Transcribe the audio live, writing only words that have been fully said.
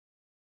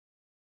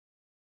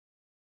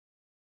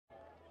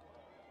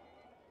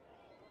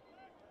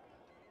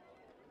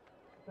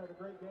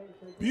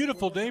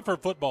Beautiful day for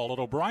football at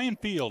O'Brien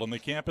Field on the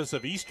campus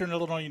of Eastern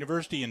Illinois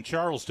University in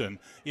Charleston.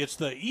 It's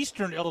the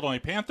Eastern Illinois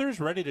Panthers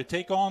ready to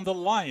take on the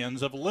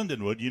Lions of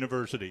Lindenwood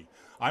University.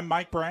 I'm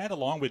Mike Brad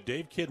along with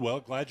Dave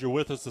Kidwell. Glad you're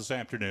with us this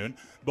afternoon.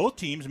 Both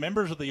teams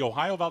members of the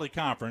Ohio Valley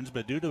Conference,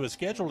 but due to a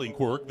scheduling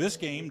quirk, this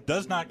game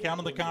does not count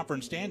in the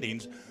conference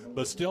standings,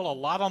 but still a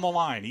lot on the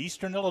line.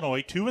 Eastern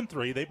Illinois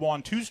 2-3. They've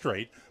won 2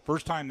 straight.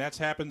 First time that's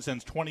happened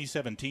since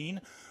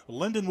 2017.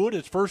 Lindenwood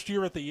is first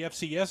year at the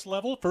FCS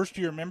level, first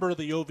year member of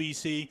the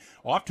OVC,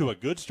 off to a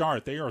good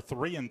start. They are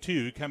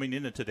 3-2 coming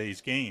into today's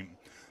game.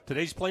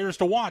 Today's players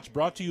to watch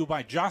brought to you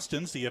by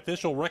Jostens, the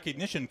official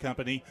recognition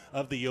company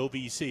of the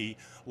OVC.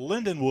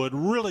 Lindenwood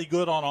really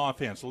good on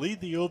offense. Lead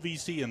the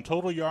OVC in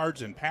total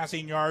yards and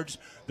passing yards.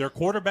 Their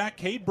quarterback,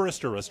 Cade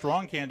Brister, a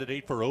strong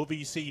candidate for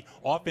OVC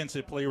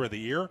Offensive Player of the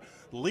Year.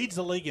 Leads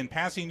the league in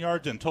passing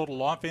yards and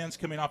total offense,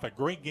 coming off a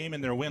great game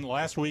in their win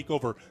last week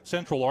over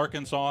Central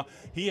Arkansas.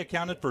 He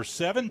accounted for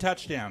 7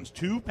 touchdowns,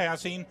 2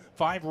 passing,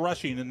 5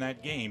 rushing in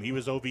that game. He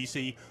was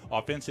OVC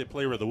Offensive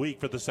Player of the Week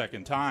for the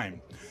second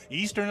time.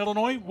 Eastern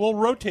Illinois will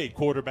rotate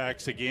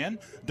quarterbacks again.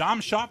 Dom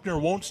Schaffner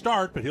won't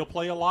start, but he'll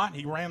play a lot.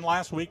 He ran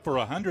last week for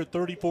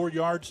 134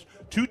 yards,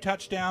 2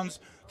 touchdowns,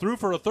 threw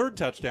for a 3rd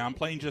touchdown,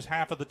 playing just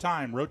half of the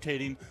time,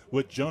 rotating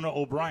with Jonah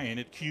O'Brien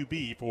at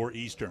QB for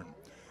Eastern.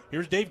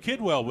 Here's Dave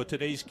Kidwell with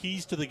today's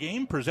keys to the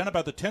game, presented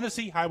by the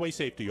Tennessee Highway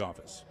Safety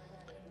Office.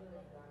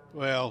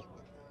 Well,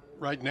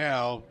 right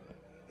now,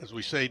 as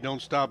we say,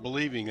 don't stop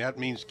believing. That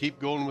means keep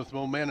going with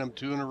momentum.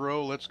 2 in a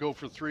row. Let's go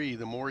for 3.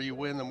 The more you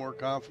win, the more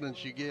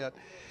confidence you get.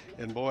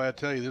 And boy, I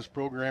tell you, this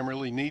program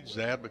really needs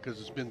that because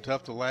it's been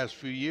tough the last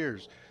few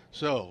years.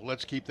 So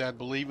let's keep that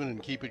believing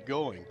and keep it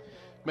going.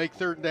 Make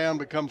 3rd down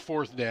become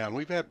 4th down.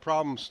 We've had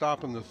problems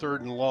stopping the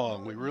 3rd and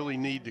long. We really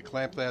need to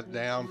clamp that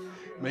down,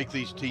 make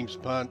these teams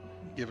punt,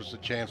 give us a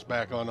chance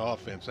back on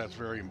offense. That's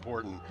very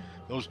important.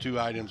 Those 2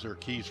 items are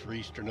keys for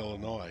Eastern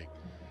Illinois.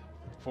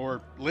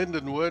 For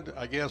Lindenwood,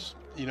 I guess,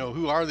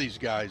 who are these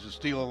guys? To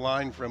steal a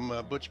line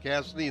from Butch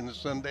Cassidy and the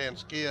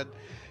Sundance Kid.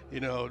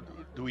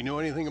 Do we know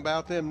anything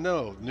about them?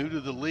 No. New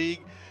to the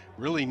league.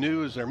 Really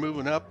new as they're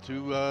moving up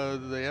to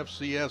the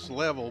FCS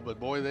level, but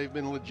boy, they've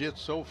been legit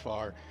so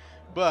far.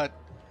 But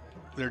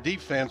their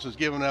defense has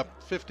given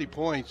up 50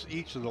 points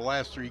each of the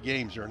last 3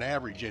 games, or an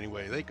average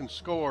anyway. They can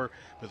score,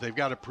 but they've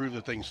got to prove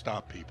that they can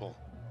stop people.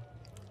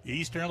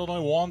 Eastern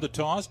Illinois won the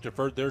toss,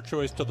 deferred their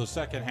choice to the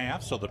second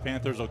half, so the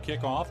Panthers will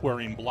kick off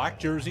wearing black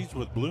jerseys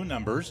with blue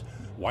numbers,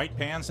 white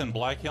pants and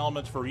black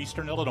helmets for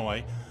Eastern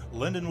Illinois.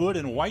 Lindenwood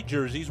in white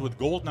jerseys with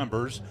gold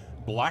numbers,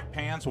 black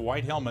pants,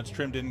 white helmets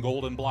trimmed in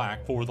gold and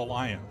black for the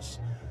Lions.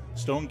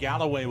 Stone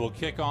Galloway will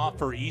kick off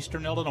for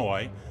Eastern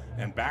Illinois,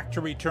 and back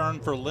to return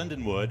for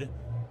Lindenwood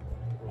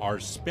are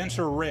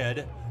Spencer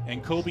Redd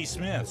and Kobe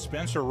Smith.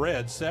 Spencer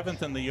Redd,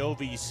 7th in the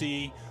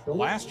OVC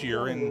last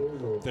year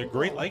in the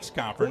Great Lakes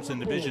Conference in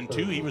Division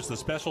II. He was the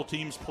Special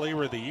Teams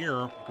Player of the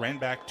Year, ran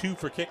back 2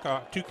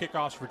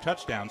 kickoffs for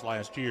touchdowns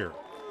last year.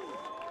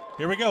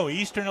 Here we go,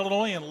 Eastern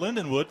Illinois and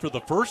Lindenwood for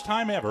the first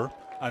time ever.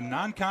 A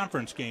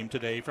non-conference game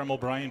today from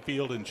O'Brien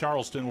Field in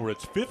Charleston, where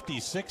it's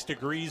 56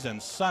 degrees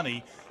and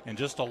sunny and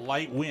just a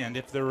light wind.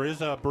 If there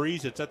is a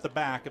breeze, it's at the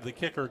back of the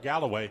kicker,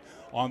 Galloway,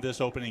 on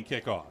this opening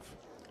kickoff.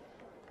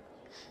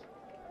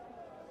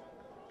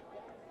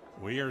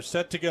 We are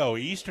set to go.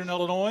 Eastern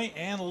Illinois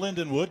and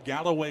Lindenwood.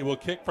 Galloway will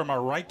kick from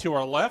our right to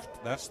our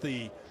left. That's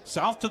the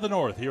south to the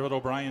north here at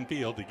O'Brien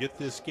Field to get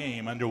this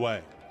game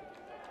underway.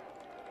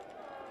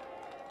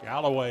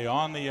 Galloway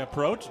on the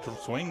approach,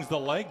 swings the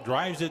leg,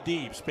 drives it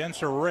deep.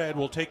 Spencer Redd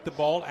will take the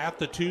ball at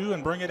the 2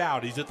 and bring it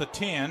out. He's at the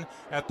 10,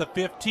 at the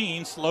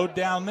 15, slowed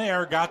down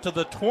there, got to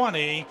the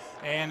 20,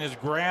 and is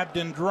grabbed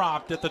and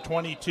dropped at the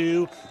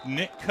 22.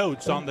 Nick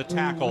Coates on the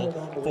tackle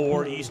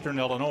for Eastern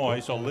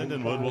Illinois. So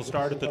Lindenwood will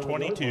start at the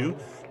 22.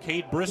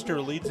 Cade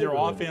Brister leads their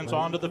offense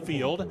onto the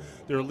field.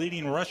 Their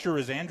leading rusher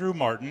is Andrew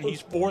Martin.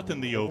 He's 4th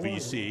in the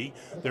OVC.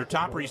 Their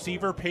top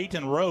receiver,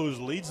 Peyton Rose,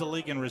 leads the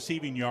league in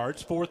receiving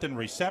yards, 4th in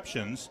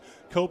receptions.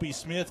 Kobe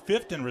Smith,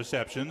 5th in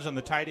receptions, and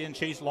the tight end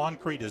Chase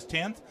Longcrete is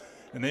 10th.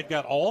 And they've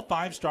got all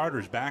 5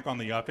 starters back on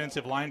the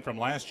offensive line from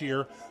last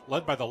year,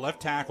 led by the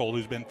left tackle,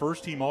 who's been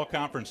first-team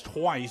All-Conference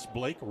twice,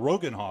 Blake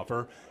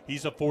Rogenhofer.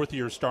 He's a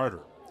 4th-year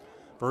starter.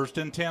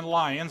 1st and 10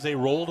 Lions. They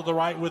roll to the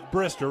right with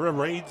Brister,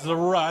 evades the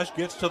rush,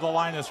 gets to the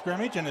line of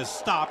scrimmage, and is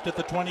stopped at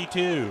the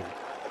 22.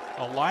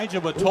 Elijah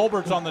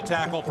Tolbert's on the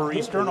tackle for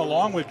Eastern,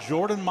 along with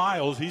Jordan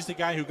Miles. He's the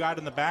guy who got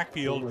in the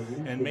backfield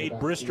and made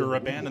Brister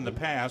abandon the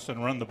pass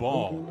and run the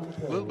ball.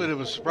 A little bit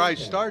of a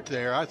surprise start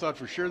there. I thought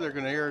for sure they're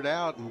going to air it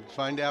out and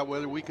find out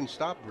whether we can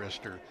stop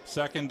Brister.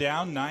 2nd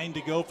down, 9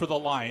 to go for the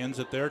Lions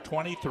at their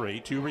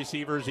 23. 2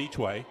 receivers each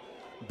way.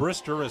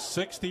 Brister, a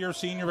 6th-year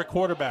senior at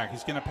quarterback.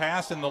 He's going to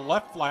pass in the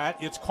left flat.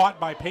 It's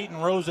caught by Peyton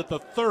Rose at the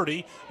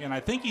 30, and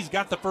I think he's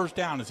got the first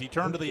down as he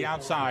turned to the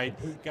outside,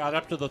 got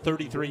up to the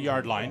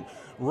 33-yard line.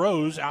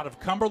 Rose out of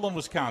Cumberland,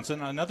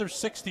 Wisconsin, another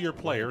 6th-year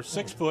player,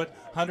 6 foot,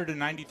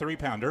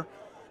 193-pounder,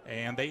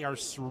 and they are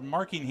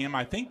marking him,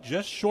 I think,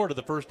 just short of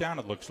the first down,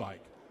 it looks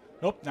like.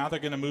 Nope, now they're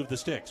going to move the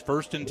sticks.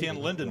 1st and 10,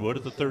 Lindenwood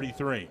at the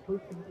 33.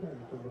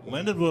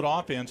 Lindenwood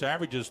offense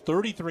averages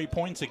 33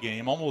 points a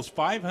game, almost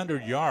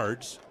 500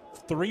 yards,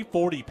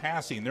 340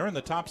 passing. They're in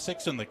the top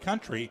 6 in the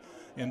country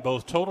in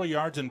both total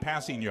yards and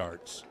passing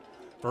yards.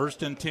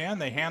 1st and 10,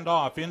 they hand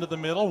off into the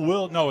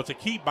middle. No, it's a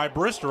keep by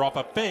Brister off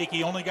a fake.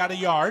 He only got a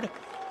yard.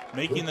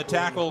 Making the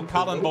tackle,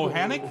 Colin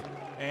Bohannick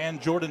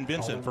and Jordan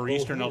Vincent for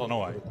Eastern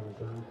Illinois.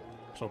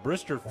 So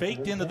Brister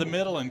faked into the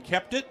middle and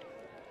kept it.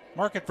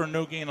 Mark it for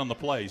no gain on the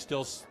play.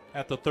 Still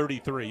at the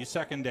 33.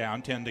 2nd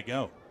down, 10 to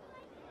go.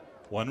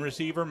 1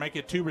 receiver, make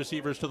it 2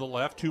 receivers to the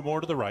left, 2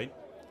 more to the right.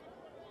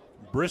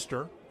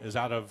 Brister is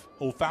out of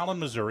O'Fallon,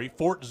 Missouri,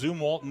 Fort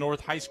Zumwalt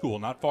North High School,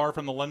 not far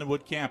from the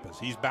Lindenwood campus.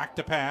 He's back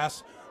to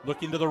pass,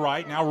 looking to the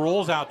right, now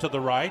rolls out to the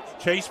right.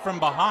 Chase from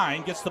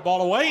behind, gets the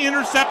ball away,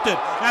 intercepted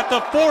at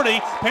the 40.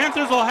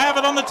 Panthers will have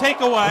it on the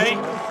takeaway.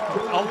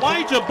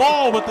 Elijah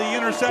Ball with the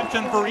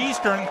interception for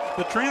Eastern.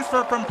 The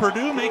transfer from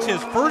Purdue makes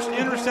his first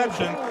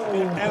interception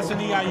as an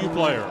EIU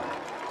player.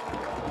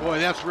 Boy,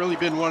 that's really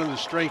been one of the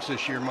strengths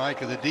this year,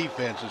 Mike, of the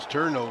defense is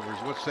turnovers.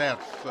 What's that?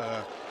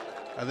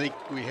 I think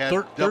we had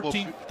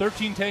 13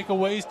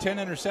 takeaways, 10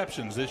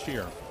 interceptions this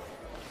year.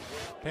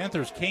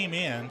 Panthers came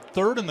in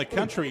 3rd in the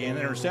country in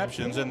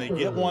interceptions, and they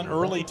get one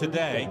early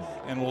today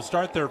and will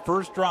start their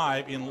first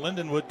drive in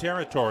Lindenwood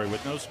territory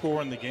with no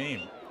score in the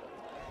game.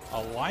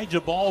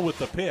 Elijah Ball with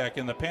the pick,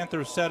 and the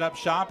Panthers set up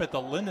shop at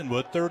the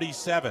Lindenwood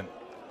 37.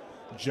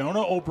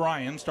 Jonah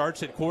O'Brien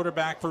starts at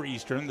quarterback for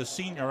Eastern, the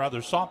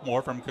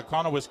sophomore from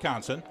Kaukauna,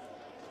 Wisconsin.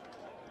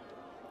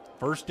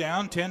 1st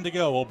down, 10 to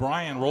go.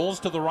 O'Brien rolls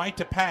to the right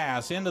to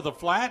pass into the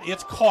flat.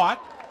 It's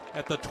caught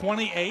at the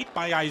 28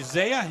 by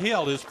Isaiah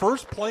Hill, his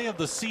first play of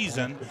the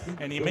season,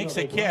 and he makes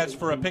a catch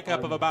for a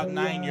pickup of about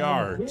 9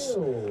 yards.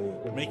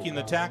 Making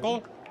the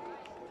tackle,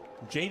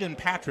 Jaden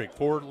Patrick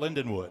for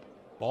Lindenwood.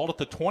 Ball at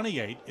the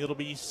 28. It'll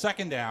be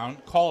 2nd down.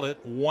 Called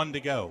it, 1 to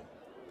go.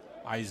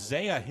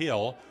 Isaiah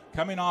Hill,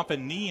 coming off a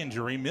knee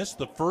injury, missed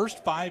the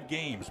first 5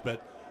 games,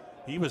 but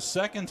he was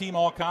 2nd team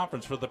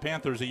all-conference for the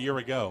Panthers a year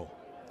ago.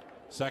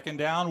 2nd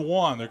down,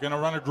 1. They're going to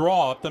run a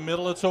draw up the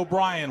middle. It's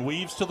O'Brien.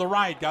 Weaves to the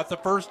right. Got the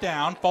 1st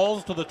down.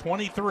 Falls to the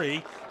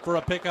 23 for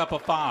a pickup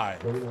of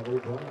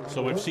 5.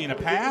 So we've seen a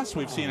pass.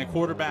 We've seen a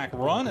quarterback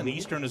run. And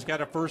Eastern has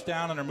got a 1st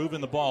down and are moving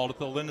the ball to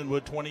the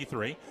Lindenwood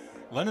 23.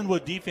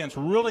 Lindenwood defense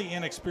really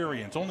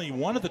inexperienced. Only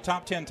one of the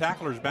top 10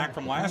 tacklers back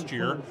from last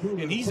year.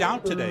 And he's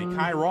out today.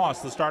 Kai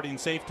Ross, the starting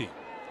safety.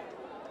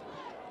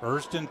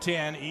 1st and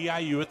 10.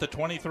 EIU at the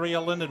 23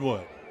 of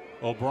Lindenwood.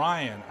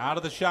 O'Brien out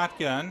of the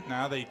shotgun.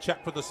 Now they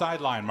check for the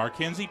sideline.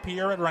 Markenzie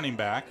Pierre at running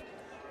back.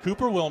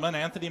 Cooper Willman,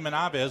 Anthony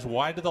Menavez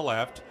wide to the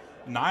left.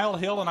 Niall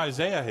Hill and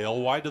Isaiah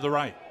Hill wide to the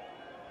right.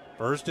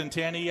 1st and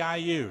 10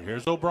 EIU.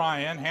 Here's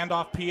O'Brien.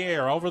 Handoff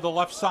Pierre over the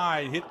left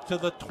side. Hit to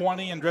the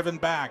 20 and driven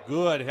back.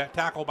 Good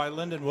tackle by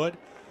Lindenwood.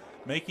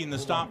 Making the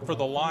stop for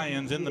the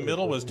Lions in the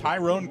middle was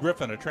Tyrone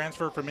Griffin, a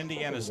transfer from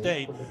Indiana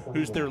State,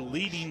 who's their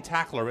leading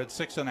tackler at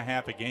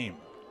 6.5 a game.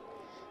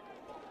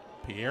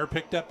 Pierre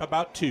picked up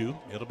about 2.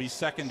 It'll be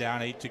 2nd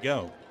down, 8 to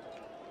go.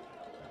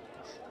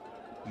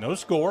 No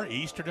score.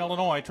 Eastern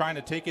Illinois trying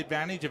to take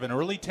advantage of an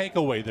early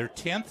takeaway. Their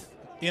 10th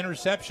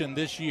interception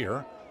this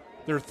year.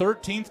 Their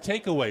 13th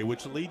takeaway,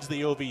 which leads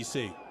the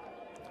OVC.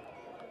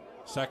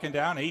 2nd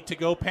down, 8 to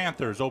go.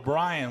 Panthers.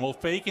 O'Brien will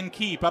fake and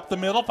keep up the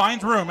middle.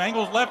 Finds room.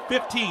 Angles left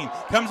 15.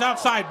 Comes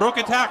outside. Broke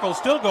a tackle.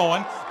 Still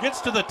going.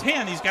 Gets to the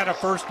 10. He's got a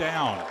 1st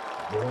down.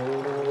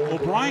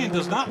 O'Brien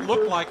does not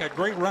look like a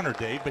great runner,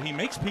 Dave, but he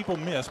makes people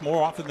miss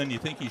more often than you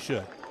think he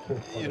should.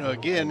 You know,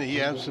 again, he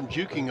has some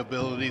juking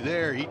ability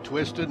there. He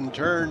twisted and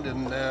turned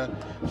and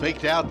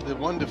faked out the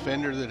one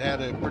defender that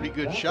had a pretty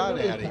good shot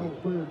at him.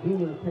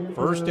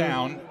 1st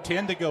down,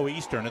 10 to go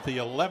Eastern at the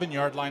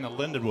 11-yard line of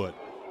Lindenwood.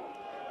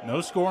 No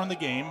score in the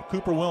game.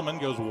 Cooper Willman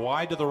goes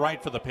wide to the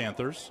right for the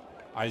Panthers.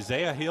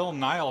 Isaiah Hill,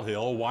 Niall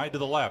Hill wide to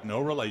the left, no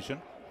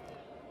relation.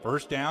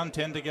 1st down,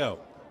 10 to go.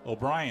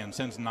 O'Brien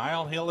sends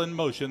Niall Hill in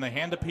motion. They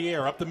hand to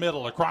Pierre up the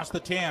middle, across the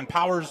 10.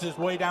 Powers his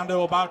way down to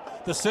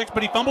about the 6,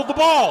 but he fumbled the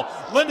ball.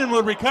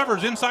 Lindenwood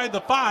recovers inside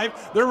the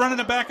 5. They're running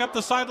it back up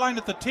the sideline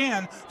at the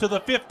 10 to the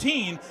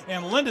 15,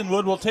 and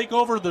Lindenwood will take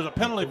over. There's a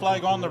penalty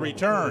flag on the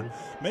return.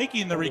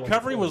 Making the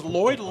recovery was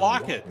Lloyd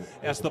Lockett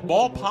as the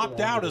ball popped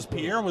out as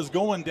Pierre was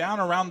going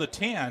down around the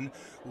 10.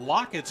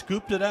 Lockett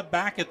scooped it up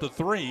back at the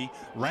 3,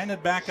 ran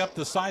it back up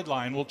the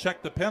sideline. We'll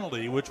check the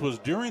penalty, which was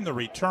during the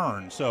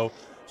return. So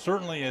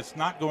certainly it's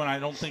not going, I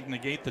don't think,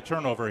 negate the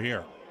turnover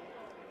here.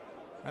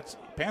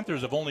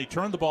 Panthers have only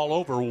turned the ball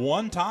over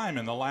 1 time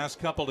in the last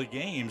couple of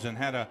games and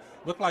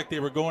looked like they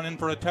were going in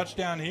for a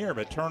touchdown here,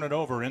 but turn it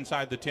over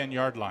inside the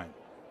 10-yard line.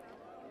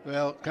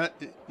 Well,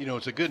 you know,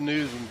 it's a good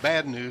news and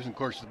bad news. And of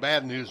course, the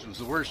bad news was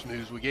the worst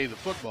news. We gave the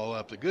football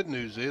up. The good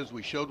news is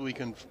we showed we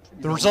can.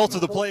 The result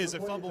of the play is a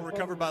fumble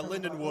recovered by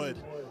Lindenwood.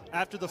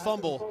 After the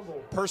fumble,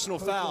 personal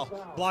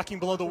foul, blocking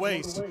below the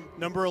waist,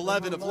 number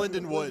 11 of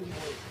Lindenwood.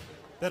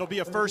 That'll be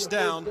a 1st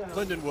down,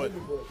 Lindenwood.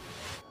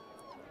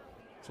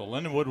 So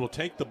Lindenwood will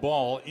take the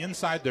ball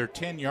inside their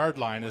 10-yard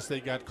line as they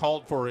got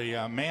called for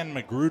a man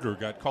Magruder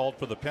got called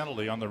for the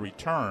penalty on the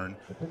return.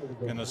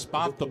 Going to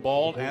spot the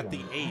ball at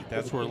the 8.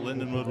 That's where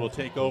Lindenwood will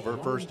take over,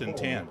 1st and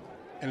 10.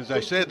 And as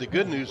I said, the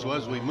good news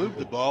was we moved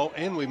the ball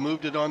and we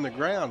moved it on the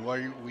ground.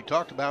 While we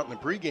talked about in the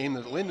pregame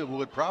that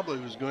Lindenwood probably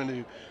was going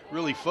to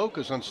really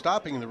focus on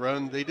stopping the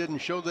run, they didn't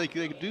show they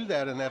could do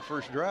that in that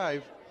first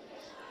drive.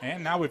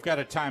 And now we've got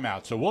a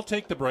timeout. So we'll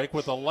take the break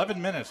with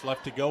 11 minutes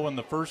left to go in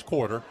the first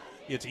quarter.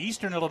 It's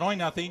Eastern Illinois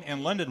nothing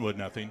and Lindenwood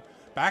nothing.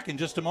 Back in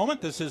just a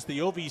moment. This is the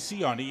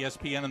OVC on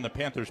ESPN and the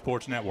Panther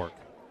Sports Network.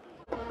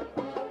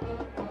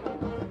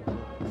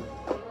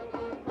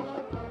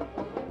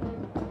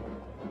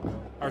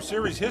 Our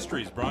series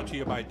history is brought to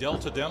you by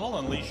Delta Dental.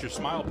 Unleash your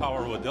smile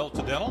power with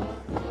Delta Dental.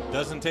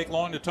 Doesn't take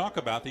long to talk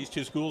about. These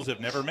two schools have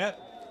never met.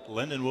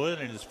 Lindenwood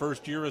in his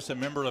first year as a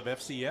member of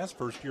FCS,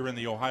 first year in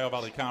the Ohio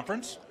Valley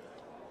Conference.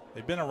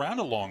 They've been around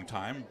a long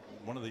time.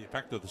 In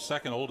fact, they're the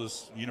second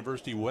oldest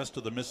university west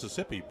of the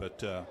Mississippi,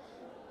 but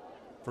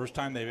first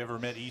time they've ever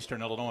met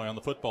Eastern Illinois on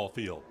the football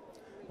field.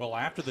 Well,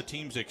 after the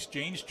teams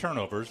exchanged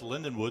turnovers,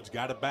 Lindenwood's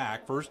got it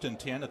back, 1st and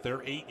 10 at their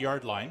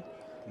 8-yard line.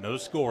 No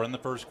score in the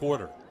first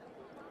quarter.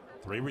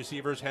 3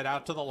 receivers head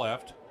out to the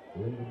left,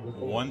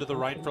 1 to the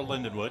right for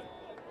Lindenwood.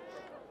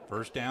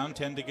 First down,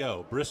 10 to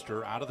go.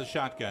 Brister out of the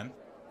shotgun,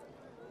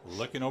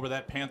 looking over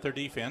that Panther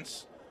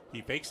defense.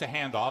 He fakes a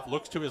handoff,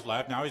 looks to his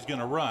left. Now he's going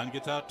to run,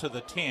 gets out to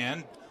the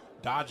 10,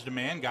 dodged a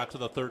man, got to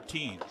the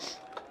 13.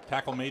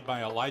 Tackle made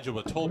by Elijah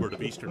Tolbert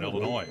of Eastern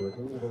Illinois.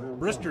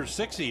 Brister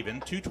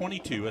 6',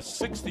 222, a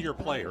 6th-year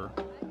player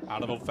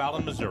out of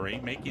O'Fallon, Missouri,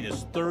 making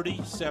his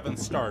 37th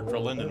start for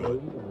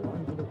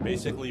Lindenwood.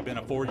 Basically been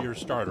a 4-year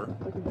starter.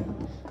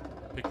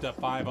 Picked up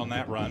 5 on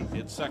that run.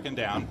 It's 2nd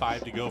down,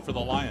 5 to go for the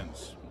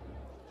Lions.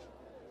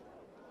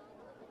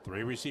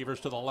 3 receivers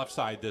to the left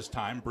side this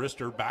time.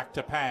 Brister back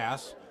to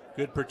pass.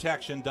 Good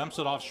protection. Dumps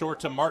it off short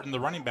to Martin, the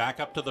running back,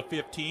 up to the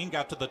 15.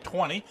 Got to the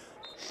 20.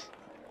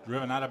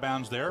 Driven out of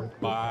bounds there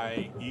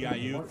by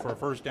EIU for a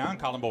first down.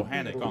 Colin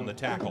Bohannick on the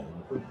tackle.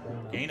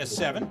 Gain of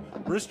 7.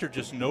 Brister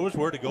just knows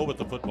where to go with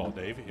the football,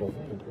 Dave.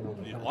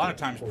 A lot of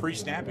times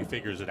pre-snap he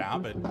figures it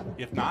out, but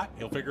if not,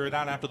 he'll figure it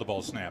out after the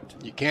ball snapped.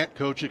 You can't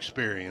coach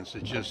experience.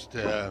 It just,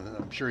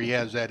 I'm sure he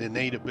has that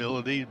innate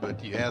ability,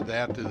 but you add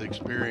that to the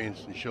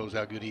experience and it shows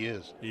how good he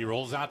is. He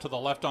rolls out to the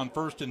left on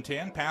 1st and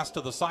 10. Pass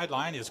to the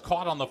sideline is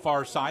caught on the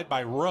far side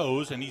by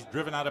Rose, and he's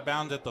driven out of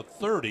bounds at the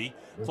 30,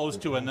 close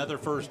to another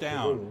first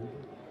down.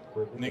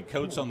 Nick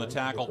Coates on the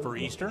tackle for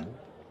Eastern.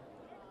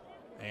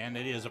 And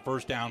it is a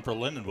first down for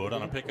Lindenwood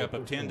on a pickup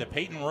of 10 to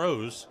Peyton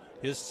Rose,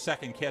 his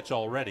 2nd catch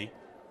already.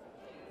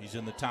 He's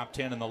in the top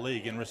 10 in the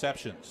league in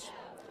receptions.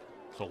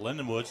 So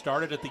Lindenwood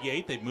started at the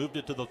 8. They've moved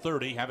it to the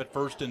 30, have it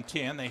 1st and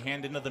 10. They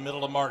hand into the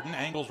middle to Martin.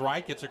 Angles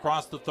right, gets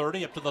across the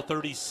 30 up to the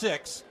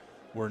 36,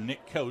 where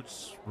Nick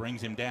Coates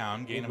brings him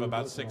down. Gain of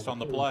about 6 on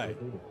the play.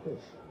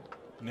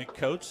 Nick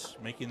Coates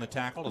making the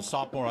tackle, a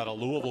sophomore out of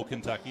Louisville,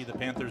 Kentucky. The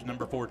Panthers'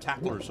 number 4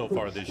 tackler so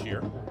far this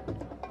year.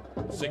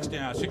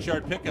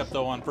 6-yard pickup,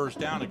 though, on first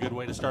down. A good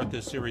way to start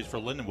this series for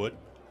Lindenwood.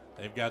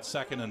 They've got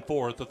 2nd and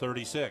 4 at the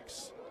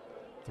 36.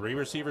 3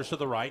 receivers to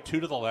the right, 2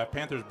 to the left.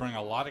 Panthers bring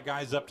a lot of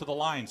guys up to the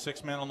line.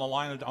 6 men on the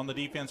line on the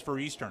defense for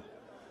Eastern.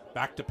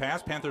 Back to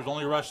pass. Panthers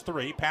only rush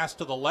 3. Pass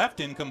to the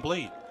left,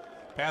 incomplete.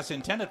 Pass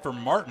intended for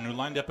Martin, who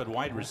lined up at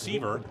wide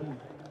receiver.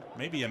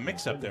 Maybe a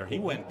mix-up there. He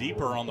went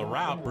deeper on the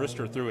route.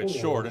 Brister threw it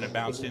short, and it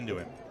bounced into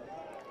him.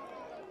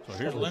 So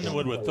here's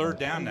Lindenwood with 3rd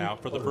down now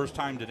for the first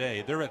time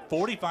today. They're at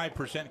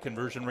 45%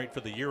 conversion rate for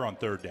the year on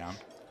 3rd down.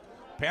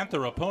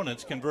 Panther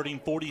opponents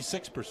converting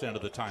 46%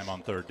 of the time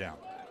on 3rd down.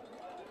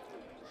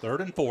 3rd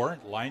and 4,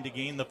 line to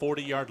gain the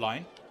 40-yard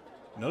line.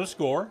 No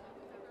score.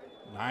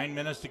 9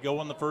 minutes to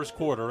go in the first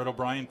quarter at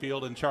O'Brien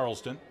Field in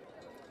Charleston.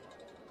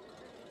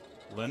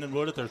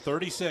 Lindenwood at their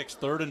 36,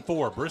 3rd and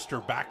 4.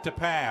 Brister back to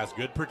pass.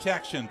 Good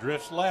protection.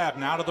 Drifts left.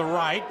 Now to the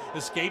right.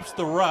 Escapes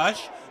the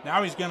rush.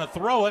 Now he's going to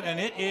throw it, and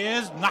it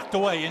is knocked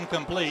away,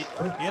 incomplete.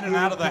 In and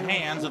out of the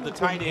hands of the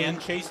tight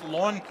end, Chase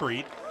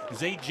Loncrete.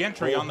 Zay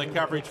Gentry on the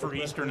coverage for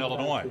Eastern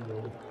Illinois.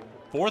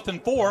 4th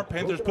and 4.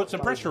 Panthers put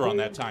some pressure on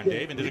that time,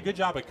 Dave, and did a good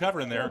job of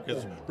covering there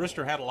because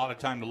Brister had a lot of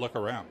time to look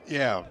around.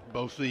 Yeah,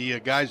 both the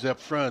guys up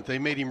front, they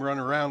made him run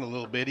around a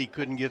little bit. He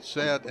couldn't get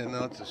set, and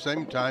at the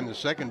same time, the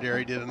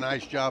secondary did a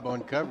nice job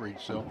on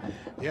coverage. So,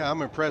 yeah,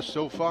 I'm impressed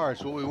so far.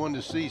 It's what we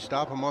wanted to see,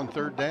 stop him on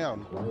 3rd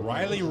down.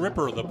 Riley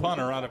Ripper, the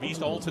punter out of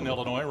East Alton,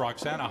 Illinois,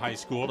 Roxana High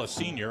School, a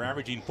senior,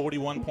 averaging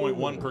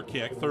 41.1 per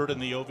kick, 3rd in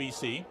the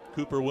OVC.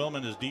 Cooper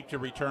Willman is deep to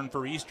return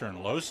for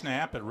Eastern. Low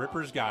snap, but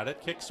Ripper's got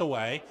it, kicks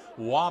away,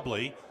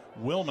 wobbly.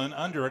 Willman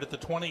under it at the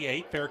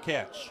 28, fair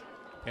catch.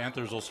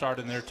 Panthers will start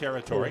in their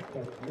territory.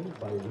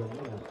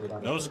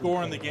 No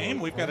score in the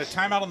game. We've got a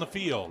timeout on the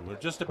field. We're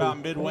just about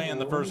midway in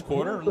the first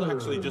quarter.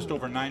 Actually, just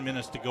over 9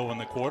 minutes to go in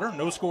the quarter.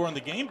 No score in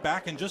the game.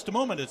 Back in just a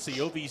moment. It's the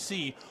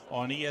OVC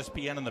on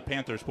ESPN and the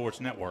Panther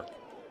Sports Network.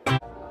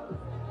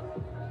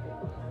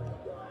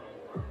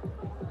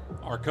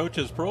 Our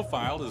coach's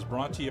profile is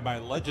brought to you by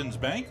Legends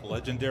Bank.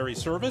 Legendary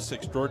service,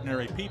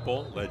 extraordinary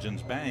people,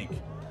 Legends Bank.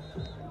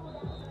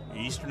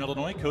 Eastern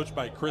Illinois, coached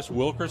by Chris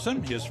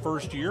Wilkerson, his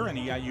first year, an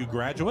EIU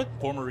graduate,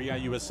 former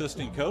EIU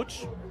assistant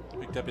coach.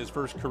 Picked up his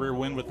first career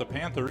win with the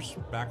Panthers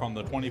back on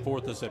the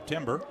 24th of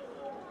September.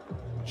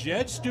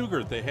 Jed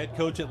Stugart, the head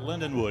coach at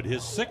Lindenwood,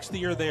 his 6th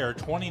year there,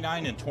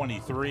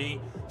 29-23.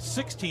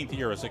 16th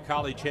year as a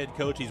college head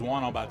coach. He's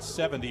won about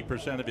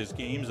 70% of his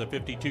games, a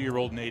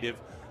 52-year-old native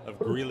of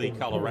Greeley,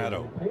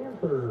 Colorado.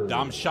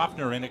 Dom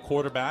Schaffner in at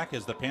quarterback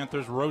as the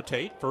Panthers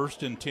rotate.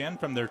 1st and 10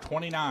 from their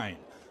 29.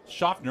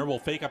 Schaffner will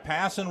fake a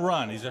pass and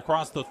run. He's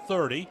across the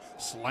 30,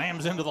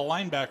 slams into the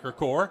linebacker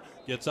core,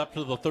 gets up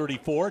to the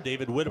 34.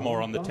 David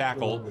Whittemore on the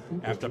tackle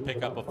after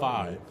pickup of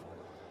 5.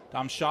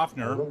 Tom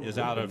Schaffner is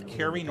out of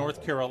Cary,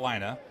 North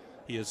Carolina.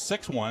 He is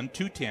 6'1",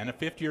 210, a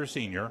 5th-year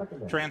senior,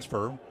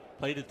 transfer,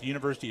 played at the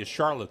University of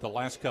Charlotte the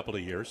last couple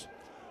of years.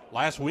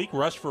 Last week,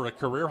 rushed for a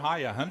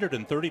career-high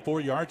 134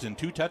 yards and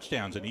 2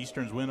 touchdowns in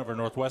Eastern's win over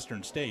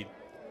Northwestern State.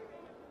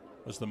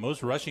 Was the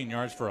most rushing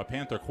yards for a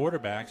Panther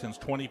quarterback since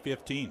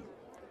 2015.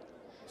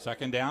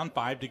 2nd down,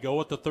 5 to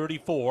go at the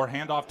 34.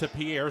 Handoff to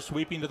Pierre,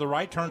 sweeping to the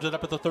right, turns it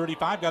up at the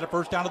 35, got a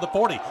first down to the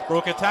 40.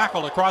 Broke a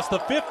tackle across the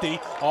 50,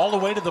 all the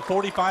way to the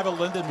 45 of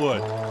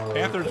Lindenwood.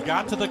 Panthers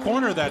got to the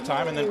corner that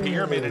time, and then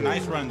Pierre made a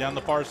nice run down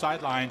the far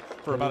sideline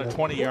for about a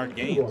 20-yard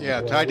gain. Yeah,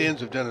 tight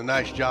ends have done a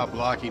nice job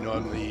blocking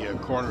on the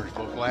corners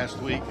both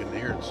last week and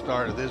here at the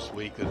start of this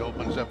week. That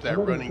opens up that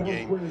running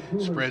game,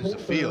 spreads the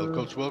field.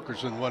 Coach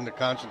Wilkerson wanted to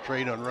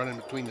concentrate on running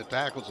between the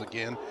tackles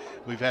again.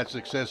 We've had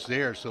success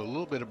there, so a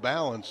little bit of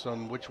balance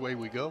on which way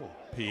we go.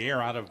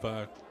 Pierre out of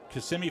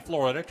Kissimmee,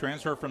 Florida,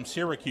 transfer from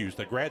Syracuse,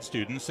 the grad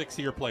student,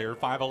 6th-year player,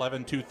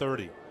 5'11",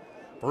 230.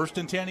 1st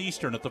and 10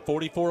 Eastern at the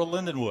 44 of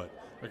Lindenwood.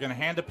 They're going to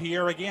hand to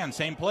Pierre again.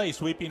 Same play,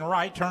 sweeping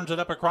right, turns it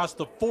up across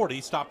the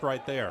 40, stopped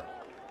right there.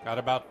 Got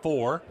about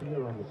 4.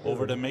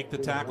 Over to make the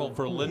tackle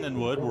for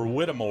Lindenwood were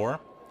Whittemore.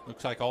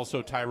 Looks like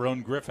also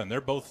Tyrone Griffin. They're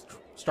both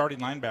starting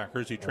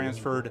linebackers who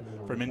transferred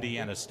from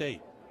Indiana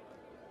State.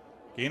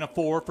 Gain of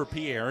 4 for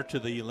Pierre to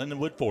the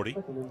Lindenwood 40.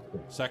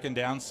 2nd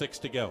down, 6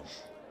 to go.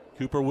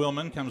 Cooper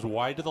Willman comes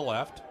wide to the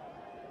left.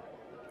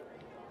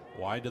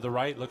 Wide to the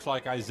right, looks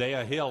like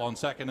Isaiah Hill on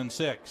 2nd and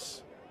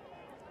 6.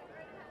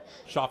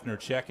 Schaffner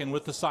checking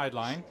with the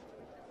sideline.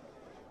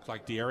 Looks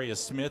like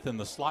Darius Smith in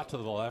the slot to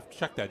the left.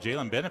 Check that,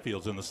 Jalen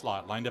Benefield's in the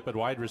slot, lined up at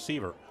wide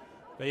receiver.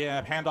 They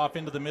have handoff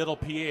into the middle,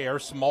 Pierre,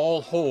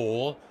 small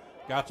hole,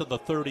 got to the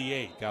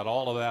 38. Got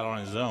all of that on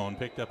his own,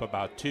 picked up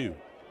about 2.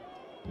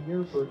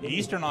 The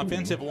Eastern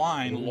offensive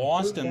line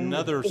lost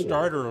another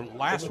starter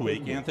last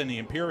week.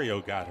 Anthony Imperio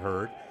got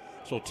hurt.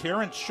 So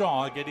Terrence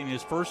Shaw getting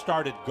his first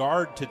start at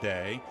guard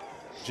today.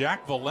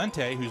 Jack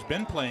Valente, who's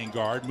been playing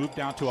guard, moved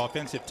down to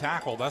offensive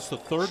tackle. That's the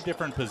 3rd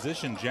different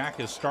position Jack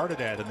has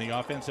started at in the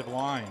offensive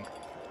line.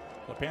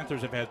 The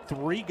Panthers have had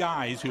 3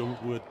 guys who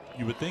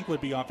you would think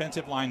would be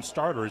offensive line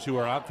starters who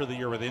are out for the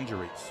year with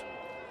injuries.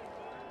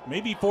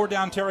 Maybe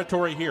 4-down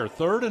territory here.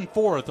 3rd and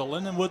 4 at the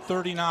Lindenwood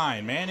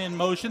 39. Man in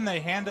motion.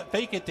 They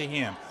fake it to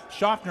him.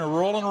 Schaffner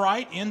rolling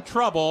right, in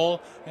trouble.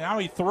 And now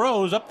he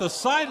throws up the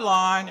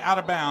sideline, out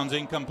of bounds,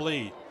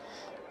 incomplete.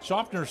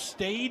 Schaffner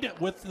stayed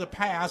with the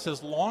pass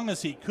as long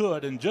as he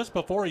could, and just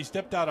before he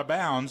stepped out of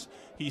bounds,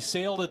 he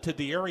sailed it to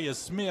Darius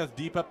Smith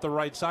deep up the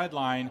right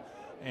sideline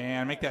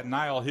and make that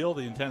Niall Hill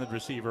the intended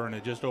receiver, and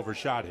it just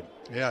overshot him.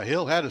 Yeah,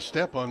 Hill had a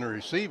step on the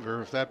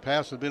receiver. If that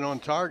pass had been on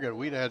target,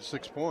 we'd had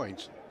 6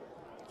 points.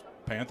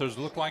 Panthers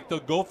look like they'll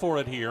go for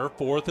it here.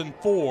 4th and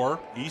 4.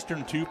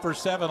 Eastern 2 for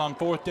 7 on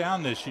 4th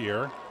down this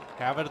year.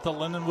 Have it at the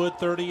Lindenwood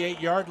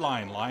 38-yard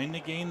line. Line to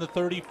gain the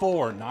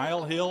 34.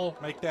 Niall Hill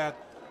make that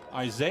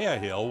Isaiah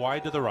Hill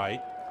wide to the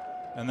right.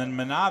 And then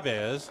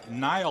Menaves,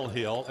 Niall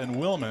Hill, and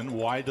Willman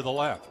wide to the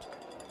left.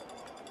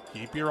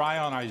 Keep your eye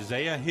on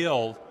Isaiah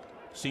Hill,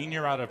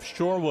 senior out of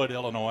Shorewood,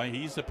 Illinois.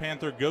 He's the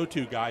Panther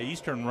go-to guy.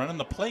 Eastern running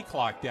the play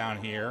clock down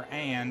here,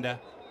 and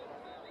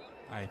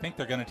I think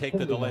they're going to take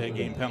the delay of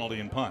game penalty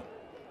and punt.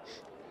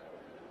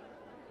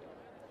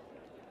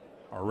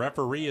 Our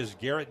referee is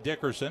Garrett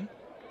Dickerson.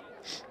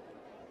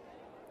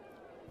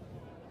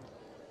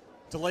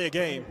 Delay a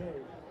game.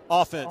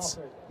 Offense,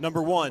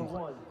 number 1.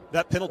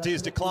 That penalty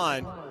is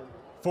declined.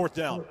 4th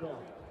down.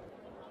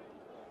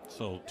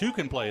 So 2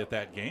 can play at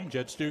that game.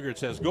 Jed Stugart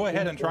says, go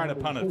ahead and try to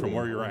punt it from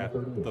where you're at,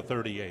 the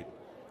 38.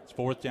 It's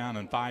 4th down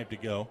and 5 to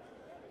go.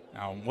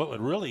 Now, what would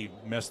really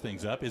mess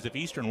things up is if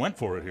Eastern went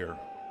for it here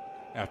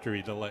after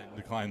he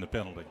declined the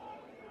penalty.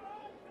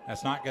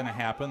 That's not going to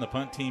happen. The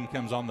punt team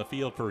comes on the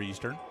field for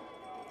Eastern.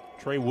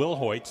 Trey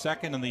Wilhoit,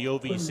 2nd in the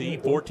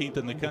OVC, 14th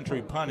in the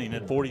country punting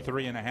at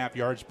 43.5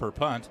 yards per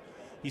punt.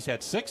 He's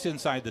had 6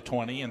 inside the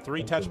 20 and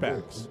 3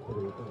 touchbacks.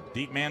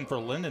 Deep man for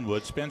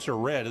Lindenwood, Spencer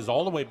Redd, is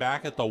all the way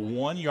back at the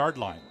 1-yard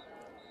line.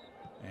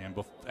 And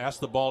as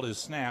the ball is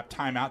snapped,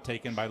 timeout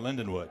taken by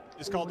Lindenwood.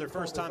 It's called their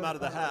first timeout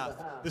of the half.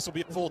 This will be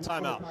a full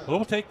timeout.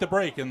 We'll take the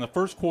break in the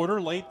first quarter.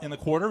 Late in the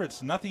quarter,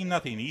 it's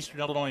 0-0. Eastern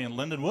Illinois and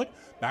Lindenwood.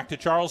 Back to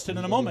Charleston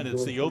in a moment.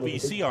 It's the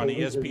OVC on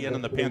ESPN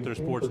and the Panther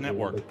Sports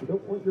Network. You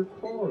don't want your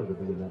car to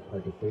be in that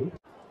type of state.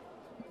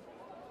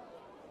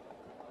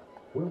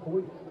 Will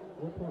Hoyt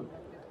will punt.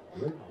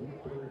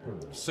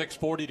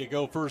 6:40 to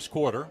go first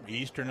quarter.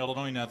 Eastern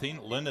Illinois nothing,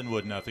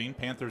 Lindenwood nothing.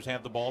 Panthers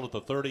have the ball at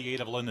the 38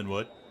 of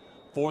Lindenwood.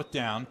 4th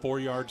down, 4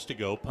 yards to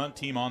go. Punt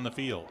team on the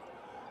field.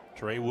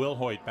 Trey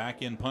Wilhoit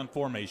back in punt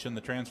formation.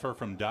 The transfer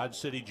from Dodge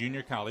City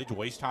Junior College.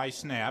 Waist-high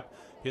snap.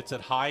 Hits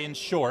it high and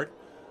short.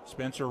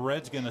 Spencer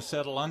Red's going to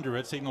settle under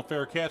it. Signal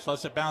fair catch.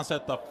 Lets it bounce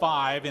at the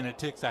 5, and it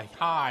takes a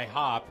high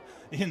hop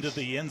into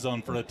the end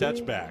zone for a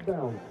touchback.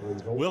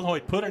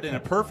 Wilhoit put it in a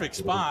perfect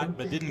spot,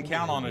 but didn't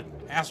count on an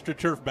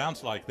AstroTurf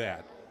bounce like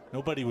that.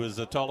 Nobody was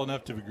tall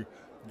enough to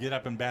get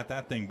up and bat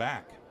that thing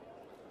back.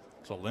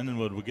 So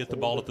Lindenwood would get the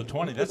ball at the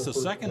 20. That's the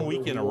second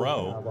week in a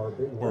row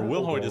where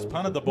Wilhoit has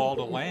punted the ball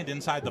to land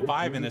inside the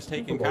 5 and has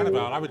taken kind of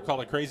I would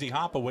call a crazy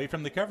hop away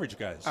from the coverage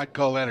guys. I'd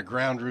call that a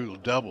ground rule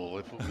double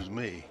if it was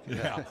me.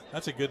 Yeah,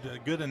 that's a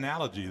good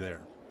analogy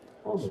there.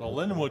 So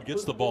Lindenwood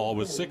gets the ball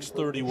with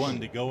 6:31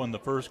 to go in the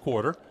first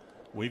quarter.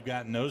 We've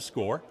got no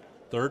score.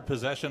 3rd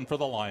possession for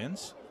the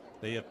Lions.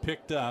 They have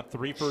picked up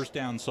 3 first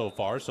downs so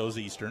far, so is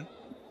Eastern.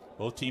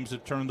 Both teams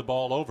have turned the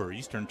ball over.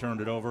 Eastern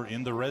turned it over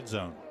in the red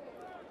zone.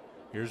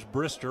 Here's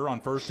Brister on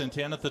 1st and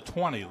 10 at the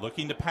 20,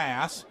 looking to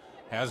pass.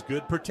 Has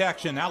good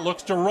protection. Now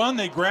looks to run.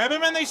 They grab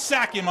him and they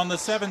sack him on the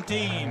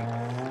 17.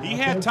 He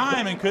had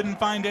time and couldn't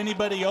find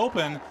anybody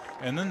open,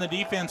 and then the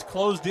defense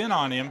closed in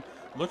on him.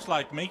 Looks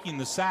like making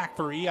the sack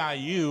for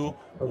EIU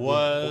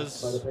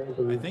was,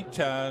 I think,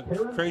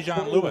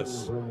 Trajan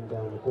Lewis.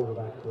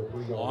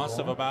 Loss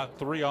of about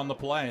 3 on the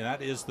play.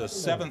 That is the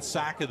 7th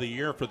sack of the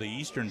year for the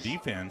Eastern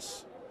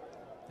defense.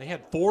 They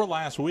had 4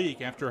 last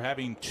week after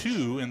having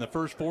 2 in the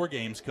first 4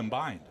 games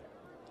combined.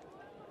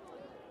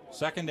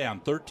 2nd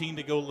down, 13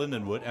 to go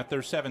Lindenwood at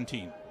their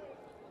 17.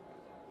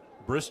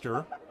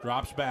 Brister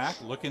drops back,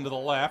 looking to the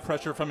left,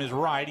 pressure from his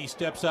right. He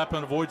steps up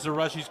and avoids the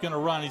rush. He's going to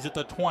run. He's at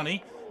the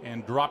 20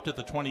 and dropped at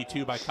the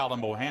 22 by Colin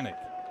Bohannick.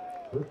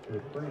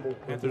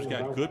 Panthers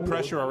got good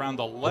pressure around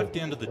the left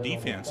end of the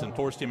defense and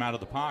forced him out of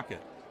the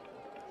pocket.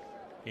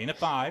 Gain of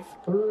 5.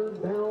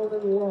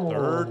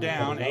 3rd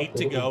down, 8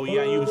 to go.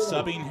 EIU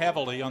subbing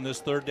heavily on this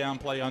 3rd down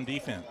play on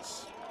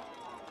defense.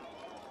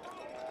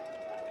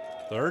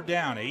 3rd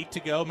down, 8 to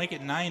go. Make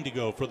it 9 to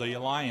go for the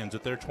Lions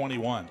at their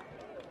 21.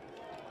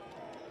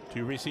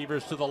 2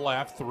 receivers to the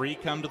left, 3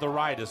 come to the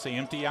right as they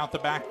empty out the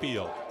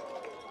backfield.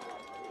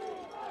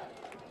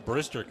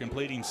 Brister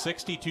completing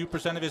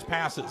 62% of his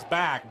passes.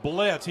 Back,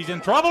 blitz, he's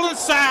in trouble and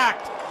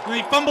sacked. And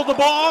he fumbled the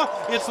ball.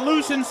 It's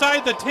loose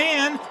inside the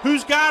 10.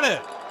 Who's got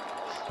it?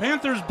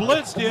 Panthers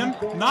blitzed him,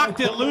 knocked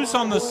it loose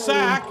on the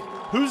sack.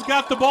 Who's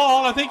got the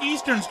ball? I think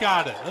Eastern's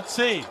got it. Let's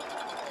see.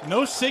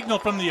 No signal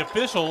from the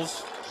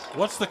officials.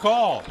 What's the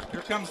call?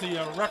 Here comes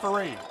the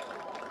referee.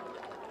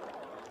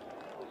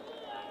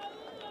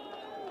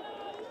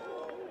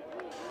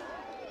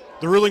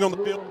 The ruling on the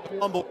field,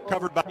 fumble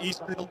covered by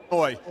Eastern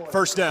Illinois.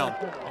 1st down.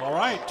 All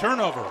right,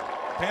 turnover.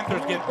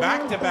 Panthers get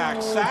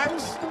back-to-back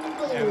sacks,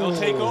 and they'll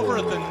take over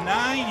at the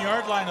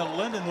 9-yard line of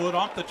Lindenwood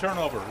off the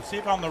turnover. Let's see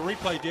if on the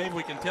replay, Dave,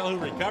 we can tell who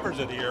recovers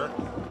it here.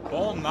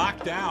 Ball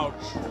knocked out.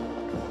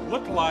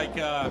 Looked like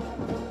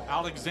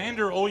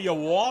Alexander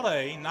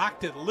Oyewale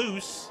knocked it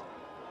loose,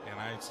 and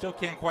I still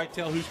can't quite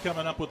tell who's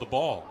coming up with the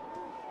ball.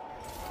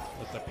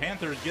 But the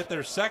Panthers get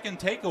their 2nd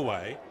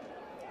takeaway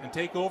and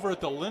take over at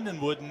the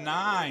Lindenwood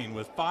 9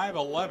 with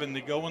 5:11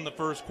 to go in the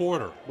first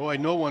quarter. Boy,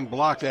 no one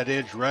blocked that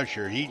edge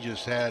rusher. He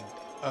just had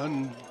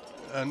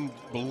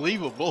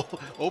unbelievable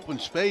open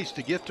space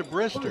to get to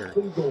Brister.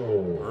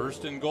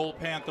 1st and goal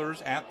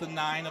Panthers at the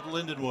 9 of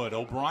Lindenwood.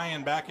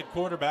 O'Brien back at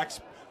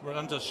quarterbacks,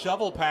 runs a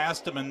shovel pass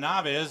to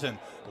Manaves, and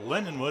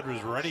Lindenwood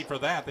was ready for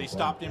that. They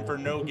stopped him for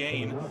no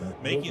gain.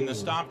 Making the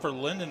stop for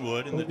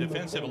Lindenwood in the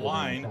defensive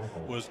line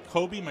was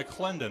Kobe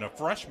McClendon, a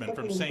freshman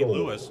from St.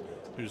 Louis,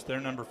 who's their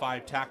number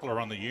 5 tackler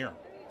on the year.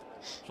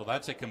 So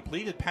that's a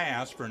completed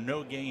pass for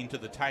no gain to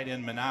the tight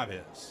end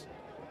Manaves.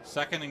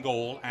 2nd and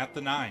goal at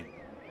the 9.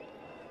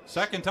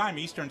 2nd time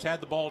Eastern's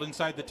had the ball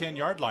inside the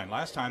 10-yard line.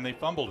 Last time they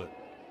fumbled it.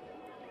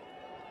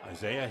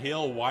 Isaiah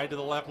Hill wide to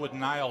the left with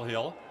Niall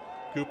Hill.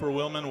 Cooper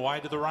Willman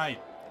wide to the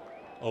right.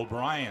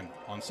 O'Brien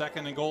on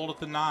 2nd and goal at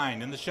the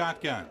 9 in the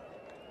shotgun.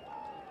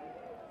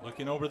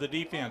 Looking over the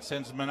defense,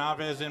 sends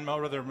Manaves in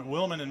motion,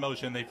 Willman in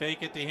motion. They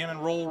fake it to him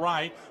and roll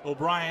right.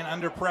 O'Brien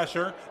under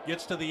pressure,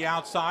 gets to the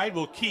outside,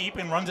 will keep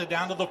and runs it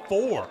down to the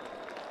 4.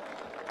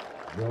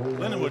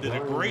 Lindenwood did a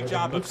great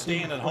job of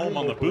staying at home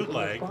on the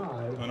bootleg.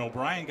 When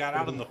O'Brien got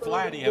out in the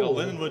flat, he had a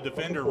Lindenwood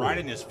defender right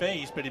in his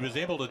face, but he was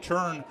able to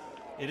turn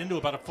it into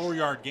about a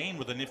 4-yard gain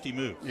with a nifty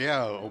move.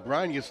 Yeah,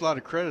 O'Brien gets a lot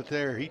of credit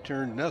there. He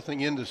turned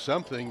nothing into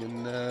something,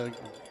 and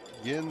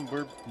again,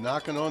 we're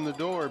knocking on the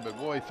door, but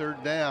boy,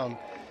 3rd down.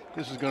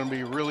 This is going to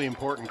be a really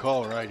important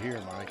call right here,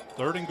 Mike.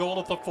 3rd and goal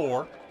at the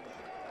 4.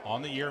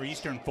 On the year,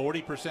 Eastern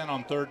 40%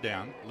 on 3rd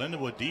down.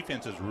 Lindenwood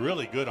defense is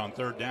really good on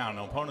 3rd down.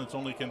 Opponents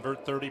only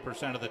convert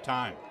 30% of the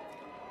time.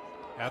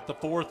 At the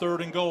 4,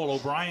 3rd and goal,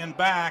 O'Brien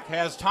back,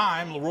 has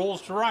time,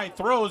 rolls to right,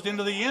 throws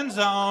into the end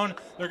zone.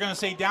 They're going to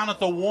say down at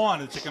the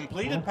 1. It's a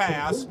completed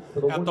pass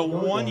at the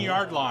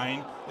 1-yard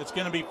line. It's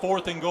going to be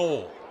 4th and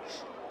goal.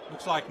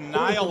 Looks like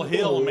Niall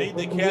Hill made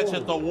the catch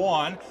at the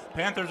 1.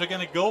 Panthers are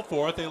going to go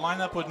for it. They line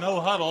up with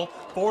no huddle.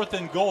 4th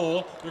and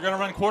goal. They're going to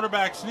run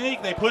quarterback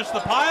sneak. They push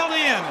the pile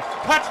in.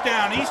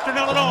 Touchdown, Eastern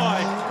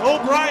Illinois.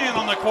 O'Brien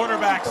on the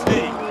quarterback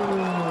sneak.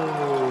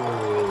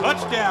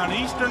 Touchdown,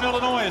 Eastern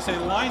Illinois, as they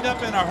lined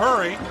up in a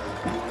hurry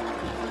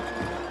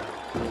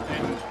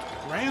and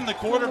ran the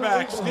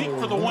quarterback sneak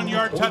for the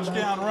 1-yard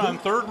touchdown run.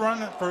 3rd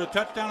run for a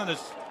touchdown in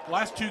his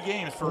last 2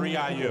 games for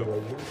EIU.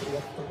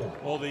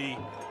 Well, the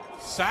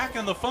sack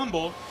and the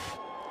fumble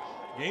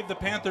gave the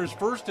Panthers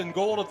 1st and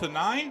goal at the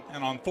 9,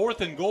 and on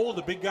 4th and goal,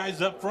 the big guys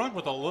up front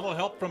with a little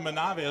help from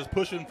Manaves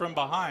pushing from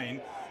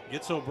behind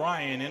gets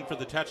O'Brien in for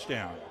the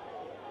touchdown.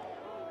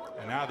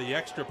 And now the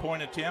extra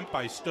point attempt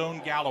by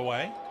Stone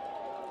Galloway.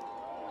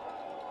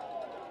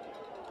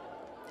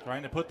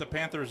 Trying to put the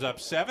Panthers up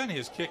 7.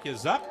 His kick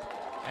is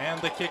up,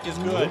 and the kick is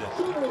good.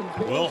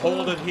 We'll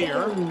hold it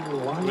here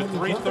with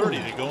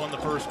 3:30 to go in the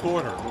first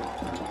quarter.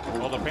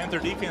 Well, the Panther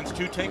defense,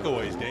 2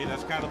 takeaways, Dave.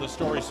 That's kind of the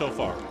story so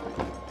far.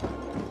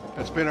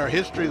 That's been our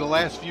history the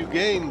last few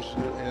games,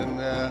 and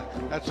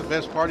that's the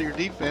best part of your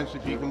defense.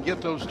 If you can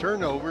get those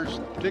turnovers,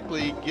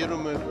 particularly get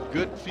them a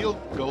good field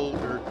goal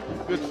or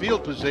good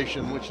field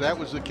position, which that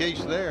was the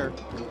case there.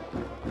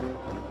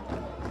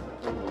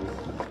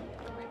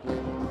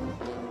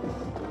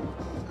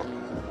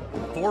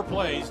 Four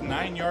plays,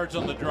 9 yards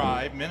on the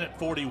drive, minute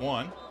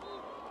 41.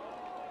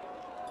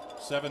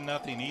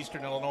 7-0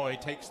 Eastern Illinois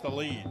takes the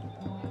lead.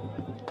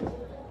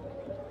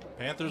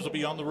 Panthers will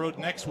be on the road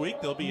next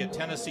week. They'll be at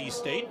Tennessee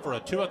State for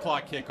a 2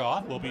 o'clock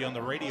kickoff. We'll be on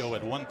the radio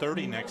at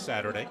 1:30 next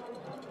Saturday.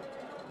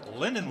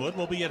 Lindenwood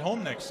will be at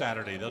home next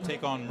Saturday. They'll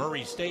take on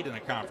Murray State in a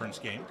conference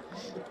game.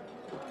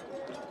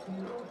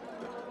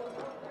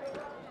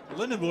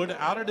 Lindenwood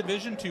out of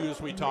Division II, as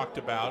we talked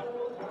about,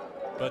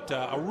 but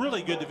a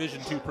really good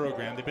Division II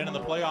program. They've been in the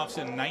playoffs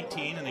in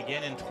 19 and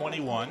again in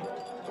 21.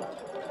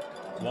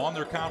 Won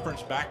their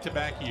conference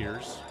back-to-back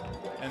years,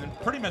 and then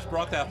pretty much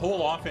brought that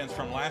whole offense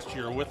from last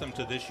year with them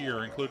to this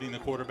year, including the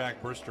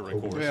quarterback Brister,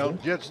 of course. Well,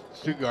 Jet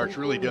Stugart's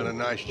really done a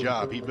nice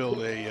job. He built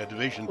a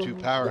Division II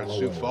power in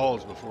Sioux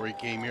Falls before he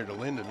came here to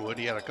Lindenwood.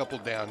 He had a couple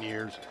down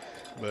years,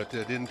 but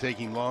it didn't take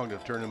him long to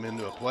turn him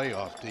into a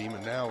playoff team,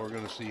 and now we're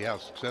going to see how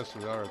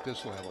successful they are at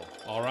this level.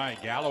 All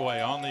right, Galloway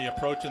on the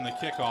approach in the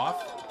kickoff.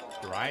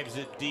 Drives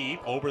it deep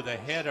over the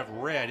head of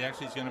Red.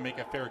 Actually, he's going to make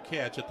a fair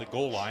catch at the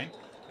goal line,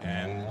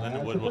 and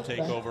Lindenwood will take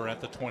over at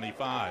the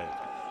 25.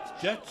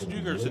 Jet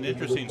Stugart's an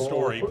interesting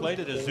story. He played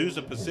at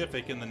Azusa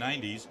Pacific in the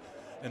 90s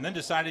and then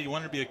decided he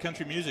wanted to be a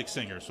country music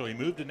singer. So he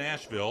moved to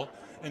Nashville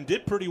and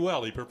did pretty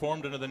well. He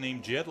performed under the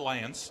name Jed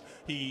Lance.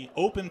 He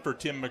opened for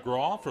Tim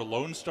McGraw, for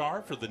Lone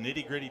Star, for the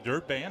Nitty Gritty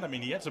Dirt Band. I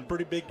mean, he had some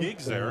pretty big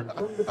gigs there.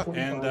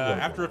 And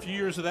after a few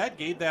years of that,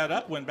 gave that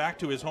up, went back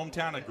to his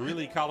hometown of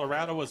Greeley,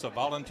 Colorado as a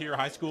volunteer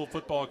high school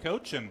football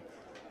coach, and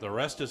the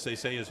rest, as they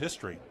say, is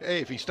history. Hey,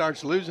 if he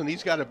starts losing,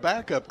 he's got a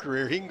backup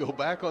career. He can go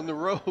back on the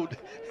road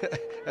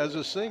as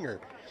a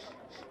singer.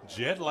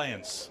 Jed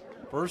Lance,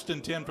 1st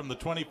and 10 from the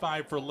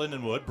 25 for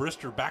Lindenwood.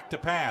 Brister back to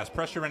pass.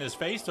 Pressure in his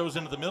face. Throws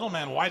into the middle.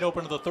 Man wide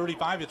open to the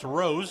 35. It's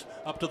Rose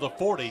up to the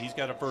 40. He's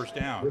got a first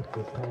down.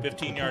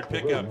 15-yard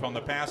pickup on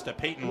the pass to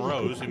Peyton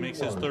Rose, who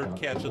makes his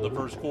 3rd catch of the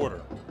first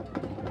quarter.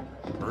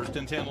 1st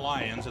and 10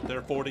 Lions at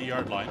their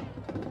 40-yard line.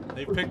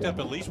 They've picked up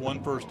at least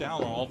 1 first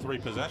down on all 3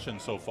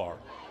 possessions so far.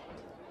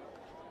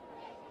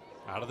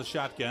 Out of the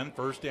shotgun,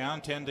 1st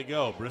down, 10 to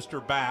go.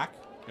 Brister back,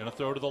 going to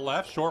throw to the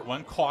left, short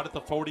one, caught at the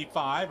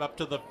 45, up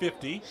to the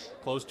 50,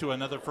 close to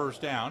another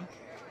 1st down.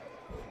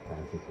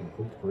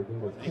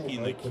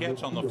 Making the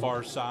catch on the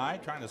far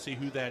side, trying to see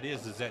who that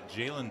is. Is that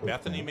Jalen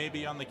Bethany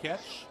maybe on the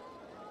catch?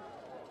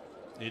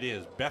 It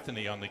is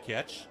Bethany on the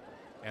catch,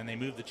 and they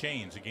move the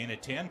chains. Again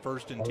at 10,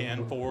 1st and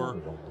 10 for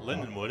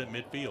Lindenwood at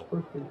midfield.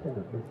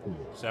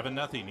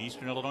 7-0,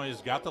 Eastern Illinois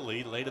has got the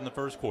lead late in the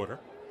first quarter.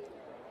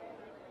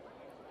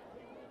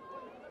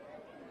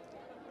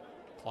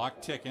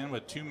 Clock ticking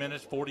with 2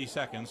 minutes, 40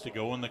 seconds to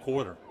go in the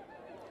quarter.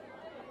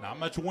 Not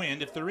much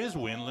wind. If there is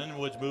wind,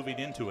 Lindenwood's moving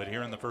into it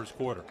here in the first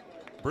quarter.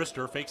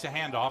 Brister fakes a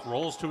handoff,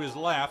 rolls to his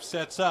left,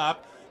 sets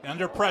up,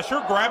 under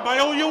pressure, grabbed by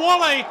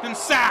Oyewole and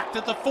sacked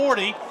at the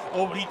 40.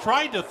 Oh, he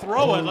tried to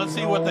throw it. Let's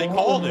see what they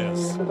call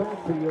this.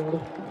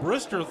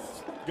 Brister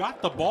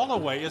got the ball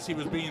away as he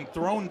was being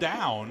thrown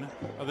down.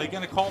 Are they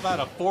going to call that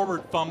a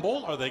forward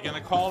fumble? Are they going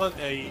to call it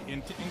a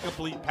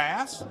incomplete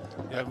pass?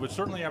 It would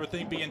certainly, I would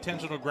think, be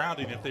intentional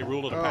grounding if they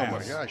ruled it a pass. Oh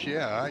my gosh,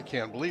 yeah, I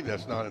can't believe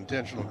that's not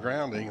intentional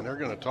grounding, and they're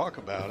going to talk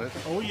about it.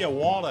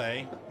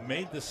 Oyewole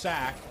made the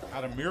sack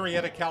out of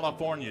Murrieta,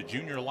 California,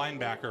 junior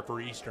linebacker for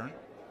Eastern.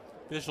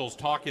 Officials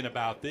talking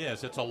about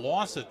this. It's a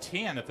loss of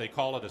 10 if they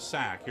call it a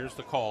sack. Here's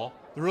the call.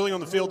 The ruling on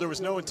the field, there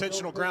was no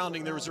intentional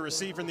grounding. There was a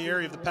receiver in the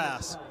area of the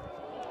pass.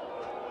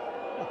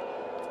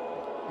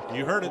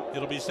 You heard it.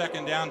 It'll be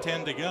 2nd down,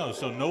 10 to go,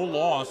 so no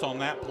loss on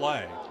that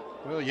play.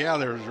 Well, yeah,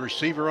 there was a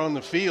receiver on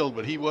the field,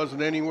 but he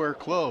wasn't anywhere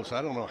close.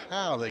 I don't know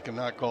how they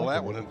cannot call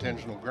that one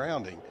intentional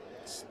grounding.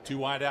 2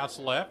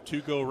 wideouts left,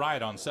 2 go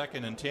right on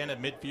 2nd and 10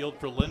 at midfield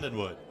for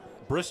Lindenwood.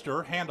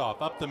 Brister,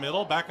 handoff up the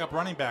middle, backup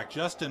running back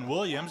Justin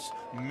Williams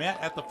met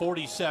at the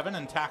 47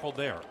 and tackled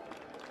there.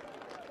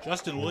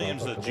 Justin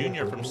Williams, a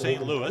junior from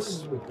St.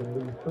 Louis,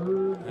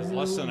 has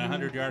less than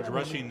 100 yards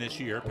rushing this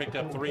year, picked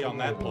up 3 on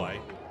that play.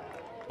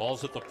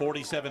 Ball's at the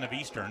 47 of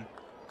Eastern.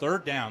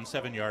 3rd down,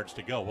 7 yards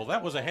to go. Well,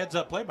 that was a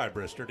heads-up play by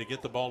Brister to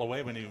get the ball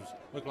away when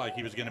looked like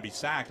he was going to be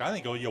sacked. I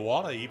think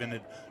Oyewala even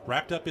had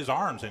wrapped up his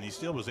arms, and he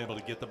still was able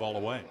to get the ball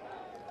away.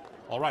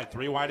 All right,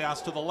 3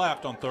 wideouts to the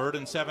left on 3rd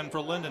and 7 for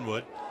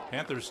Lindenwood.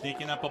 Panthers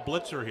sneaking up a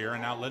blitzer here,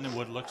 and now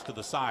Lindenwood looks to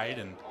the side,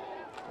 and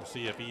we'll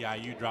see if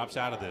EIU drops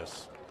out of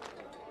this.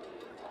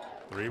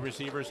 3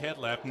 receivers head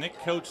left. Nick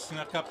Coates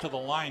snuck up to the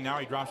line. Now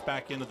he drops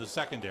back into the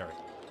secondary.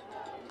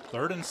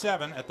 3rd and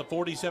 7 at the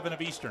 47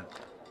 of Eastern.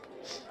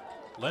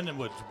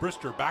 Lindenwood's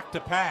Brister back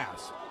to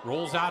pass.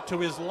 Rolls out to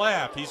his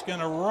left. He's going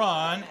to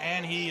run,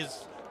 and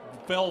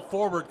fell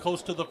forward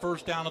close to the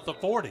 1st down at the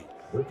 40.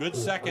 Good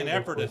second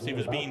effort as he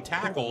was being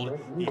tackled.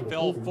 He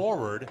fell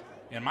forward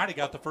and might have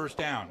got the 1st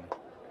down.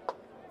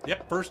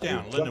 Yep, 1st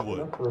down,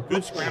 Lindenwood.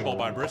 Good scramble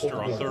by Brister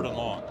on 3rd and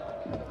long.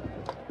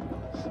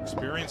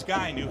 Experienced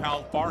guy, knew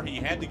how far he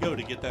had to go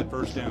to get that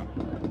 1st down.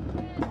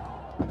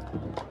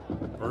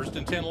 1st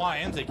and 10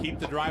 Lions. They keep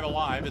the drive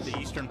alive at the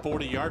Eastern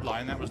 40-yard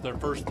line. That was their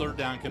first 3rd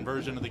down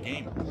conversion of the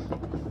game.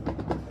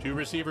 2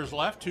 receivers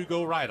left, 2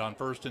 go right on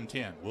 1st and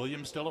 10.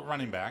 Williams still at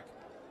running back.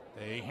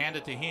 They hand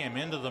it to him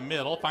into the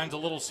middle. Finds a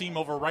little seam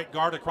over right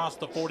guard across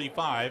the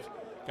 45.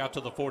 Got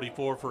to the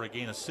 44 for a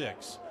gain of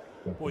 6.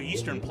 Boy,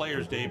 Eastern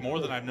players, Dave, more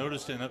than I've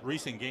noticed in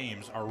recent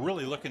games, are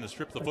really looking to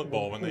strip the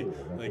football when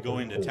they go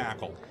into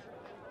tackle.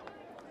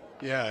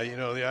 Yeah, you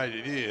know, the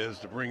idea is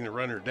to bring the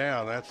runner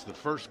down. That's the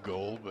first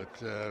goal. But,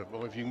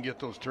 well, if you can get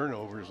those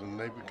turnovers, and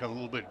they become a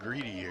little bit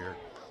greedy here.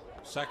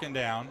 2nd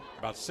down,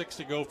 about 6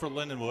 to go for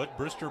Lindenwood.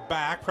 Brister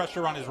back,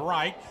 pressure on his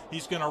right.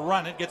 He's going to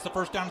run it, gets the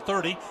 1st down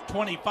 30,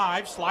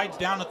 25, slides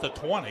down at the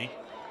 20.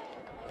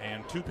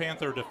 And 2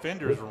 Panther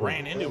defenders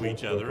ran into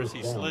each other as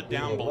he slid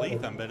down beneath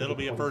them, but it'll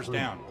be a 1st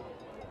down.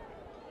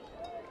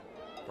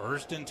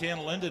 1st and 10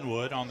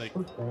 Lindenwood on the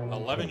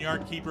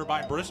 11-yard keeper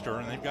by Brister,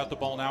 and they've got the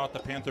ball now at the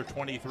Panther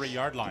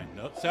 23-yard line.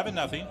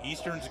 7-0,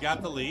 Eastern's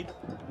got the lead.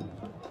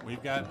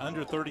 We've got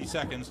under 30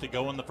 seconds to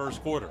go in the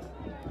 1st quarter.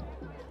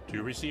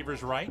 2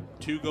 receivers right,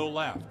 2 go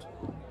left.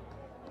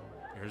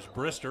 Here's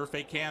Brister,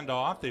 fake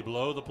handoff. They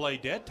blow the play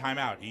dead.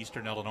 Timeout,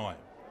 Eastern Illinois.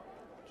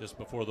 Just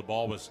before the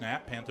ball was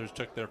snapped, Panthers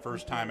took their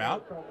first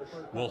timeout.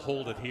 We'll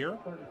hold it here.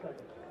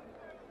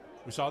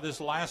 We saw this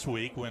last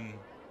week when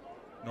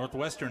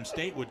Northwestern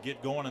State would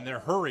get going in their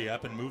hurry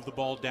up and move the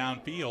ball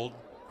downfield.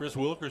 Chris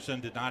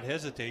Wilkerson did not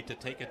hesitate to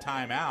take a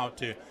timeout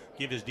to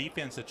give his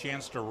defense a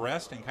chance to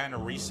rest and kind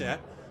of reset,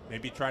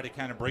 maybe try to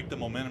kind of break the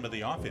momentum of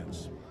the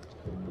offense.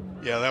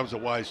 Yeah, that was a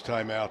wise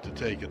timeout to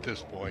take at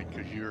this point,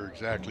 because you're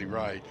exactly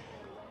right.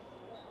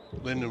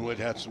 Lindenwood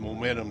had some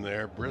momentum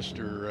there.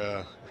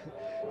 Brister,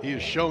 he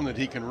has shown that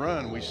he can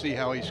run. We see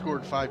how he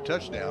scored 5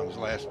 touchdowns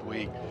last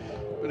week.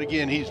 But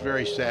again, he's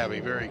very savvy,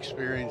 very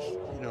experienced.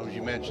 You know, as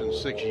you mentioned,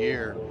 6th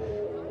year.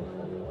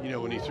 You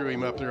know, when he threw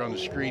him up there on the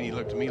screen, he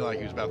looked to me like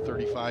he was about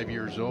 35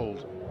 years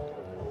old.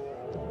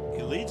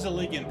 He leads the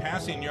league in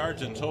passing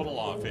yards and total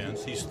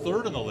offense. He's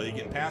 3rd in the league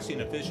in passing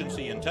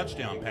efficiency and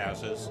touchdown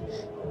passes,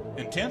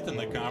 and 10th in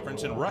the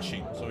conference in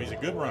rushing. So he's a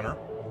good runner.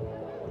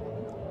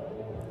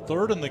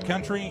 3rd in the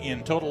country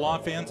in total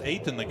offense,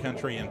 8th in the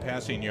country in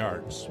passing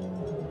yards.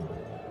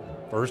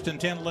 1st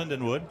and 10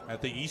 Lindenwood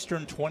at the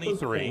Eastern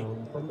 23.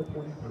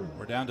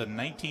 We're down to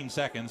 19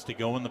 seconds to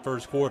go in the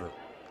 1st quarter.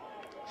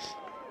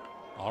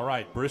 All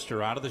right,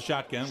 Brister out of the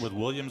shotgun with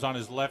Williams on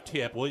his left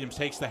hip. Williams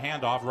takes the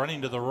handoff,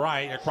 running to the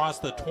right across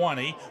the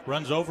 20,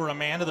 runs over a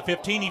man to the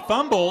 15. He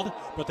fumbled,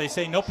 but they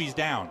say nope, he's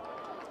down.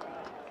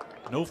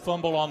 No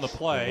fumble on the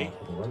play.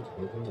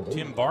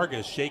 Tim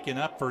Vargas shaken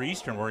up for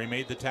Eastern where he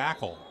made the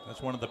tackle.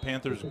 That's one of the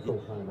Panthers'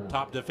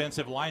 top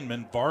defensive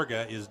linemen.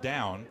 Varga is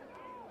down.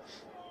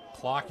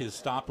 Clock is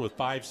stopped with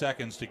 5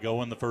 seconds to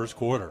go in the 1st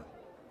quarter.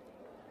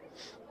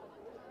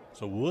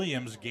 So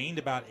Williams gained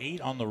about 8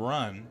 on the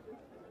run.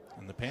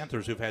 And the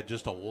Panthers, who've had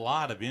just a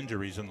lot of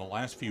injuries in the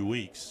last few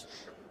weeks,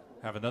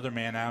 have another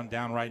man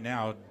down right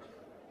now.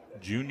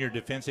 Junior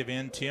defensive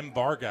end Tim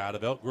Varga out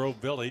of Elk Grove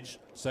Village,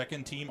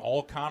 2nd team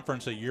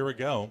all-conference a year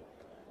ago,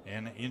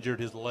 and injured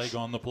his leg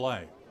on the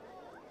play.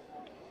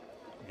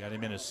 Got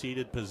him in a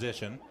seated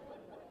position.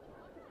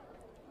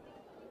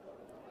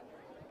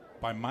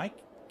 By my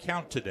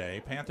count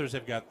today, Panthers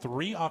have got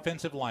 3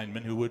 offensive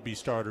linemen who would be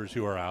starters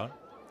who are out.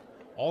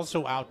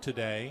 Also out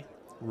today,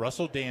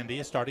 Russell Dandy,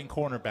 a starting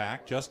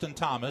cornerback. Justin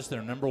Thomas,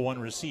 their number 1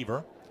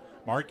 receiver.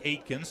 Mark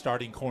Aitken,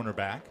 starting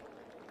cornerback.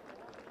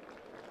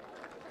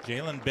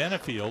 Jalen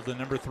Benefield, the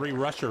number 3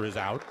 rusher, is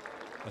out.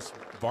 As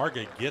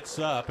Varga gets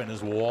up and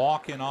is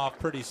walking off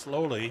pretty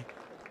slowly,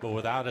 but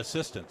without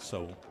assistance.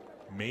 So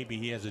maybe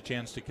he has a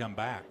chance to come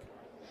back.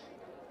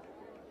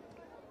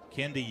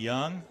 Kendi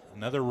Young,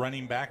 another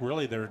running back.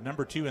 Really, their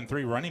number 2 and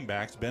 3 running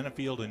backs,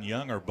 Benefield and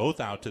Young, are both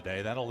out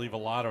today. That'll leave a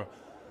lot of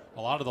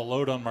the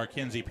load on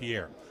Markenzie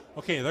Pierre.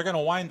 Okay, they're going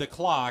to wind the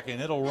clock,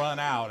 and it'll run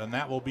out, and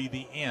that will be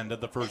the end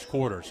of the first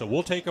quarter. So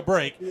we'll take a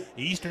break.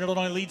 Eastern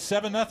Illinois leads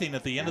 7-0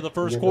 at the end of the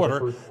first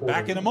quarter.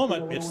 Back in a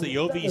moment. It's the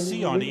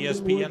OVC on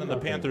ESPN and the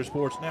Panther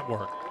Sports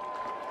Network.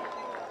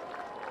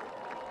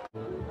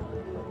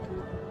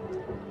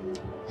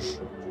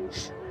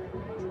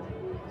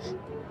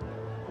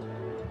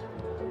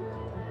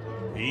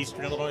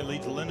 Eastern Illinois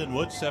leads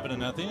Lindenwood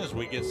 7-0 as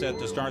we get set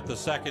to start the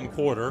second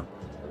quarter.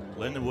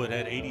 Lindenwood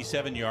had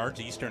 87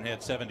 yards. Eastern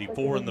had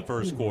 74 in the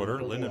first quarter.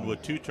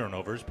 Lindenwood 2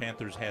 turnovers.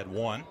 Panthers had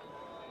 1.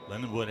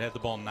 Lindenwood had the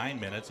ball 9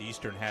 minutes.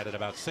 Eastern had it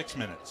about 6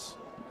 minutes.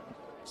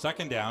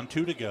 Second down,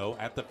 2 to go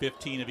at the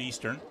 15 of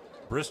Eastern.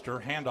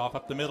 Brister, handoff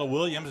up the middle.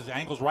 Williams, his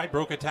ankles right,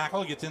 broke a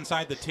tackle, gets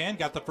inside the 10,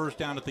 got the first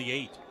down at the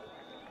 8.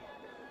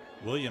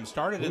 Williams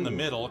started in the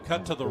middle,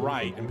 cut to the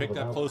right, and picked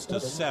up close to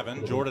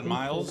 7. Jordan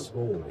Miles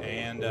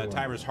and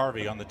Tyrus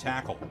Harvey on the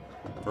tackle.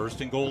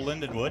 First and goal,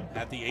 Lindenwood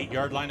at the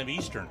 8-yard line of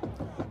Eastern.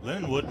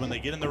 Lindenwood, when they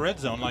get in the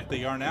red zone like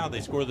they are now, they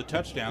score the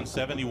touchdown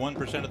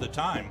 71% of the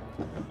time.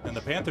 And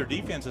the Panther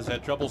defense has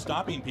had trouble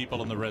stopping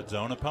people in the red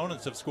zone.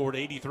 Opponents have scored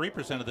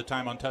 83% of the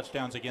time on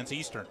touchdowns against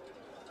Eastern.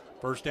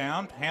 First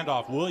down,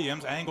 handoff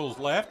Williams, angles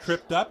left,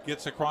 tripped up,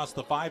 gets across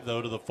the 5,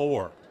 though, to the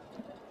 4.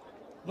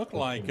 Looked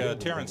like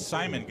Terrence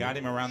Simon got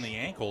him around the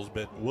ankles,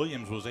 but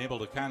Williams was able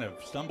to kind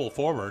of stumble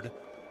forward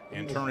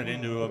and turn it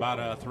into about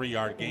a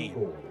 3-yard gain.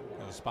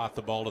 Gonna spot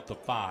the ball at the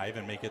 5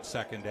 and make it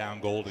second down,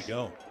 goal to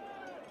go.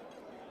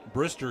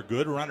 Brister,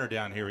 good runner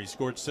down here. He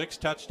scored 6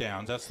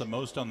 touchdowns. That's the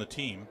most on the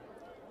team.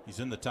 He's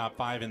in the top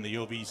 5 in the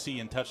OVC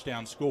in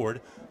touchdowns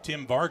scored.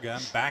 Tim Varga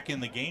back in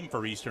the game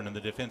for Eastern in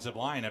the defensive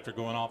line after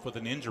going off with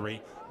an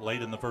injury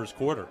late in the first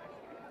quarter.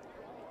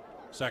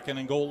 Second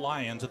and goal,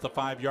 Lions at the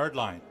 5-yard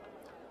line.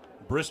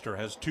 Brister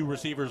has 2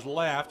 receivers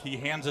left. He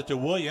hands it to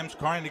Williams,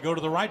 trying to go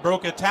to the right,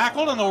 broke a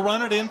tackle, and they'll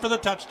run it in for the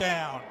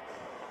touchdown.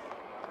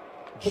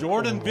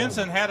 Jordan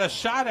Vincent had a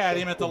shot at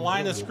him at the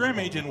line of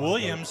scrimmage, and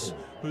Williams,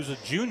 who's a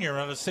junior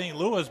out of St.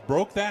 Louis,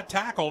 broke that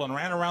tackle and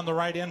ran around the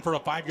right end for a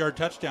 5-yard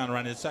touchdown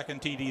run, his second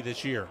TD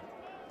this year.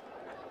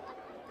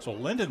 So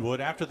Lindenwood,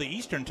 after the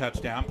Eastern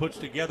touchdown, puts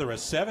together a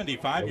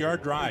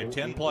 75-yard drive,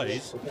 10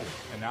 plays,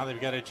 and now they've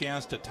got a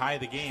chance to tie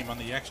the game on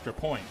the extra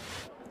point.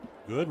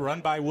 Good run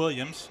by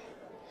Williams.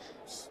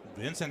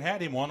 Vincent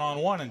had him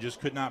one-on-one and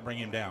just could not bring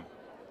him down.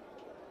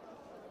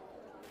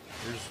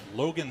 Here's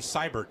Logan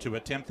Seibert to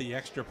attempt the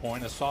extra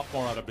point, a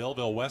sophomore out of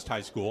Belleville West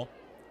High School.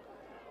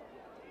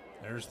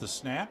 There's the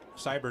snap.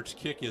 Seibert's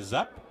kick is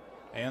up,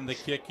 and the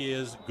kick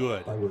is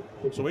good.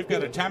 So we've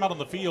got a timeout on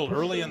the field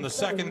early in the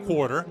second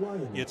quarter.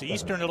 It's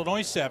Eastern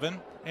Illinois 7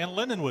 and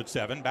Lindenwood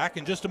 7. Back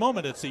in just a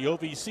moment, it's the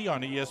OVC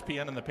on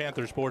ESPN and the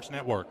Panther Sports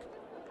Network.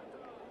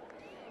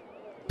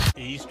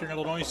 Eastern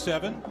Illinois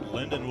 7,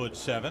 Lindenwood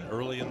 7,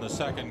 early in the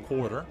second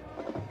quarter.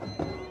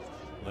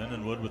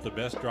 Lindenwood with the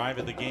best drive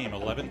of the game,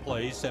 11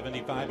 plays,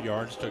 75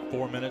 yards, took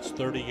 4 minutes,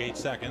 38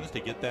 seconds to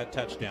get that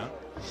touchdown.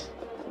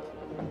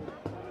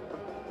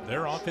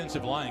 Their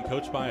offensive line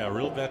coached by a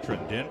real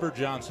veteran, Denver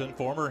Johnson,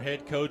 former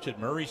head coach at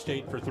Murray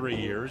State for 3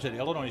 years, at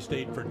Illinois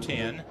State for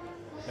 10,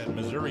 at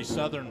Missouri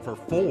Southern for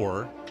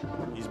 4.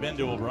 He's been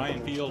to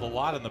O'Brien Field a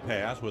lot in the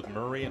past with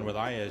Murray and with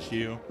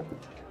ISU.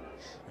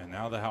 And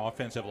now the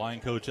offensive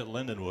line coach at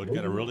Lindenwood.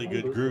 Got a really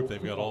good group.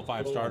 They've got all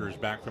 5 starters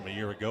back from a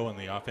year ago in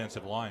the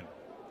offensive line.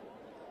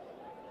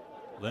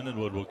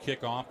 Lindenwood will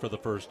kick off for the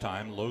first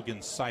time. Logan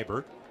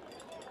Seibert,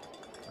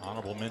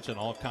 honorable mention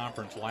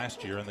all-conference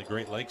last year in the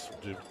Great Lakes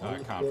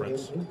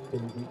Conference.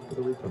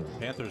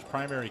 Panthers'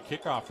 primary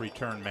kickoff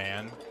return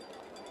man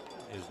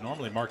is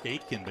normally Mark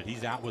Aitken, but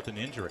he's out with an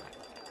injury.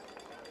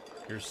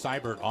 Here's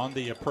Seibert on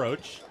the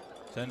approach.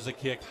 Sends the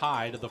kick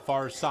high to the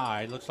far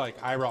side. Looks like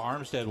Ira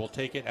Armstead will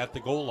take it at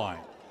the goal line.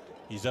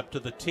 He's up to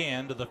the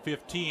 10, to the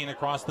 15,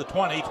 across the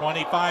 20,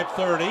 25,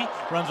 30.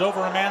 Runs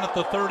over a man at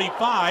the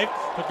 35,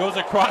 but goes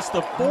across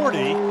the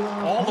 40,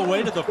 all the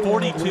way to the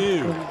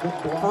 42.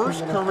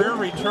 First career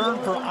return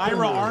for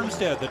Ira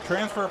Armstead, the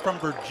transfer from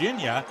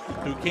Virginia,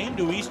 who came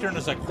to Eastern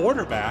as a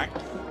quarterback.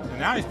 And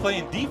now he's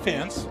playing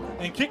defense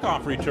and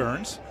kickoff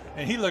returns.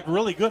 And he looked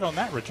really good on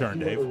that return,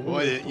 Dave.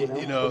 Boy,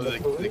 you know,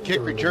 the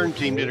kick return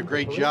team did a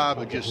great job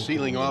of just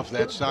sealing off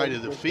that side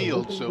of the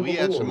field, so he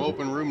had some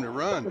open room to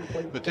run.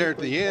 But there at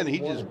the end, he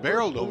just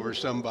barreled over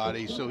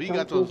somebody, so he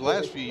got those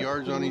last few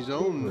yards on his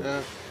own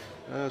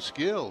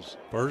skills.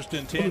 First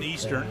and 10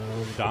 Eastern.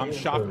 Dom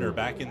Schaffner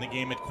back in the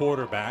game at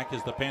quarterback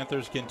as the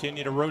Panthers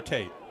continue to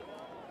rotate.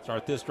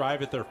 Start this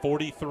drive at their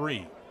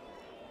 43.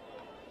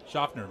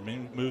 Schaffner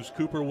moves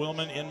Cooper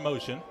Willman in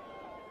motion.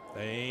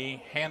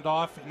 They hand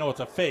off. No, it's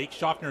a fake.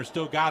 Schaffner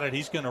still got it.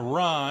 He's going to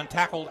run.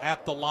 Tackled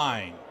at the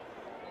line.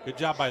 Good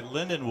job by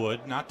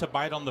Lindenwood not to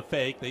bite on the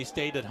fake. They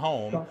stayed at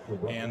home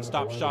and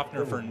stopped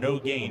Schaffner for no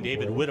gain.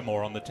 David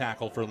Whittemore on the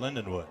tackle for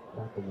Lindenwood.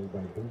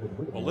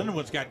 Well,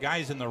 Lindenwood's got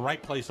guys in the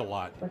right place a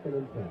lot.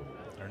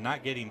 They're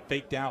not getting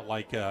faked out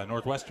like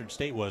Northwestern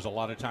State was a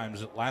lot of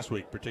times last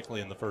week,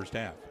 particularly in the first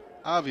half.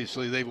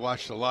 Obviously, they've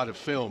watched a lot of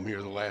film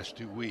here the last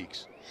 2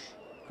 weeks.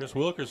 Chris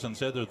Wilkerson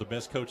said they're the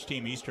best coach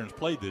team Eastern's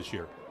played this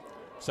year.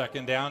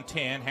 Second down,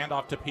 10.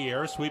 Handoff to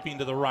Pierre, sweeping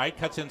to the right,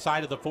 cuts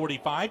inside of the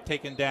 45,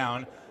 taken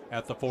down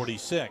at the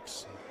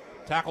 46.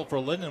 Tackle for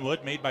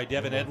Lindenwood made by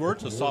Devin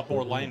Edwards, a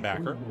sophomore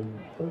linebacker.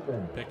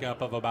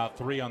 Pickup of about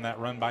 3 on that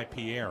run by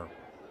Pierre.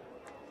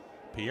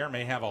 Pierre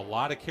may have a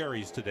lot of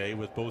carries today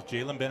with both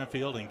Jalen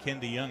Benefield and Ken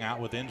DeYoung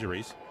out with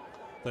injuries.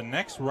 The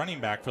next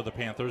running back for the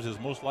Panthers is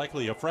most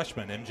likely a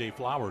freshman, MJ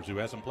Flowers, who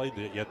hasn't played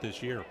yet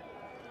this year.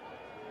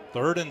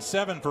 3rd and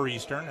 7 for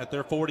Eastern at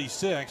their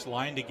 46.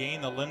 Line to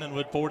gain the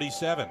Lindenwood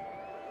 47.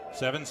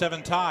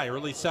 7-7 tie,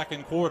 early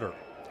second quarter.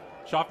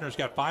 Schaffner's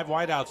got 5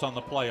 wideouts on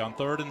the play on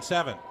 3rd and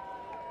 7.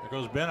 There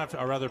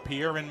goes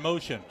Pierre in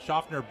motion.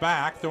 Schaffner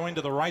back, throwing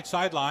to the right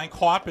sideline,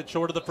 caught but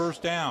short of the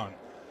first down.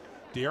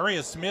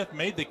 Darius Smith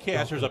made the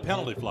catch. There's a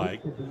penalty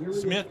flag.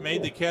 Smith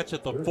made the catch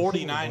at the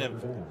 49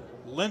 of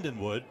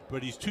Lindenwood,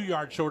 but he's 2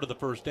 yards short of the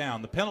first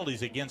down. The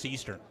penalty's against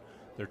Eastern.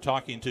 They're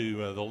talking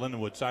to the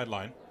Lindenwood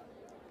sideline.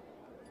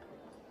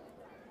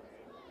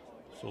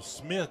 So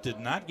Smith did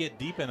not get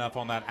deep enough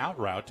on that out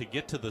route to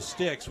get to the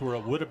sticks where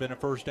it would have been a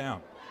first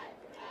down.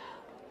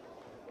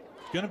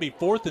 It's going to be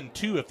 4th and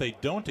 2 if they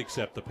don't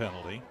accept the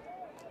penalty.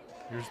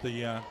 Here's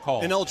the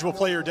call. Ineligible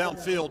player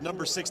downfield,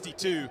 number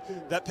 62.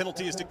 That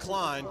penalty is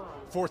declined.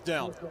 4th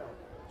down.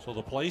 So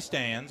the play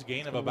stands.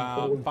 Gain of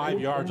about 5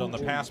 yards on the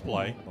pass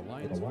play.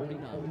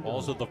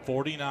 Ball's at the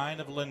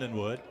 49 of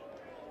Lindenwood.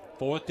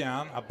 4th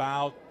down,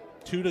 about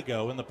 2 to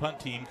go, and the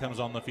punt team comes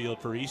on the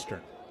field for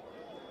Eastern.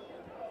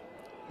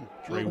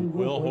 Trey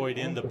Wilhoit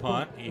in the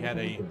punt. He had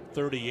a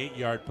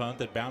 38-yard punt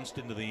that bounced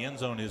into the end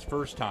zone his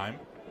first time.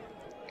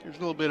 There's a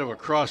little bit of a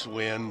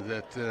crosswind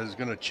that is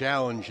going to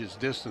challenge his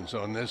distance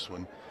on this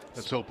one.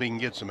 Let's hope he can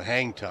get some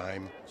hang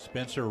time.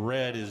 Spencer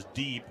Red is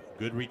deep.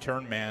 Good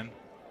return man.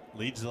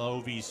 Leads the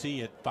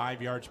OVC at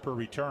 5 yards per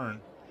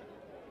return.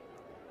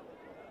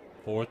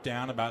 4th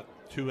down, about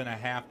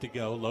 2.5 to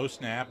go. Low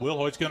snap.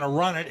 Wilhoit's going to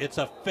run it. It's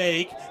a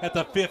fake at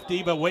the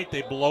 50, but wait,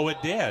 they blow it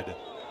dead.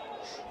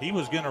 He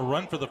was going to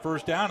run for the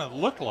first down, it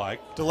looked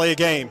like. Delay a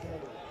game.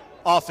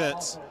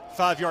 Offense.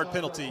 5-yard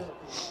penalty.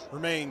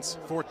 Remains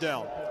 4th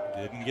down.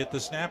 Didn't get the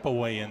snap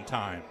away in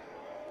time.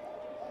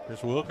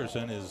 Chris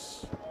Wilkerson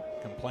is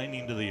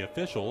complaining to the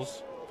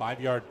officials.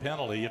 5-yard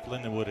penalty if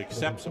Lindenwood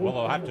accepts it. Well,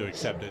 they'll have to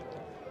accept it,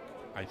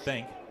 I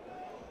think.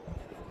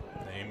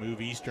 They move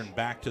Eastern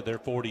back to their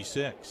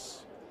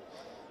 46.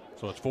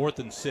 So it's 4th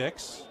and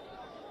 6.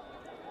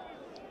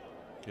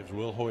 Gives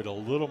Wilhoit a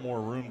little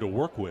more room to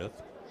work with.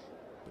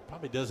 But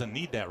probably doesn't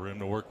need that room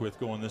to work with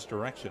going this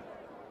direction.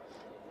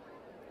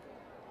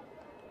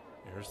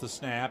 Here's the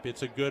snap.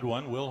 It's a good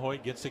one.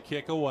 Wilhoit gets a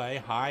kick away.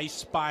 High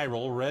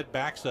spiral. Red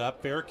backs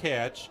up. Fair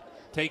catch.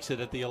 Takes it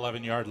at the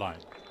 11-yard line.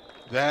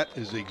 That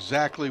is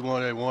exactly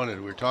what I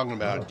wanted. We're talking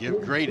about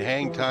give great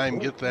hang time,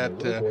 get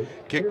that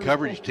kick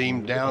coverage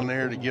team down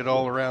there to get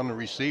all around the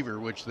receiver,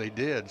 which they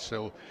did.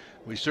 So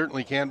we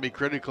certainly can't be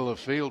critical of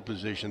field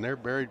position. They're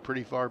buried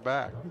pretty far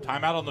back.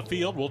 Timeout on the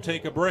field. We'll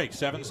take a break.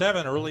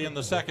 7-7 early in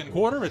the second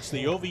quarter. It's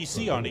the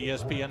OVC on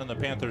ESPN and the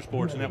Panther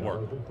Sports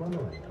Network.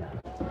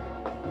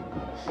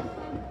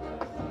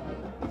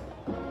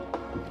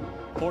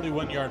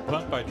 41-yard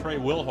punt by Trey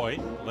Wilhoit.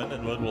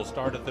 Lindenwood will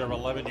start at their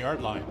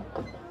 11-yard line.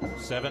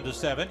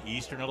 7-7,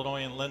 Eastern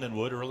Illinois and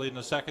Lindenwood early in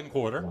the second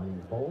quarter.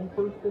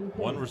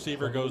 One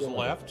receiver goes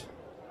left,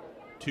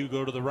 2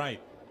 go to the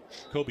right.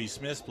 Kobe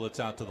Smith splits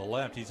out to the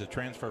left. He's a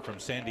transfer from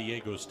San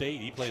Diego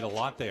State. He played a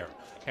lot there.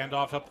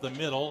 Handoff up the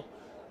middle.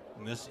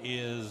 And this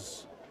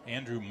is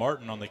Andrew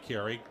Martin on the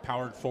carry,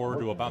 powered forward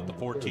to about the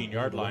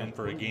 14-yard line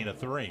for a gain of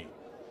 3.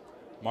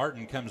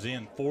 Martin comes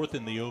in 4th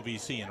in the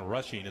OVC in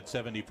rushing at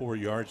 74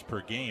 yards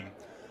per game.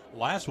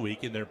 Last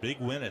week in their big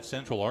win at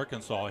Central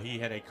Arkansas, he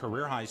had a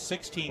career-high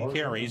 16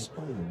 carries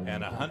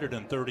and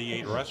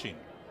 138 rushing.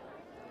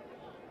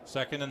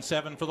 2nd and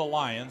 7 for the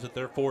Lions at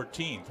their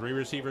 14. 3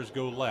 receivers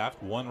go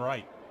left, 1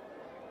 right.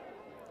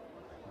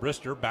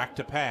 Brister back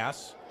to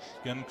pass.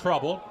 In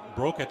trouble,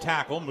 broke a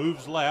tackle,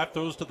 moves left,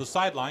 throws to the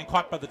sideline,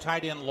 caught by the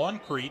tight end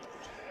Loncrete.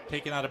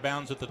 Taken out of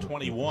bounds at the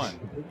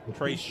 21.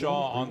 Trey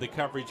Shaw on the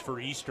coverage for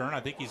Eastern. I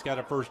think he's got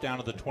a first down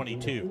at the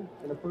 22.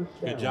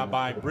 Good job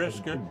by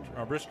Brisker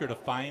to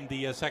find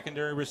the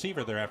secondary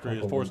receiver there after he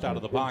was forced out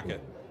of the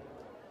pocket.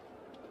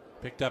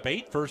 Picked up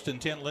 8, 1st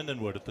and 10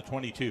 Lindenwood at the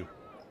 22.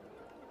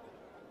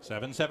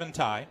 7-7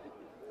 tie.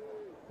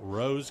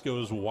 Rose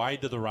goes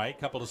wide to the right.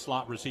 Couple of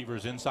slot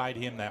receivers inside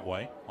him that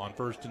way on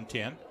 1st and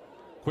 10.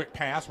 Quick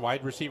pass,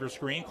 wide receiver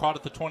screen. Caught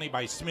at the 20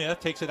 by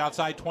Smith. Takes it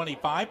outside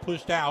 25.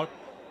 Pushed out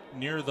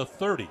near the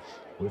 30.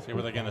 See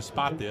where they're going to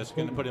spot this.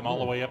 Going to put him all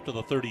the way up to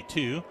the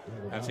 32.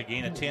 That's a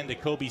gain of 10 to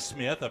Kobe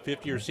Smith, a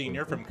 5th-year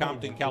senior from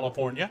Compton,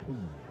 California.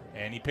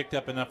 And he picked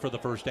up enough for the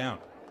first down.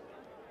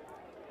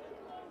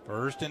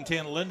 1st and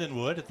 10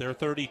 Lindenwood at their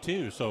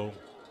 32. So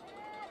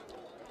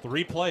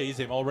 3 plays,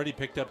 they've already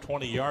picked up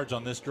 20 yards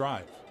on this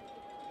drive.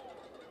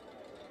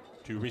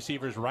 2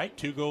 receivers right,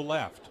 2 go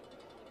left.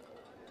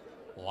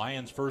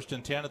 Lions 1st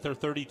and 10 at their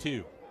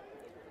 32.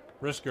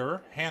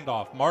 Brisker,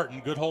 handoff,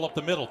 Martin, good hole up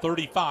the middle,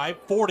 35,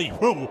 40,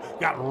 whoo,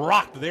 got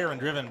rocked there and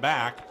driven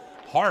back.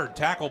 Hard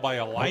tackle by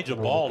Elijah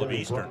Ball of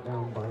Eastern.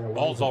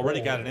 Ball's already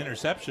got an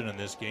interception in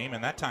this game,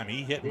 and that time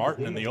he hit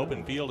Martin in the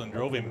open field and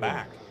drove him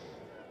back.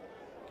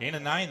 Gain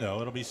of 9,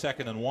 though. It'll be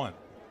 2nd and 1.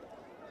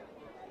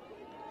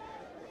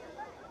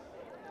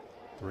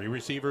 3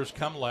 receivers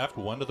come left,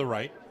 1 to the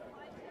right.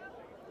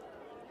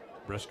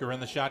 Brisker in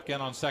the shotgun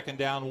on 2nd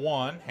down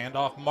 1.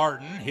 Handoff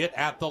Martin, hit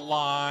at the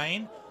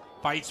line.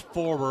 Fights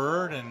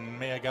forward and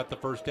may have got the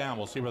first down.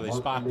 We'll see where they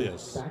spot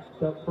this.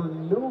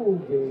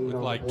 Looked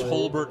like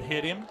Tolbert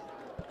hit him.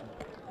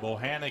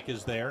 Bohannick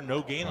is there.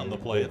 No gain on the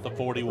play at the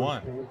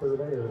 41.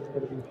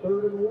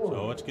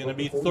 So it's going to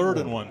be 3rd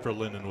and 1 for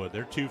Lindenwood.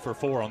 They're 2 for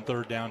 4 on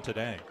 3rd down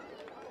today.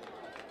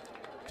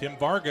 Tim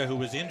Varga, who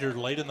was injured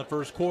late in the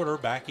first quarter,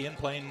 back in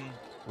playing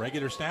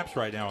regular snaps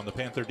right now on the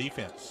Panther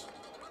defense.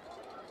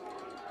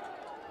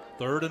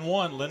 3rd and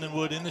 1.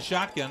 Lindenwood in the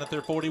shotgun at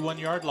their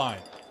 41-yard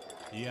line.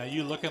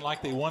 EIU looking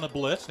like they won a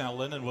blitz. Now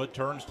Lindenwood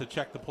turns to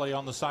check the play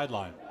on the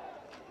sideline.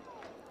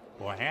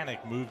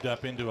 Bohannick moved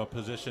up into a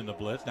position to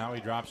blitz. Now he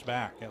drops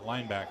back at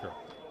linebacker.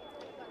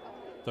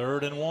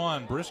 3rd and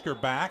 1. Brisker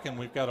back, and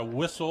we've got a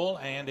whistle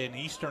and an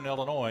Eastern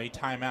Illinois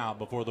timeout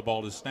before the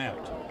ball is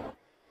snapped.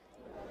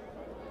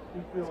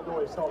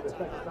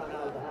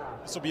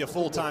 This will be a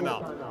full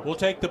timeout. We'll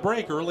take the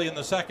break early in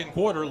the second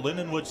quarter.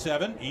 Lindenwood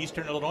 7,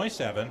 Eastern Illinois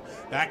 7.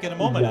 Back in a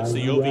moment. It's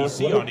the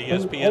OVC on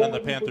ESPN and the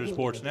Panther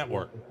Sports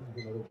Network.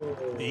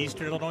 The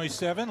Eastern Illinois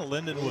 7,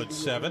 Lindenwood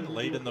 7,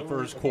 late in the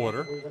first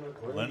quarter.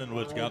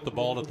 Lindenwood's got the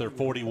ball at their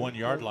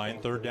 41-yard line,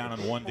 3rd down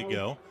and 1 to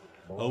go.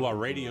 Oh, our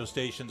radio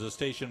station's a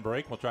station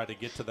break. We'll try to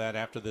get to that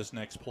after this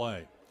next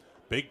play.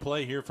 Big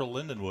play here for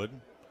Lindenwood.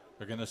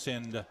 They're going to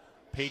send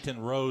Peyton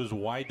Rose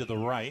wide to the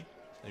right.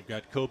 They've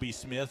got Kobe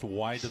Smith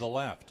wide to the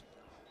left.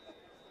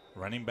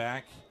 Running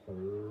back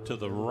to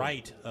the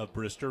right of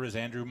Brister is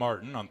Andrew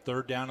Martin on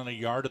 3rd down and a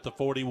yard at the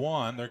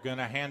 41. They're going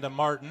to hand to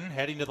Martin,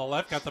 heading to the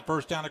left, got the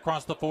first down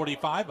across the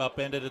 45,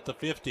 upended at the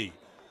 50.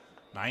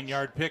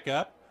 9-yard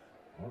pickup.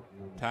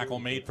 Tackle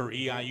made for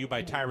EIU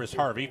by Tyrus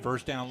Harvey.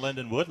 First down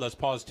Lindenwood. Let's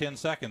pause 10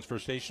 seconds for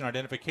station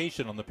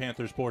identification on the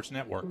Panther Sports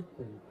Network.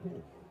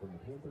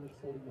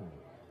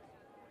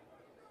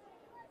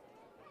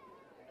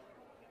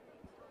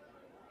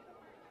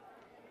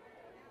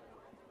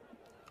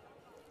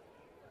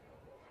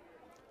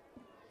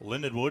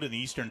 Lindenwood in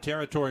Eastern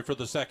Territory for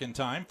the second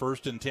time.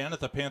 1st and 10 at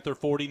the Panther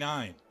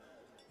 49.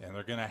 And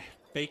they're going to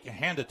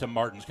hand it to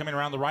Martins. Coming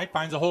around the right,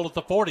 finds a hole at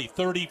the 40,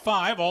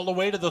 35, all the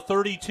way to the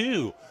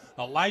 32.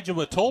 Elijah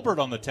with Tolbert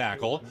on the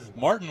tackle.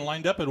 Martin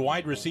lined up at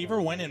wide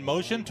receiver, went in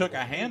motion, took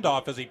a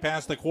handoff as he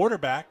passed the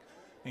quarterback,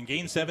 and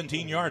gained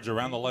 17 yards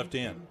around the left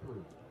end.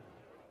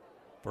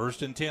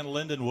 1st and 10,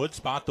 Lindenwood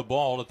spot the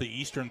ball at the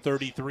Eastern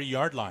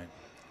 33-yard line.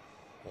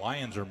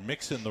 Lions are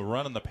mixing the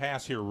run and the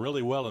pass here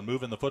really well and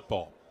moving the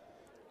football.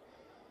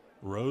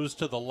 Rose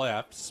to the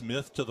left,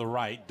 Smith to the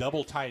right.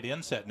 Double tight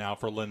end set now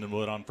for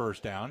Lindenwood on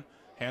 1st down.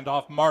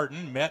 Handoff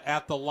Martin, met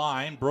at the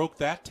line, broke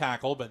that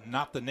tackle, but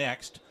not the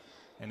next,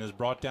 and is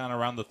brought down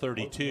around the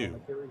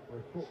 32.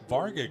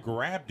 Varga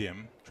grabbed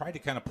him, tried to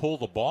kind of pull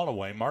the ball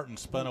away. Martin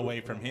spun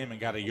away from him and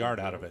got a yard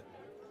out of it.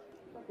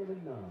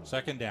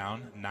 2nd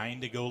down,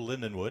 9 to go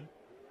Lindenwood.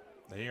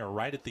 They are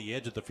right at the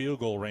edge of the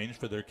field goal range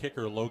for their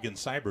kicker, Logan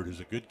Seibert, who's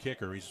a good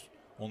kicker. He's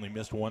only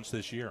missed once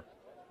this year.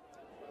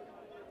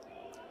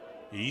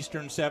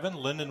 Eastern 7,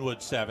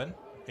 Lindenwood 7.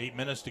 8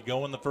 minutes to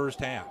go in the first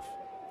half.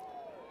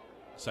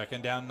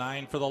 2nd down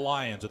 9 for the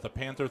Lions at the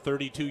Panther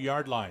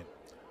 32-yard line.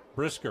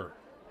 Brisker,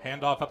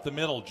 handoff up the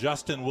middle.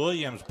 Justin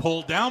Williams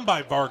pulled down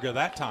by Varga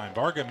that time.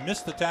 Varga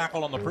missed the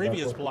tackle on the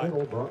previous play.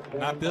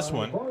 Not this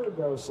one.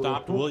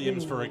 Stopped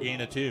Williams for a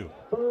gain of 2.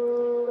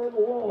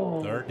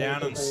 3rd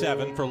down and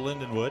 7 for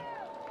Lindenwood.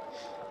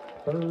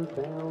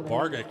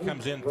 Varga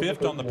comes in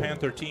 5th on the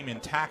Panther team in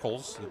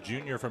tackles, the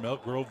junior from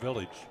Elk Grove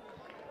Village.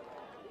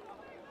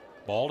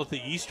 Ball at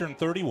the Eastern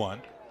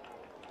 31.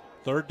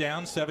 3rd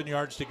down, 7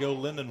 yards to go,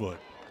 Lindenwood.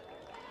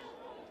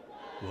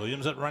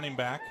 Williams at running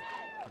back.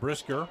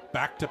 Brisker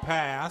back to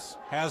pass.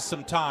 Has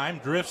some time.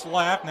 Drifts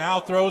left.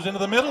 Now throws into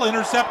the middle.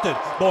 Intercepted.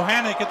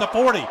 Bohannick at the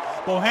 40.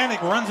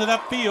 Bohannick runs it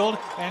upfield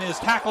and is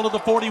tackled at the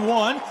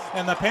 41.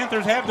 And the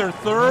Panthers have their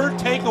 3rd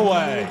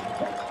takeaway.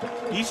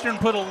 Eastern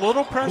put a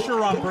little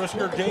pressure on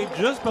Brisker, Jay,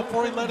 just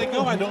before he let it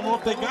go. I don't know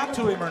if they got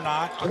to him or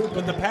not,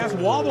 but the pass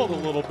wobbled a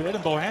little bit,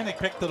 and Bohannick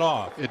picked it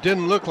off. It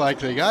didn't look like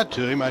they got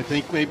to him. I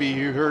think maybe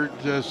you heard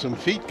some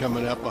feet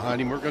coming up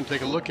behind him. We're going to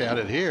take a look at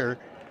it here.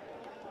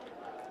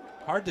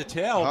 Hard to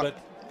tell, but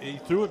he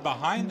threw it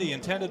behind the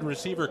intended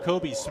receiver,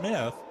 Kobe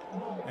Smith,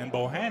 and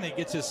Bohannick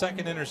gets his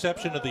 2nd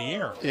interception of the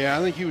year. Yeah,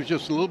 I think he was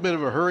just in a little bit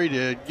of a hurry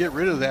to get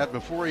rid of that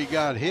before he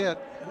got hit.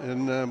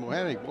 And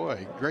Bohannick,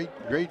 boy, great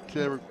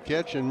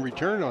catch and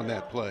return on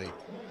that play.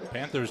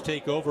 Panthers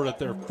take over at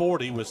their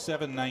 40 with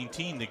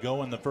 7:19 to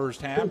go in the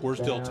first half. We're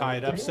still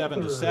tied up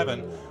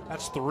 7-7.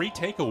 That's 3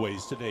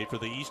 takeaways today for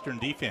the Eastern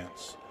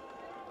defense.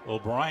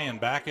 O'Brien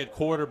back at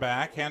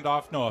quarterback.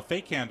 A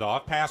fake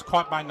handoff. Pass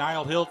caught by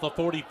Niall Hill at the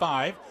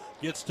 45.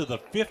 Gets to the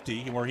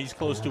 50 where he's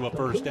close to a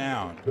first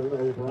down.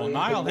 Well,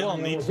 Niall Hill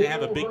needs to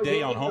have a big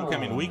day on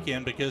homecoming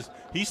weekend because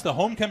he's the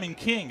homecoming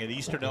king at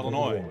Eastern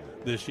Illinois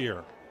this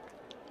year.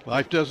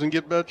 Life doesn't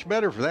get much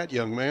better for that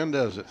young man,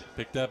 does it?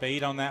 Picked up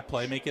 8 on that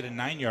play, make it a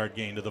 9-yard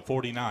gain to the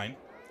 49.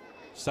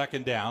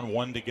 Second down,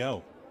 1 to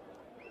go.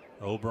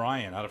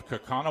 O'Brien out of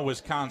Kaukauna,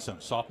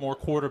 Wisconsin. Sophomore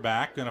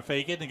quarterback, going to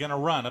fake it and going to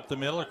run up the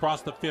middle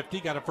across the 50.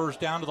 Got a first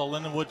down to the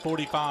Lindenwood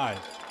 45.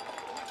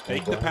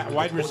 Fake the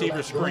wide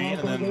receiver screen,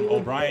 and then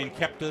O'Brien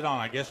kept it on,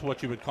 I guess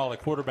what you would call a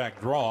quarterback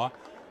draw,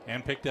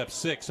 and picked up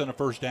 6 on a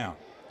first down.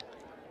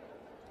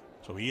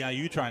 So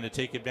EIU trying to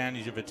take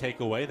advantage of a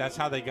takeaway. That's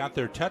how they got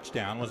their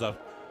touchdown, was a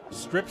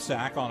strip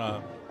sack on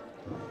a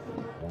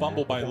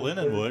fumble by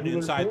Lindenwood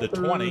inside the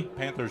 20.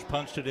 Panthers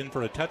punched it in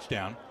for a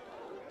touchdown.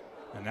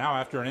 And now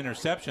after an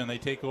interception, they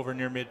take over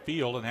near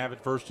midfield and have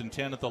it 1st and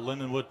 10 at the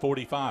Lindenwood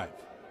 45.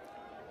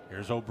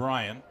 Here's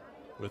O'Brien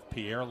with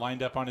Pierre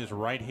lined up on his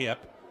right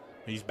hip.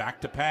 He's back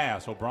to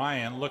pass.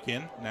 O'Brien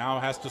looking, now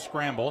has to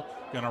scramble.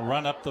 Going to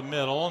run up the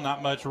middle,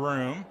 not much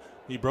room.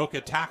 He broke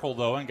a tackle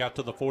though and got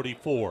to the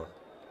 44.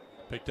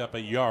 Picked up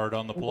a yard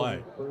on the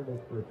play.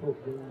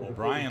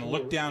 O'Brien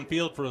looked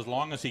downfield for as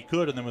long as he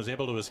could and then was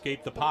able to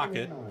escape the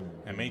pocket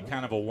and made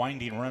kind of a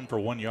winding run for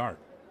 1 yard.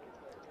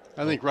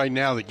 I think right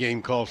now the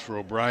game calls for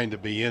O'Brien to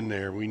be in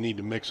there. We need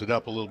to mix it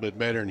up a little bit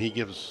better, and he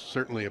gives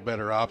certainly a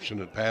better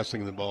option at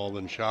passing the ball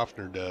than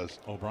Schaffner does.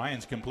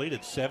 O'Brien's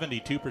completed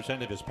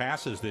 72% of his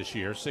passes this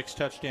year, 6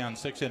 touchdowns,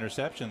 6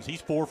 interceptions.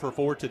 He's 4 for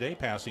 4 today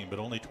passing, but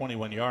only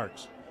 21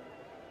 yards.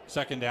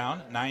 Second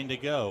down, 9 to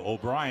go.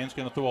 O'Brien's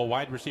going to throw a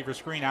wide receiver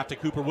screen out to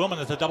Cooper Willman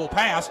as a double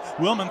pass.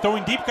 Willman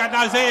throwing deep, got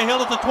Isaiah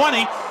Hill at the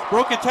 20,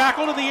 broke a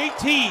tackle to the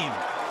 18.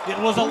 It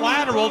was a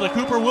lateral to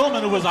Cooper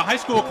Willman, who was a high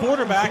school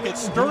quarterback at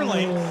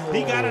Sterling.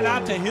 He got it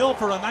out to Hill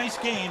for a nice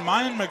gain.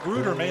 Mine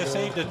Magruder may have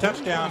saved a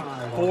touchdown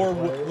for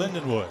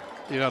Lindenwood.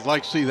 Yeah, I'd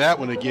like to see that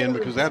one again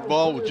because that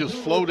ball was just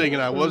floating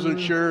and I wasn't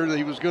sure that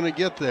he was going to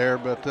get there,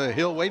 but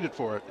Hill waited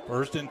for it.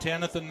 1st and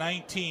 10 at the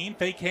 19.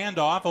 Fake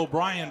handoff.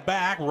 O'Brien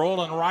back,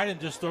 rolling right and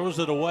just throws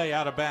it away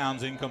out of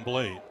bounds,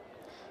 incomplete.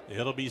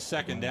 It'll be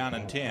 2nd down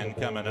and 10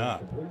 coming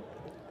up.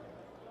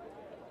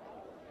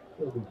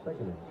 It'll be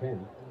 2nd and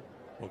 10.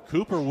 Well,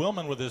 Cooper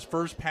Willman with his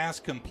first pass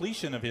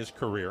completion of his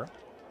career.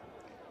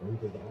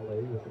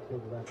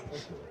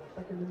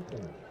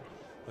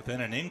 But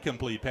then an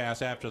incomplete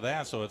pass after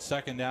that, so it's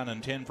 2nd down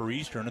and 10 for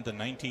Eastern at the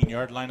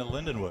 19-yard line of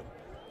Lindenwood.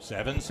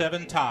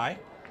 7-7 tie.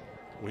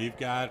 We've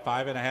got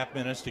 5.5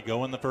 minutes to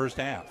go in the first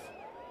half.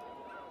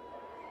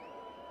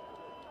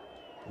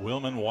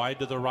 Willman wide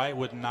to the right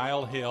with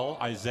Niall Hill.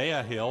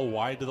 Isaiah Hill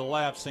wide to the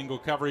left. Single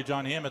coverage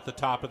on him at the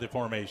top of the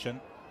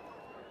formation.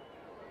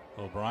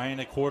 O'Brien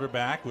at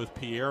quarterback with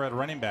Pierre at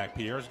running back.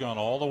 Pierre's gone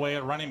all the way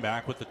at running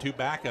back with the 2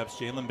 backups.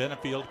 Jalen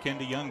Benefield,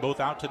 Kendi Young, both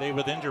out today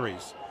with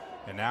injuries.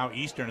 And now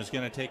Eastern is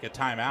going to take a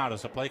timeout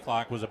as the play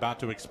clock was about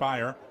to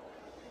expire.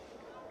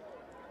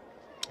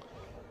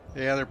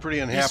 Yeah, they're pretty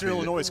unhappy. Eastern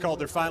Illinois called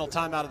their final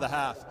timeout of the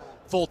half.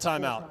 Full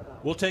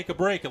timeout. We'll take a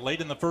break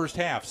late in the first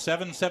half.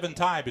 7-7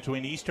 tie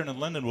between Eastern and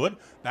Lindenwood.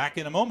 Back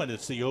in a moment.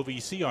 It's the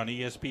OVC on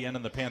ESPN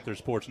and the Panther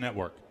Sports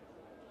Network.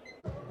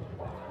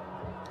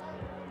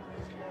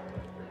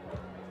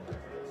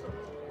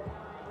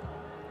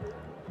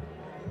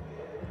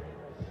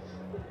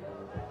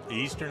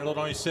 Eastern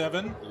Illinois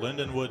 7,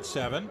 Lindenwood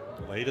 7.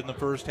 Late in the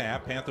first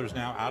half. Panthers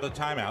now out of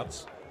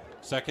timeouts.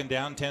 2nd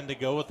down, 10 to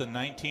go at the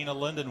 19 of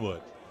Lindenwood.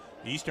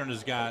 Eastern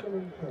has got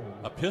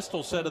a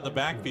pistol set in the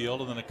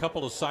backfield and then a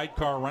couple of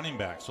sidecar running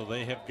backs. So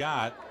they have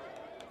got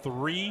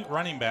 3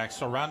 running backs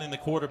surrounding the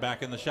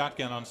quarterback in the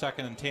shotgun on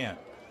 2nd and 10.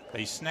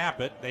 They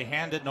snap it. They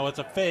hand it. No, it's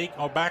a fake.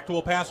 Oh, back to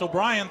a pass.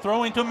 O'Brien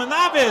throwing to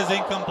Manaves.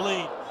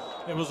 Incomplete.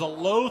 It was a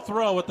low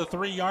throw at the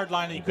 3-yard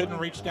line. He couldn't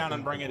reach down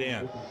and bring it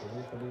in.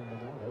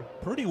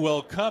 Pretty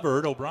well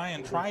covered.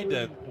 O'Brien tried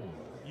to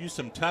use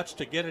some touch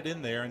to get it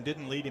in there and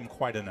didn't lead him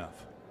quite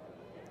enough.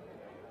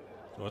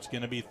 So it's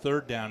going to be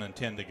 3rd down and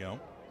 10 to go.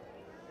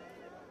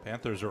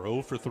 Panthers are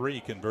 0 for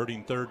 3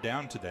 converting 3rd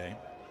down today.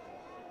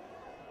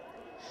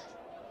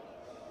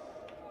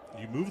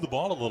 You move the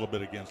ball a little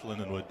bit against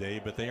Lindenwood,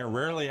 Dave, but they are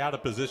rarely out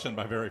of position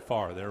by very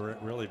far. They're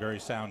really very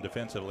sound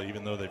defensively,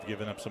 even though they've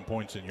given up some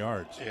points and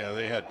yards. Yeah,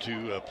 they had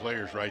 2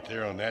 players right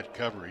there on that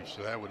coverage,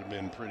 so that would have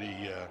been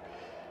pretty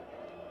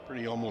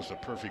almost a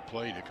perfect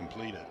play to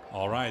complete it.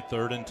 All right,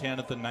 3rd and 10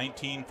 at the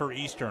 19 for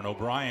Eastern.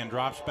 O'Brien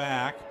drops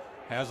back,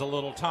 has a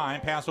little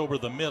time. Pass over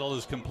the middle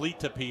is complete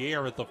to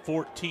Pierre at the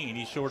 14.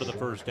 He's short of the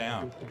first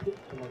down.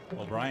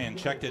 O'Brien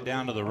checked it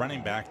down to the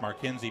running back,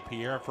 Markenzie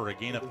Pierre, for a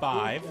gain of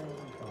 5.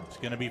 It's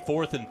going to be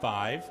 4th and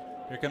 5.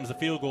 Here comes the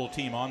field goal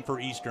team on for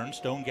Eastern.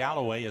 Stone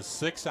Galloway is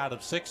 6 out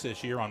of 6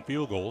 this year on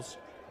field goals.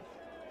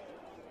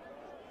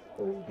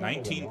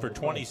 19 for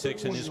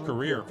 26 in his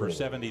career for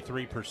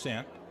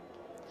 73%.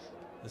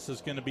 This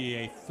is going to be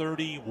a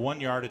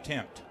 31-yard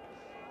attempt.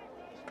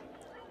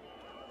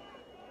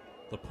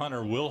 The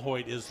punter, Will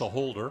Hoyt, is the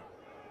holder.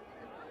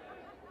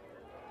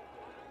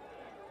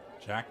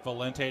 Jack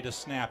Valente to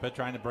snap it,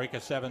 trying to break a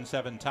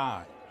 7-7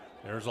 tie.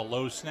 There's a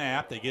low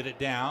snap. They get it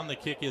down. The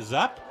kick is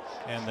up,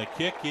 and the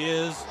kick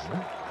is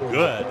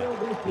good.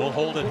 We'll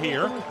hold it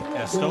here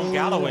as Stone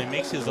Galloway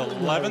makes his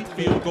 11th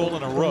field goal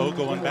in a row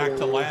going back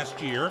to last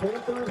year.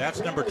 That's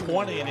number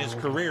 20 in his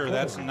career.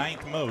 That's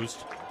 9th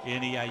most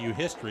in EIU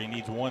history.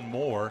 Needs one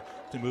more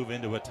to move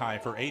into a tie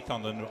for 8th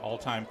on the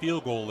all-time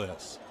field goal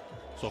list.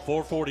 So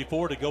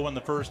 4:44 to go in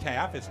the first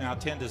half. It's now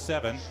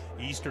 10-7.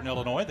 Eastern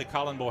Illinois. The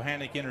Colin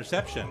Bohannick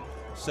interception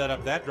set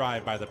up that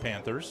drive by the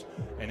Panthers,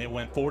 and it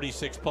went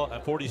 46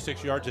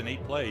 yards in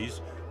 8 plays,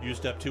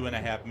 used up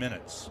 2.5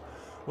 minutes.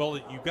 Well,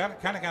 you've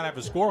got to have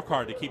a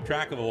scorecard to keep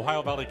track of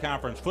Ohio Valley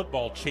Conference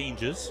football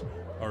changes,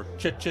 or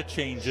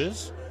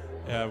changes,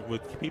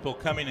 with people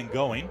coming and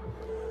going.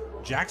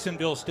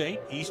 Jacksonville State,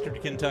 Eastern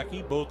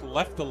Kentucky, both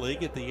left the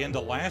league at the end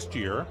of last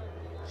year,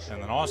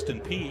 and then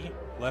Austin Peay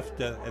left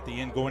at the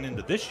end going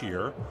into this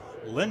year.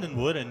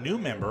 Lindenwood, a new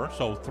member,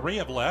 so 3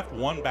 have left,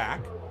 1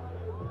 back.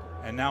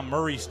 And now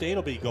Murray State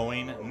will be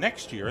going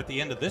next year. At the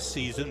end of this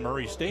season,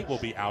 Murray State will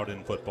be out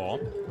in football.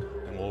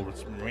 And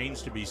it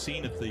remains to be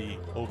seen if the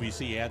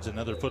OVC adds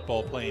another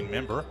football playing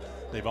member.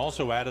 They've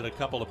also added a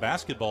couple of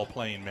basketball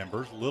playing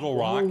members, Little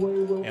Rock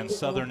and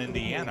Southern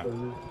Indiana.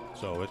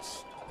 So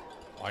it's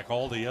like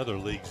all the other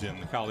leagues in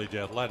college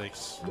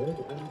athletics.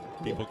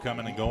 People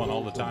coming and going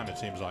all the time, it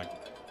seems like.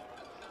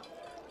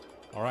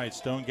 All right,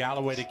 Stone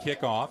Galloway to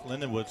kick off.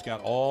 Lindenwood's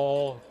got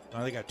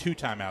they got 2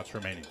 timeouts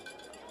remaining.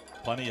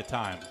 Plenty of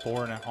time,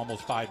 4 and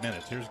almost 5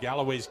 minutes. Here's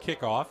Galloway's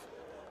kickoff.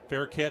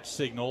 Fair catch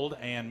signaled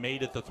and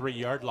made at the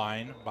 3-yard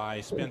line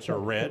by Spencer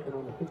Red.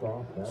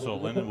 So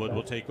Lindenwood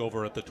will take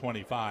over at the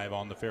 25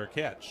 on the fair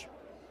catch.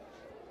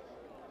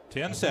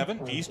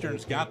 10-7,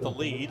 Eastern's got the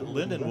lead.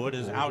 Lindenwood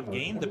has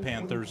outgained the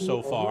Panthers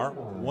so far,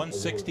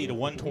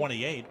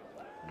 160-128.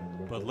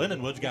 But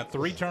Lindenwood's got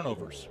 3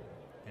 turnovers,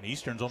 and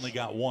Eastern's only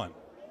got 1.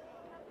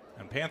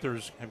 And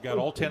Panthers have got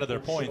all 10 of their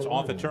points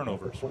off of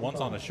turnovers. Once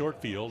on a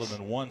short field, and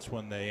then once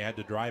when they had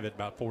to drive it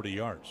about 40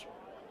 yards.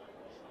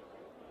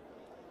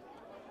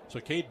 So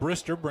Cade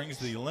Brister brings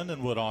the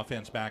Lindenwood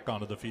offense back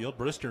onto the field.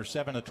 Brister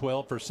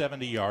 7-12 for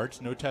 70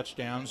 yards, no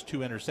touchdowns, 2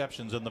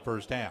 interceptions in the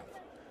first half.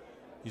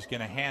 He's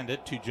going to hand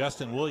it to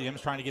Justin Williams,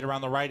 trying to get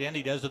around the right end.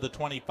 He does to the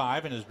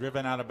 25 and is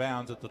driven out of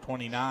bounds at the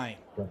 29.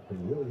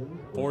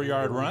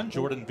 4-yard run.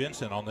 Jordan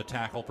Vincent on the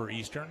tackle for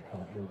Eastern.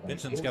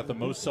 Vincent's got the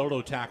most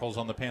solo tackles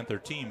on the Panther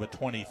team with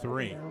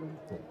 23.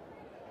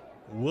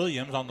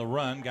 Williams on the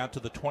run got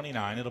to the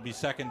 29. It'll be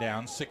 2nd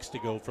down, 6 to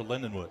go for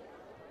Lindenwood.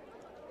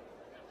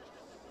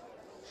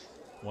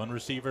 1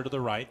 receiver to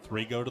the right,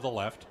 3 go to the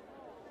left.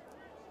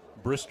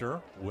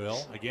 Brister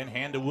will again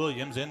hand to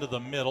Williams into the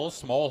middle,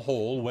 small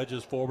hole,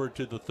 wedges forward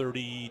to the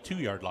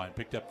 32-yard line,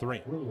 picked up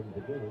 3.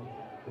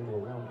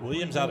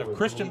 Williams out of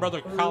Christian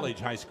Brother College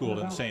High School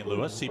in St.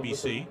 Louis,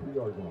 CBC.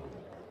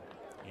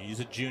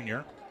 He's a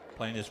junior,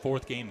 playing his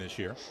 4th game this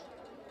year.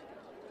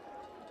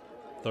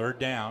 3rd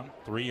down,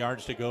 3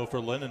 yards to go for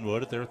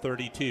Lindenwood at their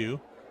 32.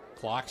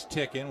 Clock's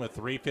ticking with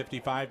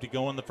 3:55 to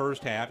go in the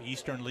first half.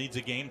 Eastern leads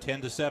the game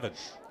 10-7.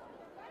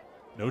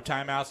 No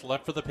timeouts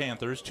left for the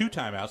Panthers. 2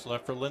 timeouts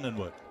left for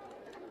Lindenwood.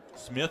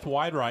 Smith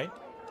wide right.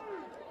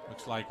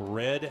 Looks like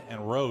Red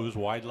and Rose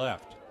wide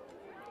left.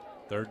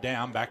 3rd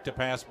down, back to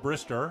pass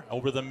Brister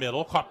over the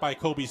middle. Caught by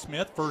Kobe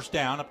Smith. 1st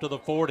down up to the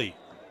 40.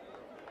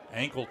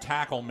 Ankle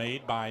tackle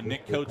made by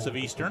Nick Coates of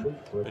Eastern.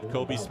 But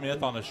Kobe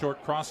Smith on a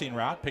short crossing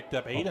route picked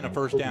up 8 and a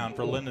 1st down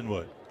for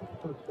Lindenwood.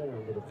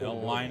 They'll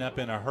line up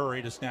in a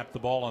hurry to snap the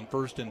ball on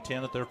 1st and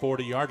 10 at their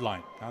 40-yard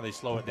line. Now they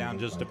slow it down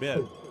just a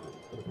bit.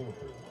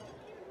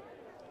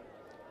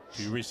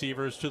 2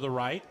 receivers to the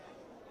right.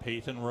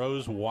 Peyton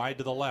Rose wide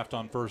to the left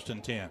on 1st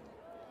and 10.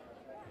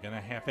 Going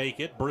to fake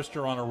it.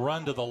 Brister on a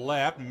run to the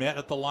left. Met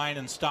at the line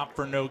and stopped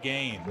for no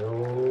gain.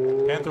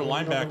 Panther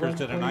linebackers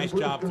did a nice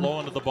job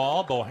flowing to the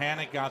ball.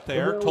 Bohannick got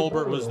there.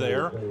 Tolbert was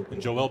there.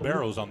 And Joel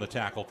Barrows on the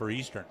tackle for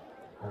Eastern.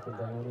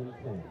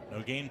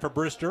 No gain for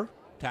Brister.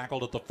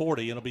 Tackled at the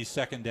 40. It'll be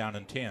 2nd down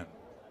and 10.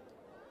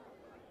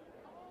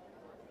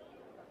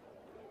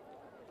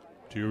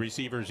 2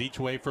 receivers each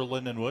way for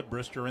Lindenwood.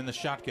 Brister in the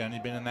shotgun.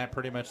 He's been in that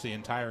pretty much the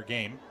entire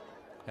game.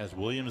 Has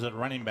Williams at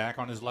running back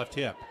on his left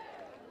hip.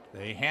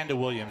 They hand to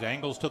Williams.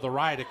 Angles to the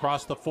right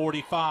across the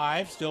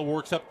 45. Still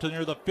works up to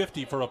near the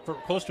 50 for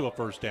close to a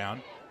 1st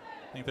down.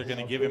 I think they're going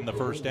to give him the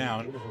 1st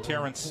down.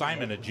 Terrence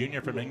Simon, a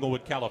junior from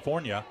Inglewood,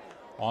 California,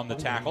 on the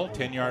tackle.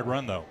 10-yard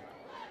run, though.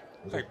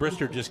 Looks like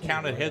Brister just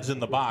counted heads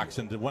in the box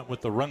and went with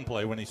the run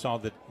play when he saw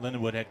that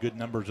Lindenwood had good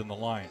numbers in the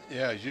line.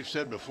 Yeah, as you've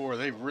said before,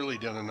 they've really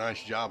done a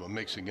nice job of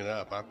mixing it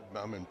up.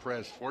 I'm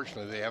impressed.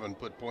 Fortunately, they haven't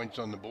put points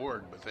on the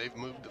board, but they've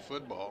moved the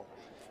football.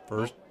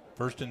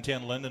 1st and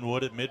 10,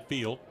 Lindenwood at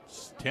midfield.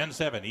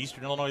 10-7,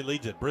 Eastern Illinois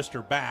leads it.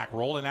 Brister back,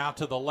 rolling out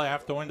to the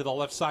left, going to the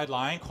left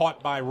sideline,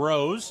 caught by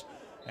Rose.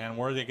 And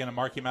where are they going to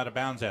mark him out of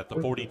bounds at?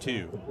 The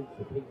 42.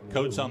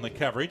 Coates on the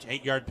coverage.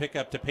 8-yard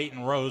pickup to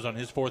Peyton Rose on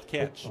his 4th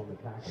catch.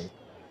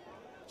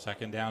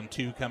 2nd down,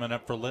 2 coming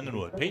up for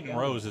Lindenwood. Peyton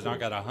Rose has now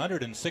got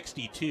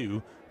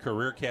 162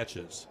 career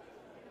catches.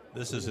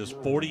 This is his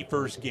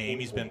 41st game.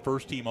 He's been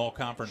first-team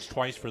All-Conference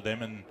twice for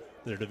them in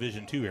their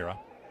Division II era.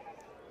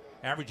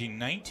 Averaging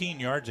 19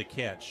 yards a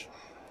catch.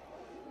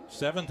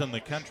 7th in the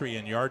country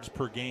in yards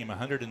per game,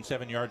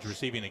 107 yards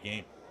receiving a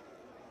game.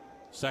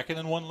 2nd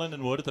and 1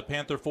 Lindenwood at the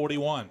Panther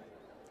 41.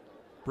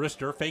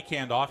 Brister, fake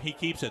handoff. He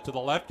keeps it to the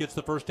left, gets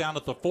the first down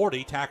at the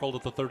 40, tackled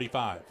at the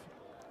 35.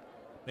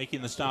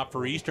 Making the stop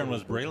for Eastern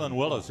was Braylon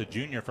Willis, a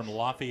junior from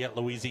Lafayette,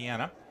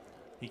 Louisiana.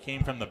 He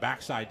came from the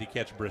backside to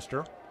catch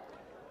Brister.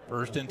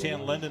 1st and 10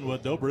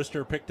 Lindenwood, though.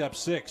 Brister picked up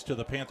 6 to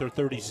the Panther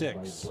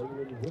 36.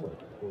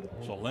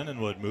 So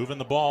Lindenwood moving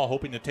the ball,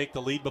 hoping to take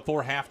the lead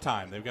before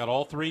halftime. They've got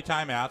all 3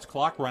 timeouts,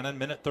 clock running,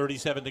 minute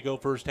 37 to go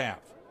first half.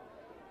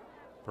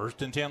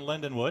 1st and 10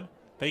 Lindenwood.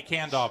 Fake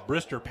handoff.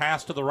 Brister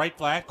pass to the right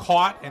flat,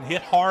 caught and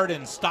hit hard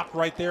and stopped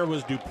right there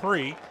was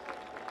Dupree.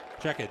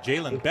 Check it,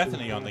 Jalen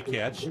Bethany on the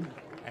catch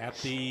at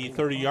the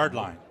 30-yard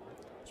line.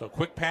 So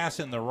quick pass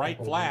in the right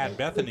flat.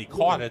 Bethany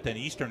caught it, then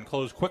Eastern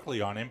closed quickly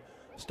on him.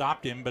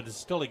 Stopped him, but it's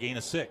still a gain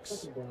of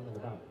 6.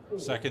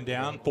 2nd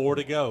down, 4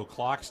 to go.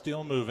 Clock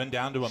still moving,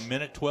 down to a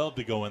minute 12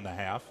 to go in the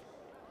half.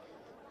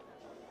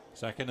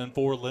 2nd and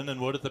 4,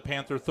 Lindenwood at the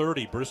Panther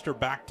 30. Brister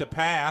back to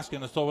pass,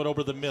 going to throw it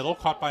over the middle.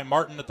 Caught by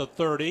Martin at the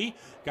 30.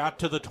 Got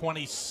to the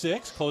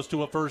 26, close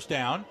to a first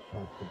down.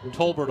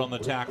 Tolbert on the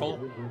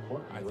tackle.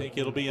 I think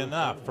it'll be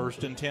enough.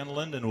 1st and 10,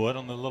 Lindenwood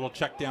on the little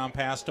check down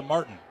pass to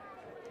Martin.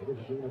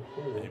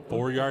 A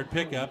 4-yard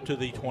pickup to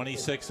the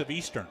 26 of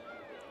Eastern.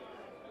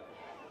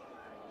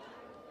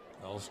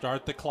 They'll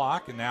start the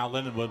clock, and now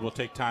Lindenwood will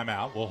take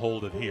timeout. We'll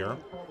hold it here.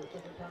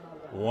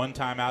 1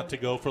 timeout to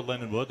go for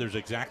Lindenwood. There's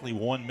exactly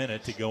 1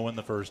 minute to go in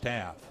the first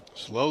half.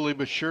 Slowly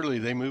but surely,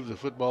 they move the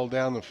football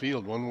down the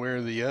field one way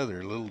or the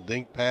other. Little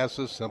dink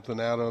passes, something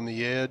out on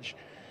the edge,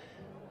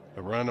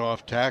 a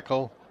run-off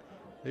tackle.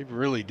 They've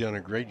really done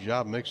a great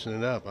job mixing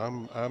it up.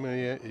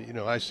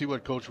 I see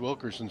what Coach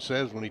Wilkerson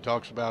says when he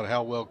talks about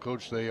how well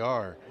coached they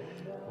are.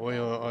 Boy,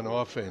 on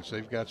offense,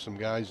 they've got some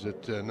guys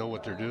that know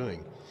what they're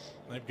doing.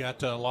 They've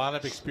got a lot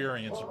of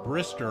experience.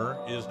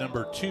 Brister is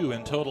number 2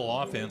 in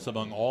total offense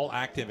among all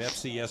active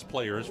FCS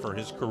players for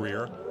his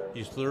career.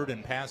 He's 3rd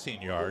in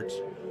passing yards.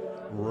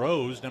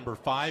 Rose, number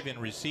 5 in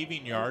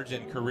receiving yards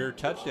and career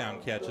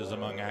touchdown catches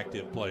among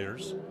active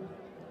players.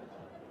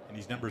 And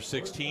he's number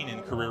 16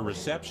 in career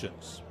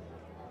receptions.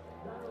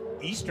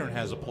 Eastern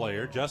has a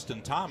player,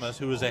 Justin Thomas,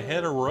 who is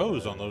ahead of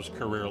Rose on those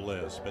career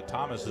lists, but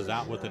Thomas is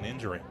out with an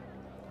injury.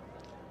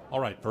 All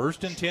right,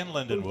 1st and 10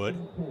 Lindenwood.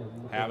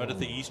 Have it at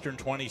the Eastern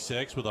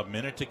 26 with a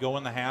minute to go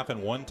in the half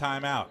and 1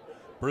 timeout.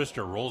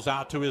 Brister rolls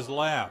out to his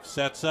left,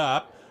 sets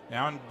up.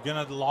 Now I'm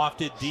going to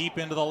loft it deep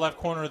into the left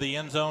corner of the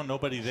end zone.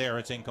 Nobody there.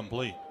 It's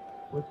incomplete.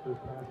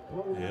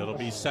 It'll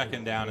be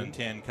 2nd down and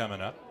 10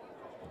 coming up.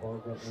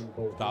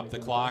 Stop the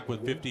clock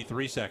with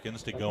 53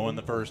 seconds to go in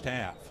the first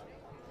half.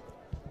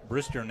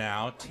 Brister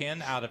now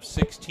 10 out of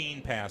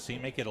 16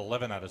 passing. Make it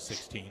 11 out of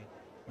 16.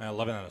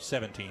 11 out of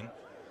 17.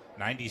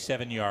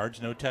 97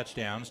 yards, no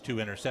touchdowns, 2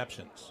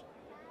 interceptions.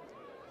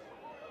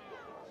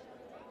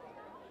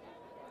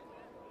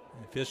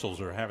 The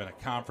officials are having a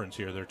conference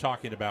here. They're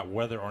talking about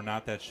whether or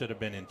not that should have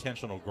been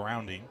intentional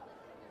grounding.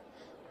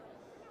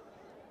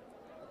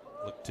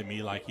 Looked to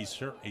me like he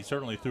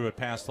certainly threw it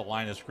past the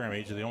line of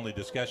scrimmage. The only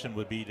discussion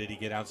would be, did he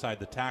get outside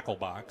the tackle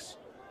box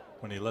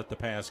when he let the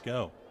pass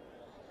go?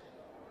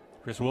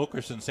 Chris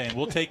Wilkerson saying,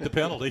 we'll take the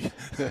penalty.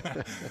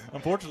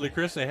 Unfortunately,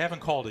 Chris, they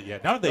haven't called it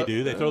yet. Now they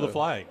do. They throw the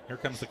flag. Here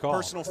comes the call.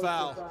 Personal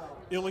foul.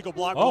 Illegal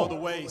block below the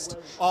waist.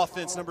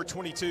 Offense number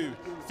 22.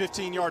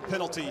 15-yard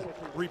penalty.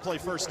 Replay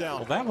first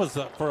down. Well, that was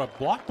for a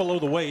block below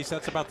the waist.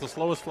 That's about the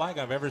slowest flag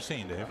I've ever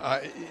seen, Dave.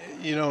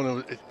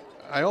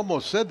 I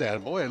almost said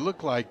that. Boy, it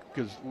looked like,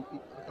 because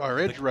our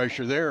edge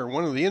rusher there,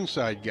 one of the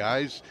inside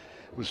guys,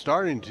 was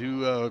starting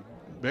to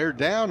bear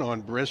down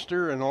on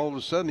Brister, and all of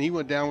a sudden he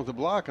went down with the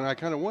block, and I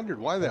kind of wondered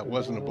why that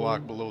wasn't a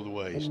block below the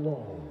waist.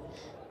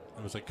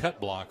 It was a cut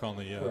block on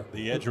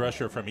the edge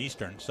rusher from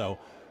Eastern. So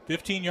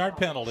 15-yard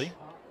penalty.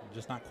 I'm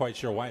just not quite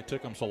sure why it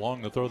took them so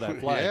long to throw that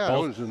flag. Yeah,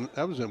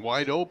 that was in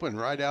wide open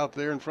right out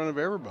there in front of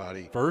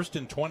everybody. 1st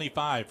and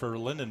 25 for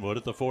Lindenwood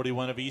at the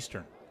 41 of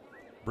Eastern.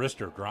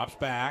 Brister drops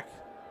back.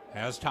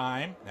 Has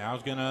time. Now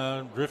he's going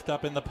to drift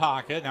up in the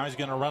pocket. Now he's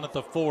going to run at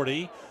the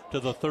 40 to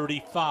the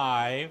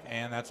 35,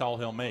 and that's all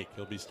he'll make.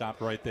 He'll be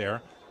stopped right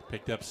there.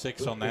 Picked up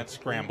 6 on that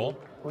scramble.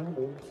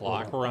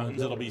 Clock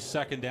runs. It'll be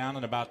 2nd down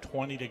and about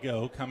 20 to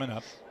go coming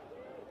up.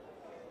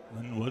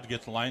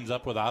 Lindenwood lines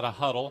up without a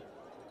huddle.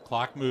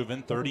 Clock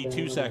moving.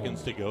 32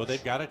 seconds to go.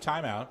 They've got a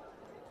timeout.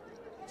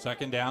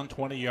 2nd down,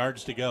 20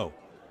 yards to go.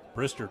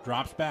 Brister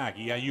drops back.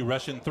 EIU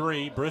rushing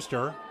 3.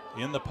 Brister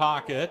in the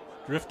pocket,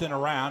 drifting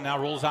around, now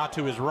rolls out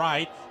to his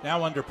right,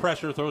 now under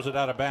pressure, throws it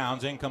out of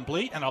bounds,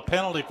 incomplete, and a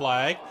penalty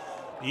flag.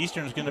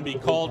 Eastern's going to be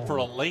called for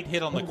a late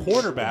hit on the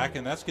quarterback,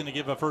 and that's going to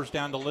give a first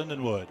down to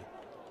Lindenwood.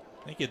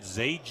 I think it's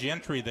Zay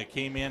Gentry that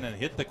came in and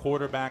hit the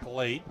quarterback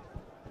late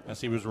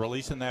as he was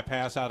releasing that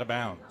pass out of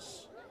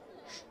bounds.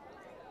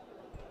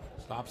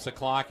 Stops the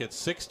clock at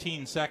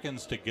 16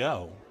 seconds to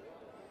go.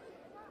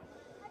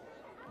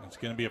 It's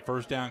going to be a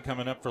first down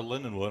coming up for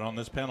Lindenwood on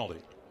this penalty.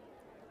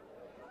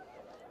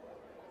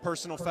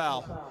 Personal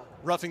foul,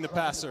 roughing the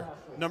passer,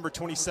 number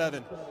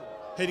 27,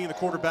 hitting the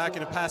quarterback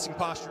in a passing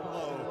posture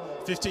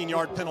low,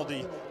 15-yard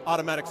penalty,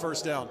 automatic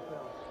first down.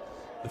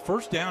 The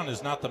first down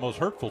is not the most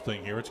hurtful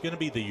thing here. It's going to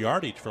be the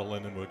yardage for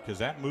Lindenwood because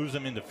that moves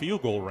them into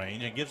field goal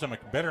range and gives them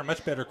a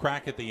much better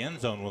crack at the end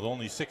zone with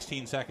only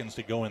 16 seconds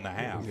to go in the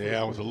half.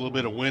 Yeah, with a little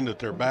bit of wind at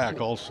their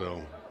back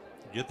also.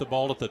 Get the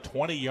ball at the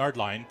 20-yard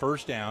line,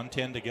 first down,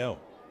 10 to go.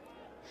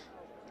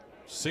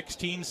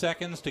 16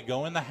 seconds to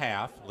go in the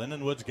half.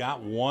 Lindenwood's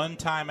got one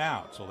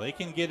timeout, so they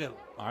can get it,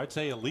 I'd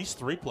say, at least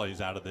 3 plays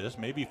out of this,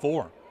 maybe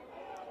 4.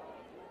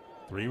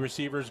 3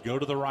 receivers go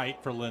to the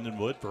right for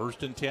Lindenwood.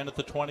 First and 10 at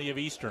the 20 of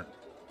Eastern.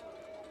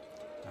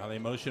 Now they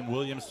motion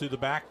Williams through the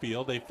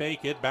backfield. They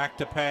fake it, back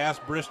to pass.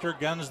 Brister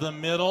guns the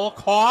middle,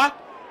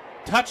 caught,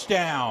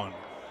 touchdown.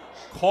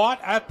 Caught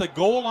at the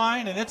goal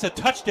line, and it's a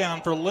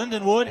touchdown for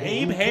Lindenwood.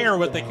 Abe Hare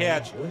with the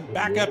catch,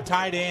 backup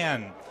tight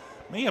end.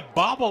 May have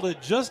bobbled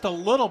it just a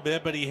little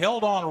bit, but he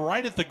held on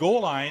right at the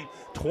goal line.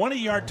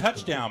 20-yard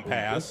touchdown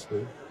pass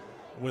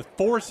with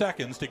 4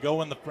 seconds to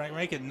go in the,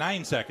 make it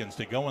 9 seconds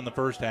to go in the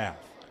first half.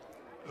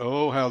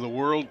 Oh, how the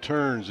world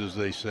turns, as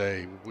they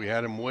say. We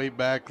had him way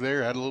back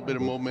there, had a little bit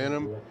of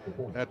momentum.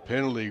 That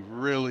penalty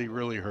really,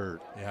 really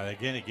hurt. Yeah,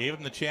 again, it gave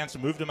him the chance to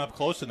move him up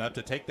close enough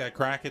to take that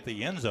crack at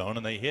the end zone,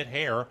 and they hit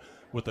Hare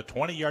with a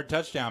 20-yard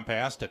touchdown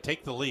pass to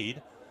take the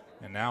lead.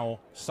 And now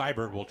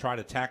Seibert will try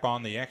to tack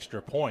on the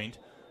extra point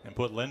and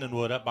put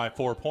Lindenwood up by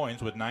 4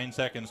 points with 9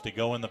 seconds to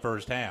go in the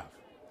first half.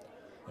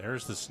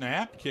 There's the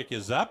snap. Kick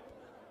is up,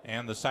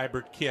 and the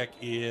Seibert kick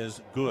is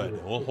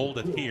good. We'll hold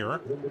it here.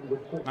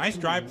 Nice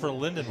drive for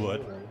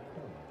Lindenwood.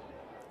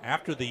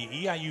 After the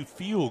EIU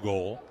field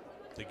goal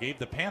that gave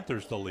the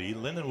Panthers the lead,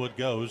 Lindenwood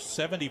goes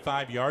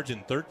 75 yards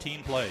in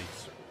 13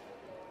 plays.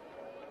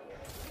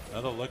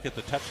 Another look at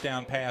the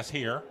touchdown pass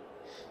here.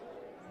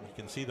 You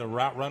can see the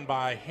route run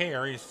by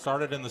Hare. He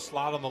started in the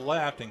slot on the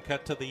left and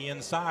cut to the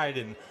inside,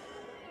 and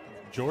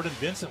Jordan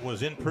Vincent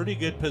was in pretty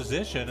good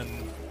position,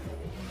 and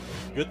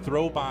good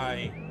throw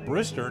by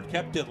Brister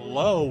kept it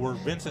low where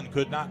Vincent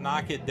could not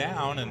knock it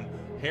down, and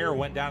Hare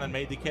went down and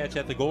made the catch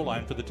at the goal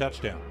line for the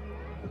touchdown.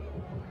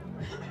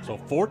 So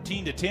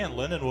 14-10,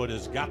 Lindenwood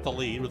has got the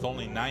lead with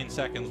only 9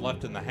 seconds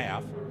left in the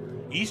half.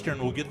 Eastern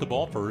will get the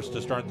ball first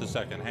to start the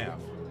second half.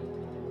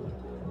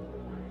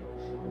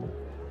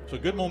 So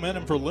good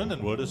momentum for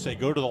Lindenwood as they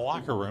go to the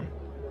locker room,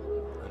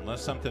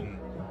 unless something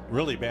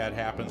really bad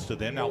happens to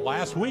them. Now,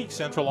 last week,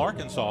 Central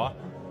Arkansas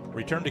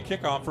returned to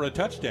kickoff for a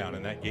touchdown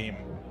in that game.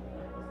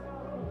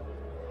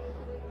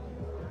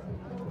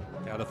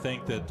 Got to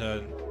think that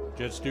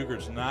Jed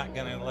Stugert's not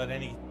going to let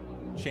any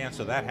chance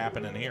of that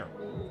happen in here.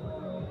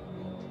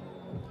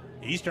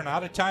 Eastern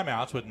out of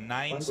timeouts with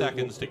 9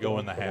 seconds to go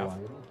in the half.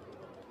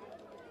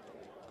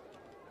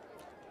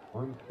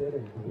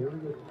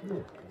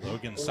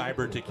 Logan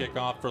Seibert to kick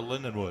off for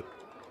Lindenwood.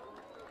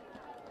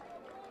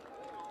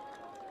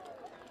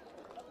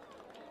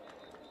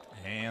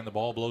 And the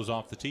ball blows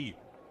off the tee.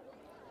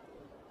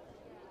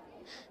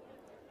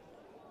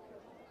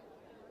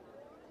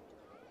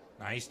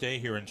 Nice day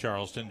here in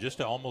Charleston,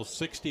 just almost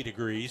 60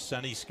 degrees,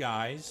 sunny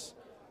skies.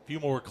 A few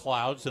more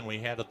clouds than we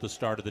had at the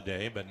start of the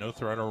day, but no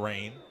threat of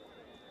rain.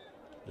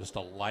 Just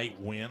a light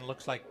wind.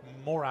 Looks like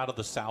more out of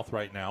the south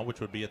right now, which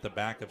would be at the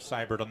back of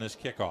Seibert on this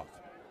kickoff.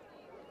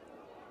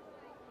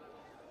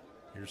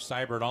 Here's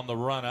Seibert on the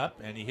run up,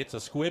 and he hits a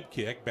squib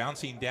kick,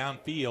 bouncing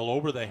downfield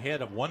over the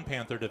head of one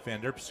Panther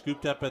defender,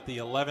 scooped up at the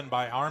 11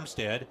 by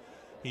Armstead.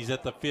 He's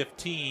at the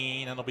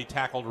 15, and he'll be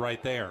tackled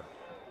right there.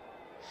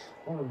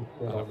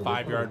 A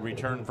 5-yard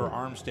return for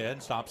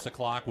Armstead stops the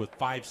clock with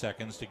 5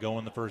 seconds to go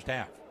in the first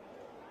half.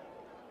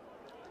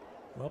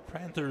 Well,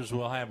 Panthers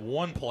will have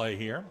one play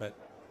here, but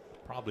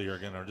probably are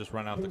going to just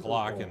run out the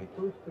clock and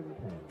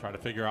try to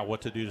figure out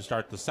what to do to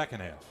start the second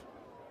half.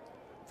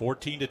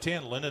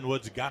 14-10,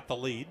 Lindenwood's got the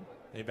lead.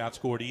 They've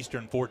outscored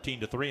Eastern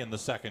 14-3 in the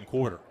second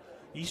quarter.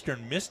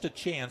 Eastern missed a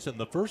chance in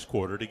the first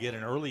quarter to get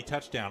an early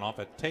touchdown off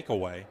a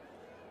takeaway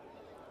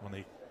when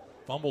they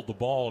fumbled the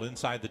ball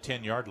inside the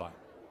 10-yard line.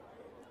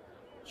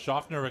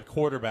 Schaffner at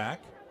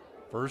quarterback.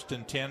 First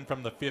and 10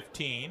 from the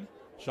 15.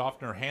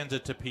 Schaffner hands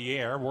it to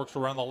Pierre. Works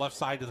around the left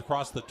side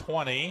across the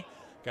 20.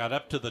 Got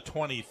up to the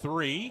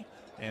 23.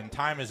 And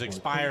time has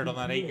expired on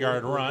that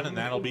 8-yard run, and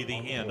that'll be the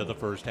end of the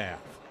first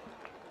half.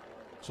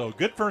 So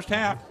good first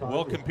half,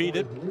 well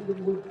competed.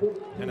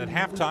 And at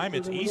halftime,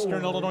 it's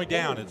Eastern Illinois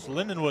down. It's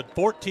Lindenwood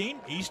 14,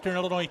 Eastern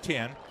Illinois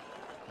 10.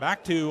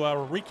 Back to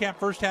recap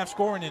first half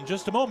scoring in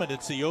just a moment.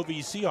 It's the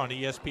OVC on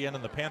ESPN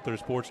and the Panther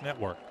Sports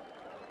Network.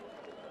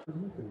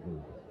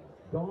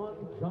 Don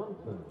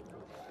Johnson.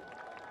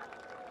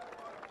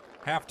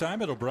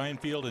 Halftime at O'Brien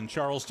Field in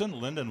Charleston,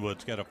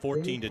 Lindenwood's got a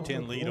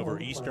 14-10 lead over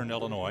Eastern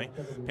Illinois.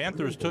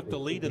 Panthers took the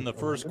lead in the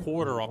first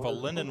quarter off a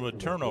Lindenwood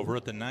turnover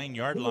at the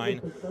 9-yard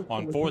line.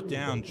 On fourth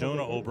down,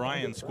 Jonah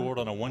O'Brien scored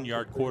on a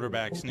 1-yard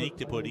quarterback sneak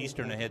to put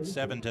Eastern ahead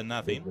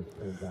 7-0.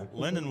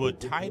 Lindenwood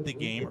tied the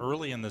game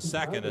early in the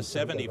second, a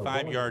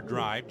 75-yard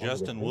drive.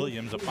 Justin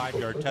Williams, a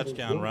 5-yard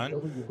touchdown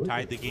run,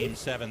 tied the game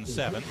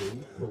 7-7.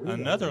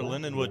 Another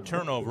Lindenwood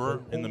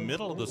turnover in the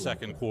middle of the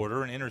second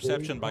quarter, an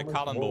interception by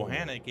Colin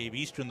Bohanna gave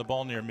Eastern the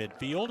ball near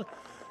midfield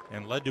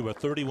and led to a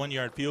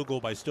 31-yard field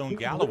goal by Stone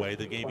Galloway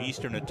that gave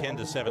Eastern a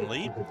 10-7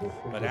 lead.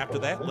 But after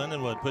that,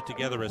 Lindenwood put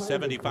together a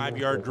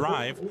 75-yard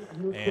drive,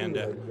 and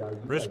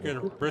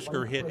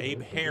Brisker hit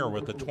Abe Hare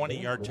with a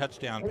 20-yard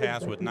touchdown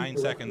pass with 9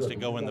 seconds to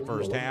go in the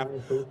first half.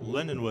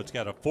 Lindenwood's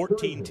got a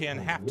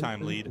 14-10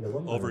 halftime lead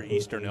over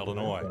Eastern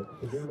Illinois.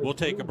 We'll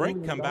take a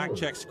break, come back,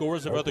 check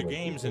scores of other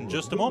games in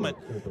just a moment.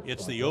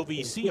 It's the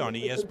OVC on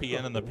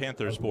ESPN and the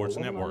Panthers Sports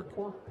Network.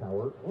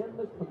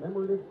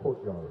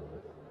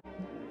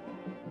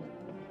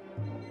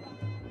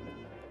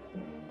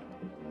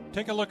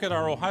 Take a look at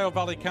our Ohio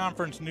Valley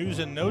Conference news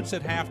and notes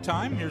at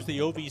halftime. Here's the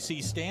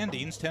OVC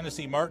standings.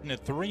 Tennessee Martin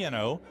at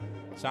 3-0.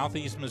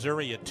 Southeast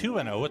Missouri at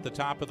 2-0 at the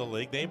top of the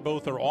league. They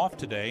both are off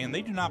today, and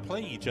they do not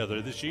play each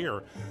other this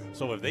year.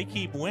 So if they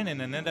keep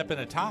winning and end up in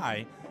a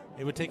tie,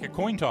 it would take a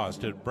coin toss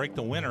to break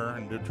the winner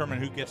and determine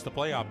who gets the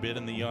playoff bid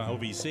in the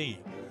OVC.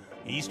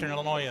 Eastern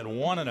Illinois at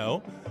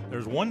 1-0.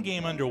 There's one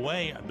game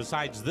underway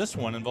besides this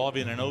one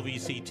involving an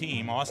OVC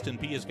team. Austin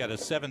Peay has got a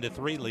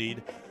 7-3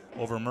 lead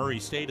over Murray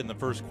State in the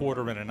first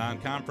quarter in a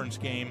non-conference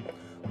game.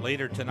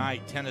 Later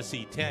tonight,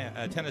 Tennessee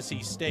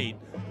State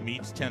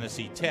meets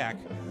Tennessee Tech.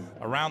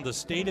 Around the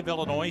state of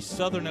Illinois,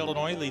 Southern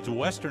Illinois leads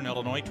Western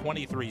Illinois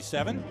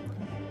 23-7.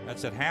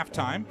 That's at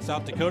halftime.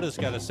 South Dakota's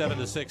got a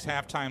 7-6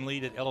 halftime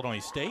lead at Illinois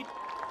State.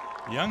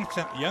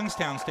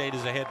 Youngstown State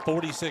is ahead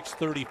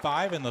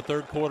 46-35 in the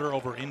third quarter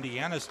over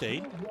Indiana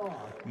State.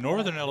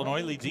 Northern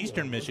Illinois leads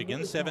Eastern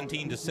Michigan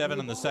 17-7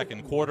 in the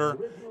second quarter,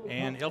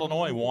 and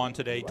Illinois won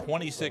today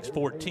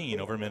 26-14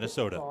 over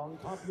Minnesota.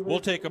 We'll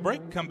take a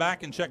break, come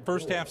back and check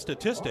first half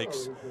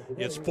statistics.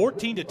 It's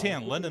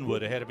 14-10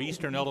 Lindenwood ahead of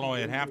Eastern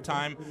Illinois at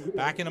halftime.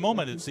 Back in a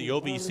moment. It's the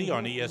OVC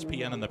on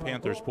ESPN and the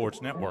Panther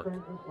Sports Network.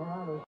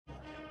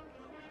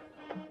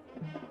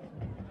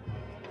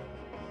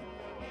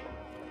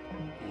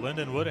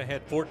 Lindenwood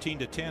ahead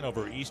 14-10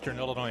 over Eastern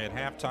Illinois at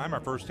halftime. Our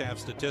first half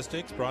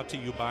statistics brought to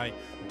you by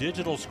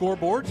Digital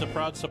Scoreboards, a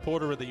proud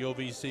supporter of the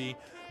OVC.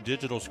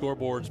 Digital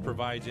Scoreboards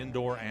provides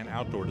indoor and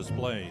outdoor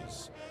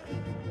displays.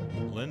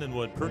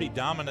 Lindenwood pretty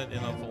dominant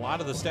in a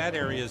lot of the stat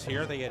areas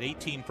here. They had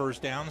 18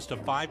 first downs to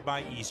 5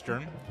 by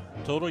Eastern.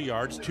 Total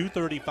yards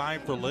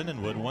 235 for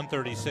Lindenwood,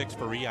 136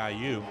 for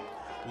EIU.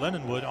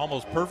 Lindenwood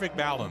almost perfect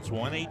balance,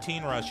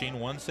 118 rushing,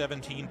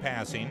 117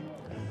 passing.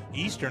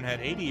 Eastern had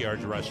 80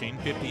 yards rushing,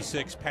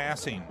 56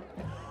 passing.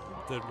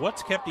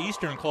 What's kept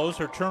Eastern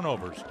close are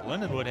turnovers.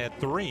 Lindenwood had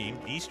 3,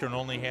 Eastern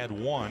only had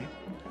 1.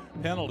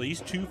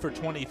 Penalties, 2 for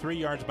 23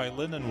 yards by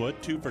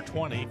Lindenwood, 2 for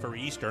 20 for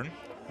Eastern.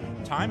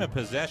 Time of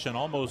possession,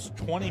 almost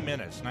 20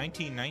 minutes,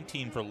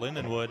 19-19 for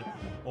Lindenwood,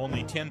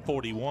 only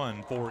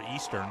 10:41 for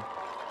Eastern.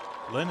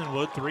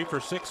 Lindenwood 3 for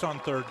 6 on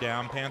third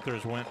down.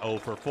 Panthers went 0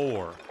 for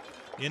 4.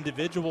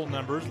 Individual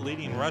numbers,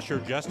 leading rusher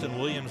Justin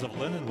Williams of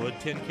Lindenwood,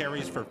 10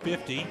 carries for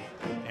 50.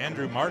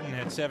 Andrew Martin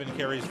had 7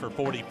 carries for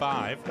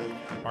 45.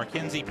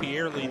 Mackenzie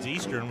Pierre leads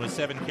Eastern with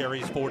 7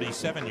 carries,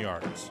 47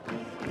 yards.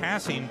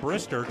 Passing,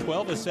 Brister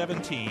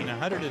 12-17,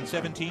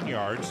 117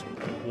 yards,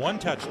 1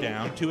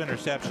 touchdown, 2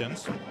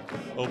 interceptions.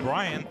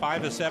 O'Brien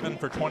 5-7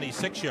 for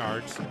 26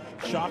 yards.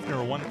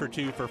 Schaffner 1 for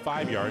 2 for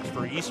 5 yards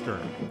for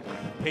Eastern.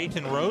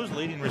 Peyton Rose,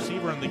 leading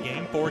receiver in the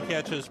game, 4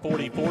 catches,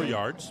 44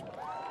 yards.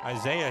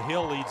 Isaiah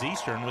Hill leads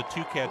Eastern with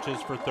 2 catches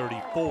for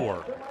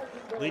 34.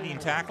 Leading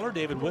tackler,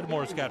 David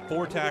Whitmore's got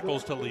 4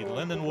 tackles to lead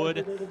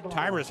Lindenwood.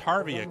 Tyrus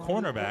Harvey, a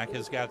cornerback,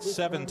 has got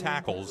 7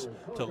 tackles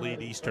to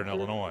lead Eastern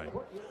Illinois.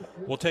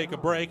 We'll take a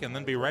break and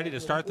then be ready to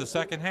start the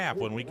second half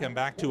when we come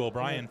back to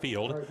O'Brien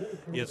Field.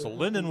 It's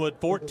Lindenwood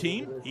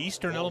 14,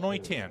 Eastern Illinois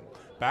 10.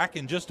 Back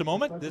in just a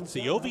moment. It's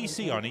the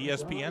OVC on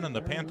ESPN and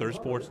the Panther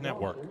Sports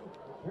Network.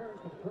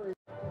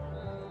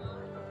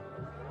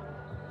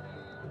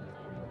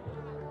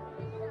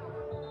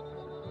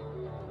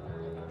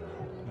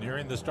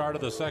 Nearing the start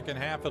of the second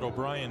half at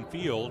O'Brien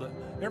Field,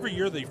 every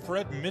year the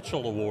Fred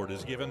Mitchell Award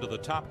is given to the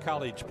top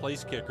college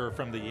place kicker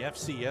from the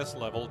FCS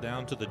level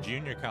down to the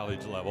junior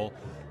college level.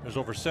 There's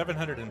over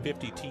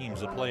 750 teams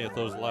that play at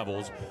those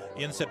levels.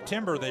 In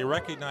September, they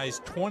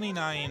recognized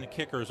 29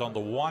 kickers on the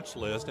watch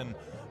list, and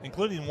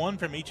including 1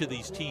 from each of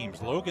these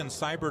teams. Logan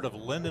Seibert of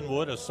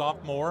Lindenwood, a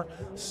sophomore,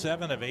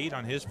 7 of 8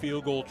 on his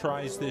field goal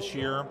tries this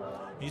year.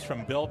 He's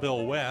from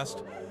Belleville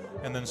West.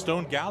 And then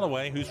Stone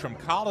Galloway, who's from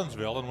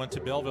Collinsville and went to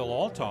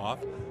Belleville-Altoff.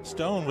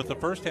 Stone, with the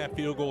first half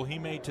field goal he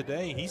made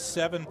today, he's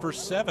 7 for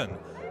 7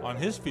 on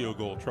his field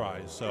goal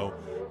tries. So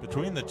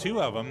between the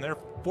two of them, they're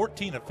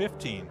 14 of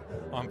 15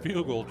 on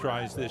field goal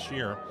tries this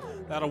year.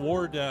 That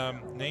award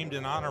named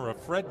in honor of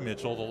Fred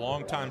Mitchell, the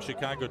longtime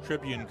Chicago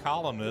Tribune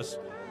columnist,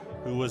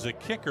 who was a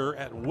kicker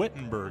at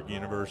Wittenberg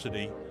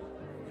University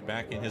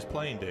back in his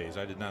playing days.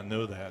 I did not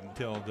know that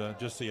until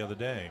just the other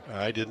day.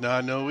 I did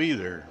not know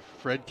either.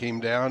 Fred came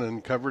down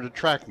and covered a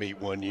track meet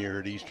one year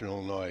at Eastern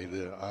Illinois,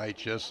 the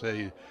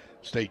IHSA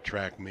state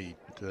track meet.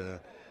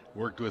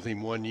 Worked with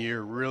him one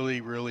year.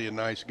 Really, really a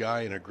nice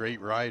guy and a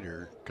great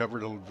rider.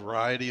 Covered a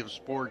variety of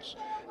sports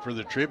for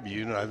the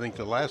Tribune. I think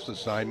the last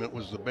assignment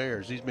was the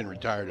Bears. He's been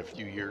retired a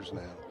few years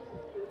now.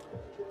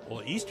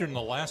 Well, Eastern the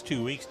last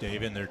 2 weeks,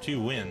 Dave, in their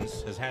 2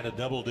 wins, has had a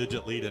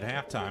double-digit lead at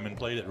halftime and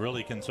played it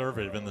really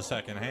conservative in the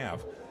second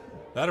half.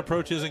 That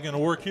approach isn't going to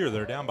work here.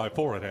 They're down by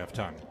 4 at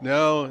halftime.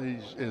 No,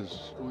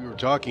 as we were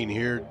talking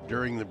here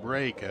during the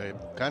break, I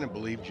kind of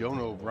believe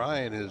Jonah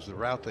O'Brien is the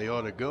route they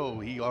ought to go.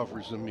 He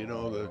offers them, you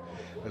know,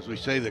 as we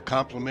say, the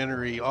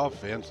complementary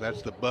offense.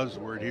 That's the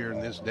buzzword here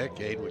in this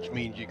decade, which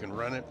means you can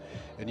run it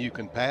and you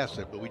can pass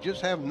it. But we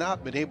just have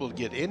not been able to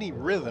get any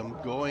rhythm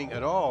going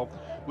at all,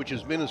 which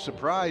has been a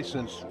surprise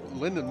since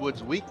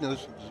Lindenwood's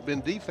weakness has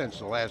been defense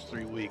the last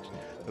 3 weeks.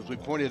 As we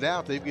pointed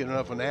out, they've given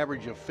up an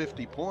average of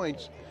 50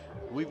 points.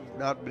 We've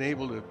not been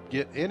able to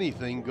get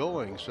anything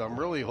going, so I'm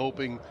really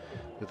hoping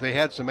that they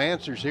had some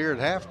answers here at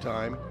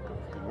halftime,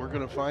 and we're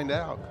going to find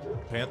out.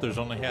 Panthers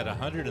only had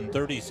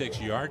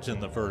 136 yards in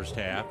the first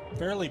half,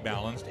 fairly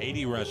balanced,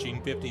 80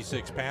 rushing,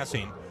 56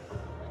 passing.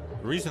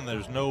 The reason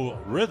there's no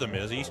rhythm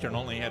is Eastern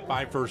only had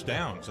 5 first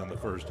downs in the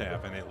first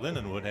half, and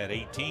Lindenwood had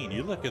 18.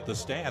 You look at the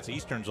stats,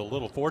 Eastern's a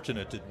little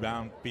fortunate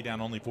to be down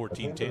only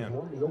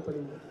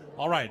 14-10.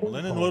 All right,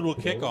 Lindenwood will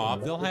kick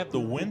off. They'll have the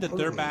wind at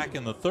their back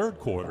in the third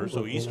quarter,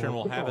 so Eastern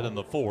will have it in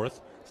the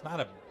fourth. It's not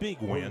a big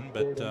win,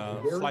 but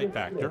slight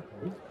factor.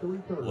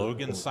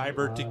 Logan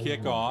Seibert to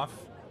kick off.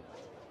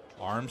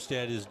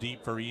 Armstead is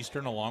deep for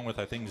Eastern, along with,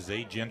 I think,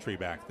 Zay Gentry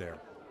back there.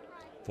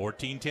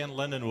 14-10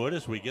 Lindenwood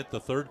as we get the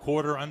third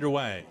quarter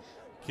underway.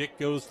 Kick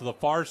goes to the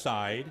far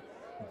side,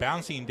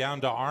 bouncing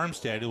down to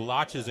Armstead, who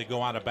watches it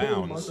go out of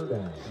bounds.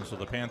 And so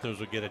the Panthers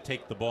will get to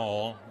take the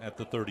ball at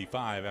the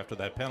 35 after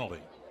that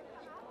penalty.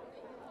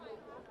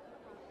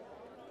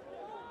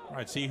 All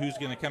right, see who's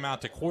going to come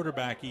out to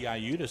quarterback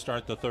EIU to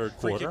start the third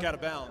quarter. Free kick out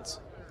of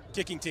bounds.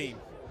 Kicking team.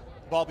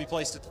 Ball be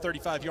placed at the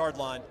 35-yard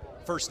line.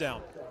 First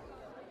down.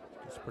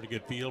 It's a pretty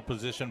good field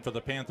position for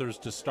the Panthers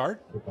to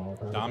start.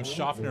 Dom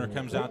Schaffner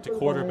comes out to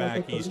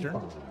quarterback Eastern.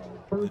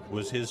 It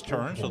was his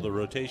turn, so the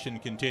rotation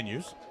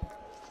continues.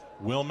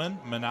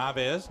 Willman,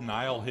 Menavez,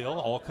 Niall Hill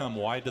all come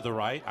wide to the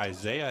right.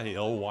 Isaiah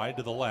Hill wide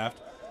to the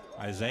left.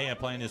 Isaiah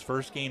playing his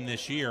first game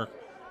this year.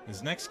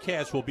 His next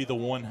catch will be the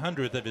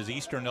 100th of his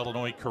Eastern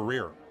Illinois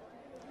career.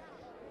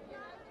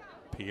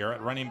 Pierre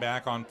at running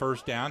back on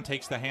first down,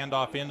 takes the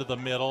handoff into the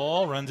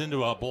middle, runs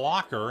into a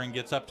blocker and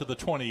gets up to the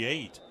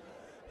 28.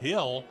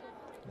 Hill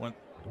went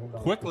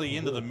quickly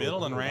into the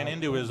middle and ran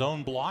into his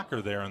own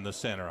blocker there in the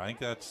center. I think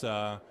that's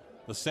the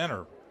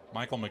center,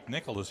 Michael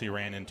McNicholas, he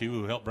ran into,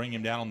 who helped bring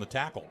him down on the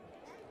tackle.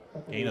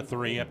 Gain of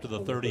 3 up to the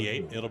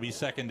 38. It'll be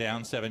second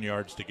down, 7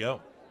 yards to go.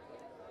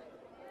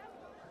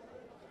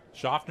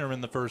 Schaffner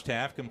in the first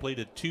half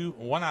completed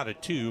 1 out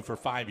of 2 for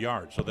 5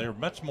 yards, so they're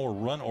much more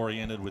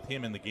run-oriented with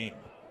him in the game.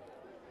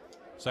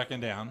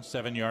 Second down,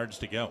 7 yards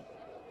to go.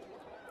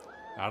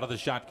 Out of the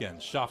shotgun,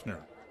 Schaffner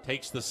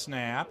takes the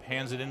snap,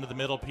 hands it into the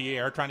middle.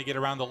 Pierre trying to get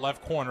around the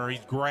left corner.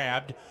 He's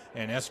grabbed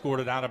and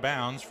escorted out of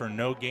bounds for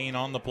no gain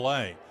on the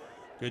play.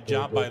 Good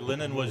job by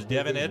Lindenwood's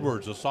Devin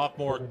Edwards, a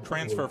sophomore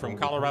transfer from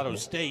Colorado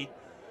State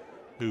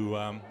who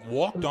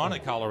walked on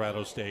at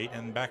Colorado State,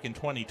 and back in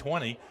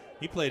 2020,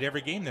 he played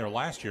every game there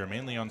last year,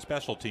 mainly on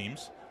special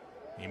teams.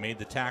 He made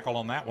the tackle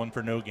on that one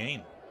for no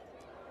gain.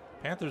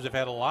 Panthers have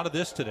had a lot of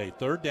this today.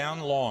 Third down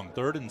long,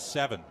 3rd and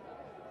 7.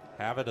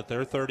 Have it at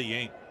their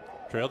 38.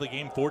 Trail the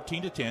game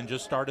 14-10,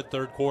 just started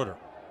third quarter.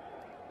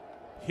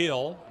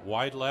 Hill,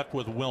 wide left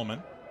with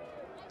Willman.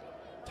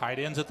 Tight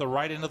ends at the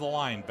right end of the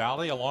line.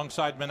 Valley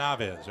alongside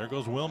Menavez. There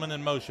goes Willman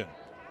in motion.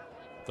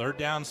 Third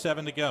down,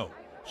 7 to go.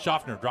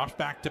 Schaffner drops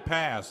back to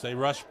pass. They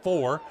rush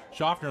 4.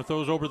 Schaffner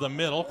throws over the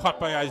middle, caught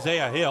by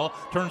Isaiah Hill.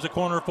 Turns the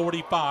corner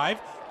 45,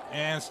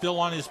 and still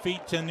on his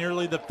feet to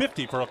nearly the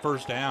 50 for a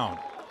first down.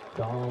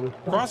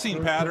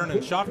 Crossing pattern,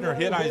 and Schaffner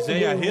hit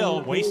Isaiah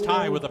Hill waist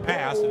high with a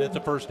pass, and it's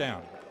a first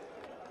down.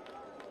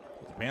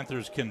 The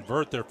Panthers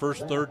convert their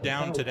first third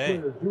down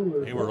today.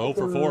 They were 0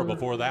 for 4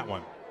 before that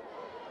one.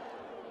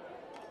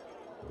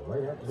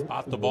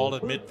 Spot the ball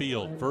at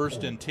midfield.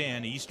 1st and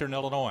 10, Eastern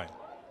Illinois.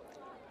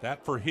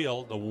 That for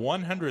Hill, the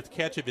 100th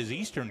catch of his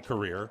Eastern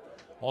career.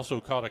 Also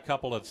caught a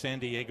couple at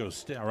South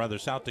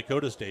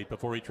Dakota State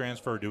before he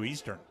transferred to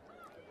Eastern.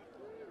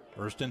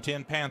 1st and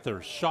 10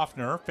 Panthers.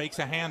 Schaffner fakes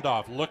a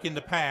handoff, looking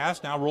to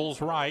pass, now rolls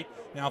right,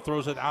 now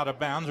throws it out of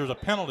bounds. There's a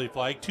penalty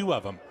flag, 2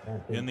 of them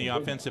in the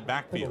offensive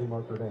backfield.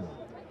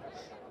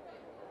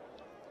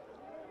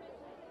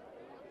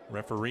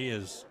 Referee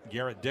is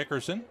Garrett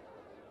Dickerson.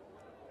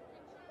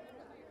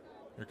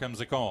 Here comes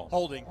the call.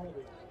 Holding.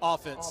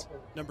 Offense,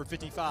 number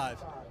 55,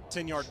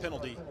 10-yard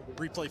penalty,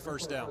 replay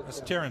first down.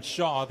 That's Terrence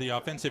Shaw, the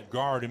offensive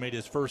guard who made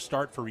his first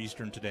start for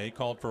Eastern today,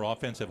 called for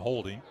offensive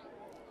holding.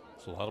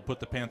 So that'll put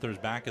the Panthers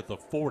back at the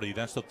 40.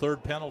 That's the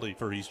third penalty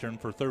for Eastern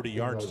for 30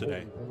 yards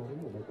today.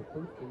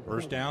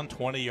 First down,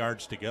 20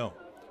 yards to go.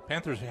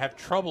 Panthers have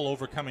trouble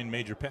overcoming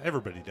major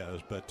everybody does,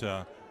 but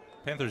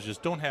Panthers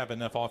just don't have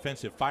enough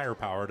offensive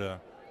firepower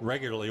to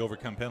regularly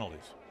overcome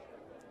penalties.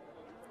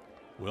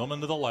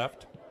 Willman to the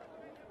left,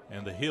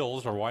 and the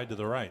Hills are wide to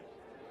the right.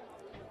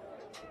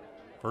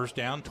 First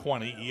down,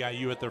 20,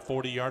 EIU at their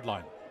 40-yard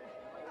line.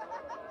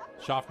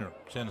 Schaffner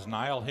sends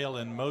Niall Hill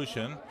in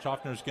motion.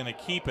 Schaffner's going to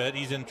keep it.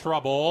 He's in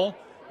trouble,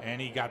 and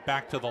he got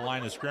back to the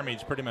line of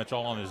scrimmage pretty much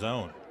all on his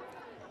own.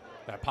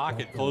 That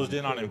pocket closed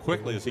in on him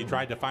quickly as he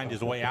tried to find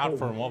his way out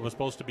from what was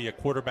supposed to be a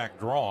quarterback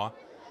draw,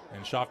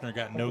 and Schaffner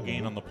got no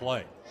gain on the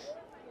play.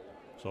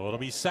 So it'll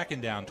be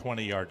second down,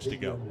 20 yards to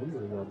go.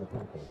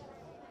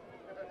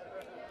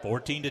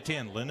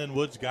 14-10,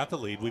 Lindenwood's got the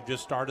lead. We've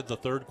just started the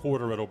third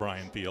quarter at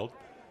O'Brien Field.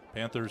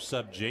 Panthers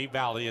sub Jay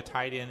Valley, a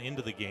tight end,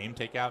 into the game.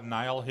 Take out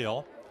Niall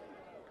Hill.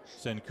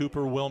 Send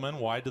Cooper Willman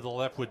wide to the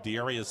left with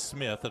Darius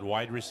Smith at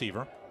wide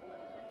receiver.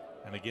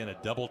 And again, a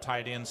double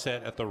tight end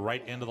set at the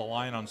right end of the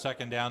line on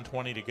second down,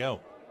 20 to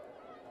go.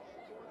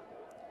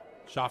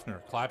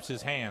 Schaffner claps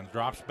his hands,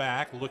 drops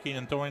back, looking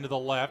and throwing to the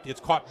left. It's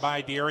caught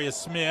by Darius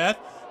Smith,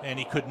 and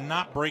he could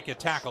not break a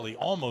tackle. He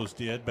almost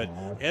did, but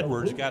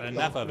Edwards got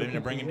enough of him to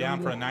bring him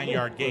down for a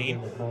 9-yard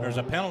gain. There's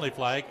a penalty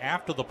flag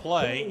after the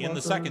play in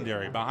the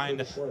secondary behind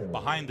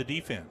the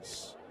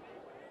defense.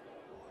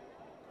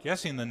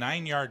 Guessing the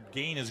 9-yard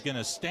gain is going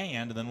to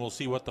stand, and then we'll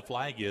see what the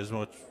flag is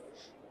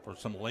for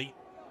some late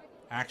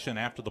action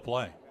after the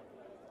play.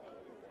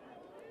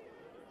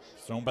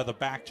 Thrown by the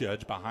back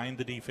judge behind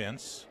the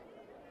defense.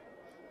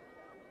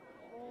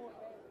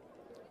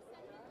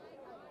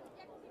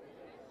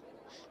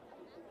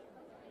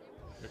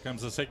 Here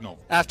comes the signal.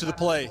 After the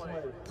play,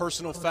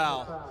 personal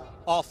foul,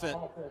 offense,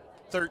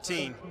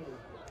 13,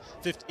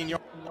 15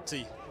 yards,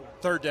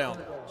 third down.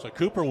 So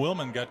Cooper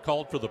Willman got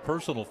called for the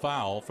personal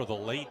foul for the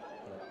late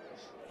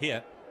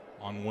hit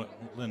on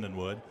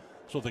Lindenwood.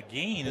 So the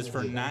gain is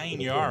for 9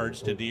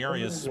 yards to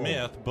Darius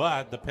Smith,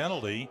 but the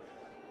penalty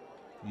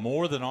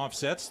more than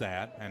offsets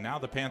that. And now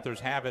the Panthers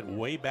have it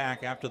way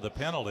back after the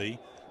penalty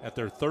at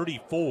their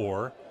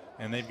 34,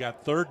 and they've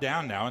got third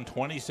down now and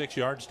 26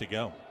 yards to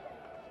go.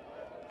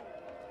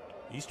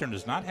 Eastern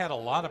has not had a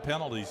lot of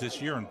penalties this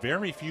year, and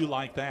very few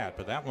like that,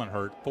 but that one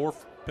hurt. 4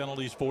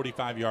 penalties,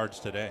 45 yards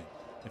today.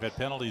 They've had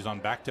penalties on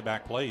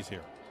back-to-back plays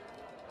here.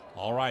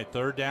 All right,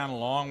 third down, a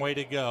long way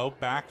to go.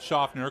 Back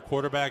Schaffner,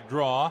 quarterback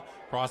draw,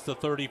 across the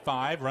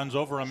 35, runs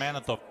over a man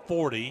at the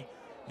 40,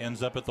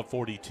 ends up at the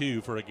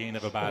 42 for a gain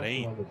of about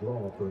 8.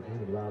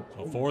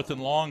 So fourth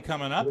and long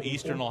coming up.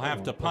 Eastern will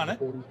have to punt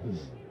it,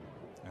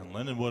 and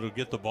Lindenwood will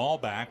get the ball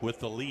back with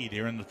the lead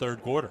here in the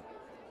third quarter.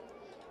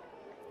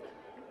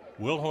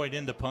 Wilhoit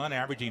into punt,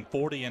 averaging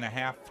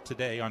 40.5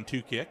 today on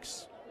 2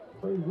 kicks.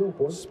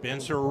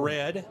 Spencer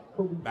Red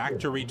back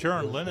to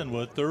return.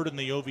 Lindenwood third in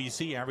the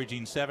OVC,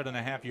 averaging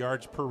 7.5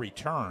 yards per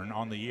return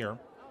on the year.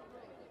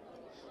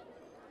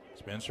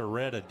 Spencer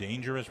Red, a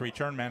dangerous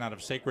return man out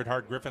of Sacred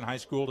Heart Griffin High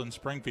School in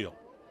Springfield.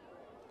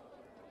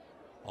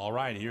 All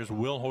right, here's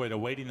Wilhoit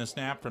awaiting the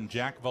snap from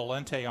Jack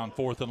Valente on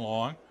fourth and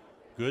long.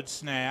 Good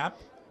snap.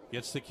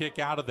 Gets the kick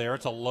out of there.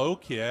 It's a low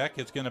kick.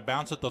 It's going to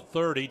bounce at the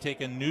 30, take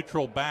a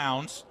neutral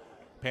bounce.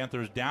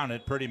 Panthers down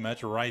it pretty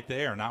much right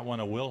there. Not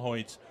one of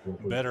Wilhoit's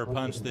better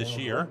punts this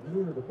year.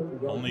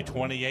 Only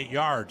 28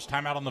 yards.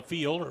 Timeout on the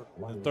field,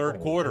 the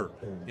third quarter.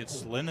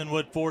 It's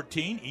Lindenwood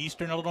 14,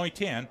 Eastern Illinois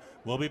 10.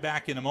 We'll be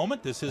back in a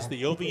moment. This is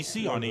the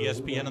OVC on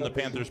ESPN and the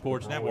Panther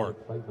Sports Network.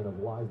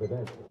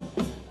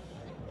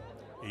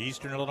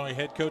 Eastern Illinois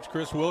head coach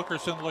Chris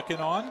Wilkerson looking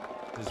on.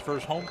 His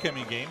first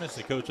homecoming game as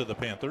the coach of the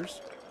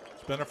Panthers.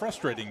 It's been a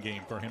frustrating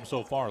game for him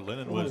so far.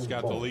 Lindenwood's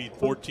got the lead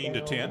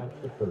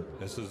 14-10.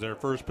 This is their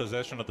first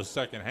possession of the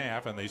second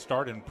half, and they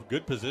start in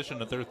good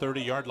position at their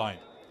 30-yard line.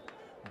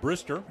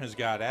 Brister has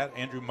got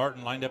Andrew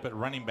Martin lined up at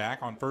running back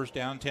on first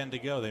down, 10 to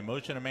go. They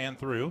motion a man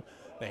through.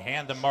 They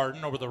hand to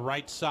Martin over the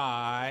right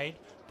side.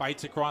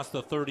 Fights across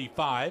the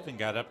 35 and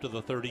got up to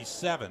the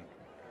 37.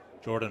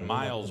 Jordan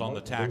Miles on the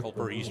tackle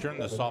for Eastern,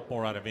 the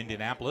sophomore out of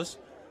Indianapolis.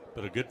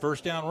 But a good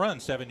first down run,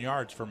 7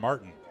 yards for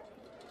Martin.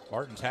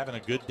 Martin's having a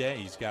good day.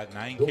 He's got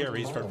 9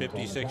 carries for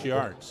 56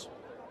 yards.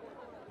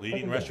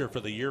 Leading rusher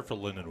for the year for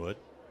Lindenwood.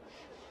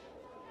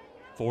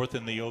 Fourth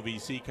in the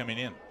OVC coming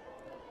in.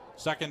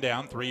 Second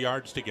down, 3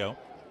 yards to go.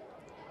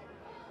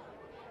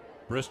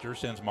 Brister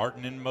sends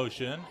Martin in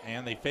motion,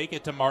 and they fake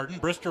it to Martin.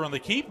 Brister on the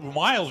keep.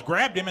 Miles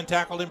grabbed him and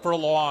tackled him for a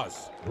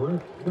loss.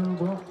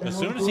 As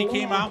soon as he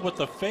came out with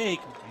the fake,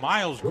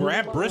 Miles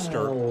grabbed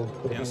Brister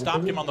and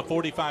stopped him on the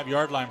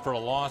 45-yard line for a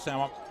loss.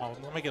 Now I'll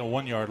make it a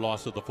 1-yard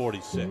loss at the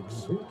 46.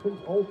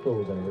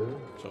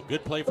 So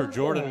good play for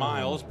Jordan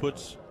Miles.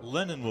 Puts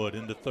Lindenwood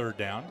into third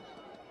down.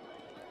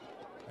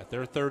 At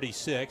their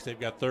 36, they've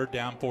got third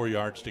down, 4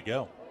 yards to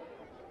go.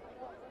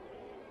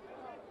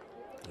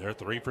 They're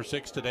 3 for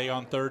 6 today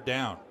on third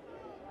down.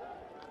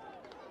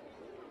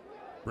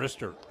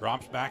 Brister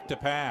drops back to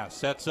pass,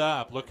 sets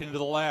up, looking to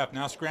the left,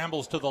 now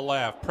scrambles to the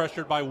left,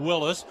 pressured by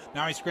Willis.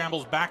 Now he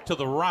scrambles back to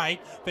the right,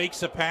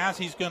 fakes a pass,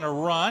 he's going to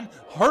run,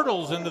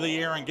 hurdles into the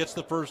air and gets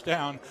the first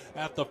down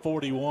at the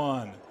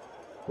 41.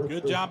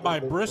 Good job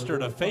by Brister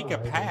to fake a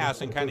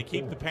pass and kind of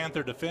keep the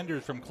Panther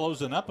defenders from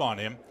closing up on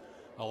him.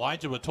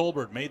 Elijah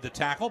Tolbert made the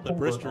tackle, but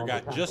Brister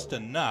got just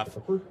enough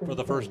for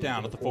the first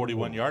down at the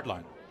 41-yard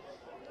line.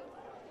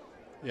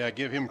 Yeah,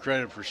 give him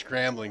credit for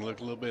scrambling.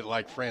 Looked a little bit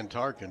like Fran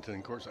Tarkenton.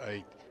 Of course,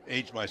 I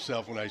age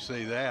myself when I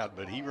say that,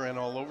 but he ran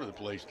all over the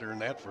place during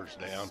that first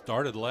down.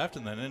 Started left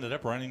and then ended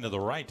up running to the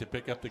right to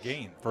pick up the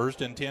gain.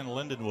 1st and 10,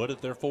 Lindenwood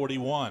at their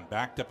 41.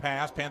 Back to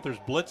pass. Panthers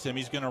blitz him.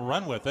 He's going to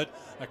run with it.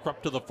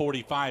 Up to the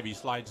 45. He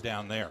slides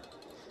down there.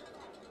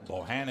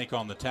 Bohannick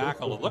on the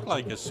tackle. It looked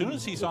like as soon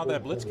as he saw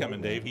that blitz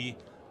coming, Dave, he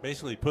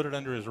basically put it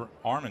under his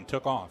arm and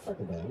took off.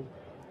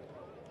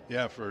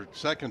 Yeah, for a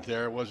second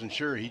there, I wasn't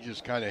sure. He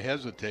just kind of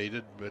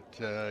hesitated, but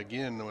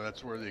again,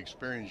 that's where the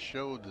experience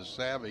showed the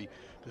savvy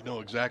to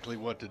know exactly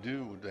what to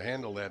do to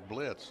handle that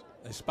blitz.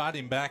 They spot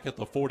him back at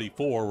the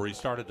 44 where he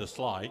started to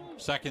slide.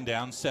 2nd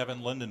down, 7,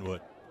 Lindenwood.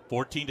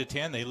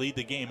 14-10, they lead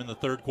the game in the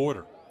 3rd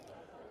quarter.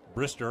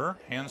 Brister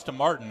hands to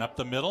Martin up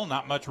the middle,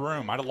 not much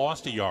room, might have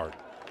lost a yard.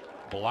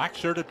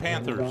 Black-shirted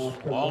Panthers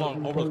all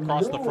over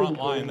across the front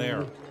line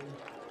there.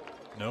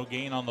 No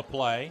gain on the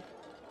play.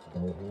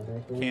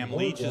 Cam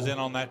Leach is in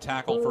on that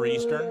tackle for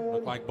Eastern.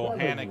 Looked like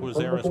Bohannick was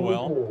there as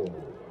well.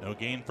 No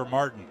gain for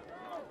Martin.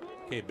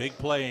 Okay, big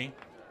play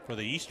for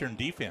the Eastern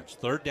defense.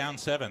 3rd down,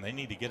 7. They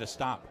need to get a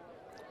stop.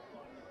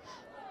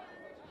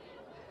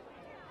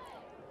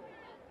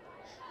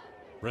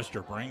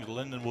 Brister brings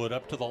Lindenwood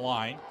up to the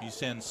line. He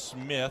sends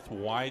Smith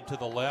wide to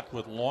the left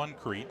with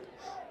Longcrete.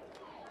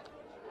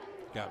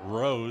 Got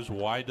Rose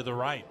wide to the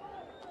right.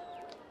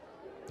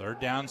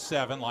 3rd down,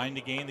 7, line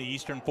to gain the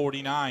Eastern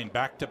 49.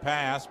 Back to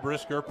pass,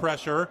 Brisker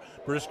pressure.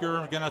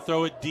 Brisker going to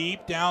throw it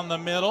deep down the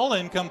middle,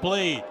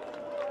 incomplete.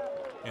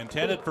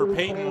 Intended for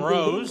Peyton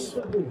Rose.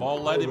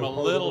 Ball led him a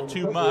little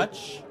too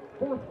much.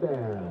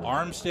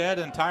 Armstead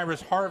and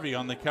Tyrus Harvey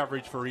on the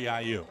coverage for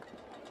EIU.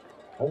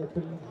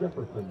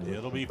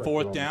 It'll be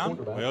 4th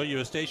down. Well, you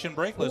a station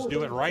break. Let's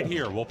do it right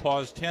here. We'll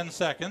pause 10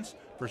 seconds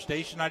for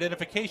station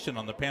identification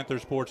on the Panther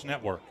Sports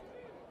Network.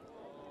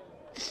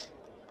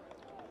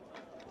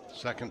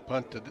 Second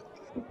punt to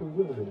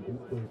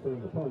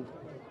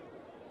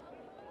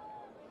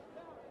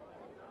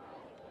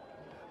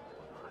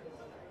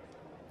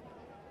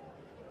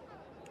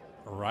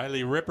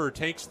Riley Ripper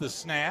takes the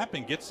snap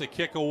and gets the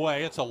kick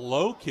away. It's a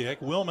low kick.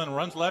 Willman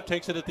runs left,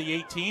 takes it at the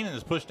 18, and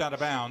is pushed out of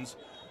bounds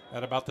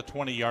at about the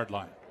 20-yard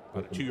line.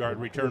 About a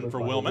 2-yard return for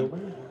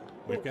Willman.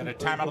 We've got a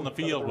timeout on the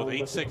field with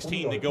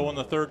 8:16 to go in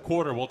the 3rd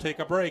quarter. We'll take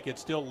a break.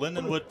 It's still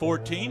Lindenwood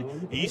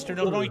 14, Eastern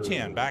Illinois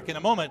 10. Back in a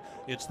moment.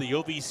 It's the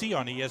OVC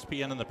on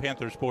ESPN and the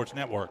Panther Sports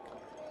Network.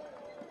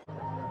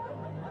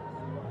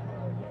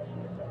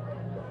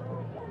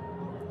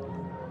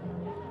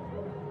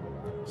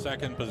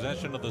 Second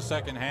possession of the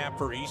second half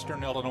for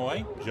Eastern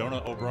Illinois.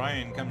 Jonah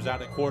O'Brien comes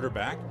out at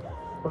quarterback.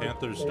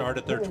 Panthers start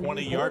at their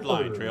 20-yard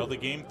line. Trail the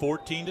game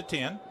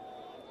 14-10.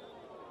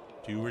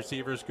 2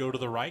 receivers go to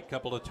the right,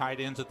 couple of tight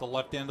ends at the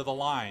left end of the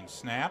line.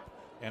 Snap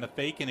and a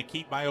fake and a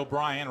keep by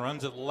O'Brien.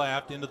 Runs it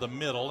left into the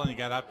middle, and he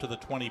got up to the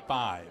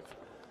 25.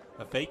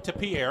 A fake to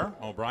Pierre.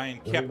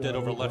 O'Brien kept it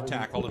over left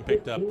tackle and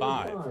picked up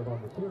 5.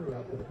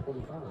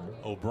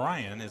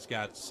 O'Brien has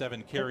got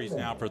 7 carries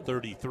now for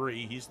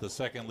 33. He's the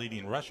 2nd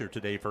leading rusher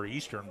today for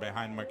Eastern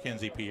behind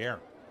Mackenzie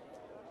Pierre.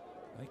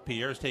 I think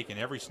Pierre's taken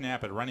every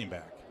snap at running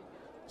back.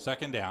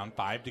 2nd down,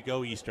 5 to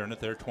go Eastern at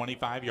their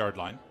 25-yard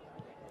line.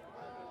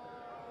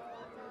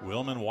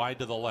 Willman wide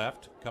to the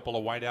left. Couple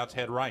of wideouts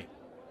head right.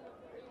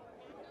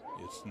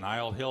 It's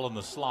Niall Hill in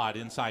the slot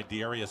inside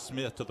Darius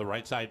Smith to the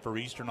right side for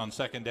Eastern on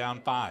 2nd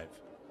down, 5.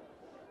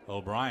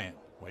 O'Brien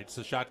waits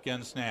the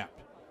shotgun snap.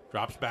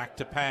 Drops back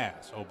to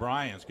pass.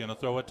 O'Brien's going to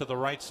throw it to the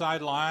right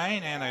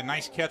sideline, and a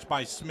nice catch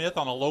by Smith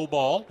on a low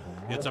ball.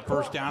 It's a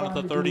first down at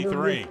the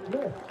 33.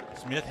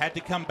 Smith had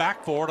to come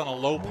back for it on a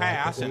low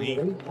pass, and he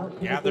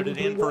gathered it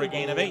in for a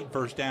gain of 8.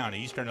 First down,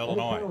 Eastern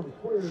Illinois.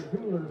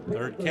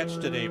 3rd catch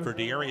today for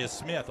Darius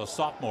Smith, a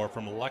sophomore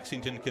from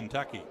Lexington,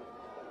 Kentucky.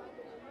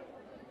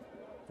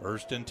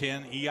 1st and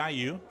 10,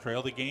 EIU.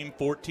 Trail the game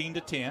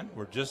 14-10.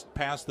 We're just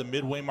past the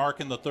midway mark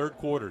in the 3rd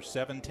quarter.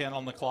 7:10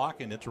 on the clock,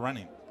 and it's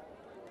running.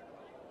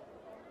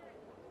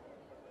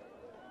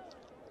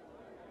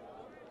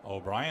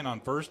 O'Brien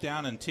on 1st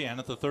down and 10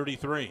 at the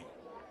 33.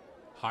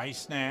 High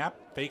snap,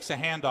 fakes a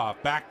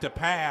handoff, back to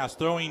pass,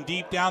 throwing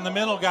deep down the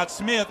middle, got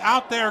Smith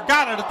out there,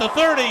 got it at the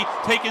 30,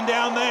 taken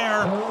down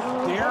there.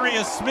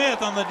 Darius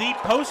Smith on the deep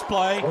post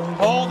play,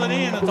 hauled it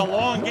in. It's a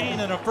long gain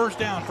and a first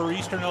down for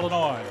Eastern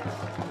Illinois.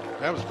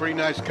 That was pretty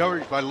nice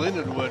coverage by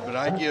Lindenwood, but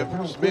I give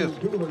Smith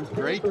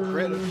great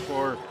credit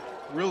for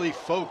really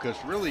focus,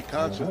 really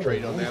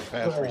concentrate on that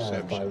pass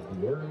reception.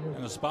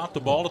 And to spot the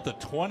ball at the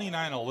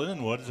 29 of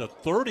Lindenwood is a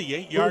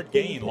 38-yard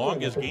gain,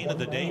 longest gain of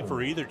the day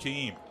for either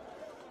team.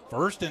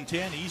 1st and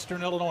 10,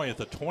 Eastern Illinois at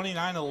the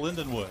 29 of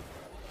Lindenwood.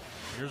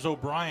 Here's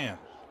O'Brien.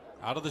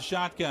 Out of the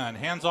shotgun,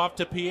 hands off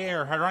to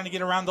Pierre, trying to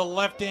get around the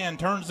left end,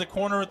 turns the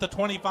corner at the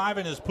 25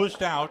 and is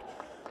pushed out.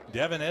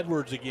 Devin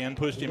Edwards again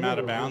pushed him out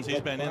of bounds. He's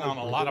been in on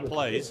a lot of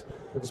plays.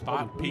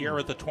 Spot Pierre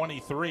at the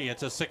 23.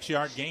 It's a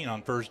 6-yard gain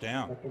on first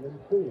down.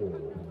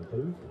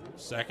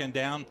 Second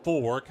down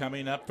 4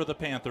 coming up for the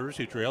Panthers,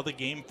 who trail the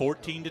game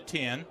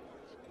 14-10.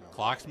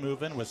 Clock's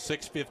moving with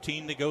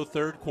 6:15 to go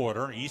third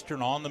quarter.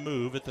 Eastern on the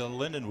move at the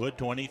Lindenwood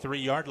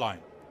 23-yard line.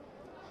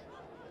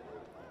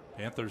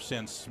 Panthers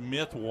send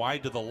Smith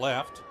wide to the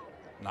left.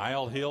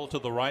 Niall Hill to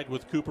the right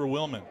with Cooper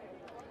Willman.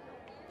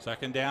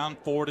 Second down,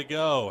 4 to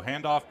go.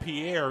 Handoff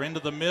Pierre into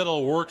the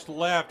middle, works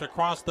left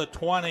across the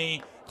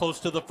 20, close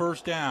to the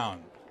first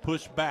down.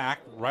 Push back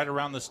right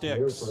around the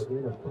sticks.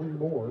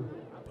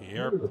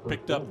 Pierre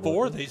picked up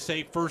 4. They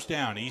say first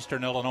down,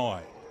 Eastern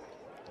Illinois.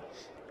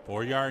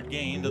 4-yard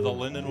gain to the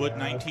Lindenwood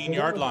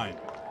 19-yard line.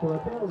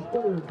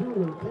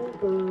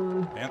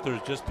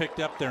 Panthers just picked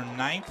up their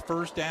 9th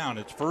first down.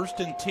 It's 1st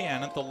and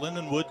 10 at the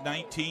Lindenwood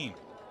 19.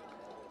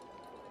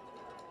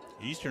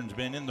 Eastern's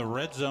been in the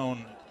red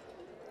zone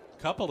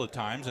a couple of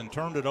times and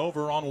turned it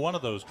over on one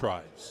of those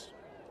tries.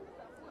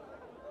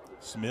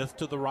 Smith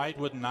to the right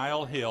with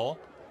Niall Hill.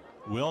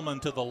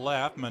 Willman to the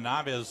left.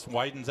 Manaves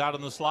widens out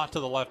in the slot to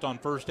the left on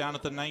first down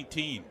at the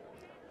 19.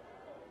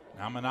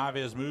 Now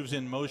Manaves moves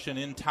in motion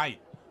in tight.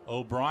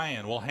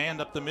 O'Brien will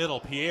hand up the middle.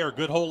 Pierre,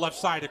 good hole left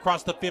side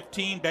across the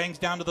 15, bangs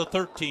down to the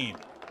 13.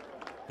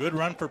 Good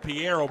run for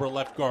Pierre over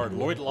left guard.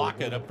 Lloyd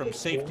Lockett up from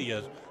safety,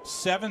 a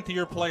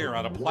 7th-year player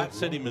out of Platte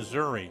City,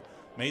 Missouri,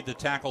 made the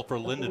tackle for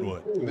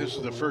Lindenwood. This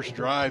is the first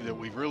drive that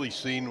we've really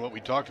seen what we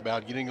talked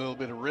about, getting a little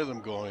bit of rhythm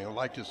going. I'd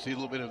like to see a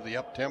little bit of the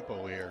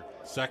up-tempo here.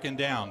 Second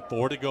down,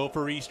 4 to go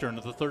for Eastern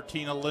at the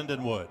 13 of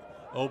Lindenwood.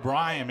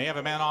 O'Brien may have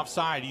a man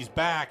offside. He's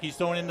back. He's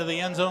thrown into the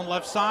end zone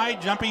left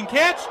side. Jumping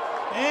catch.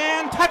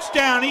 And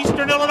touchdown,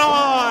 Eastern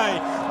Illinois.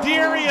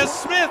 Darius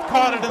Smith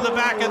caught it in the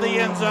back of the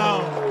end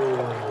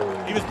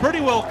zone. He was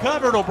pretty well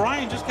covered.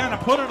 O'Brien just kind of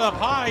put it up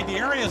high.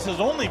 Darius is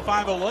only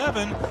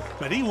 5'11",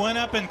 but he went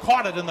up and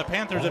caught it, and the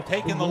Panthers have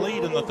taken the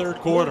lead in the third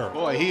quarter.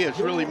 Boy, he has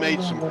really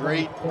made some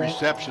great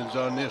receptions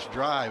on this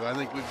drive. I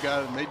think we've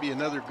got maybe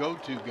another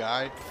go-to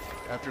guy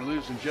after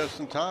losing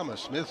Justin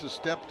Thomas. Smith has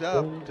stepped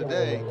up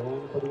today.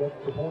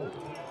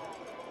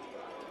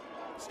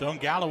 Stone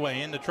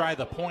Galloway in to try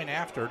the point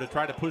after to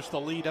try to push the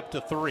lead up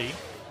to 3.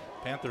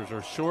 Panthers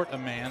are short a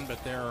man,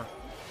 but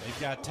they've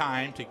got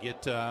time to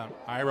get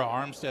Ira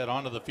Armstead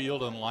onto the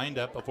field and lined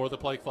up before the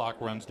play clock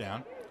runs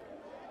down.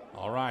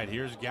 All right,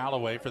 here's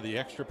Galloway for the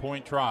extra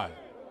point try.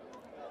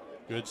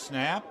 Good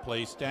snap,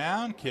 placed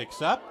down,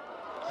 kicks up,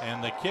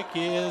 and the kick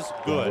is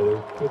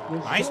good.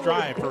 Nice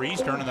drive for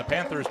Eastern, and the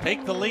Panthers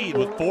take the lead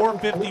with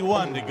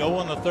 4:51 to go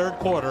in the third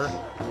quarter.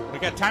 We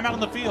got timeout on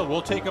the field.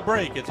 We'll take a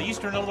break. It's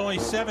Eastern Illinois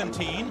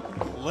 17,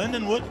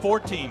 Lindenwood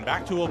 14.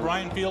 Back to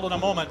O'Brien Field in a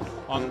moment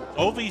on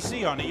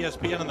OVC on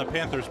ESPN and the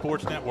Panther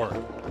Sports Network.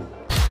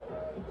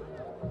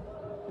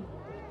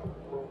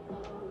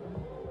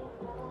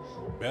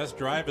 Best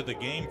drive of the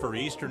game for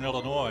Eastern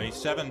Illinois.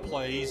 7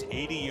 plays,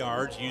 80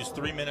 yards, used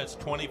 3 minutes,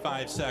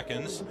 25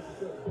 seconds.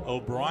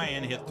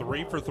 O'Brien hit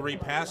 3 for 3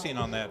 passing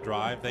on that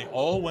drive. They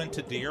all went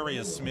to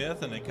Darius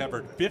Smith, and they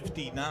covered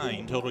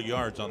 59 total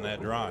yards on that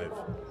drive.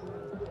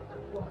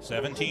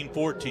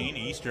 17-14,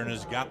 Eastern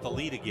has got the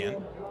lead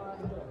again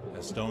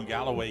as Stone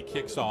Galloway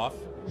kicks off.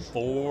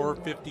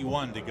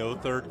 4:51 to go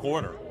third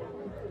quarter.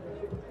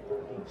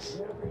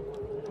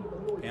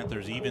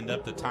 Panthers evened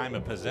up the time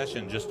of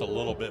possession just a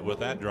little bit with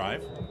that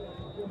drive.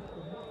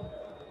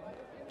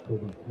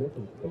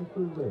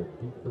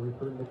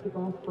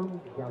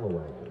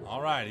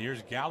 All right,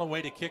 here's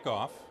Galloway to kick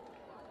off.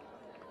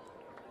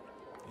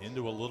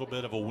 Into a little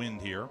bit of a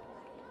wind here.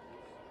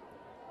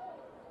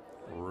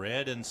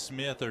 Red and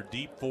Smith are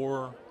deep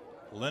for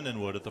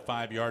Lindenwood at the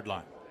 5-yard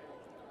line.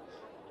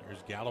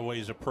 Here's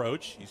Galloway's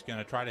approach. He's going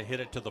to try to hit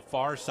it to the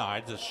far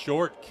side. It's a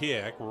short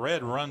kick.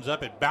 Red runs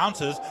up. It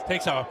bounces,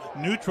 takes a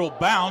neutral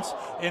bounce,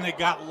 and it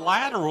got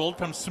lateraled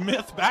from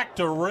Smith back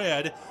to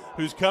Red,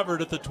 who's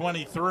covered at the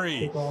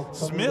 23.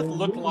 Smith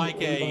looked like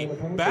a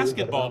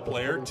basketball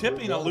player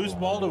tipping a loose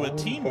ball to a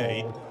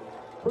teammate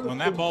when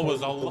that ball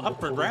was up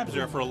for grabs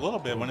there for a little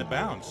bit when it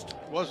bounced.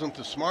 Wasn't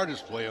the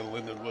smartest play on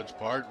Lindenwood's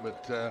part,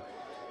 but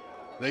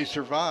they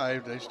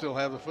survived. They still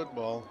have the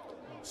football.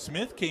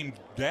 Smith came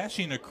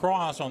dashing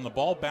across on the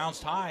ball,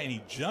 bounced high, and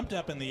he jumped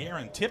up in the air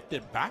and tipped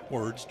it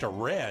backwards to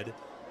Red.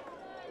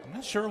 I'm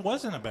not sure it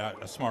wasn't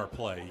about a smart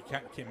play.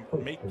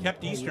 He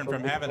kept Eastern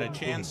from having a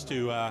chance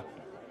to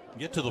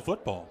get to the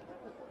football.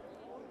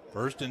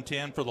 1st and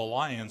 10 for the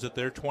Lions at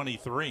their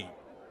 23.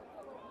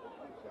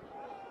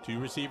 2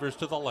 receivers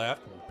to the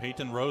left.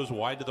 Peyton Rose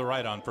wide to the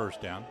right on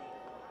first down.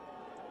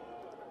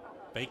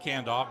 Fake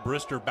handoff,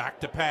 Brister back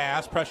to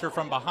pass, pressure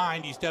from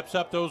behind, he steps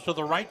up, throws to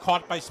the right,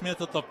 caught by Smith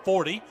at the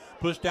 40,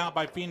 pushed out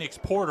by Phoenix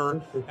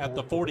Porter at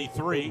the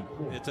 43.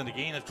 It's a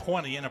gain of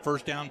 20 and a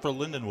first down for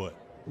Lindenwood.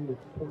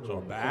 So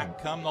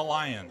back come the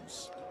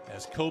Lions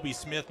as Kobe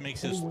Smith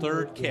makes his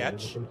 3rd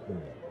catch.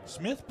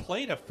 Smith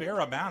played a fair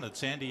amount at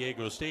San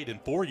Diego State. In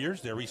 4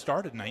 years there, he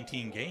started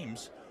 19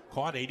 games,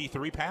 caught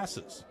 83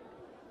 passes.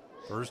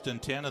 1st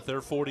and 10 at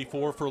their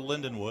 44 for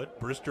Lindenwood.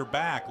 Brister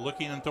back,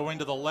 looking and throwing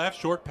to the left.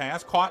 Short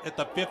pass, caught at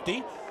the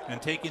 50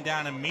 and taken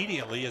down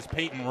immediately as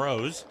Peyton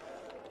Rose.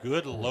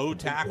 Good low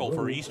tackle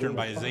for Eastern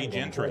by Zay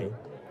Gentry.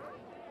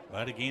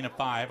 But a gain of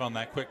 5 on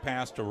that quick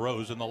pass to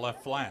Rose in the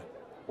left flat.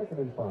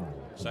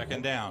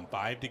 2nd down,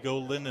 5 to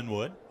go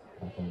Lindenwood.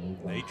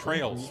 They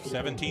trail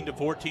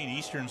 17-14.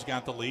 Eastern's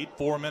got the lead.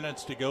 4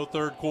 minutes to go,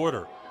 3rd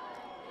quarter.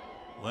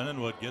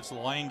 Lindenwood gets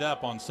lined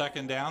up on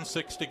 2nd down,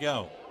 6 to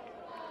go.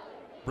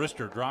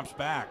 Brister drops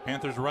back.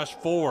 Panthers rush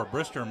 4.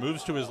 Brister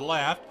moves to his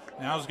left.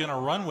 Now he's going to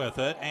run with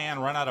it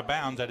and run out of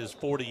bounds at his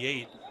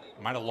 48.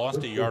 Might have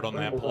lost a yard on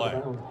that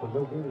play.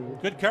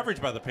 Good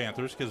coverage by the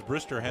Panthers because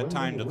Brister had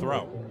time to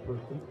throw.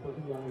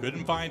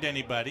 Couldn't find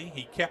anybody.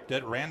 He kept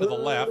it, ran to the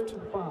left.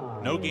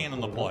 No gain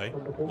on the play.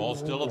 Ball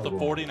still at the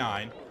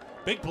 49.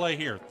 Big play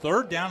here.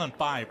 3rd down and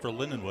 5 for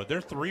Lindenwood.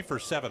 They're 3 for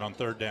 7 on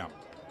 3rd down.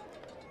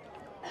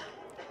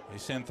 They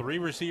send 3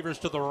 receivers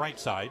to the right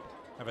side.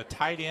 Have a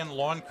tight end,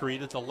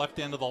 Loncrete, at the left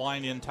end of the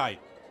line in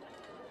tight.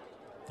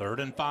 3rd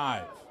and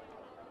 5.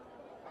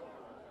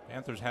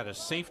 Panthers had a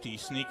safety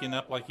sneaking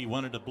up like he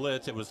wanted to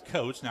blitz. It was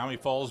Coates. Now he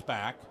falls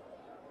back.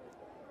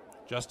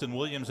 Justin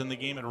Williams in the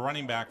game at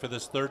running back for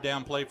this 3rd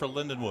down play for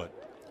Lindenwood.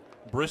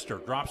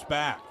 Brister drops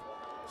back.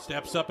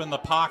 Steps up in the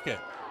pocket.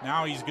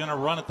 Now he's going to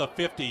run at the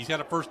 50. He's got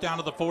a 1st down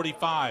to the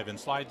 45 and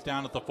slides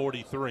down at the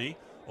 43.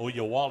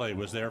 Oyewale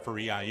was there for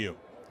EIU.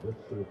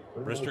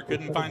 Brister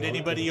couldn't find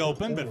anybody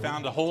open, but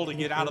found a hole to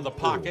get out of the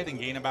pocket and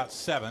gain about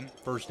 7.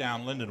 1st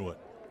down, Lindenwood.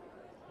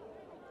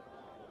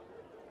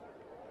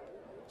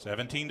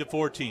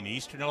 17-14.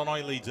 Eastern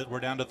Illinois leads it. We're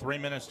down to 3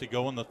 minutes to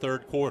go in the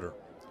 3rd quarter.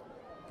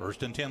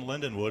 1st and 10,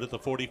 Lindenwood at the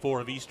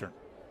 44 of Eastern.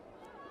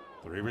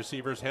 3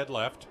 receivers head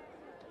left.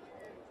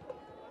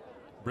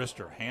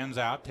 Brister hands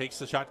out, takes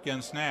the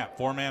shotgun snap.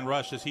 4-man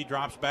rush as he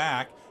drops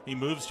back. He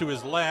moves to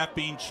his left,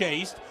 being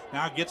chased.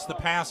 Now gets the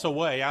pass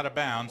away, out of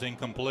bounds,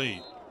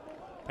 incomplete.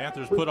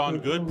 Panthers put on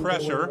good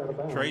pressure.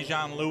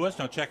 Trajan Lewis,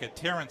 no, check it,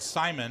 Terrence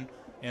Simon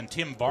and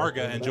Tim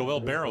Varga and Joel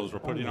Barrows were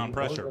putting on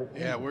pressure.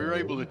 Yeah, we were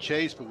able to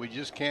chase, but we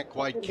just can't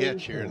quite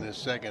catch here in this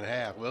 2nd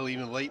half. Well,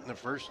 even late in the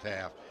 1st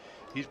half.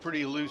 He's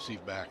pretty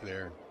elusive back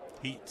there.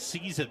 He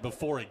sees it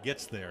before it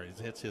gets there.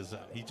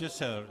 He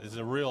just is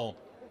a real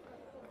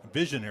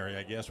visionary,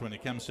 I guess, when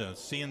it comes to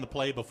seeing the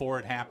play before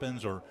it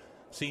happens or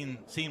seeing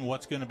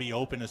what's going to be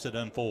open as it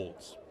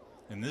unfolds.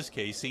 In this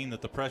case, seeing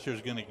that the pressure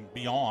is going to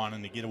be on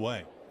and to get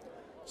away.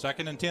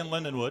 2nd and 10,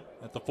 Lindenwood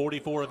at the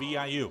 44 of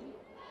EIU.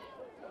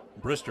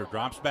 Brister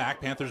drops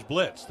back. Panthers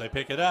blitz. They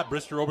pick it up.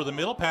 Brister over the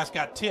middle. Pass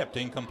got tipped.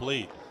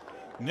 Incomplete.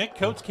 Nick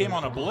Coates came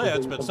on a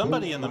blitz, but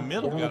somebody in the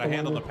middle got a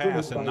hand on the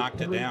pass and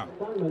knocked it down.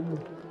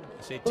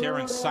 I say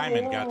Terrence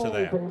Simon got to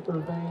that.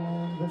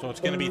 So it's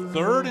going to be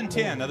 3rd and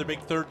 10. Another big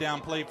 3rd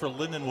down play for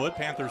Lindenwood.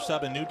 Panthers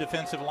sub a new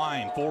defensive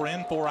line. 4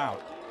 in, 4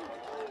 out.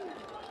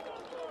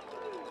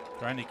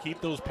 Trying to keep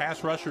those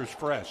pass rushers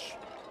fresh.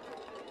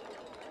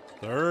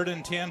 3rd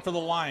and 10 for the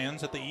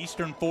Lions at the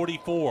Eastern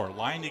 44.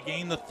 Line to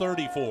gain the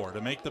 34 to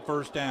make the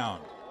 1st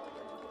down.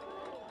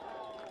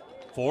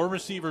 4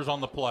 receivers on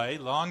the play.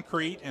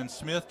 Loncrete and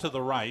Smith to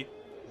the right.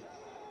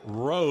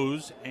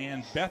 Rose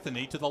and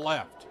Bethany to the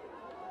left.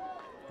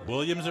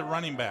 Williams at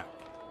running back.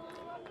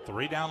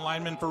 3 down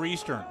linemen for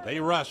Eastern. They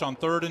rush on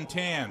 3rd and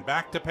 10.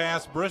 Back to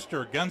pass.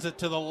 Brister guns it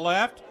to the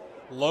left.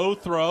 Low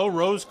throw.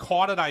 Rose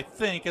caught it, I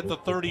think, at the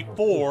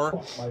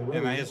 34,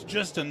 and it's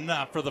just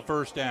enough for the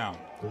 1st down.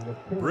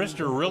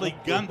 Brister really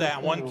gunned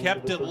that one,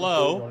 kept it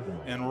low,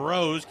 and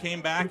Rose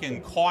came back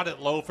and caught it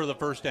low for the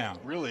 1st down.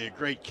 Really a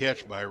great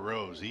catch by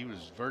Rose. He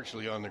was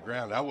virtually on the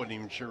ground. I wasn't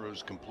even sure it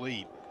was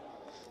complete.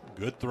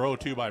 Good throw,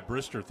 too, by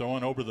Brister,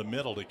 throwing over the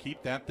middle to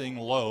keep that thing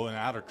low and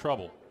out of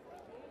trouble.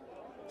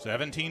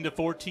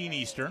 17-14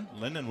 Eastern.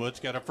 Lindenwood's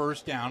got a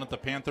 1st down at the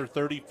Panther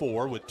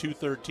 34 with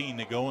 2:13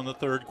 to go in the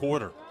 3rd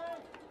quarter.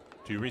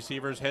 2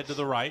 receivers head to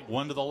the right,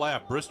 1 to the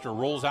left. Brister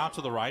rolls out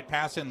to the right,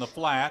 pass in the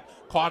flat,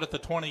 caught at the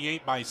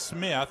 28 by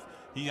Smith.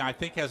 He, I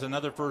think, has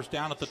another 1st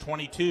down at the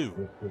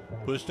 22.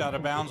 Pushed out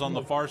of bounds on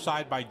the far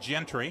side by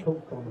Gentry,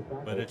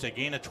 but it's a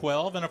gain of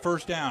 12 and a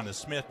 1st down as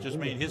Smith just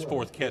made his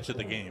 4th catch of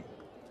the game.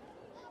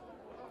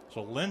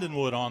 So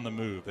Lindenwood on the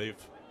move.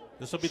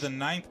 This will be the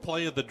 9th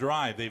play of the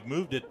drive. They've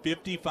moved it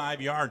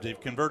 55 yards. They've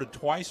converted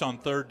twice on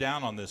 3rd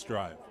down on this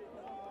drive.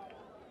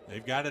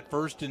 They've got it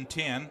 1st and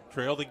 10,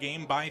 trail the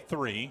game by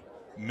 3.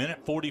 Minute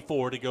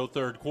 44 to go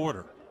 3rd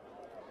quarter.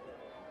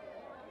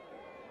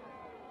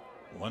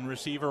 1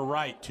 receiver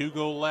right, 2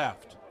 go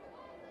left.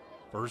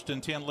 1st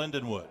and 10,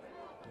 Lindenwood.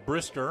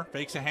 Brister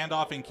fakes a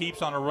handoff and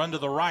keeps on a run to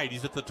the right.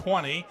 He's at the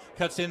 20,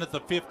 cuts in at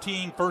the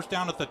 15, 1st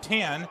down at the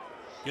 10,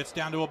 gets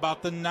down to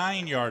about the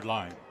 9-yard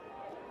line.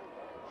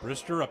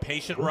 Brister, a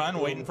patient run,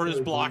 waiting for his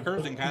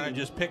blockers and kind of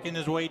just picking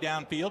his way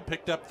downfield,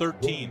 picked up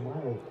 13.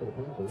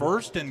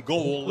 1st and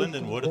goal,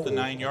 Lindenwood at the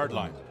 9-yard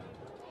line.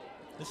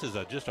 This is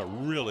just a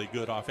really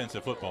good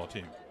offensive football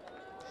team.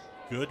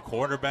 Good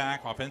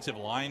quarterback, offensive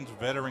lines,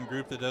 veteran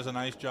group that does a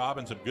nice job,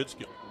 and some good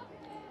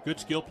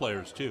skill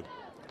players too.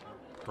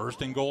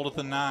 1st and goal at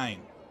the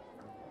 9.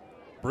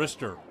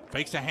 Brister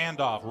fakes a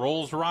handoff,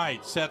 rolls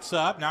right, sets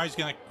up. Now he's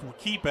going to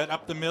keep it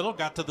up the middle,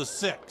 got to the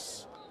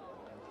 6.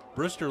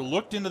 Brister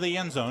looked into the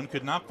end zone,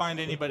 could not find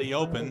anybody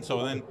open,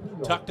 so then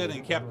tucked it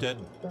and kept it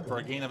for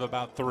a gain of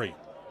about 3.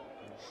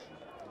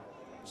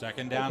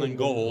 Second down and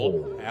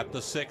goal at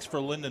the 6 for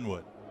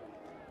Lindenwood.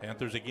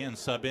 Panthers again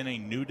sub in a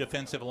new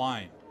defensive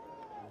line.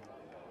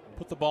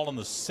 Put the ball on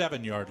the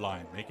 7-yard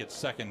line, make it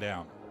second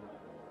down.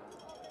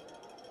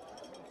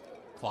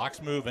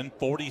 Clock's moving,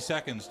 40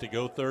 seconds to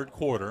go third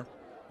quarter.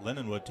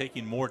 Lindenwood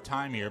taking more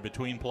time here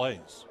between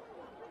plays.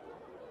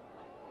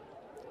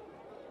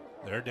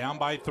 They're down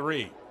by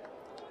 3.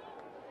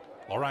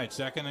 All right,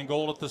 second and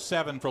goal at the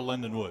 7 for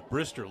Lindenwood.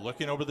 Brister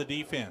looking over the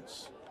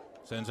defense.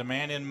 Sends a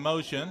man in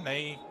motion.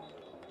 They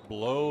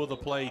blow the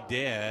play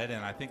dead,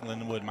 and I think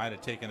Lindenwood might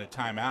have taken a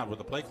timeout with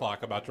the play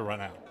clock about to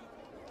run out.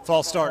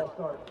 False start.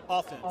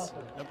 Offense,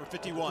 number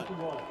 51.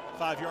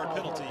 5-yard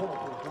penalty.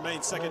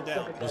 Remains second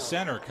down. The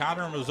center,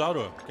 Connor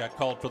Mazzotta, got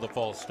called for the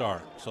false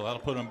start, so that'll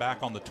put him back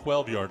on the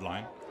 12-yard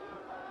line.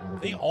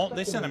 They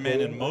sent a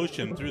man in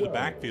motion through the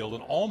backfield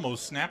and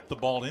almost snapped the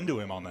ball into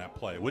him on that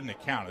play. Wouldn't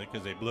have counted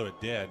because they blew it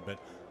dead, but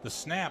the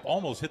snap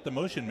almost hit the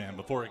motion man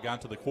before it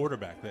got to the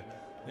quarterback.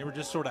 They were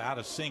just sort of out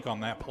of sync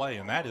on that play,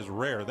 and that is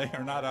rare. They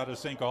are not out of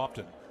sync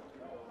often.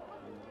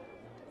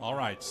 All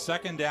right,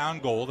 second down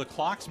goal. The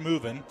clock's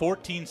moving,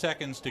 14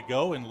 seconds to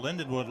go, and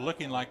Lindenwood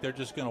looking like they're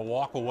just going to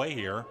walk away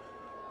here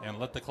and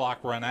let the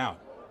clock run out.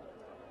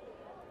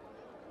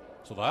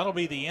 So that'll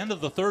be the end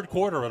of the third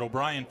quarter at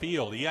O'Brien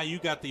Field. Yeah, you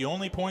got the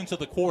only points of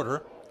the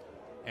quarter.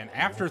 And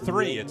after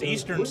 3, it's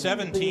Eastern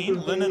 17,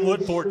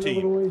 Lindenwood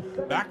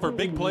 14. Back for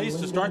big plays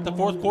to start the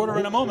fourth quarter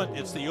in a moment.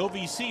 It's the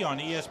OVC on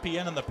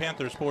ESPN and the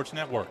Panthers Sports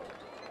Network.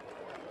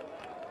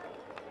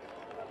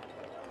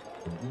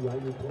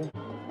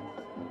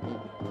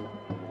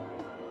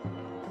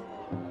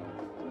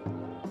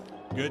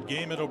 Good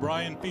game at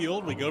O'Brien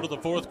Field. We go to the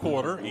fourth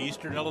quarter.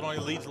 Eastern Illinois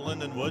leads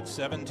Lindenwood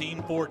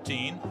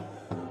 17-14.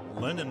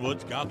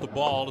 Lindenwood's got the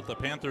ball at the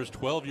Panthers'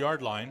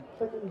 12-yard line.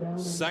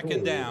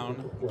 Second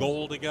down,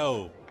 goal to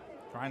go.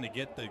 Trying to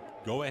get the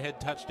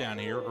go-ahead touchdown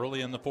here early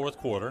in the fourth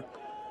quarter.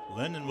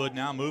 Lindenwood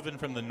now moving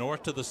from the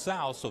north to the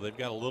south, so they've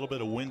got a little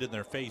bit of wind in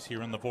their face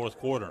here in the fourth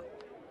quarter.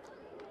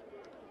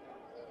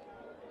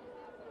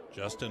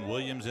 Justin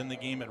Williams in the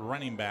game at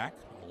running back,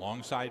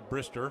 alongside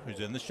Brister,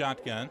 who's in the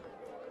shotgun.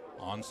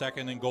 On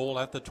second and goal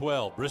at the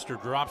 12.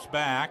 Brister drops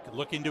back,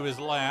 looking to his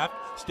left,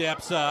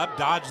 steps up,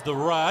 dodged the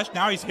rush.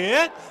 Now he's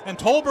hit, and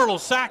Tolbert will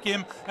sack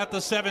him at the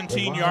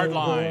 17-yard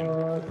line.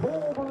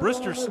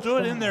 Brister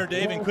stood in there,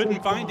 Dave, and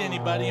couldn't find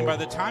anybody, and by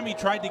the time he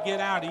tried to get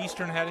out,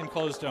 Eastern had him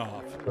closed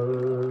off.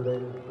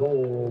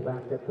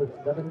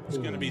 It's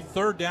going to be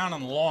third down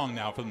and long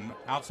now from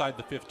outside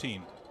the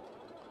 15.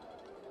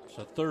 It's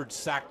a third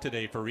sack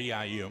today for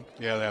EIU.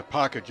 Yeah, that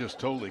pocket just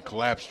totally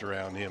collapsed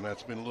around him.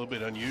 That's been a little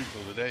bit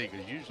unusual today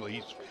because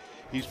usually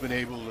he's been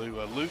able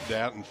to loop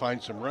that and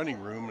find some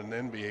running room and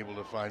then be able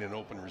to find an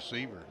open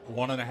receiver.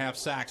 1.5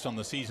 sacks on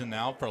the season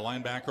now for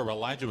linebacker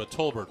Elijah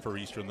Tolbert for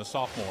Eastern, the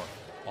sophomore.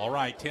 All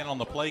right, 10 on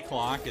the play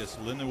clock as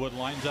Lindenwood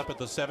lines up at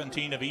the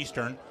 17 of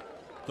Eastern.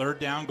 Third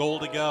down, goal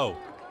to go.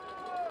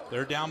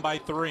 They're down by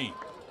 3.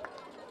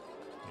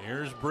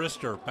 Here's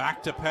Brister,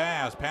 back to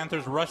pass.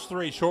 Panthers rush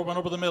 3, short one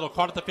over the middle.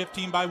 Caught at the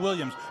 15 by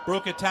Williams.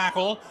 Broke a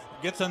tackle,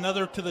 gets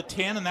another to the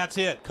 10, and that's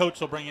it. Coates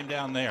will bring him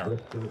down there.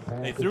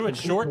 They threw it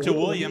short to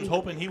Williams,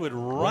 hoping he would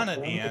run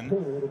it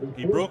in.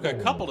 He broke a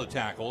couple of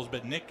tackles,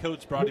 but Nick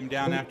Coates brought him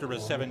down after a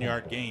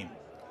 7-yard gain.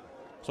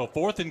 So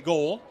fourth and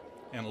goal,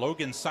 and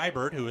Logan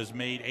Seibert, who has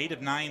made 8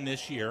 of 9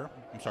 this year,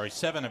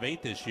 7 of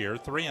 8 this year,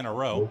 3 in a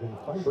row,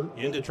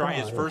 in to try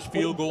his first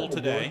field goal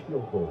today.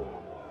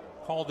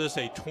 Call this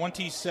a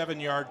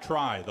 27-yard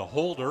try. The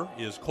holder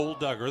is Cole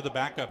Duggar, the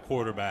backup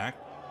quarterback.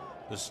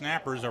 The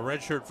snapper is a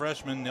redshirt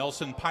freshman,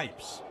 Nelson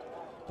Pipes.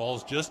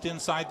 Ball's just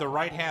inside the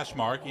right hash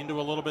mark into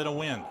a little bit of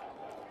wind.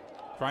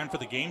 Trying for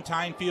the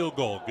game-time field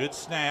goal. Good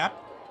snap,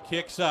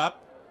 kicks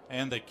up,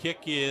 and the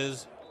kick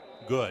is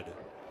good.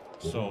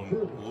 So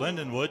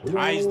Lindenwood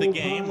ties the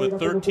game with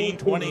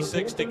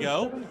 13:26 to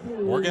go.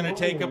 We're going to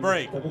take a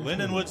break.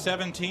 Lindenwood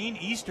 17,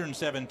 Eastern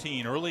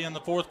 17, early in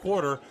the fourth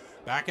quarter.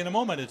 Back in a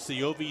moment, it's the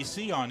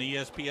OVC on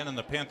ESPN and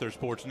the Panthers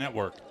Sports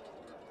Network.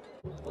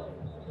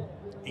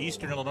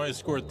 Eastern Illinois has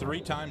scored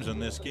 3 times in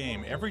this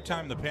game. Every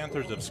time the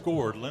Panthers have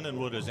scored,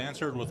 Lindenwood has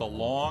answered with a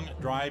long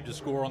drive to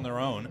score on their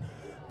own.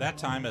 That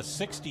time a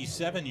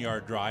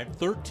 67-yard drive,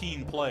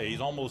 13 plays,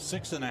 almost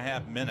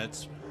 6.5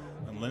 minutes,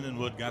 and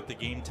Lindenwood got the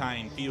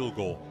game-tying field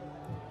goal.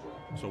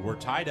 So we're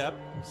tied up,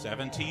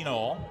 17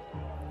 all,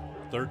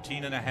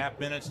 13.5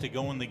 minutes to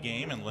go in the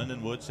game, and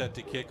Lindenwood set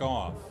to kick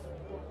off.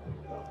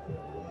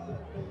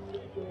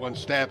 One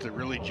stat that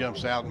really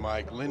jumps out,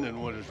 Mike,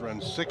 Lindenwood has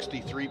run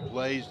 63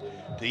 plays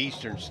to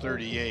Eastern's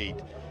 38.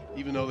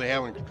 Even though they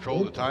haven't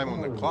controlled the time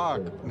on the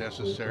clock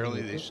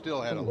necessarily, they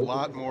still had a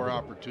lot more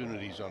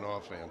opportunities on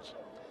offense.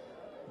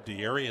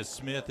 De'Arius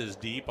Smith is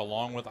deep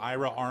along with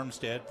Ira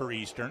Armstead for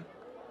Eastern.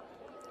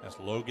 As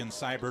Logan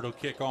Seibert will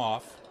kick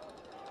off.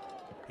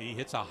 He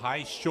hits a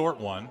high short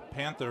one.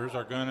 Panthers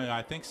are going to,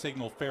 I think,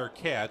 signal fair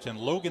catch. And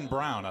Logan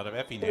Brown out of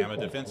Effingham, a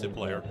defensive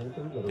player,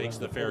 takes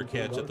the fair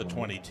catch at the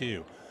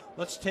 22.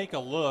 Let's take a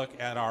look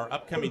at our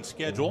upcoming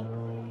schedule.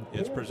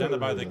 It's presented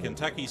by the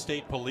Kentucky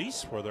State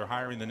Police, where they're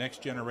hiring the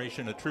next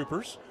generation of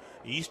troopers.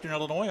 Eastern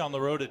Illinois on the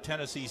road at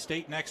Tennessee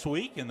State next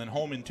week, and then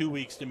home in 2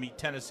 weeks to meet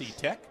Tennessee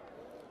Tech.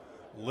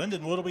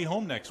 Lindenwood will be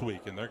home next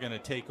week, and they're going to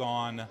take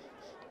on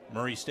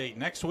Murray State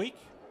next week.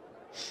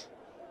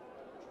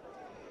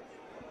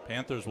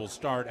 Panthers will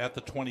start at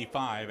the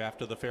 25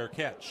 after the fair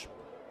catch.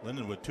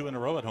 Lindenwood 2 in a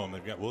row at home.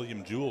 They've got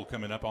William Jewell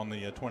coming up on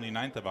the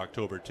 29th of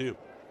October, too.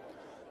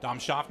 Dom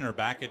Schaffner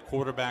back at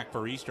quarterback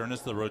for Eastern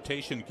as the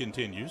rotation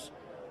continues.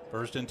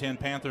 1st and 10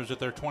 Panthers at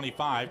their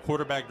 25.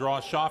 Quarterback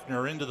draws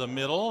Schaffner into the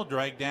middle,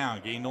 dragged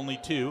down, gained only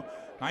 2.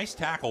 Nice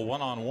tackle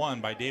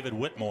one-on-one by David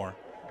Whitmore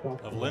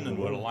of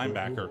Lindenwood, a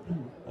linebacker.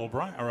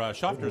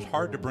 Schaffner's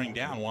hard to bring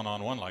down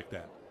one-on-one like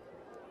that.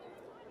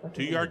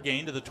 2-yard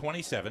gain to the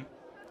 27.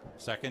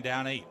 2nd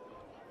down 8.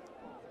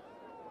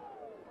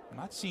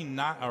 Not seen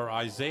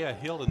Isaiah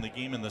Hill in the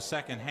game in the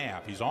second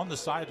half. He's on the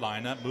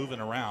sideline, not moving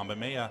around, but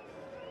may have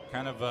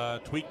kind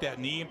of tweaked that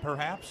knee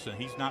perhaps,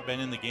 and he's not been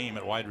in the game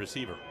at wide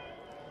receiver.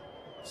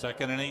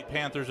 2nd and 8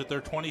 Panthers at their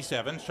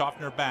 27.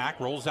 Schaffner back,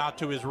 rolls out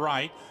to his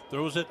right,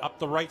 throws it up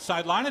the right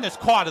sideline, and it's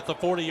caught at the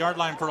 40-yard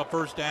line for a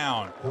 1st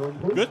down.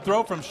 Good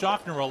throw from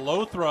Schaffner, a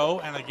low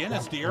throw, and again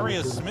it's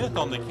Darius Smith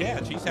on the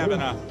catch. He's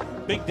having a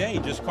big day,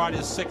 just caught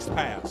his 6th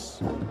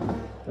pass.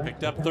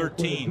 Picked up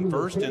 13.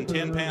 1st and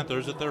 10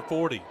 Panthers at their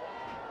 40.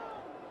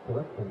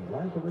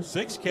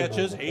 6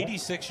 catches,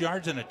 86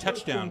 yards, and a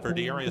touchdown for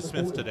Darius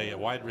Smith today at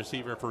wide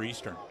receiver for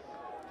Eastern.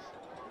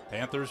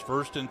 Panthers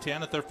 1st and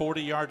 10 at their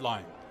 40-yard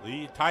line.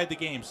 Lee tied the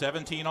game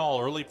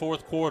 17-all early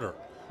 4th quarter.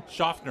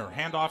 Schaffner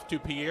handoff to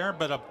Pierre,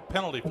 but a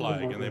penalty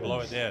flag, and they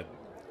blow it dead.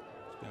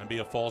 It's going to be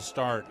a false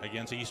start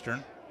against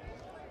Eastern.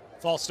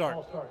 False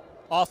start.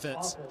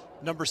 Offense,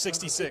 number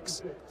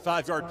 66,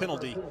 5-yard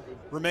penalty,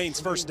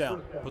 remains 1st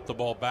down. Put the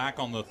ball back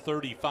on the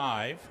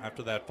 35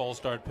 after that false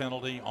start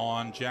penalty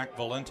on Jack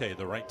Valente,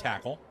 the right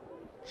tackle.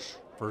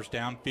 1st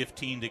down,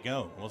 15 to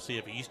go. We'll see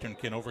if Eastern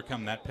can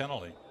overcome that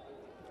penalty.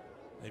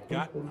 They've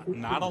got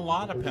not a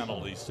lot of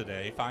penalties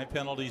today, 5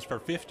 penalties for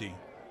 50,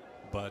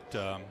 but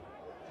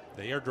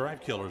they are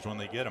drive killers when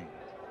they get them.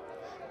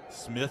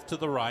 Smith to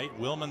the right,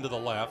 Willman to the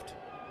left.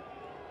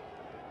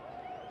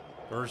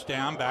 1st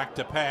down, back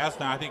to pass.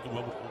 Now I think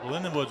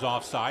Lindenwood's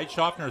offside.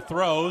 Schaffner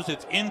throws.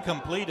 It's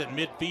incomplete at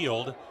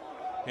midfield.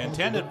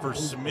 Intended for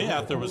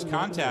Smith. There was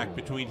contact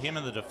between him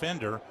and the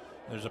defender.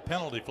 There's a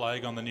penalty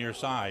flag on the near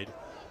side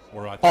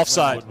where I think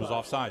offside. Lindenwood was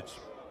offsides.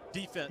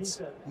 Defense,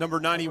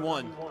 number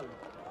 91,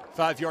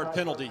 5-yard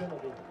penalty,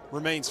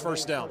 remains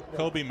 1st down.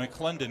 Kobe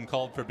McClendon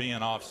called for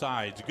being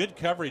offsides. Good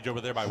coverage over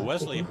there by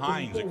Wesley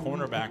Hines, a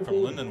cornerback from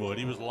Lindenwood.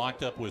 He was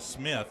locked up with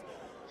Smith.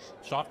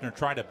 Schaffner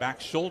tried a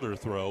back shoulder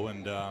throw,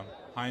 and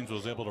Hines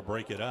was able to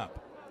break it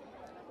up.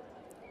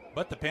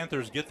 But the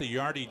Panthers get the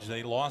yardage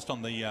they lost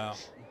on the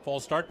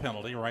false start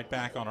penalty right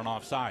back on an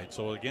offside.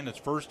 So again, it's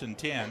 1st and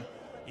 10.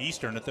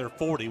 Eastern at their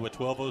 40 with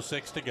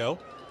 12:06 to go.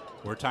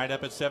 We're tied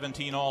up at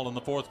 17-all in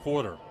the 4th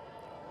quarter.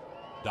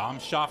 Dom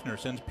Schaffner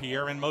sends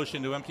Pierre in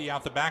motion to empty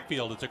out the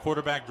backfield. It's a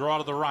quarterback draw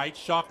to the right.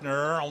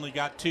 Schaffner only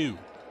got 2.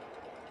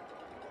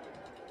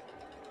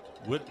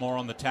 Whitmore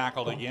on the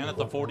tackle again at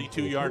the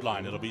 42-yard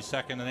line. It'll be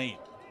 2nd and 8.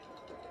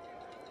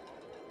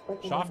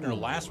 Schaffner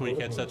last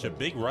week had such a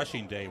big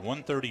rushing day,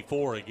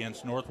 134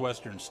 against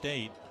Northwestern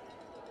State.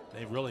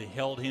 They've really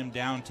held him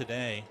down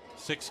today.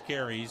 6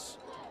 carries,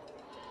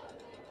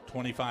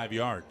 25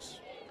 yards.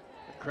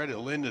 Credit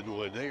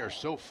Lindenwood. They are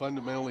so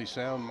fundamentally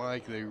sound,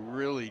 Mike. They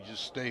really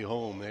just stay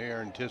home. They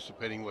are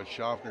anticipating what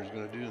Schaffner's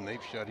going to do, and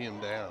they've shut him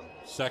down.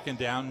 2nd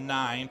down,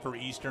 9 for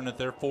Eastern at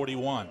their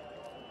 41.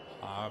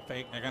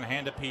 They're going to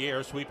hand to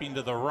Pierre, sweeping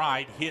to the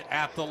right, hit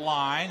at the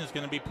line, is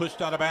going to be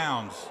pushed out of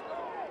bounds.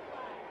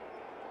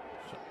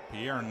 So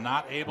Pierre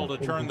not able to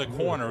turn the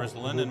corner as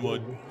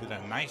Lindenwood did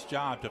a nice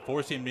job to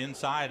force him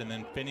inside and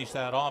then finish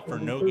that off for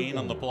no gain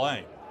on the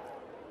play.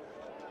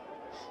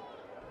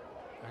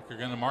 They're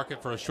going to mark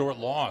it for a short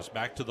loss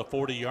back to the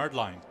 40-yard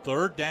line.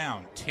 3rd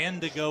down, 10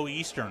 to go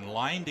Eastern.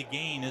 Line to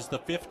gain is the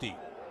 50.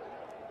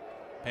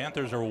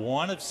 Panthers are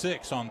 1 of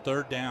 6 on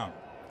 3rd down.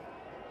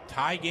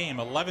 Tie game,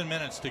 11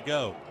 minutes to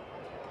go.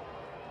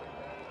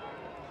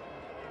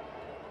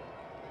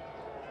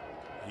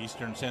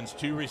 Eastern sends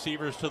 2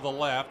 receivers to the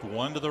left,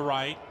 1 to the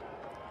right.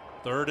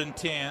 3rd and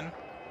 10.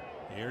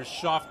 Here's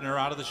Schaffner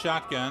out of the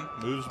shotgun.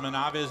 Moves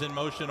Manaves in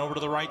motion over to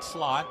the right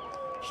slot.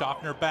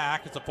 Schaffner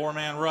back. It's a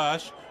 4-man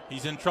rush.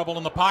 He's in trouble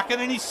in the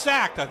pocket, and he's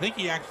sacked. I think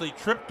he actually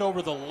tripped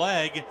over the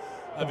leg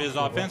of his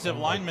offensive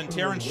lineman,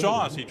 Terrence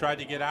Shaw, as he tried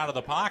to get out of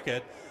the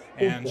pocket.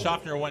 And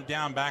Schaffner went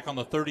down back on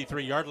the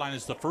 33-yard line.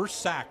 It's the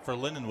first sack for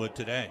Lindenwood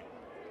today.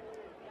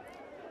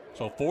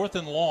 So 4th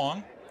and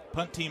long.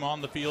 Punt team on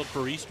the field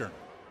for Eastern.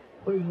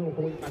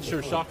 Not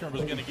sure Schaffner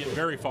was going to get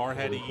very far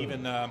had he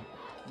even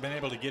been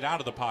able to get out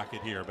of the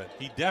pocket here, but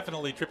he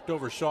definitely tripped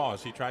over Shaw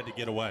as he tried to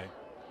get away.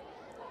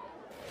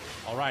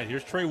 All right,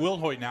 here's Trey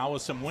Wilhoit now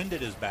with some wind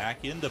at his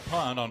back. Into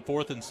punt on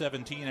 4th and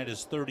 17 at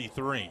his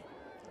 33.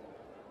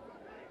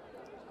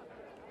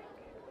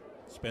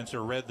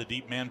 Spencer Red, the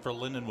deep man for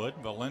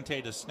Lindenwood.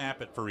 Valente to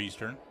snap it for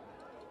Eastern.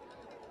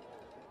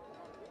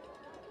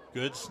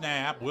 Good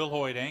snap.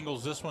 Wilhoit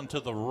angles this one to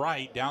the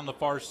right down the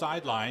far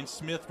sideline.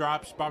 Smith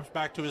drops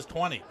back to his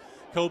 20.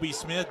 Kobe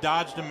Smith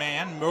dodged a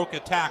man, broke a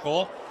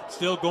tackle.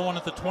 Still going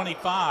at the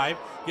 25.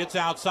 Gets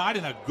outside,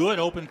 and a good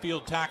open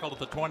field tackle at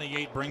the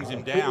 28 brings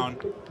him down.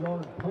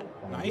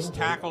 Nice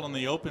tackle in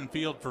the open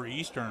field for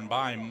Eastern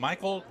by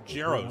Michael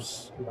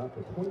Jaros.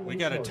 We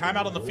got a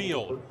timeout on the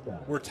field.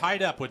 We're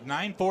tied up with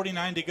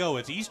 9:49 to go.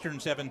 It's Eastern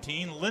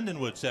 17,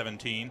 Lindenwood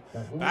 17.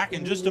 Back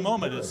in just a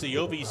moment. It's the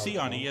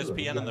OVC on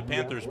ESPN and the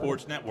Panthers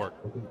Sports Network.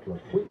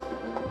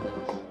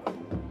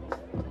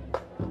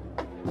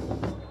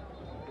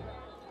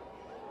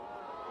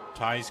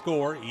 Tie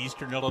score,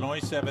 Eastern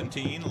Illinois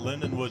 17,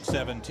 Lindenwood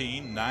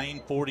 17,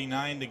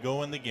 9:49 to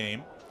go in the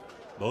game.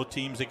 Both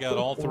teams have got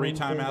all 3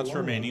 timeouts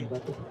remaining.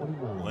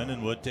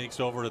 Lindenwood takes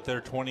over at their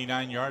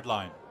 29-yard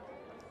line.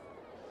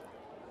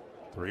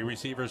 3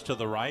 receivers to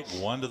the right,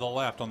 1 to the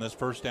left on this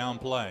first down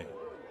play.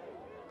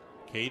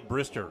 Cade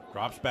Brister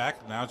drops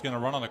back. Now he's going to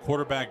run on a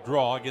quarterback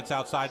draw. Gets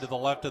outside to the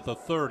left at the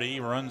 30,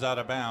 runs out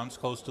of bounds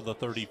close to the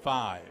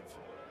 35.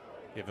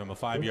 Give him a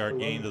 5-yard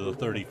gain to the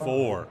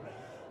 34.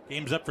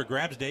 Game's up for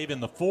grabs, Dave,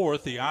 in the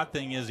 4th. The odd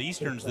thing is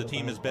Eastern's the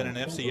team has been in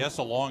FCS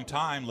a long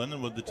time.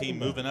 Lindenwood, the team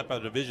moving up out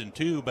of Division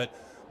II. But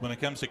when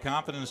it comes to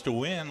confidence to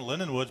win,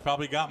 Lindenwood's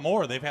probably got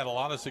more. They've had a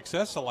lot of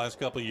success the last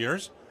couple of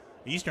years.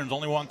 Eastern's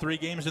only won 3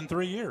 games in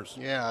 3 years.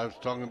 Yeah, I was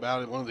talking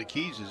about it. One of the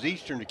keys is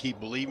Eastern to keep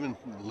believing.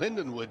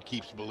 Lindenwood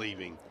keeps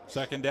believing.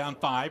 2nd down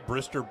 5.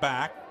 Brister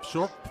back.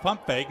 Short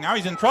pump fake. Now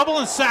he's in trouble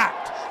and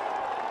sacked.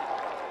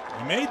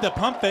 He made the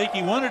pump fake.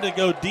 He wanted to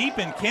go deep,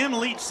 and Cam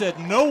Leach said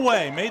no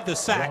way. Made the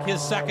sack, his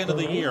 2nd of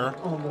the year,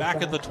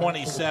 back at the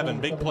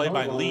 27. Big play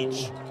by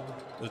Leach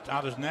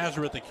out of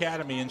Nazareth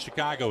Academy in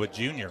Chicago, a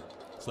junior.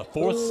 It's the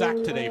 4th sack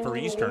today for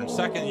Eastern.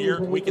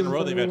 2nd week in a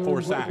row they've had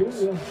 4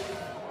 sacks.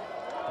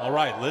 All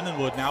right,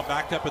 Lindenwood now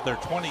backed up at their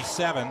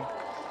 27.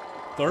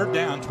 3rd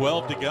down,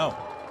 12 to go.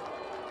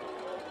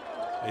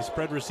 They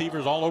spread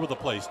receivers all over the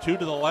place. 2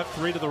 to the left,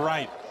 3 to the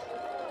right.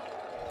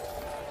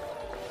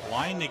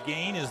 Line to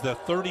gain is the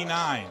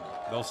 39.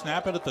 They'll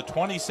snap it at the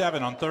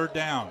 27 on 3rd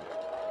down.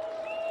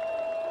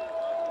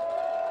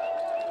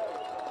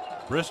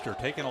 Brister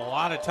taking a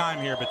lot of time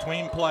here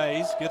between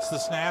plays. Gets the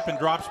snap and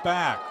drops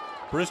back.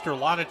 Brister, a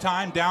lot of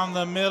time down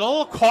the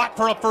middle. Caught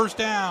for a 1st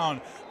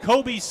down.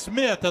 Kobe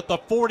Smith at the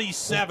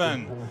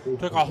 47.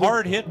 Took a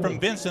hard hit from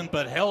Vincent,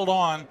 but held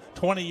on.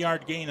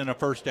 20-yard gain and a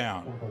 1st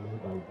down.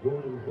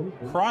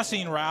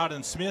 Crossing route,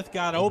 and Smith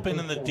got open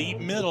in the deep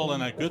middle,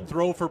 and a good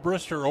throw for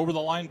Brister over the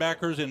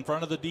linebackers in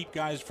front of the deep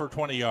guys for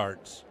 20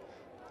 yards.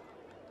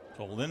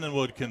 So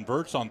Lindenwood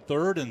converts on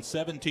 3rd and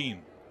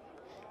 17.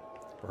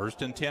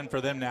 1st and 10 for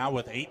them now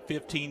with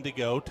 8:15 to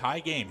go. Tie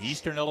game.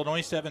 Eastern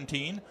Illinois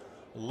 17,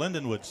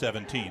 Lindenwood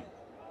 17.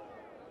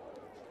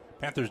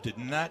 Panthers did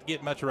not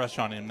get much rush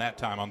on him that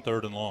time on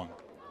 3rd and long.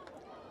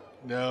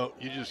 No,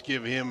 you just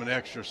give him an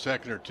extra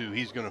second or two.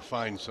 He's going to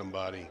find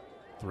somebody.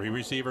 3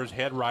 receivers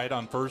head right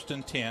on 1st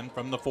and 10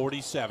 from the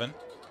 47.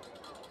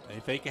 They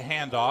fake a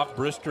handoff.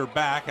 Brister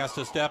back, has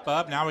to step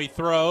up. Now he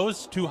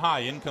throws. Too high,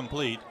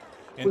 incomplete.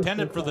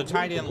 Intended for the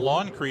tight end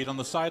Loncrete on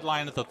the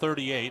sideline at the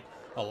 38.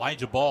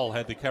 Elijah Ball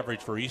had the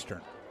coverage for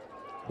Eastern.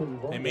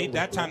 They made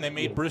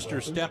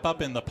Brister step up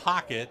in the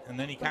pocket, and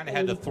then he kind of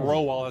had to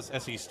throw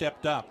as he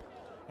stepped up,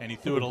 and he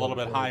threw it a little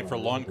bit high for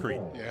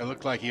Loncrete. Yeah, it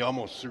looked like he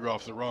almost threw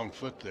off the wrong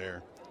foot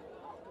there.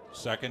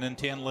 2nd and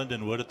 10,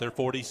 Lindenwood at their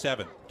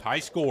 47. Tie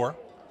score.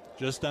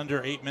 Just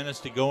under 8 minutes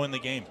to go in the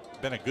game.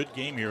 Been a good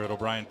game here at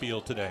O'Brien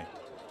Field today.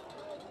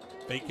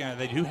 They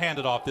do hand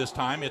it off this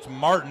time. It's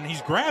Martin.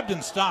 He's grabbed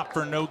and stopped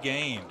for no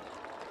gain.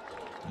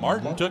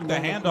 Martin took the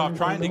handoff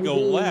trying to go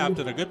left,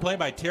 and a good play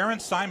by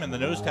Terrence Simon, the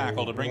nose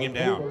tackle, to bring him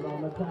down.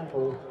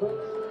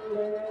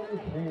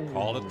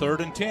 Called it 3rd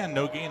and 10.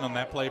 No gain on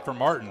that play for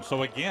Martin.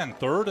 So again,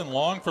 3rd and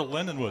long for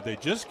Lindenwood. They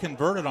just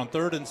converted on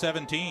 3rd and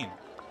 17.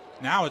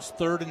 Now it's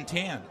 3rd and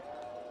 10.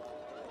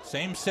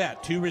 Same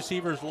set, 2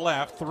 receivers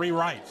left, 3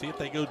 right. See if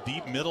they go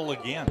deep middle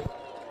again.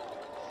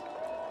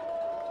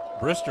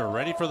 Brister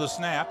ready for the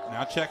snap.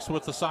 Now checks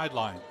with the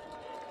sideline.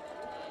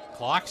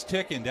 Clock's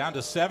ticking down to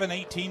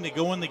 7:18 to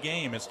go in the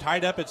game. It's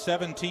tied up at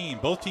 17.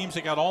 Both teams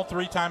have got all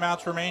 3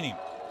 timeouts remaining.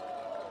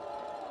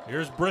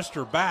 Here's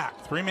Brister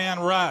back. 3-man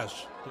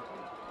rush.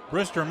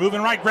 Brister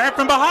moving right, grabbed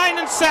from behind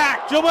and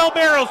sacked. Joel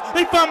Barrows,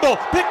 they fumble.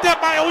 Picked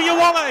up by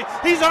Oyewole.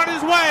 He's on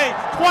his way.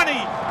 20,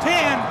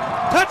 10.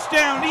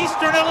 Touchdown,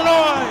 Eastern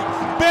Illinois.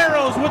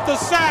 Barrows with the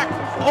sack.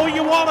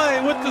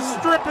 Oyewole with the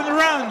strip and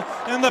run.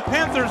 And the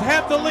Panthers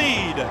have the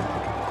lead.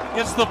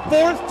 It's the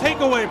 4th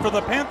takeaway for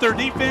the Panther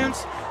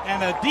defense.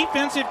 And a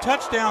defensive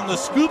touchdown, the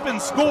scoop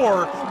and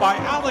score by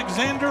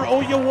Alexander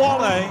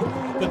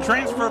Oyewole, the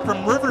transfer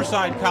from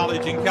Riverside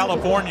College in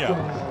California.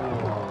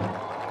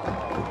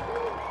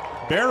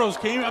 Barrows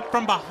came up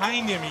from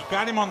behind him. He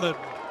got him on the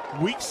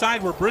Weak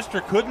side where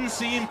Brister couldn't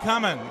see him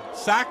coming.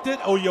 Sacked it.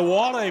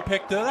 Oyewale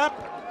picked it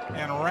up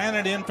and ran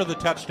it in for the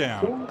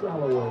touchdown.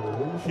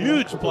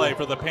 Huge play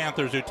for the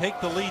Panthers, who take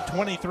the lead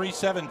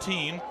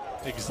 23-17.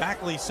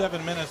 Exactly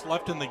 7 minutes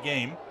left in the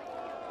game.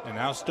 And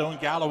now Stone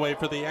Galloway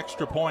for the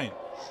extra point.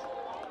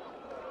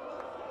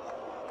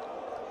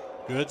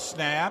 Good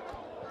snap.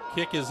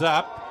 Kick is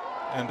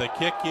up, and the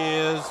kick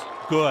is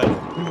good.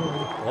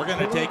 We're going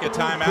to take a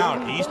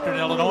timeout. Eastern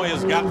Illinois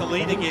has got the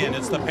lead again.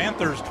 It's the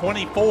Panthers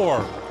 24,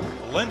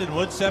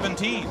 Lindenwood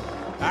 17.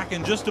 Back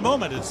in just a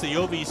moment. It's the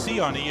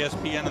OVC on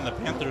ESPN and the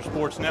Panther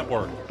Sports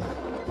Network.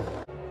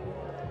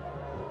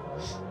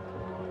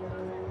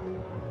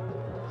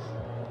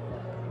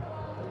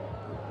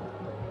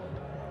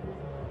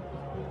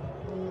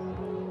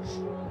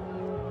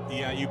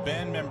 EIU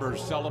band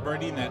members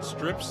celebrating that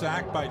strip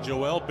sack by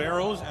Joel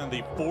Barrows and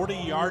the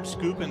 40-yard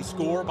scoop and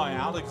score by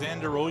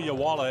Alexander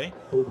Oyewale.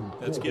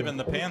 That's given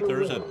the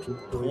Panthers a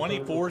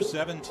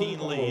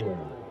 24-17 lead.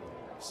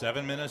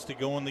 7 minutes to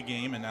go in the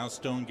game, and now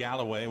Stone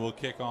Galloway will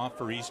kick off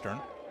for Eastern.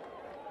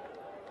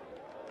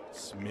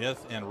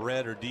 Smith and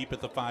Red are deep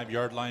at the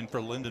 5-yard line for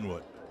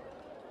Lindenwood.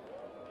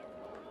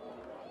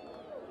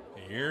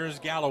 Here's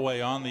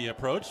Galloway on the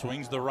approach,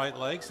 swings the right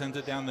leg, sends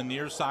it down the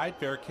near side.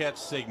 Fair catch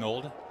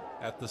signaled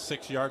at the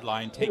 6-yard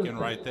line, taken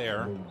right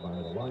there.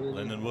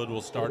 Lindenwood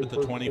will start at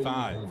the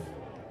 25.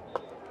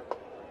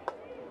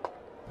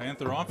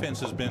 Panther offense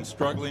has been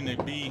struggling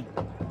to be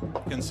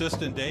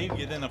consistent, Dave.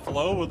 Get in a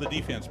flow. Well, the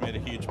defense made a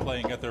huge play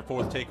and got their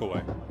 4th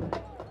takeaway.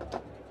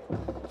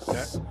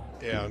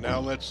 Yeah, now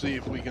let's see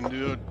if we can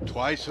do it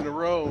twice in a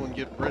row and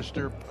get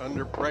Brister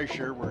under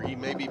pressure where he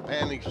maybe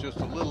panics just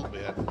a little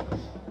bit.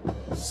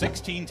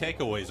 16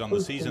 takeaways on the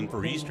season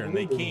for Eastern.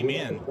 They came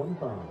in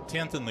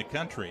 10th in the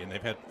country, and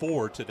they've had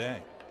 4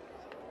 today.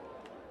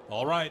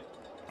 All right.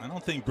 I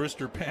don't think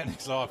Brister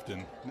panics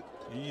often.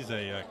 He's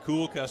a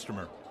cool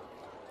customer.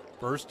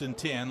 1st and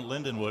 10,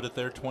 Lindenwood at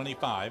their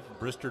 25.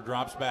 Brister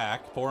drops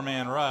back.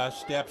 4-man rush.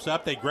 Steps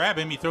up. They grab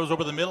him. He throws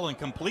over the middle and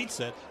completes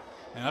it.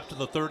 And up to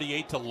the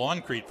 38 to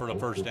Longcrete for the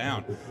first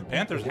down.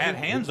 Panthers had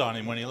hands on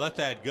him when he let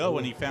that go,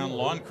 and he found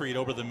Longcrete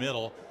over the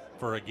middle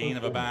for a gain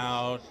of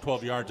about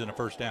 12 yards and a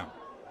first down.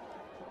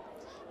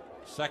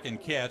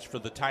 Second catch for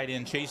the tight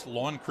end Chase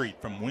Longcrete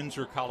from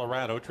Windsor,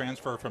 Colorado,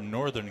 transfer from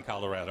Northern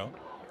Colorado.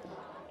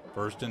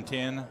 1st and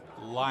 10,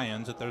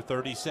 Lions at their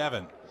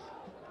 37.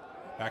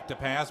 Back to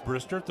pass,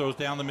 Brister throws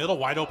down the middle,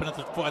 wide open at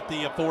the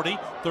 40,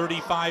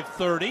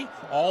 35-30,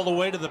 all the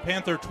way to the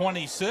Panther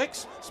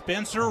 26.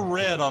 Spencer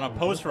Red on a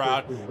post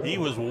route. He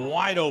was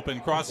wide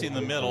open, crossing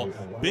the middle.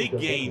 Big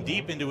gain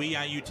deep into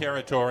EIU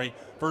territory.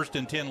 1st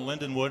and 10,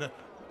 Lindenwood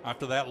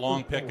after that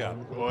long pickup.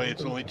 Boy,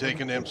 it's only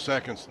taken them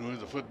seconds to move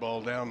the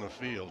football down the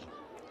field.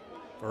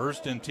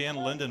 1st and 10,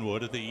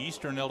 Lindenwood at the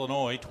Eastern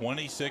Illinois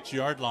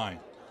 26-yard line.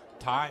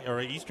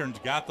 Eastern's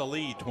got the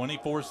lead,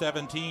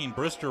 24-17.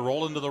 Brister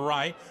rolling to the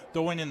right,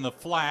 throwing in the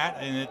flat,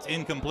 and it's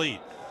incomplete.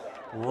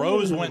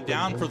 Rose went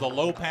down for the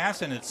low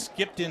pass, and it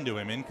skipped into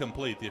him,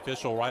 incomplete. The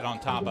official right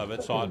on top of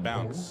it saw it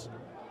bounce.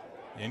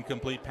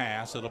 Incomplete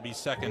pass. It'll be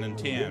 2nd and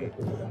 10.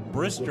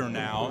 Brister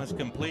now has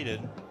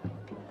completed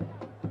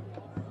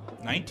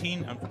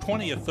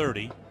 20 of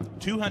 30,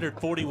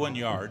 241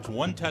 yards,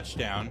 1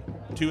 touchdown,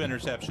 2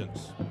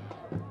 interceptions.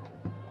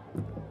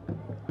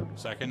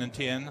 2nd and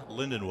 10,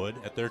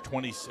 Lindenwood at their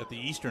at the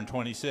Eastern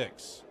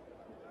 26.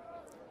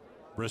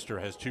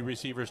 Brister has 2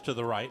 receivers to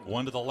the right,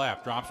 1 to the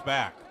left, drops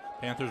back.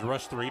 Panthers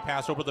rush 3,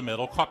 pass over the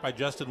middle, caught by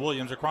Justin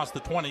Williams across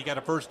the 20, got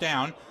a first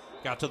down,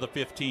 got to the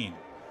 15.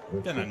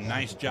 Done a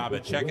nice job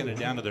at checking it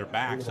down to their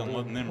backs and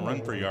letting them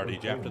run for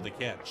yardage after the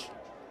catch.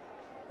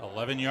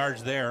 11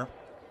 yards there.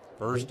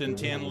 1st and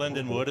 10,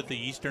 Lindenwood at the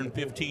Eastern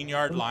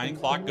 15-yard line.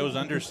 Clock goes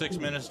under 6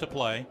 minutes to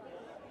play.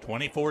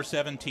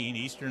 24-17,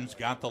 Eastern's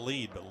got the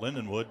lead, but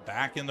Lindenwood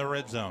back in the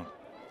red zone.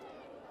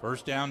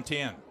 1st down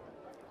 10.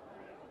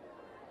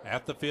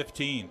 At the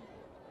 15.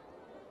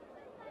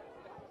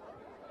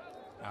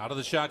 Out of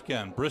the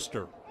shotgun,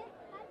 Brister.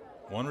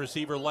 1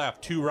 receiver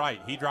left, 2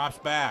 right. He drops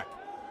back.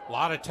 A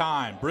lot of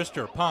time.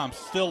 Brister pumps,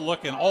 still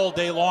looking all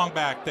day long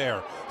back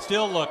there.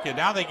 Still looking.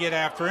 Now they get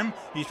after him.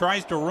 He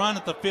tries to run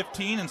at the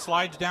 15 and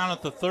slides down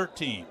at the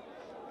 13.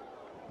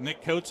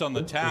 Nick Coates on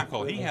the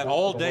tackle. He had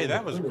all day.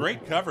 That was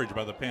great coverage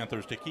by the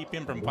Panthers to keep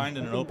him from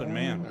finding an open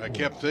man. I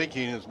kept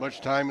thinking as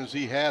much time as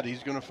he had,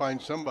 he's going to find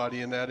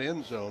somebody in that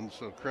end zone.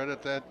 So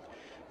credit that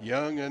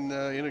young and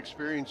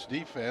inexperienced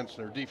defense,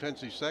 or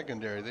defensive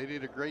secondary. They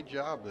did a great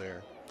job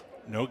there.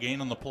 No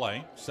gain on the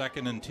play.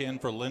 2nd and 10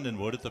 for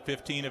Lindenwood at the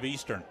 15 of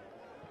Eastern.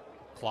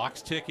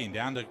 Clock's ticking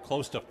down to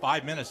close to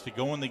 5 minutes to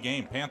go in the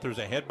game. Panthers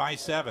ahead by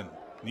 7.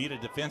 Need a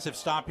defensive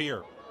stop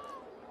here.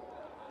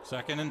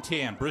 2nd and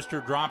 10.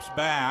 Brister drops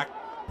back.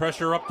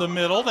 Pressure up the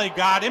middle. They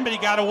got him, but he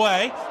got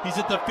away. He's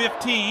at the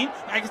 15.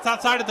 Gets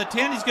outside of the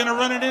 10. He's going to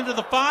run it into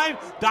the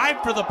 5.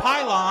 Dive for the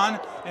pylon,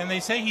 and they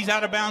say he's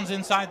out of bounds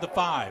inside the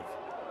 5.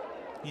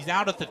 He's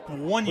out at the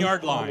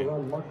 1-yard line.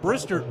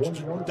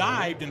 Brister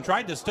dived and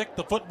tried to stick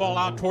the football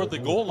out toward the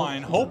goal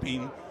line,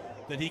 hoping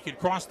that he could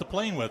cross the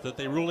plane with it.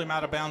 They rule him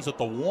out of bounds at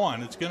the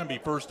 1. It's going to be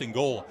first and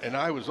goal. And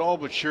I was all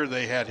but sure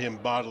they had him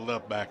bottled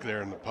up back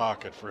there in the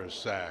pocket for his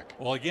sack.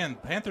 Well, again,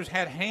 Panthers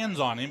had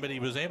hands on him, but he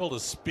was able to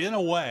spin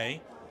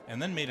away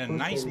and then made a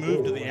nice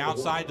move to the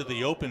outside to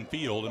the open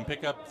field and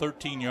pick up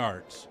 13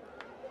 yards.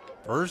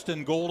 First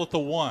and goal at the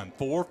 1.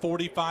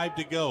 4:45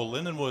 to go.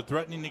 Lindenwood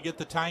threatening to get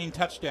the tying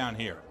touchdown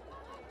here.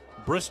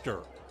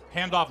 Brister,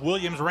 handoff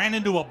Williams, ran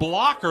into a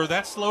blocker.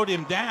 That slowed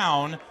him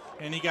down,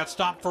 and he got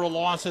stopped for a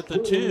loss at the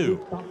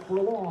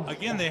 2.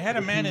 Again, they had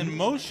a man in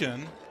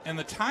motion, and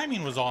the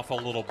timing was off a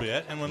little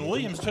bit. And when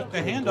Williams took the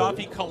handoff,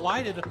 he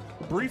collided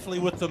briefly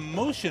with the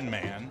motion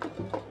man,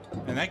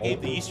 and that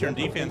gave the Eastern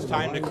defense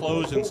time to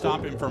close and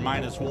stop him for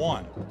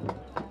 -1.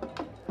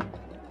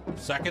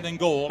 Second and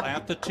goal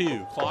at the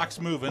 2. Clock's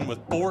moving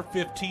with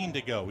 4:15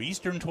 to go.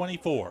 Eastern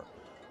 24,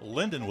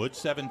 Lindenwood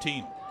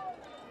 17.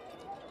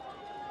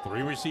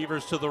 3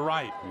 receivers to the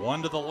right,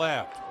 1 to the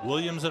left.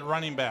 Williams at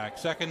running back.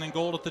 Second and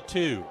goal at the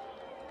 2.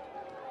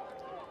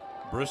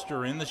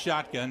 Brister in the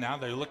shotgun. Now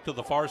they look to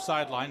the far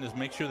sideline to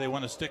make sure they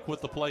want to stick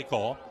with the play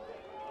call.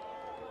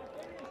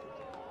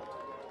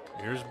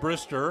 Here's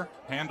Brister.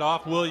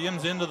 Handoff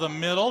Williams into the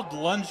middle.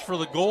 Lunge for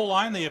the goal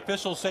line. The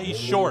officials say he's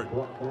short.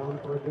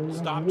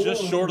 Stop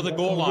just short of the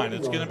goal line.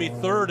 It's going to be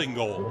third and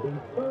goal.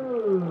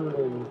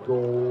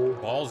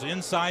 Ball's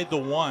inside the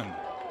 1.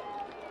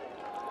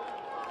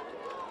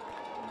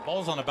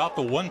 Ball's on about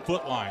the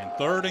 1-foot line.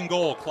 Third and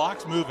goal.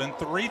 Clock's moving.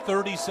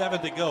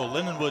 3:37 to go.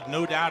 Lindenwood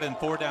no doubt in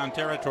 4-down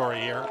territory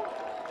here.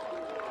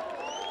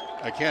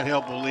 I can't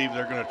help believe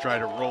they're going to try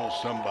to roll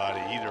somebody,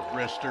 either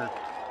Brister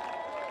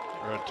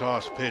or a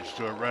toss pitch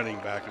to a running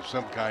back of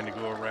some kind to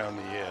go around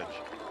the edge.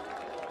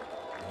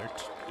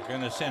 They're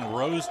going to send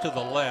Rose to the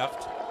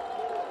left.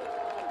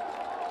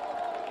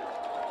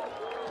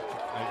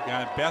 They've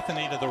got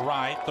Bethany to the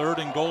right. Third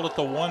and goal at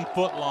the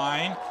 1-foot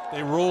line.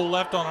 They roll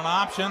left on an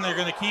option. They're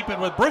going to keep it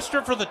with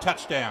Brister for the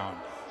touchdown.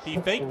 He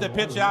faked the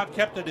pitch out,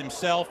 kept it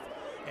himself,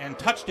 and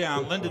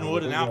touchdown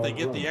Lindenwood, and out they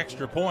get the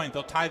extra point.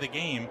 They'll tie the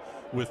game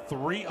with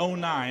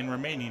 3:09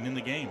 remaining in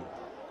the game.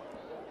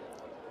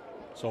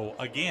 So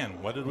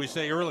again, what did we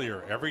say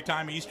earlier? Every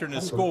time Eastern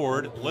has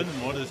scored,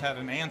 Lindenwood has had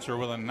an answer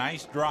with a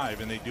nice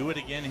drive, and they do it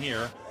again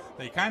here.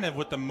 They kind of,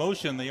 with the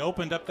motion, they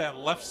opened up that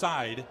left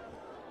side,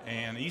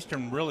 and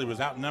Eastern really was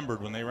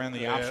outnumbered when they ran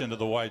the option to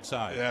the wide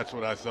side. That's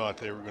what I thought.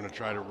 They were going to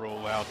try to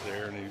roll out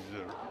there, and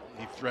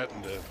he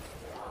threatened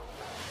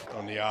to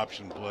on the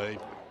option play.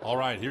 All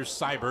right, here's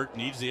Seibert.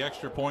 Needs the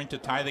extra point to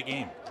tie the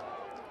game.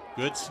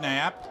 Good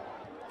snap.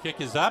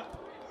 Kick is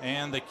up,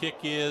 and the kick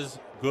is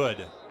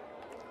good.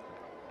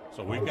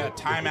 So we've got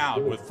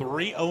timeout with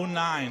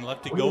 3:09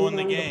 left to go in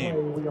the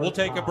game. We'll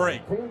take a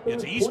break.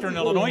 It's Eastern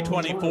Illinois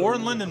 24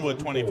 and Lindenwood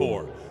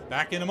 24.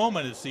 Back in a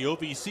moment. It's the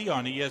OVC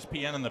on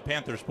ESPN and the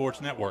Panther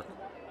Sports Network.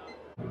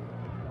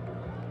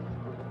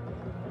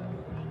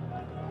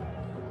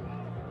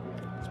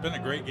 It's been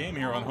a great game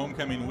here on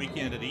homecoming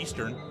weekend at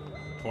Eastern.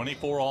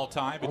 24 all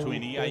tie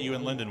between EIU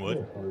and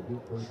Lindenwood.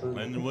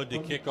 Lindenwood to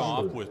kick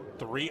off with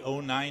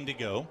 3:09 to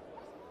go.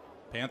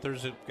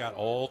 Panthers have got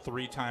all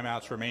 3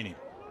 timeouts remaining.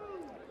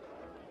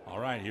 All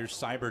right, here's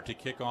Seibert to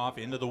kick off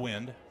into the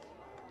wind.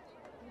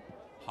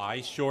 High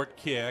short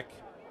kick.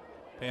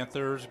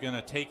 Panthers going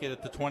to take it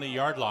at the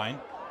 20-yard line.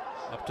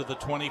 Up to the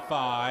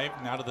 25,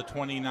 now to the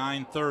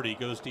 29-30.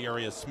 Goes to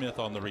Darius Smith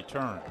on the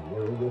return.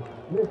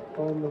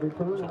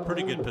 So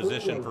pretty good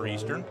position for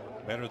Eastern.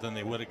 Better than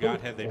they would have got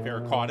had they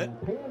fair caught it.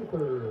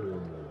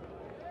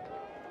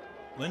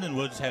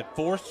 Lindenwood's had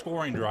 4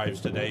 scoring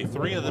drives today.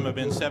 3 of them have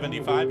been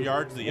 75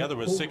 yards. The other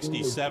was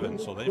 67,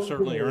 so they've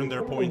certainly earned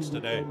their points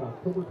today.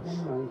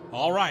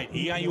 All right,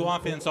 EIU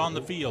offense on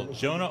the field.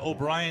 Jonah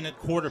O'Brien at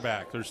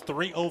quarterback. There's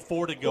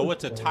 3:04 to go.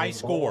 It's a tie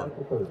score.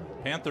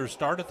 Panthers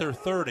start at their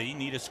 30,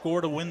 need a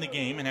score to win the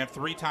game, and have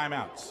 3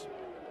 timeouts.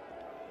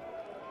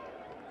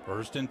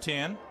 First and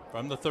 10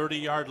 from the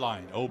 30-yard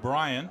line.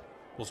 O'Brien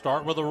will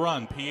start with a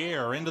run.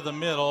 Pierre into the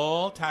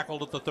middle,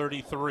 tackled at the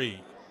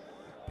 33.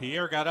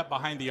 Pierre got up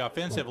behind the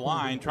offensive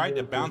line, tried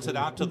to bounce it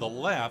out to the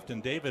left,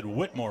 and David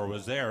Whitmore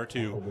was there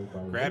to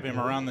grab him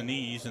around the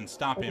knees and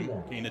stop him.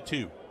 Gain of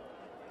 2.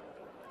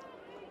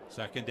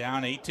 Second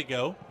down, 8 to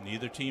go.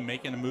 Neither team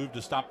making a move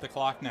to stop the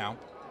clock now.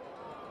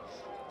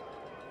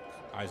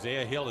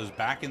 Isaiah Hill is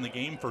back in the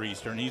game for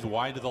Eastern. He's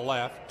wide to the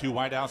left, 2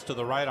 wideouts to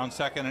the right on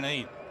 2nd and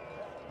 8.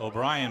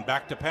 O'Brien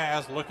back to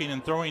pass, looking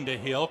and throwing to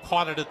Hill.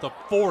 Caught it at the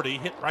 40,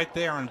 hit right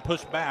there and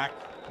pushed back.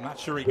 I'm not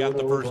sure he got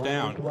the first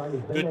down.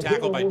 Good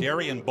tackle by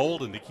Darian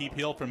Bolden to keep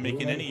Hill from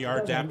making any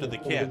yards after the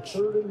catch.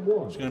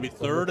 It's going to be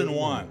 3rd and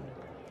 1.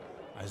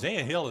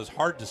 Isaiah Hill is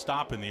hard to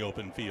stop in the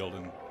open field,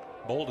 and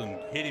Bolden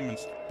hit him and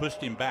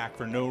pushed him back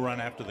for no run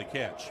after the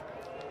catch.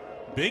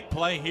 Big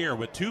play here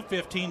with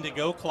 2:15 to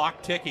go,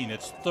 clock ticking.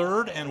 It's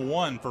 3rd and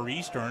 1 for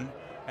Eastern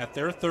at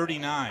their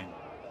 39.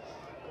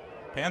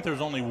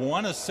 Panthers only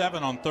 1 of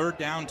 7 on 3rd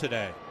down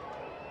today.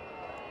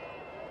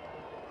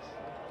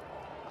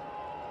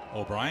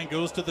 O'Brien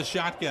goes to the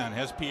shotgun,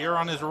 has Pierre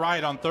on his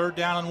right on 3rd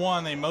down and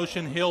 1. They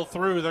motion Hill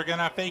through. They're going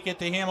to fake it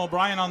to him.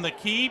 O'Brien on the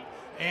keep,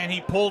 and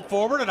he pulled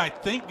forward and I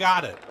think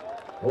got it.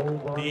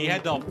 He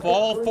had to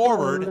fall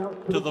forward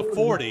to the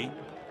 40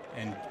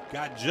 and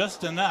got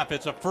just enough.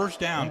 It's a first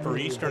down for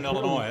Eastern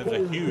Illinois. It's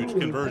a huge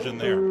conversion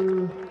there.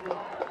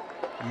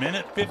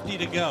 Minute 50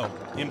 to go.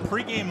 In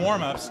pregame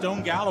warm-up,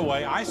 Stone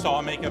Galloway, I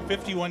saw make a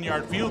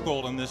 51-yard field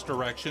goal in this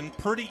direction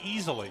pretty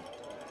easily.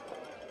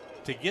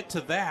 To get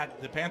to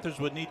that, the Panthers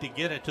would need to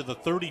get it to the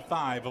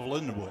 35 of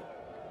Lindenwood.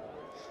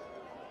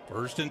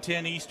 1st and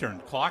 10 Eastern.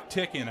 Clock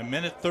ticking. A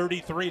minute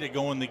 33 to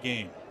go in the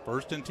game.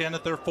 1st and 10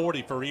 at their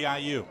 40 for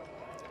EIU.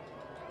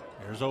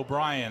 Here's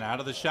O'Brien out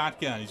of the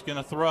shotgun. He's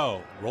going to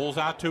throw. Rolls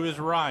out to his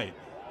right.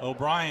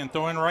 O'Brien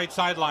throwing right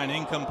sideline,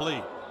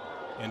 incomplete.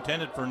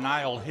 Intended for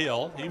Niall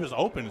Hill. He was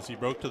open as he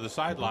broke to the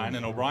sideline,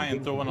 and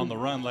O'Brien throwing on the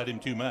run led him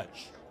too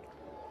much.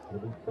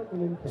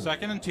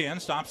 2nd and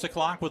 10. Stops the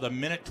clock with a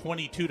minute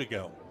 22 to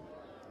go.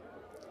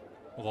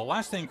 Well, the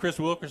last thing Chris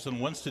Wilkerson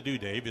wants to do,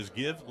 Dave, is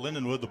give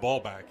Lindenwood the ball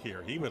back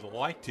here. He would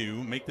like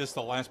to make this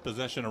the last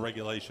possession of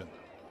regulation.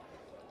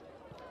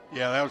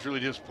 Yeah, that was really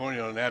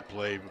disappointing on that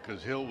play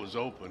because Hill was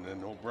open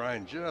and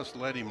O'Brien just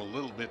let him a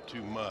little bit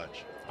too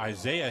much.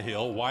 Isaiah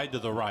Hill wide to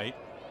the right.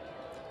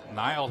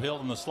 Niall Hill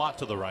in the slot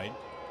to the right.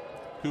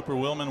 Cooper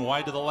Willman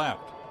wide to the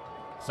left.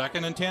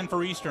 2nd and 10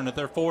 for Eastern at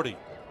their 40.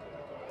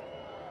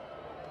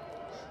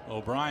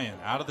 O'Brien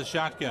out of the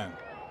shotgun.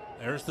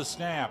 There's the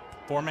snap.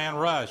 4-man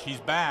rush. He's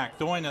back.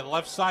 Throwing at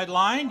left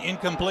sideline.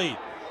 Incomplete.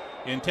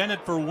 Intended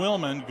for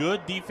Willman.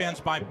 Good defense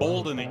by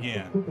Bolden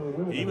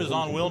again. He was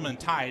on Willman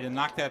tight and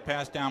knocked that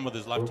pass down with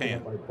his left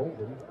hand.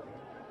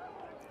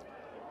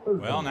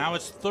 Well, now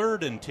it's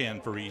 3rd and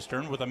 10 for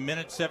Eastern with a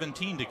minute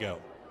 17 to go.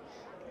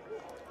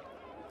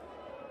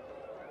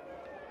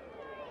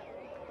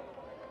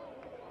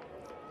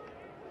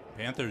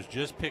 Panthers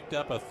just picked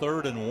up a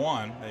 3rd and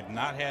 1. They've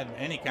not had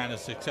any kind of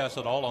success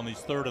at all on these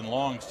 3rd and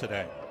longs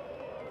today.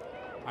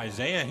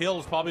 Isaiah Hill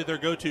is probably their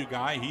go-to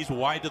guy. He's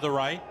wide to the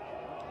right.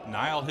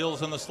 Niall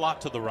Hill's in the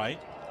slot to the right.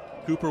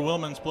 Cooper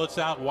Willman splits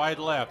out wide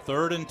left.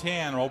 3rd and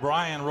 10.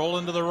 O'Brien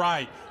rolling to the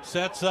right.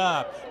 Sets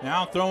up.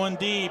 Now throwing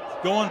deep.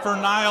 Going for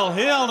Niall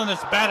Hill, and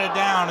it's batted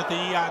down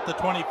at the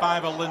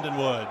 25 of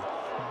Lindenwood.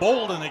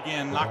 Bolden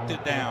again knocked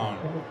it down.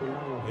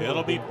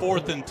 It'll be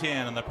 4th and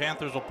 10, and the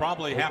Panthers will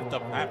probably have to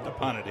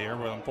punt it here.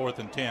 We're on 4th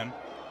and 10.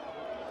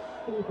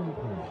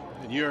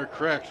 And you're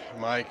correct,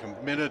 Mike.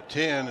 A minute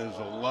 10 is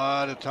a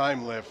lot of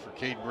time left for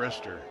Cade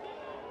Brister.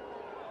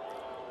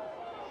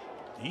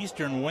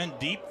 Eastern went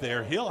deep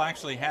there. Hill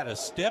actually had a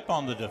step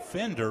on the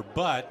defender,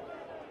 but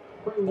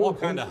the ball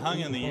kind of hung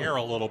in the air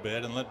a little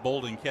bit and let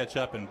Bolden catch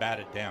up and bat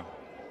it down.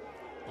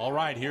 All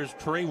right, here's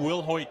Trey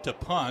Wilhoit to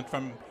punt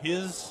from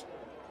his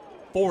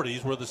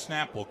 40s where the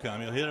snap will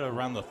come. He'll hit it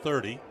around the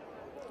 30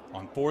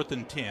 on 4th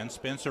and 10.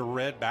 Spencer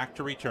Red back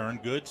to return.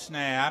 Good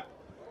snap.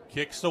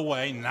 Kicks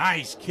away.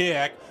 Nice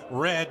kick.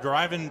 Red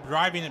driving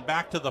it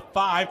back to the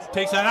 5.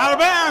 Takes it out of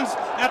bounds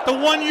at the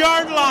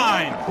 1-yard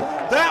line.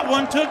 That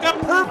one took a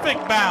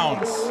perfect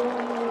bounce.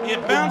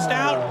 It bounced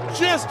out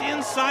just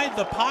inside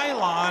the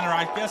pylon, or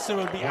I guess it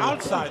would be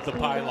outside the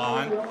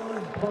pylon.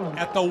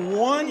 At the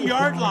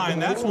 1-yard line,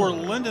 that's where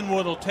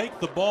Lindenwood will take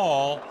the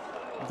ball.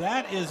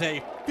 That is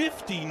a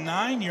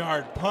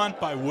 59-yard punt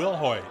by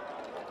Wilhoit.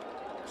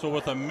 So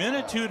with a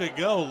minute 2 to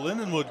go,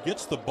 Lindenwood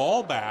gets the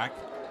ball back,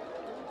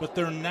 but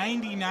they're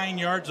 99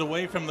 yards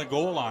away from the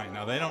goal line.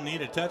 Now, they don't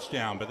need a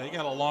touchdown, but they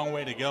got a long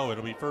way to go.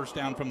 It'll be 1st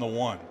down from the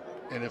 1.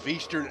 And if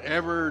Eastern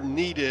ever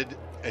needed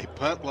a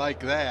punt like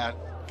that,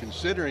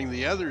 considering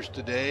the others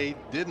today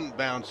didn't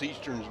bounce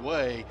Eastern's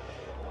way,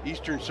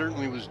 Eastern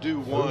certainly was due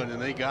one, and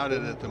they got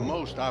it at the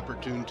most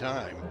opportune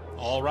time.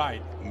 All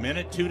right,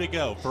 minute 2 to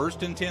go.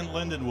 1st and 10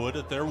 Lindenwood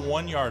at their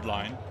 1-yard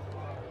line.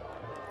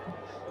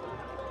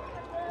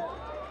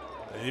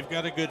 They've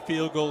got a good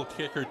field goal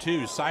kicker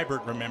too.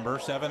 Seibert, remember,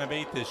 7 of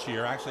 8 this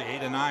year. Actually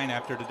 8 of 9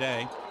 after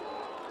today.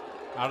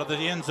 Out of the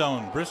end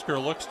zone, Brisker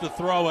looks to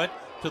throw it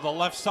to the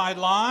left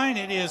sideline.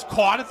 It is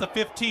caught at the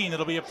 15.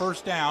 It'll be a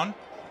 1st down.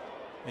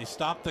 They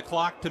stopped the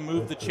clock to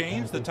move the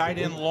chains. The tight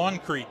end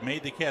Longcrete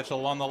made the catch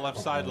along the left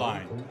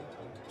sideline.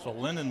 So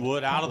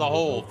Lindenwood out of the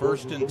hole,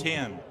 1st and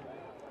 10.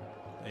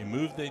 They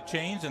move the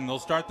chains and they'll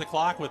start the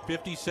clock with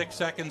 56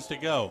 seconds to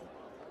go.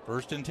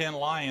 1st and 10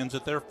 Lions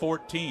at their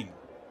 14.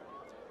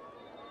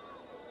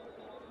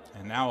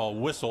 And now a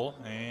whistle,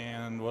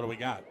 and what do we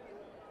got?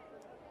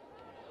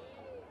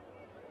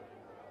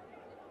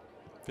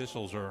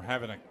 Officials are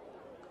having a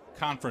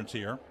conference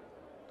here.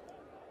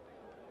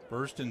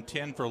 1st and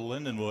 10 for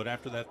Lindenwood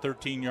after that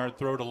 13-yard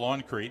throw to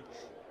Longcrete.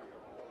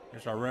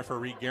 Here's our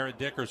referee, Garrett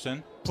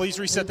Dickerson. Please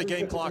reset the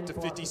game clock to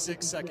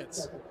 56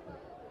 seconds.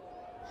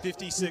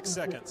 56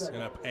 seconds.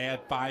 Going to add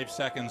 5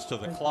 seconds to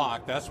the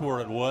clock. That's where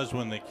it was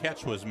when the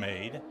catch was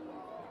made.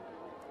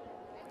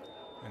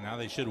 And now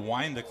they should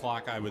wind the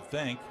clock, I would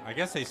think. I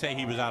guess they say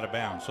he was out of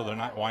bounds, so they're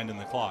not winding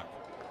the clock.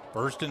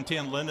 1st and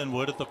 10,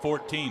 Lindenwood at the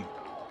 14.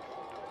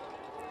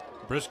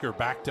 Brisker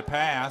back to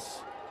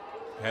pass.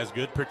 Has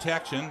good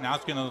protection. Now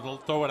it's going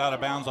to throw it out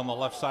of bounds on the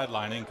left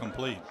sideline,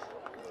 incomplete.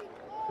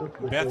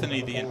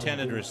 Bethany, the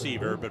intended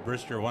receiver, but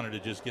Brister wanted to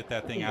just get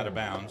that thing out of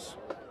bounds.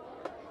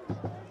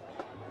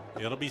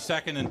 It'll be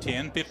 2nd and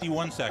 10,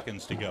 51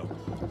 seconds to go.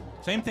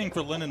 Same thing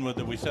for Lindenwood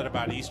that we said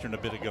about Eastern a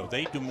bit ago.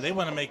 They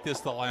want to make this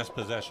the last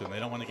possession. They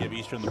don't want to give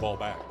Eastern the ball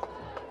back.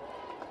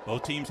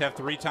 Both teams have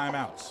 3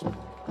 timeouts.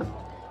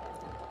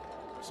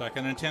 2nd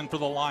and 10 for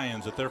the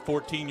Lions at their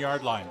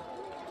 14-yard line.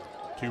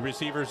 2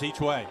 receivers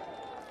each way.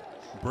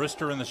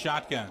 Brister in the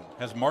shotgun,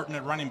 has Martin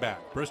at running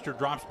back. Brister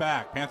drops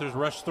back. Panthers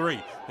rush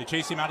 3. They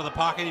chase him out of the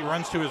pocket. He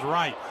runs to his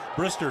right.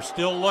 Brister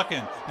still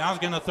looking. Now he's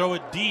going to throw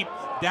it deep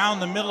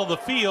down the middle of the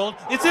field.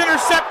 It's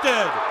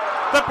intercepted.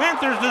 The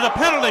Panthers, there's a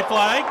penalty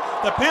flag.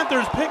 The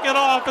Panthers pick it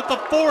off at the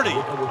 40.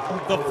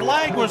 The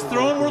flag was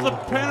thrown where the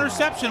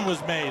interception was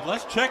made.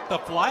 Let's check the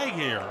flag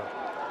here.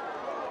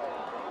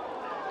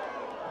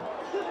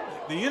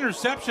 The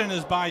interception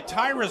is by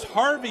Tyrus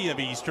Harvey of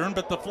Eastern,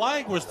 but the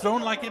flag was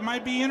thrown like it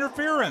might be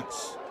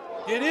interference.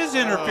 It is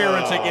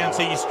interference against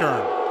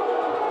Eastern.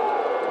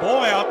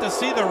 Boy, I'll have to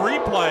see the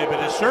replay,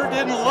 but it sure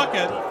didn't look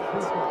it.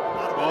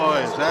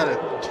 Boy, is that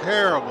a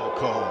terrible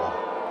call.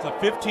 It's a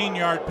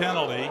 15-yard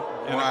penalty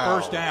and a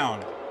first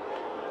down.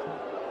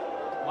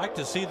 I'd like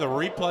to see the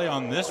replay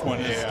on this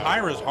one. As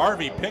Tyrus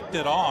Harvey picked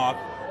it off,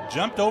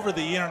 jumped over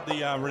the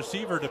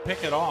receiver to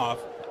pick it off.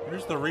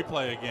 Here's the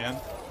replay again.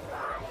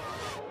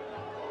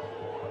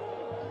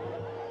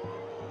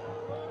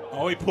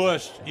 Oh, he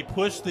pushed. He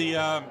pushed the,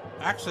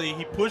 actually,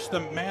 he pushed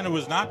the man who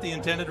was not the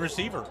intended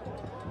receiver.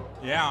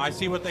 Yeah, I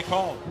see what they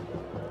called.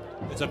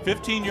 It's a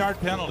 15-yard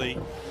penalty.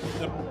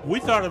 We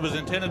thought it was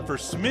intended for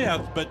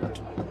Smith, but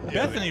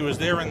Bethany was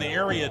there in the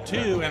area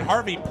too, and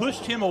Harvey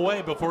pushed him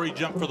away before he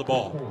jumped for the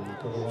ball.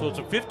 So it's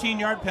a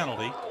 15-yard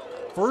penalty.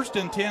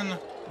 1st and 10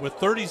 with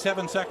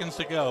 37 seconds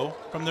to go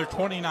from their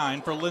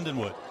 29 for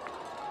Lindenwood.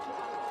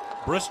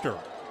 Brister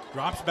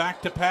drops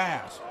back to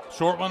pass.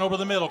 Short one over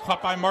the middle,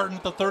 caught by Martin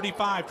at the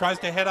 35, tries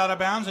to head out of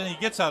bounds, and he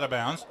gets out of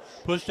bounds.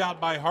 Pushed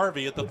out by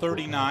Harvey at the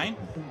 39.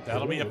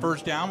 That'll be a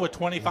first down with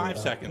 25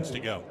 seconds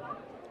to go.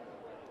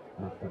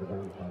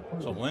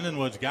 So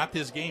Lindenwood's got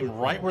this game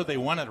right where they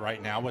want it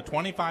right now with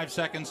 25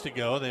 seconds to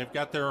go. They've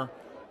got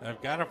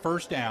a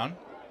first down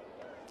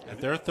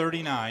at their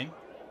 39,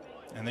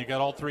 and they've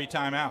got all 3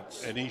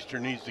 timeouts. And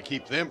Eastern needs to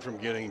keep them from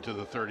getting to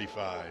the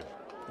 35.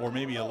 Or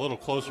maybe a little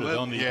closer.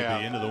 They'll need to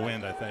be into the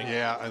wind, I think.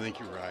 Yeah, I think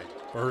you're right.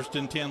 1st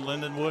and 10,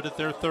 Lindenwood at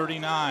their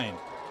 39.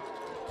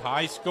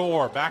 High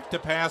score, back to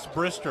pass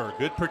Brister.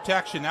 Good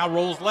protection, now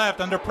rolls left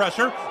under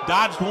pressure.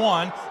 Dodged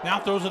one, now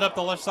throws it up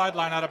the left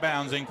sideline out of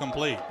bounds,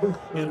 incomplete.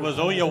 It was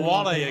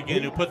Oyewale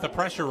again who put the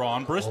pressure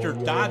on.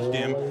 Brister dodged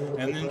him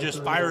and then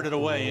just fired it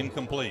away,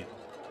 incomplete.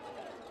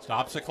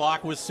 Stops the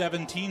clock with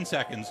 17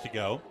 seconds to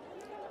go.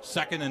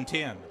 2nd and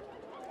 10.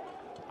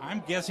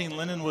 I'm guessing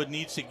Lindenwood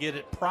needs to get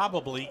it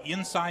probably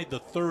inside the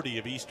 30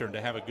 of Eastern to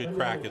have a good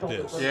crack at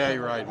this. Yeah,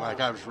 you're right, Mike.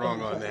 I was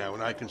wrong on that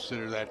when I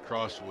consider that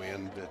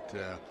crosswind.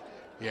 But,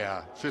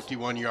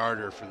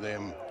 51-yarder for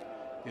them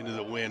into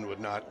the wind would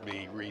not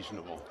be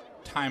reasonable.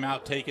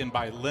 Timeout taken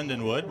by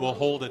Lindenwood. We'll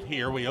hold it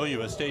here. We owe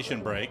you a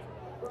station break.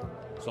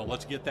 So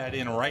let's get that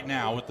in right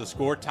now with the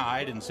score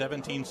tied and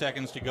 17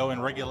 seconds to go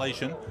in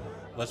regulation.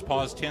 Let's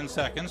pause 10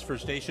 seconds for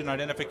station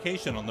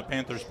identification on the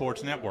Panther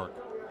Sports Network.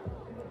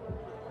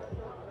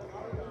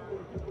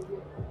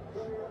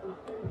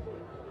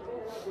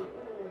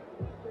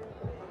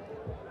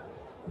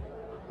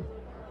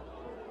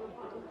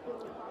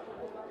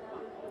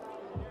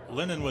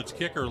 Lindenwood's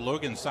kicker,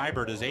 Logan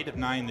Seibert, is 8 of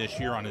 9 this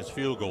year on his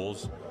field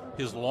goals.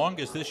 His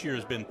longest this year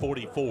has been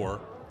 44.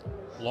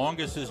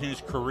 Longest is in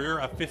his career,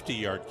 a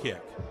 50-yard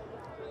kick.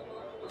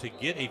 To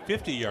get a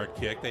 50-yard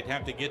kick, they'd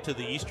have to get to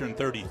the Eastern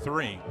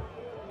 33.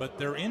 But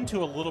they're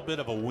into a little bit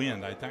of a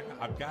wind.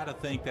 I've got to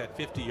think that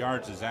 50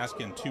 yards is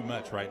asking too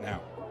much right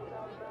now.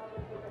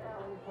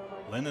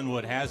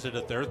 Lindenwood has it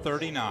at their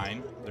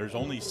 39. There's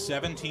only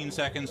 17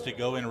 seconds to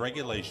go in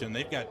regulation.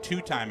 They've got 2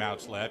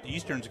 timeouts left.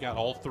 Eastern's got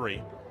all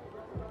 3.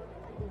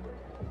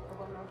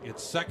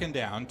 It's 2nd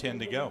down, 10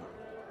 to go.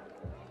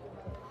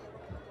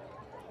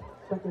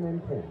 2nd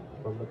and 10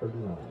 from the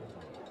 39.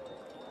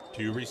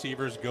 2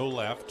 receivers go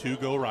left, 2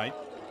 go right.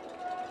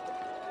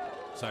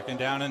 2nd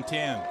down and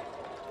 10.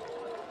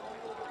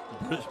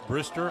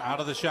 Brister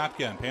out of the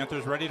shotgun.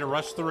 Panthers ready to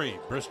rush 3.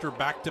 Brister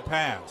back to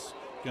pass.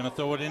 Going to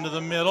throw it into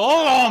the middle.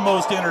 Oh,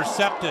 almost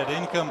intercepted,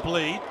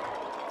 incomplete.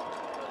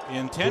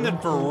 Intended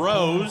for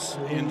Rose,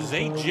 and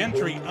Zay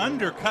Gentry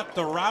undercut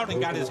the route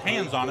and got his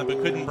hands on it but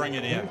couldn't bring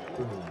it in.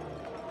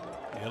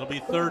 It'll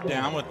be 3rd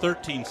down with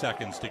 13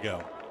 seconds to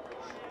go.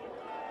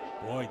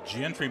 Boy,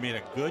 Gentry made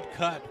a good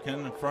cut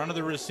in front of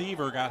the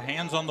receiver, got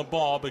hands on the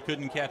ball but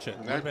couldn't catch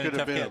it. That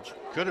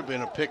could have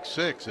been a pick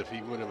 6 if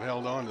he would have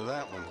held on to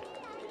that one.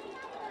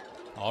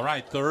 All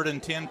right, 3rd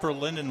and 10 for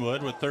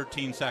Lindenwood with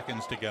 13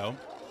 seconds to go.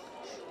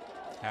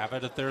 Have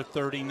it at their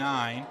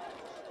 39.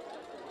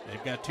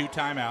 They've got 2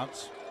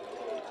 timeouts.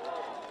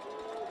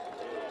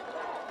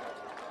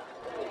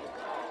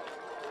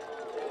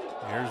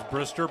 Here's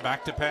Brister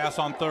back to pass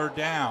on third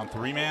down.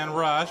 Three-man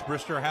rush.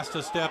 Brister has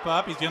to step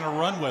up. He's going to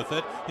run with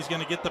it. He's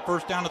going to get the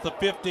first down at the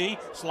 50.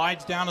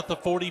 Slides down at the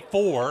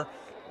 44.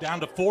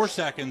 Down to 4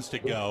 seconds to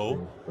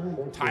go.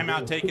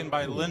 Timeout taken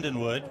by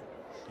Lindenwood.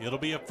 It'll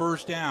be a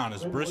first down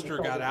as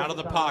Brister got out of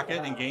the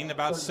pocket and gained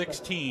about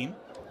 16.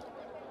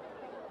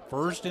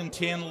 First and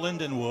 10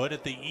 Lindenwood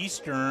at the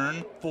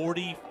Eastern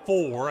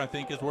 44, I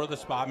think is where the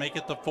spot. Make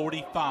it the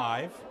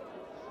 45.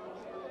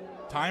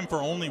 Time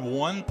for only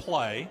one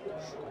play.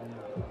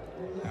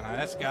 And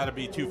that's got to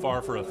be too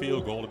far for a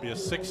field goal. It'll be a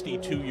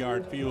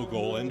 62-yard field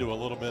goal into a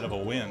little bit of a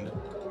wind.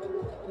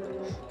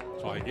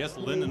 So I guess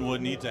Lindenwood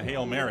needs a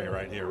Hail Mary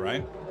right here,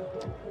 right?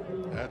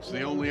 That's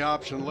the only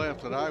option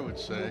left that I would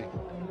say.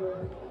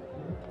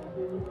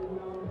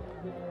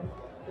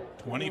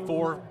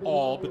 24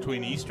 all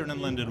between Eastern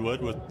and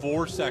Lindenwood with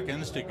 4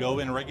 seconds to go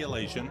in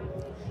regulation.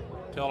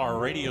 Tell our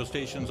radio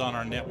stations on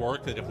our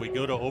network that if we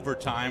go to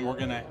overtime, we're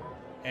going to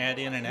add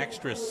in an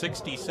extra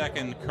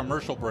 60-second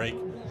commercial break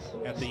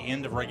at the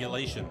end of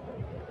regulation.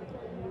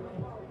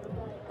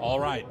 All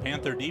right,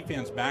 Panther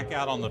defense back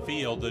out on the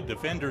field. The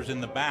defenders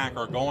in the back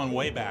are going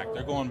way back.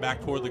 They're going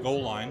back toward the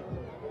goal line.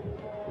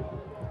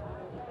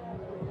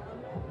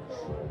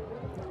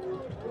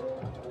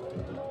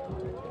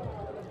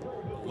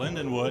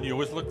 Lindenwood, you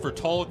always look for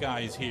tall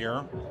guys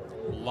here.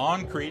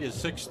 Loncrete is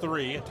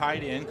 6'3", a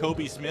tight end.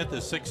 Kobe Smith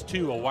is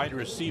 6'2", a wide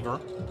receiver.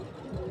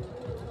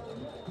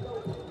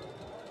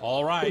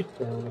 All right.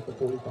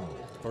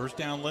 First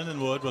down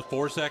Lindenwood with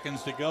 4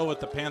 seconds to go at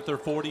the Panther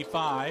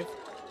 45.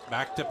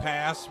 Back to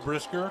pass.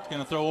 Brisker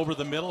going to throw over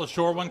the middle. A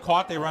short one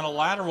caught. They run a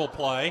lateral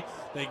play.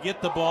 They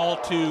get the ball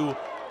to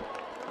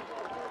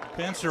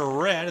Spencer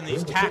Red, and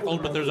he's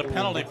tackled, but there's a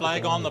penalty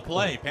flag on the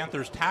play.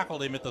 Panthers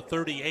tackled him at the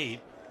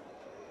 38.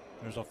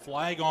 There's a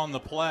flag on the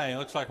play.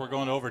 Looks like we're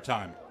going to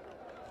overtime.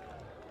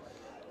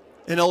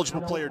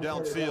 Ineligible player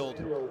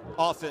downfield.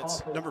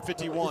 Offense, number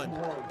 51.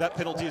 That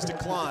penalty is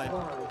declined.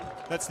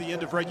 That's the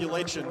end of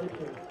regulation.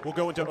 We'll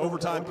go into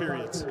overtime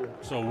periods.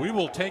 So we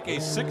will take a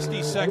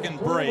 60-second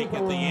break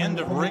at the end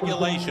of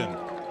regulation.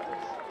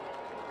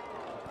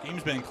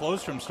 Game's been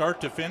close from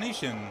start to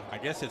finish, and I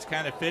guess it's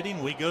kind of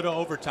fitting. We go to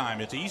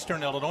overtime. It's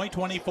Eastern Illinois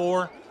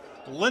 24,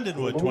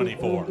 Lindenwood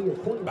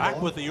 24. Back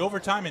with the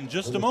overtime in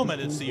just a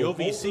moment. It's the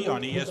OVC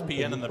on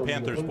ESPN and the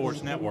Panther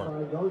Sports Network.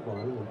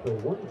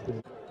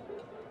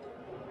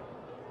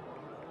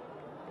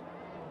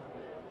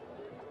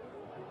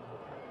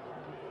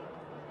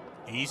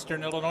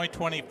 Eastern Illinois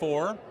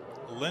 24,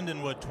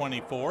 Lindenwood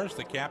 24 as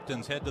the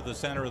captains head to the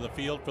center of the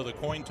field for the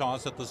coin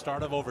toss at the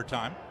start of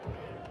overtime.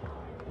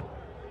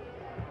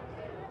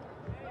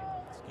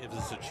 This gives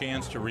us a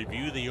chance to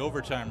review the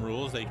overtime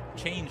rules. They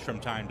change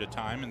from time to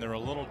time, and they're a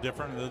little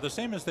different. They're the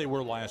same as they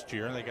were last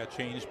year. They got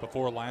changed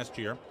before last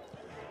year.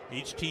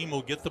 Each team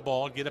will get the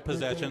ball, get a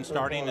possession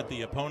starting at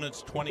the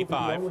opponent's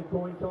 25.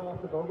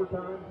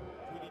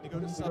 To go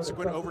to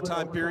subsequent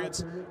overtime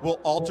periods, we'll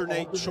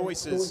alternate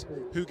choices,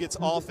 who gets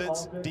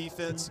offense,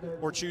 defense,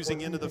 or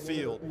choosing into the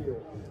field.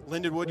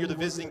 Lindenwood, you're the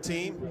visiting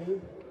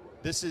team.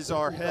 This is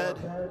our head.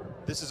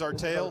 This is our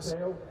tails.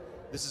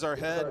 This is our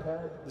head.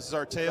 This is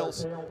our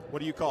tails. What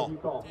do you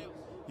call?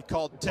 You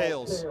called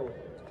tails.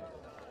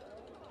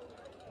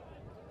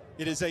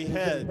 It is a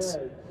heads.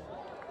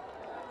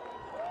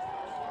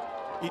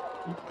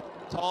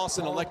 Toss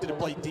and elected to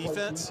play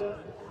defense.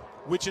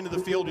 Which end of the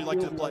field do you like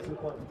to play?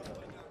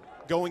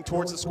 Going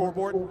towards the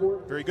scoreboard.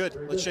 Very good.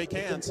 Let's shake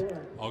hands.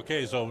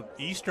 Okay, so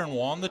Eastern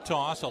won the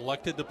toss,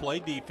 elected to play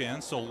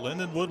defense. So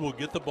Lindenwood will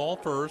get the ball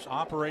first,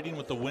 operating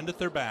with the wind at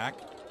their back,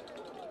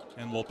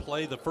 and will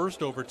play the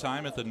first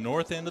overtime at the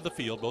north end of the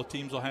field. Both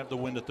teams will have the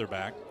wind at their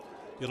back.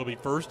 It'll be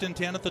first and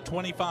 10 at the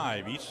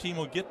 25. Each team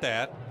will get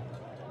that.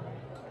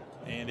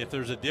 And if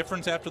there's a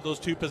difference after those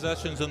two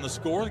possessions in the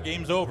score, the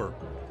game's over.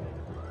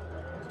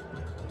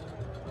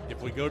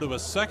 If we go to a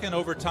second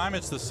overtime,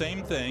 it's the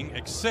same thing,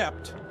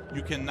 except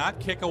you cannot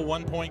kick a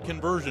one-point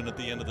conversion at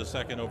the end of the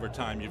second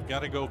overtime. You've got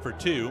to go for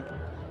two.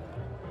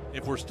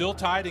 If we're still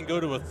tied and go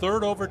to a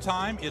third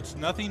overtime, it's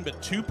nothing but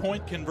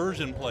two-point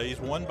conversion plays,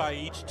 one by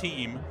each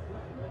team,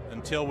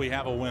 until we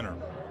have a winner.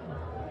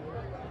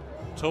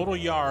 Total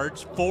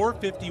yards,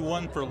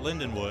 451 for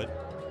Lindenwood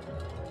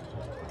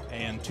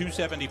and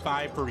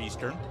 275 for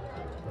Eastern.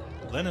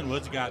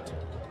 Lindenwood's got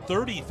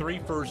 33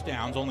 first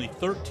downs, only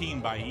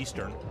 13 by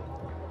Eastern.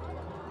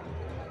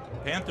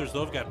 Panthers,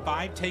 though, have got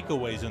 5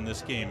 takeaways in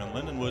this game, and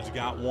Lindenwood's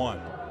got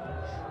 1.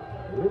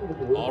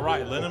 All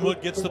right,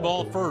 Lindenwood gets the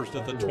ball first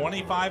at the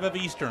 25 of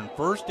Eastern.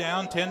 First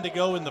down, 10 to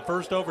go in the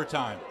first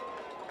overtime.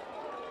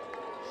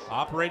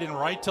 Operating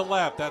right to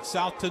left, that's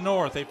south to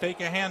north. They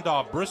fake a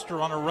handoff.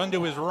 Brister on a run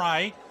to his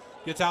right.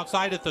 Gets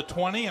outside at the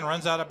 20 and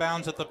runs out of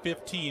bounds at the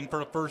 15 for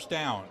a first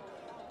down.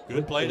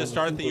 Good play to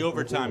start the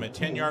overtime, a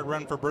 10-yard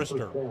run for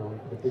Brister.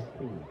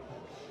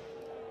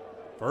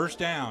 First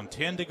down,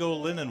 10 to go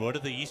Lindenwood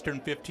at the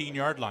Eastern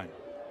 15-yard line.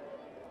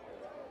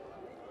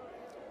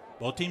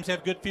 Both teams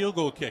have good field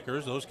goal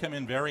kickers. Those come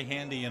in very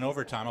handy in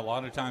overtime. A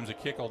lot of times a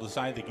kick will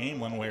decide the game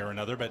one way or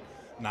another, but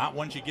not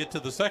once you get to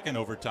the second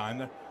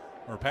overtime.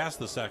 or past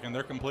the second.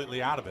 They're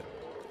completely out of it.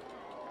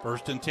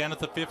 1st and 10 at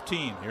the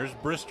 15. Here's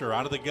Brister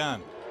out of the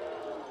gun.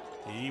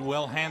 He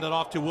will hand it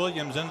off to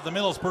Williams into the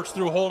middle. Spurts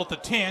through a hole at the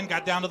 10.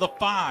 Got down to the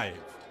 5.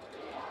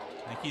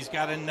 I think he's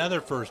got another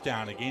first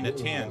down, a gain of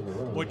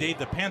 10. Boy, Dave,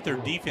 the Panther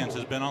defense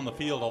has been on the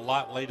field a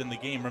lot late in the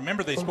game.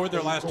 Remember, they scored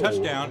their last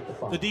touchdown.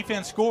 The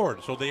defense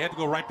scored, so they had to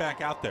go right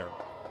back out there.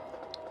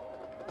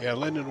 Yeah,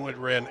 Lindenwood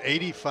ran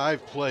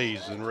 85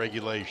 plays in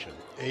regulation.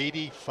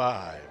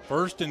 85.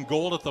 1st and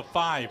goal at the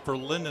 5 for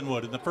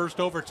Lindenwood in the first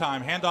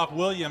overtime. Handoff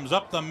Williams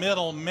up the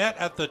middle, met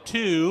at the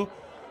 2,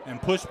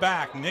 and pushed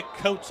back. Nick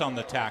Coates on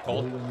the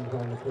tackle.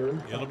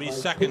 It'll be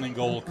 2nd and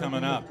goal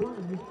coming up.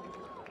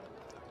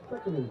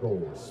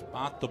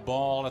 Spot the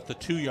ball at the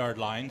 2-yard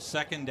line.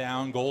 2nd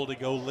down, goal to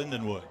go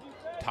Lindenwood.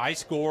 Tie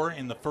score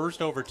in the first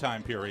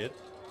overtime period.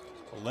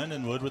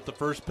 Lindenwood with the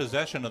first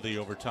possession of the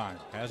overtime.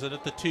 Has it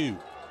at the 2.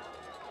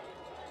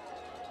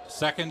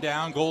 2nd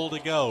down, goal to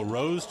go.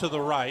 Rose to the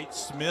right,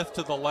 Smith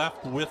to the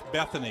left with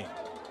Bethany.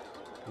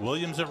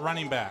 Williams at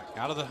running back.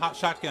 Out of the hot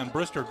shotgun,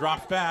 Brister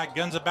drops back,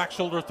 guns a back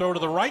shoulder throw to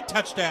the right,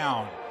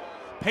 touchdown.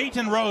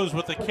 Peyton Rose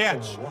with the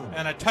catch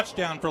and a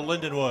touchdown for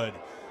Lindenwood.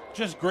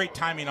 Just great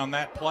timing on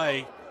that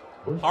play.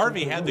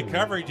 Harvey had the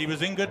coverage. He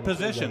was in good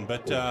position,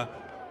 but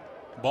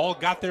ball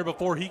got there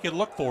before he could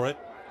look for it,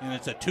 and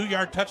it's a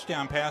 2-yard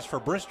touchdown pass for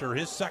Brister,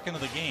 his 2nd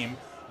of the game.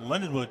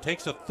 Lindenwood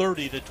takes a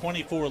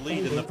 30-24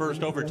 lead in the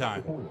first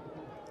overtime.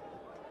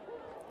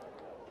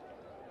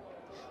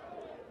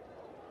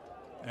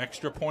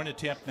 Extra point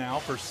attempt now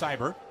for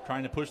Seibert,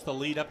 trying to push the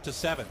lead up to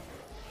 7.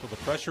 So the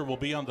pressure will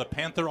be on the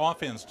Panther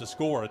offense to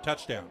score a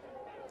touchdown.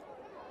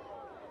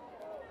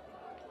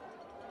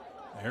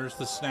 There's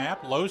the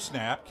snap, low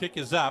snap, kick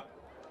is up,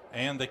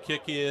 and the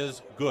kick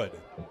is good.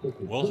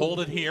 We'll hold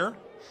it here.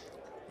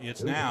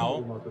 It's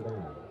now,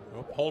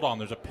 hold on,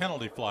 there's a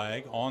penalty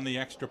flag on the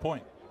extra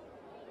point.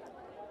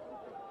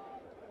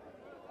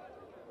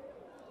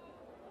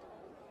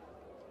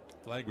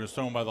 Flag was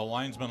thrown by the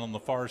linesman on the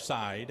far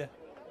side.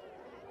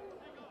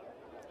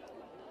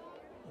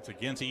 It's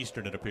against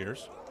Eastern, it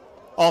appears.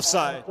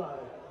 Offside.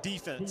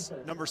 Defense,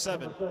 number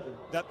 7.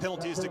 That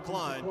penalty is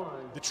declined.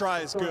 The try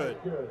is good.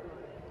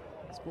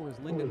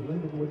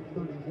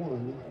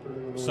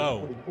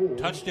 So,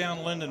 touchdown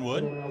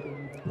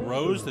Lindenwood.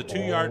 Rose, the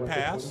 2-yard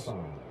pass.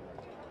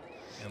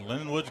 And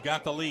Lindenwood's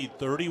got the lead,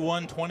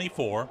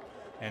 31-24.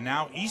 And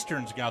now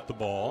Eastern's got the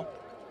ball.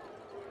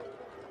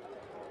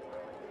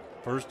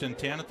 1st and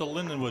 10 at the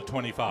Lindenwood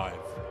 25.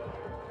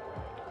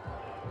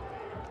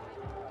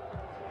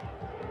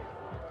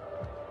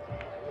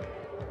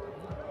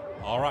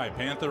 All right,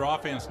 Panther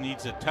offense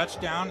needs a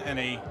touchdown and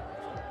a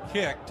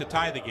kick to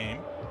tie the game.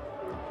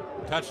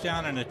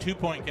 Touchdown and a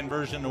 2-point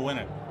conversion to win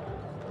it.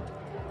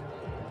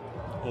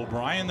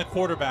 O'Brien, the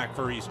quarterback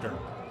for Eastern.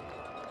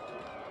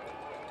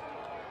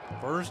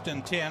 1st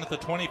and 10 at the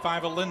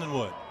 25 of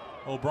Lindenwood.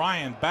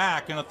 O'Brien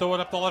back, gonna throw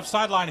it up the left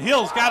sideline.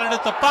 Hill's got it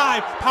at the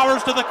 5,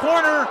 powers to the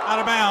corner, out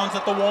of bounds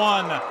at the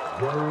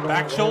 1.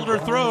 Back shoulder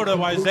throw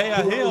to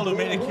Isaiah Hill, who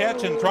made a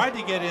catch and tried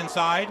to get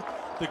inside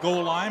the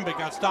goal line, but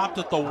got stopped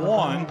at the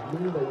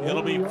 1.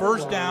 It'll be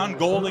 1st down,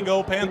 goal to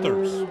go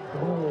Panthers.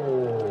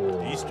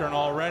 Eastern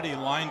already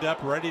lined up,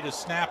 ready to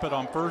snap it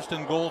on 1st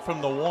and goal from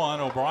the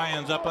 1.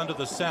 O'Brien's up under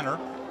the center.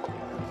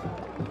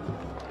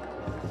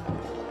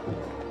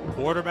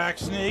 Quarterback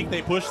sneak,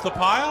 they push the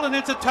pile, and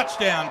it's a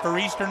touchdown for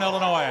Eastern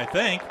Illinois, I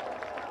think.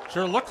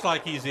 Sure looks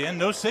like he's in,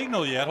 no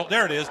signal yet.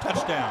 There it is,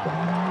 touchdown.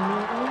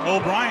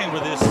 O'Brien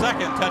with his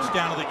 2nd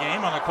touchdown of the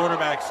game on a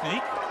quarterback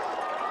sneak.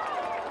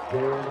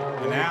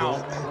 And now,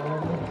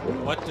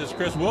 what does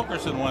Chris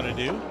Wilkerson want to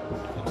do?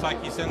 Looks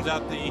like he sends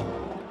out the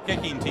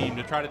kicking team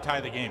to try to tie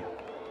the game.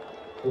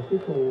 And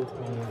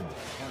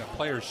a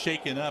player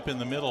shaken up in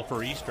the middle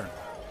for Eastern.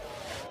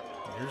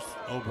 Here's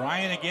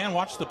O'Brien again.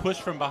 Watch the push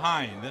from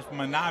behind. This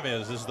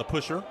Manaves is the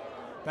pusher.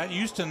 That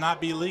used to not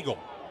be legal,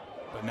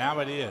 but now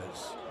it is.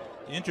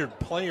 Injured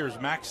players,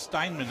 Max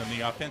Steinman in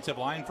the offensive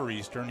line for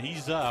Eastern.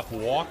 He's up,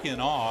 walking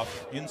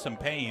off in some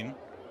pain.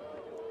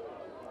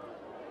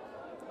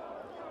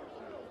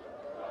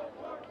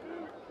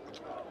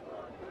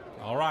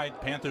 All right,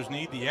 Panthers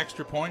need the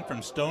extra point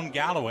from Stone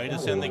Galloway to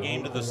send the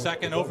game to the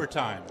 2nd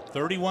overtime.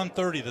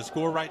 31-30 the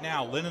score right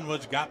now.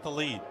 Lindenwood's got the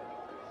lead.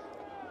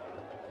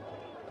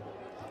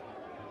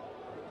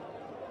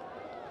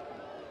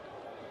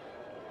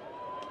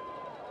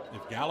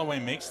 If Galloway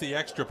makes the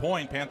extra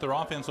point, Panther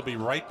offense will be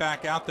right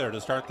back out there to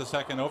start the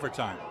 2nd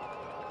overtime.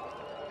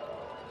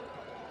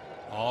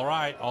 All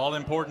right,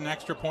 all-important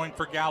extra point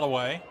for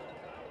Galloway.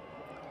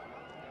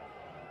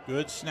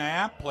 Good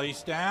snap,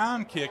 placed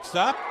down, kicks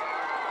up.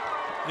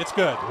 It's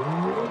good.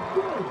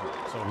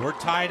 So we're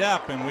tied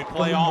up and we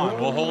play on.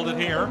 We'll hold it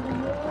here.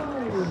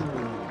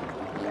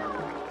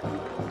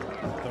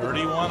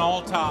 31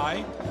 all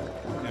tie.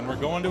 And we're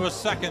going to a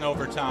 2nd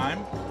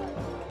overtime.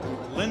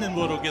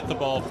 Lindenwood will get the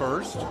ball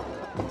first.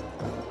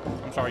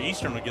 I'm sorry,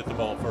 Eastern will get the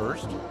ball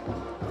first.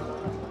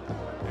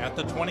 At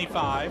the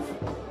 25.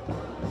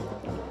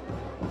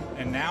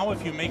 And now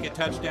if you make a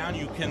touchdown,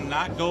 you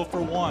cannot go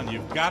for one.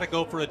 You've got to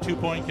go for a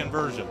 2-point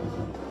conversion.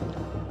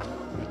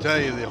 I tell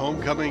you, the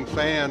homecoming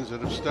fans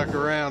that have stuck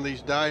around,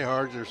 these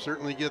diehards, are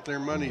certainly get their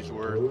money's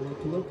worth.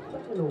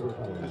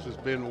 This has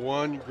been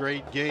one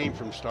great game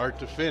from start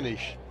to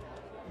finish.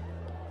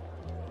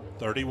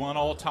 31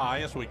 all tie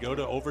as we go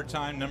to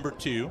overtime number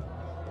 2.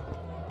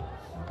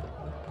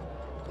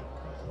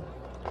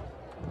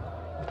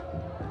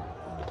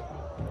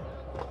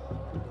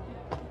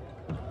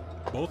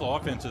 Both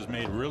offenses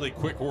made really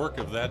quick work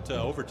of that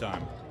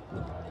overtime.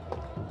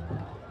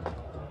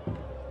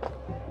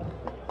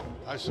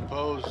 I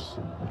suppose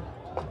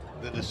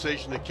the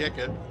decision to kick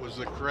it was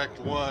the correct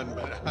one,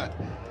 but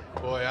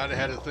boy, I'd have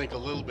had to think a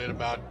little bit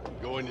about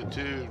going to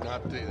 2,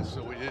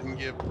 so we didn't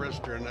give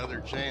Prister another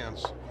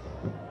chance.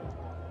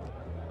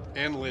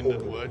 And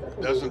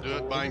Lindenwood doesn't do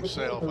it by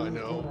himself, I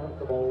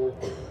know.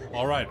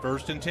 All right,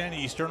 1st and 10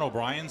 Eastern.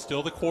 O'Brien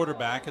still the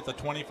quarterback at the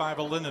 25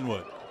 of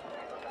Lindenwood.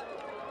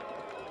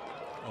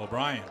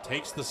 O'Brien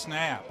takes the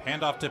snap,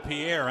 handoff to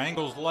Pierre,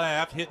 angles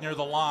left, hit near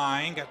the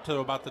line, got to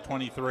about the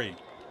 23.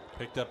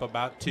 Picked up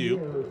about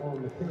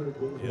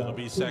 2. It'll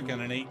be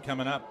 2nd and 8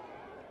 coming up.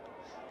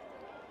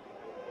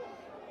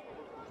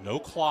 No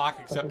clock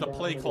except a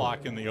play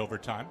clock in the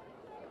overtime.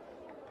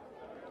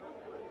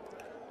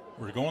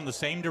 We're going the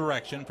same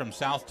direction from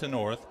south to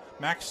north.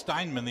 Max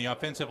Steinman, the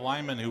offensive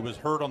lineman who was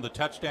hurt on the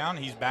touchdown,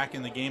 he's back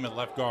in the game at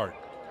left guard.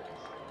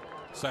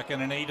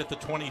 2nd and 8 at the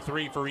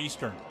 23 for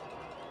Eastern.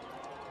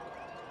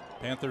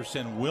 Panthers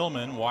send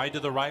Willman wide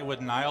to the right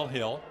with Niall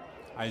Hill.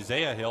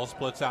 Isaiah Hill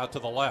splits out to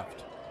the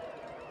left.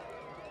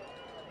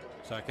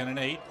 2nd and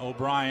 8,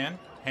 O'Brien,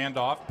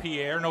 handoff,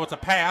 Pierre, no, it's a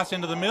pass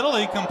into the middle,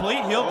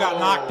 incomplete. Hill got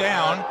knocked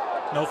down,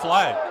 no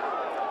flag.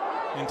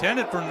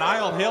 Intended for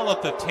Niall Hill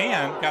at the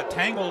 10, got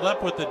tangled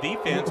up with the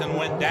defense and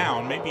went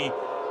down.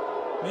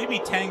 Maybe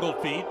tangled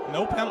feet,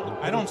 no penalty.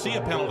 I don't see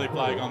a penalty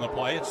flag on the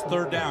play. It's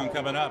 3rd down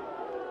coming up.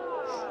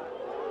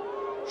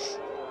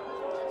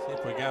 See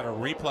if we got a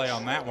replay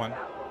on that one.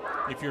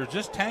 If you're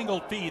just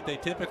tangled feet, they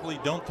typically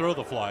don't throw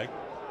the flag.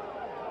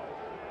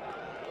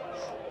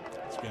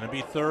 It's going to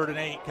be 3rd and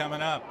 8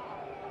 coming up.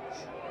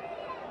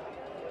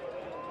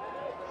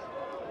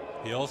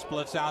 Hill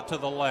splits out to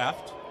the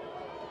left.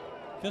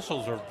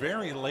 Officials are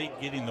very late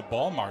getting the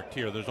ball marked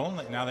here. There's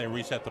only, now they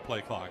reset the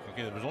play clock.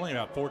 Okay, there was only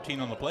about 14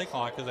 on the play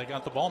clock because they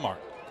got the ball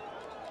marked.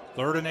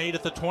 3rd and 8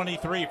 at the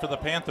 23 for the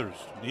Panthers.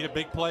 Need a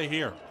big play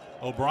here.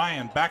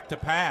 O'Brien back to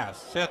pass,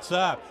 sets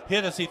up,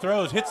 hit as he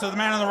throws, hits the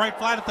man on the right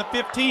flat at the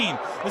 15.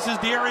 This is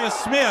Darius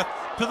Smith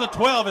to the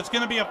 12. It's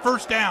going to be a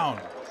 1st down.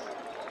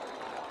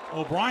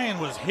 O'Brien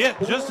was hit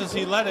just as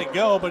he let it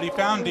go, but he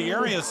found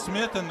Darius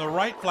Smith in the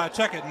right flat.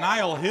 Check it,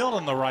 Niall Hill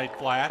in the right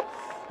flat.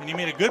 And he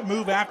made a good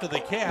move after the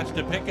catch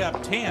to pick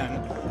up 10,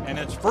 and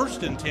it's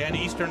 1st and 10,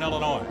 Eastern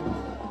Illinois.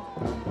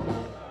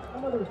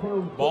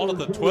 Ball at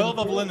the 12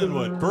 of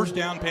Lindenwood, 1st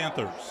down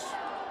Panthers.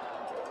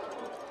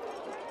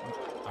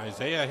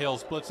 Isaiah Hill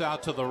splits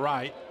out to the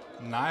right.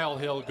 Niall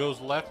Hill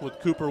goes left with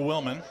Cooper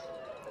Willman.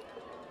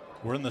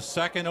 We're in the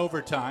 2nd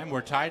overtime.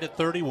 We're tied at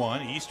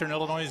 31. Eastern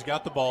Illinois has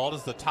got the ball.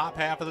 It's the top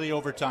half of the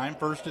overtime.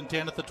 1st and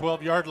 10 at the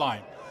 12-yard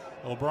line.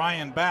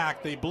 O'Brien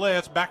back. They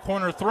blitz. Back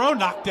corner throw.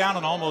 Knocked down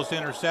and almost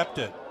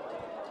intercepted.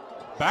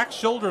 Back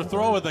shoulder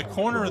throw at the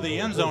corner of the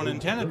end zone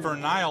intended for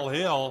Niall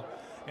Hill.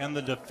 And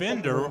the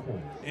defender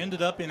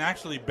ended up in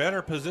actually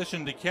better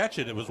position to catch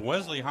it. It was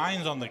Wesley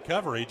Hines on the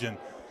coverage, and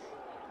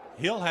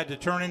Hill had to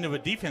turn into a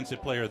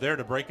defensive player there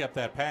to break up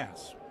that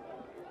pass.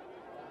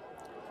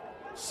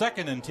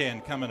 2nd and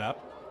 10 coming up.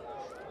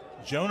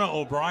 Jonah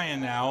O'Brien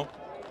now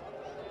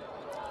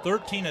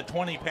 13 of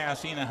 20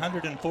 passing,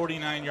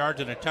 149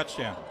 yards and a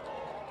touchdown.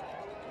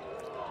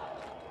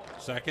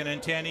 2nd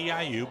and 10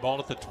 EIU, ball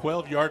at the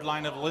 12-yard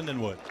line of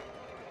Lindenwood.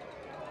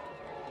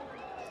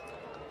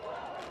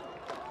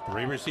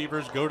 3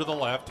 receivers go to the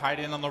left, tight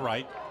end on the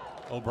right.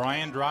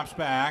 O'Brien drops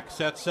back,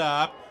 sets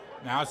up,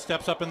 now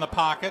steps up in the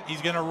pocket.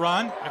 He's going to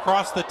run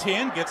across the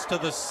 10, gets to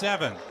the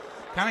 7.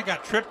 Kind of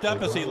got tripped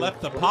up as he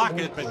left the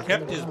pocket, but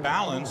kept his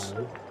balance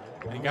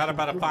and got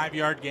about a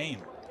 5-yard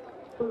gain.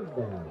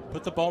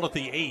 Put the ball at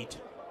the 8,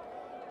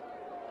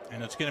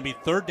 and it's going to be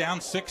 3rd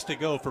down, 6 to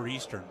go for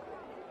Eastern.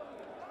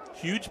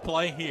 Huge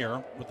play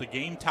here with the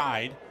game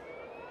tied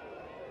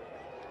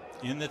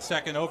in the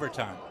 2nd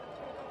overtime.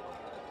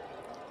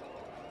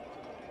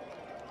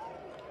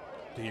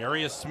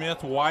 Darius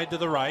Smith wide to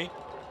the right.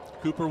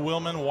 Cooper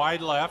Willman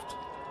wide left.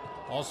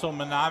 Also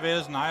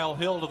Manaves, Niall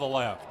Hill to the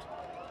left.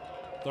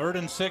 3rd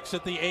and 6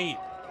 at the 8.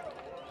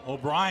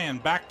 O'Brien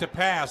back to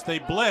pass. They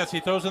blitz.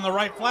 He throws in the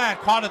right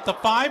flat. Caught at the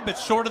 5, but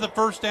short of the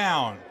 1st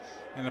down.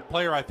 And a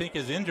player I think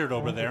is injured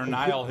over there,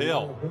 Niall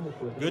Hill.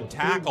 Good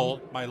tackle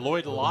by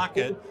Lloyd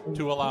Lockett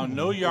to allow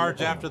no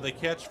yards after the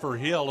catch for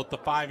Hill at the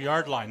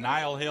 5-yard line.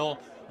 Niall Hill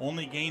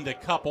only gained a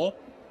couple.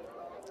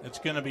 It's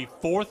going to be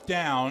 4th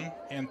down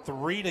and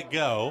 3 to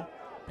go.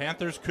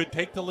 Panthers could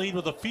take the lead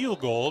with a field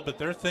goal, but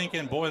they're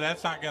thinking, boy,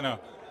 that's not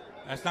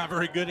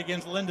very good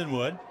against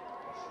Lindenwood.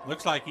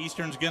 Looks like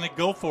Eastern's going to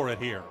go for it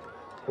here.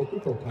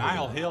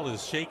 Niall Hill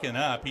is shaken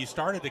up. He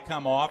started to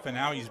come off, and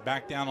now he's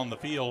back down on the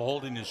field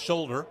holding his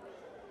shoulder.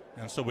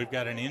 And so we've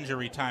got an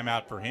injury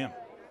timeout for him.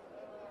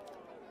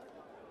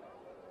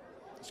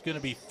 It's going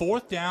to be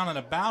 4th down and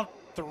about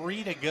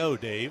 3 to go,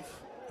 Dave,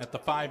 at the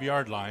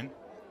 5-yard line.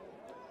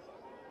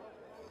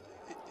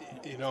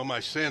 You know, my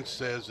sense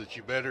says that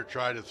you better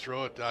try to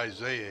throw it to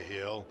Isaiah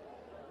Hill.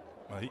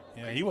 Well,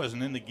 he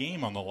wasn't in the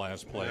game on the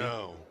last play.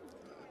 No.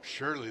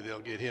 Surely they'll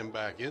get him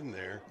back in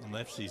there.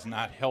 Unless he's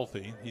not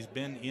healthy. He's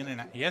been in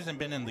and out. He hasn't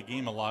been in the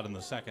game a lot in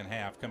the second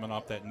half, coming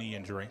off that knee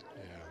injury.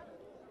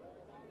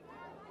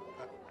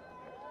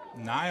 Yeah.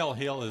 Niall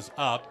Hill is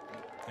up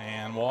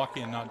and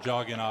walking, not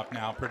jogging off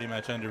now, pretty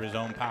much under his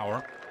own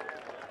power.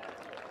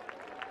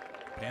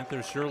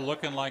 Panthers sure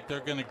looking like they're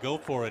going to go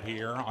for it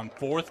here on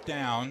 4th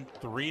down,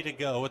 3 to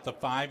go at the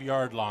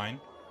 5-yard line.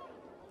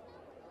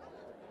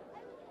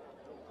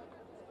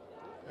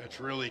 That's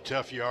really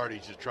tough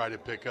yardage to try to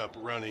pick up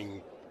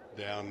running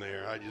down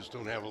there. I just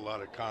don't have a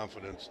lot of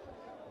confidence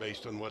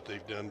based on what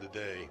they've done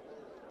today.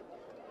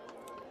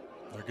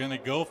 They're going to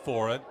go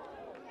for it.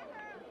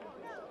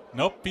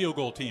 Nope, field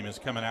goal team is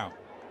coming out.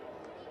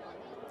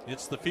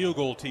 It's the field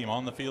goal team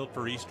on the field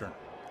for Eastern.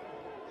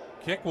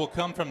 Kick will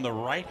come from the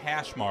right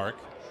hash mark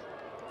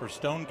for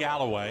Stone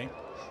Galloway.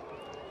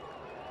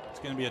 It's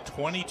going to be a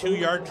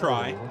 22-yard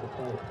try,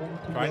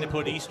 trying to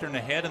put Eastern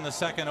ahead in the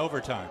second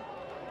overtime.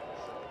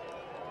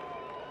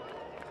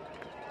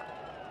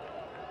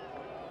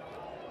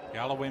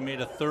 Galloway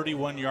made a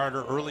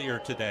 31-yarder earlier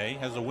today,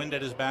 has a wind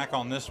at his back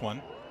on this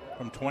one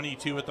from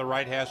 22 at the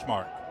right hash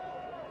mark.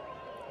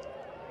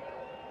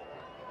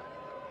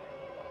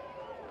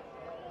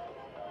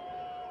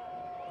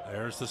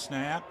 There's the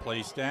snap,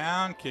 placed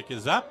down, kick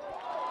is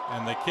up,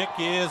 and the kick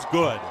is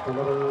good.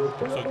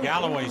 So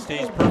Galloway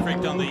stays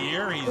perfect on the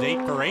year. He's 8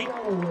 for 8.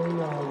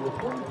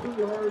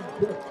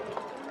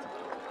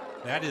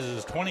 That is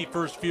his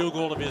 21st field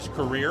goal of his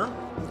career.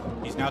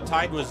 He's now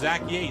tied with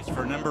Zach Yates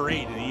for number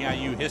 8 in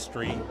EIU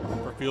history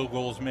for field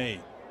goals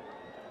made.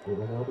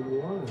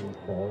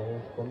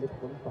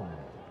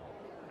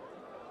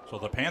 So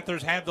the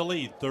Panthers have the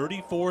lead,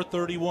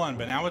 34-31,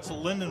 but now it's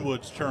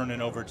Lindenwood's turn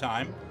in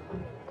overtime.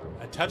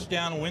 A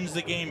touchdown wins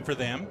the game for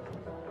them.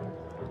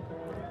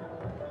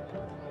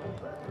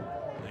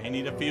 They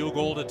need a field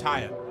goal to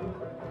tie it.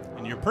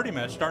 And you're pretty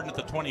much starting at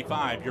the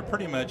 25. You're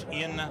pretty much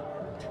in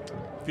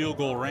field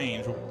goal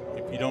range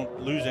if you don't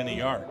lose any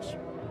yards.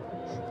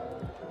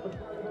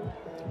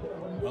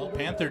 Well,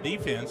 Panther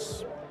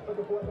defense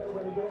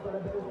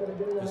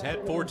has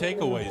had 4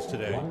 takeaways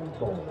today. I'm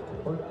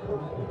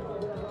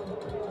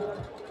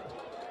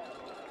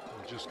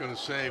just going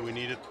to say we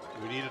need a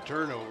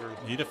turnover.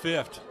 Need a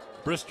 5th.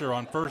 Brister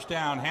on 1st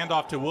down,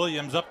 handoff to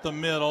Williams up the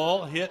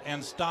middle, hit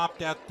and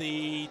stopped at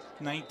the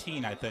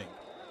 19, I think.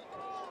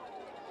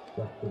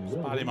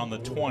 Spot him on the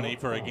 20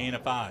 for a gain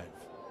of 5.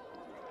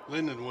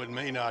 Lindenwood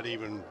may not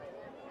even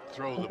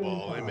throw the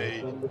ball. They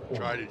may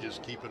try to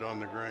just keep it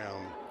on the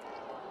ground.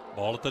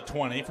 Ball at the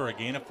 20 for a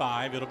gain of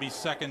 5. It'll be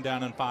 2nd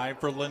down and 5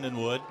 for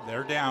Lindenwood.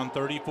 They're down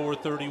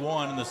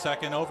 34-31 in the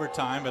second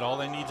overtime, but all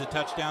they need is a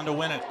touchdown to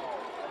win it.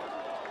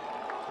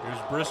 Here's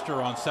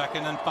Brister on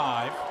 2nd and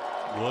 5.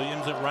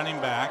 Williams at running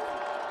back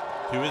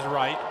to his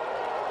right.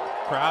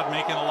 Crowd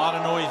making a lot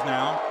of noise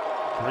now.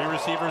 3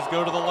 receivers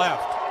go to the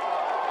left.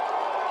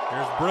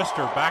 Here's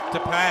Brister back to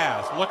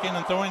pass. Looking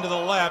and throwing to the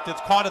left. It's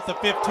caught at the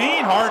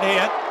 15. Hard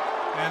hit.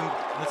 And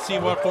let's see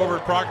what forward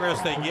progress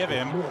they give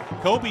him.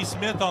 Kobe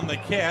Smith on the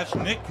catch.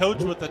 Nick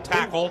Coates with the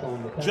tackle.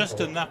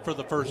 Just enough for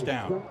the 1st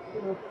down.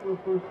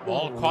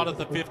 Ball caught at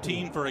the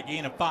 15 for a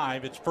gain of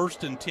 5. It's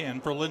 1st and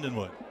 10 for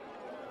Lindenwood.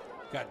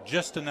 Got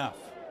just enough.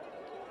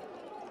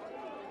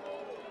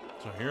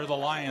 So here are the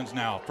Lions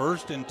now,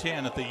 1st and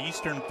 10 at the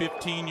Eastern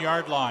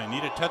 15-yard line.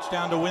 Need a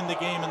touchdown to win the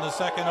game in the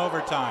second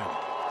overtime.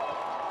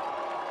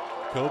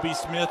 Kobe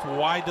Smith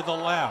wide to the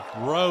left.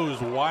 Rose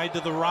wide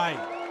to the right.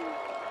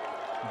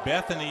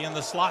 Bethany in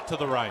the slot to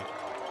the right.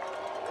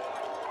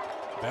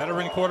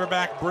 Veteran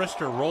quarterback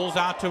Brister rolls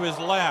out to his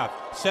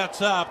left.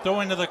 Sets up,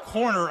 throwing to the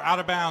corner, out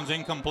of bounds,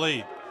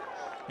 incomplete.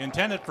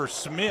 Intended for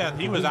Smith.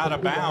 He was out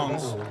of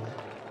bounds.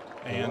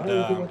 And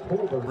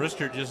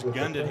Brister just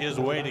gunned it his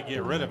way to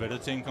get rid of it.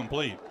 It's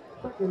incomplete.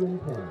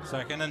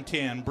 2nd and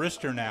 10.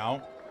 Brister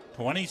now,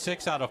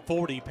 26 out of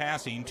 40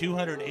 passing,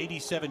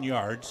 287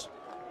 yards,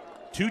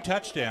 2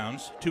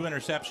 touchdowns, 2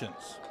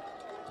 interceptions.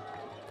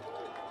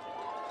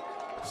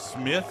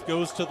 Smith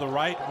goes to the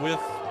right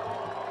with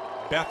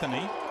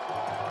Bethany.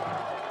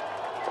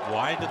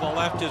 Wide to the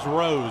left is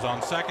Rose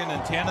on 2nd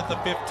and 10 at the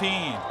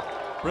 15.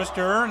 Brister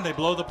earned, they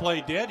blow the play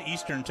dead.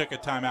 Eastern took a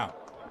timeout.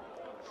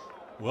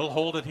 We'll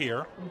hold it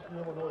here.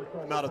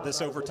 Out of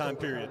this overtime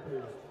period.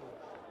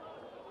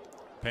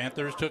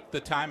 Panthers took the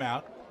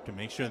timeout to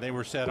make sure they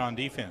were set on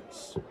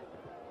defense.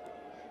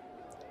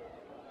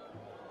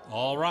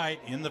 All right,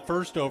 in the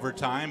first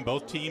overtime,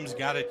 both teams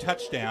got a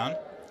touchdown.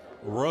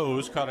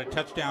 Rose caught a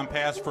touchdown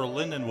pass for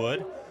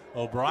Lindenwood.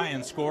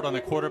 O'Brien scored on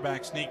a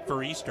quarterback sneak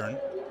for Eastern.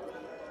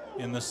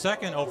 In the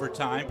second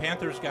overtime,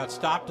 Panthers got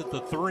stopped at the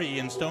 3,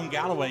 and Stone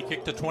Galloway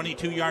kicked a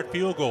 22-yard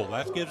field goal.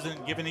 That's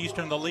giving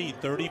Eastern the lead,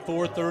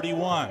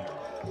 34-31.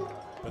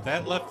 But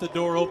that left the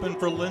door open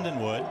for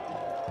Lindenwood.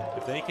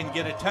 If they can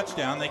get a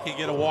touchdown, they can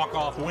get a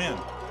walk-off win.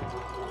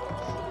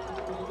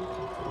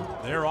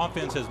 Their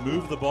offense has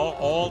moved the ball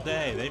all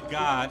day. They've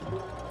got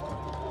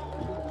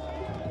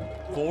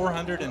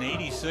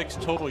 486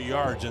 total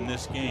yards in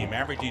this game,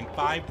 averaging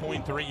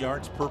 5.3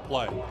 yards per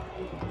play.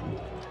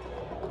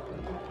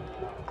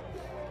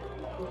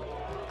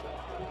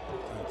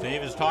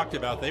 Dave has talked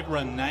about they've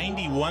run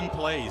 91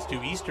 plays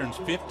to Eastern's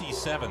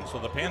 57, so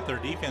the Panther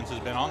defense has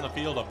been on the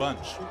field a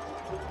bunch.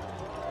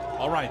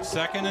 All right,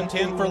 2nd and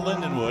 10 for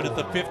Lindenwood at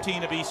the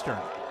 15 of Eastern.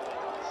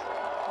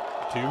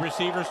 2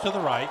 receivers to the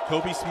right,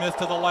 Kobe Smith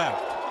to the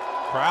left.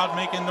 Crowd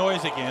making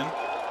noise again.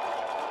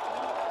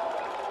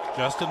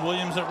 Justin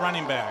Williams at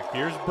running back.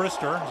 Here's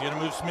Brister. He's going to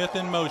move Smith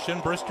in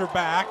motion. Brister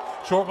back.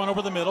 Short one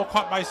over the middle.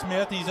 Caught by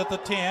Smith. He's at the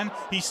 10.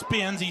 He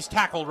spins. He's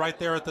tackled right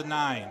there at the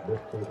 9.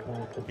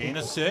 Gain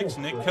of 6.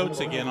 Nick Coates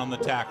again on the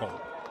tackle.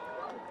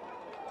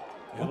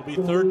 It'll be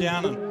 3rd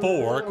down and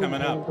 4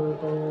 coming up.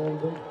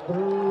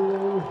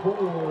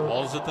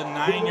 Ball's at the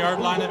 9-yard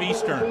line of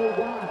Eastern.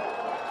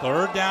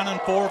 3rd down and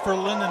 4 for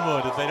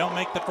Lindenwood. If they don't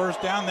make the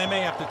first down, they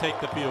may have to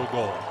take the field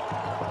goal.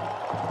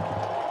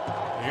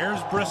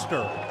 Here's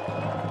Brister.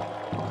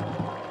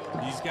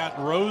 He's got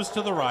Rose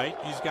to the right.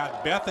 He's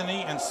got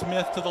Bethany and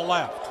Smith to the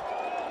left.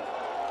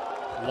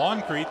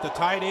 Longcrete, the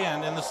tight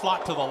end, in the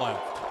slot to the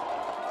left.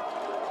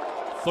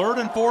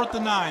 3rd and 4 at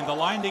the 9. The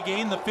line to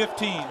gain the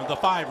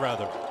 5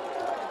 rather.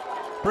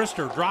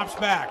 Brister drops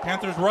back.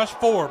 Panthers rush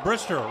 4.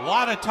 Brister, a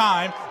lot of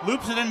time,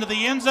 loops it into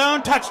the end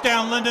zone.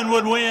 Touchdown,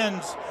 Lindenwood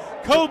wins.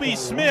 Kobe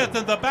Smith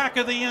in the back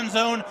of the end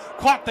zone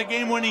caught the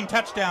game-winning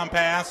touchdown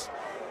pass.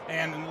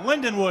 And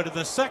Lindenwood in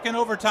the second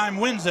overtime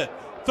wins it,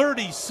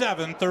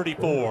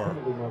 37-34.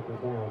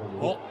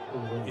 Well,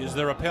 is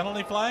there a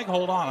penalty flag?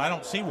 Hold on, I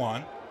don't see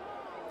one.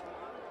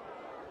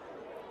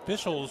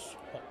 Officials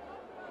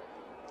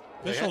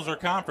are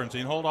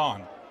conferencing. Hold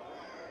on.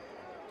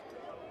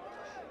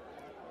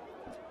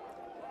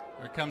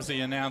 Here comes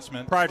the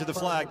announcement. Prior to the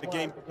flag, the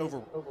game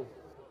over.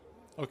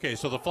 Okay,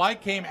 so the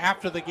flag came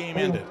after the game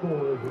ended.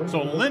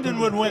 So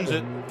Lindenwood wins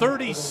it,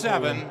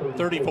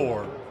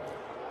 37-34.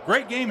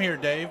 Great game here,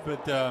 Dave,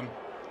 but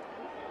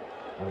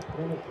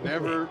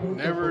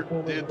never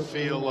did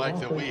feel like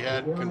that we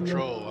had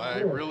control. I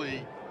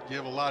really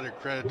give a lot of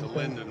credit to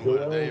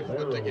Lindenwood. They've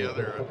put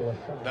together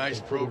a nice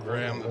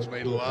program that's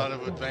made a lot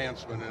of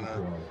advancement in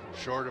a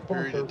shorter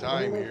period of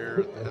time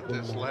here at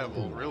this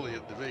level, really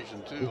at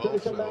Division II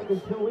also.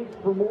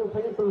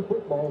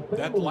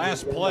 That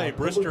last play,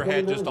 Brister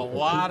had just a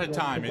lot of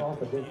time.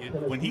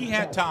 When he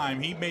had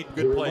time, he made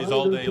good plays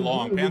all day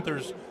long.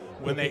 Panthers,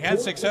 when they had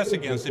success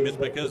against him, it's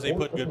because they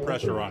put good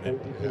pressure on him.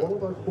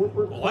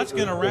 Well, that's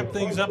going to wrap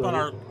things up on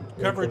our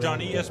coverage on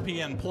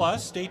ESPN+.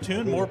 Stay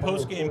tuned. More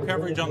post-game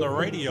coverage on the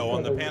radio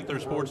on the Panther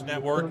Sports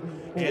Network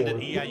and at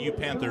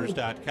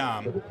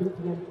EIUPanthers.com.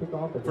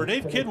 For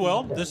Dave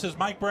Kidwell, this is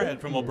Mike Brad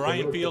from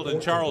O'Brien Field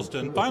in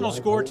Charleston. Final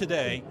score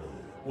today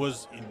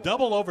was in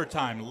double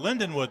overtime.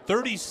 Lindenwood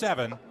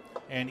 37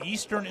 and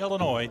Eastern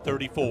Illinois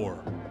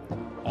 34.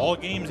 All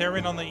games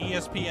airing on the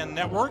ESPN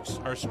networks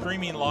are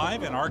streaming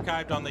live and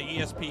archived on the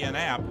ESPN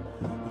app.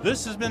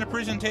 This has been a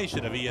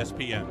presentation of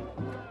ESPN.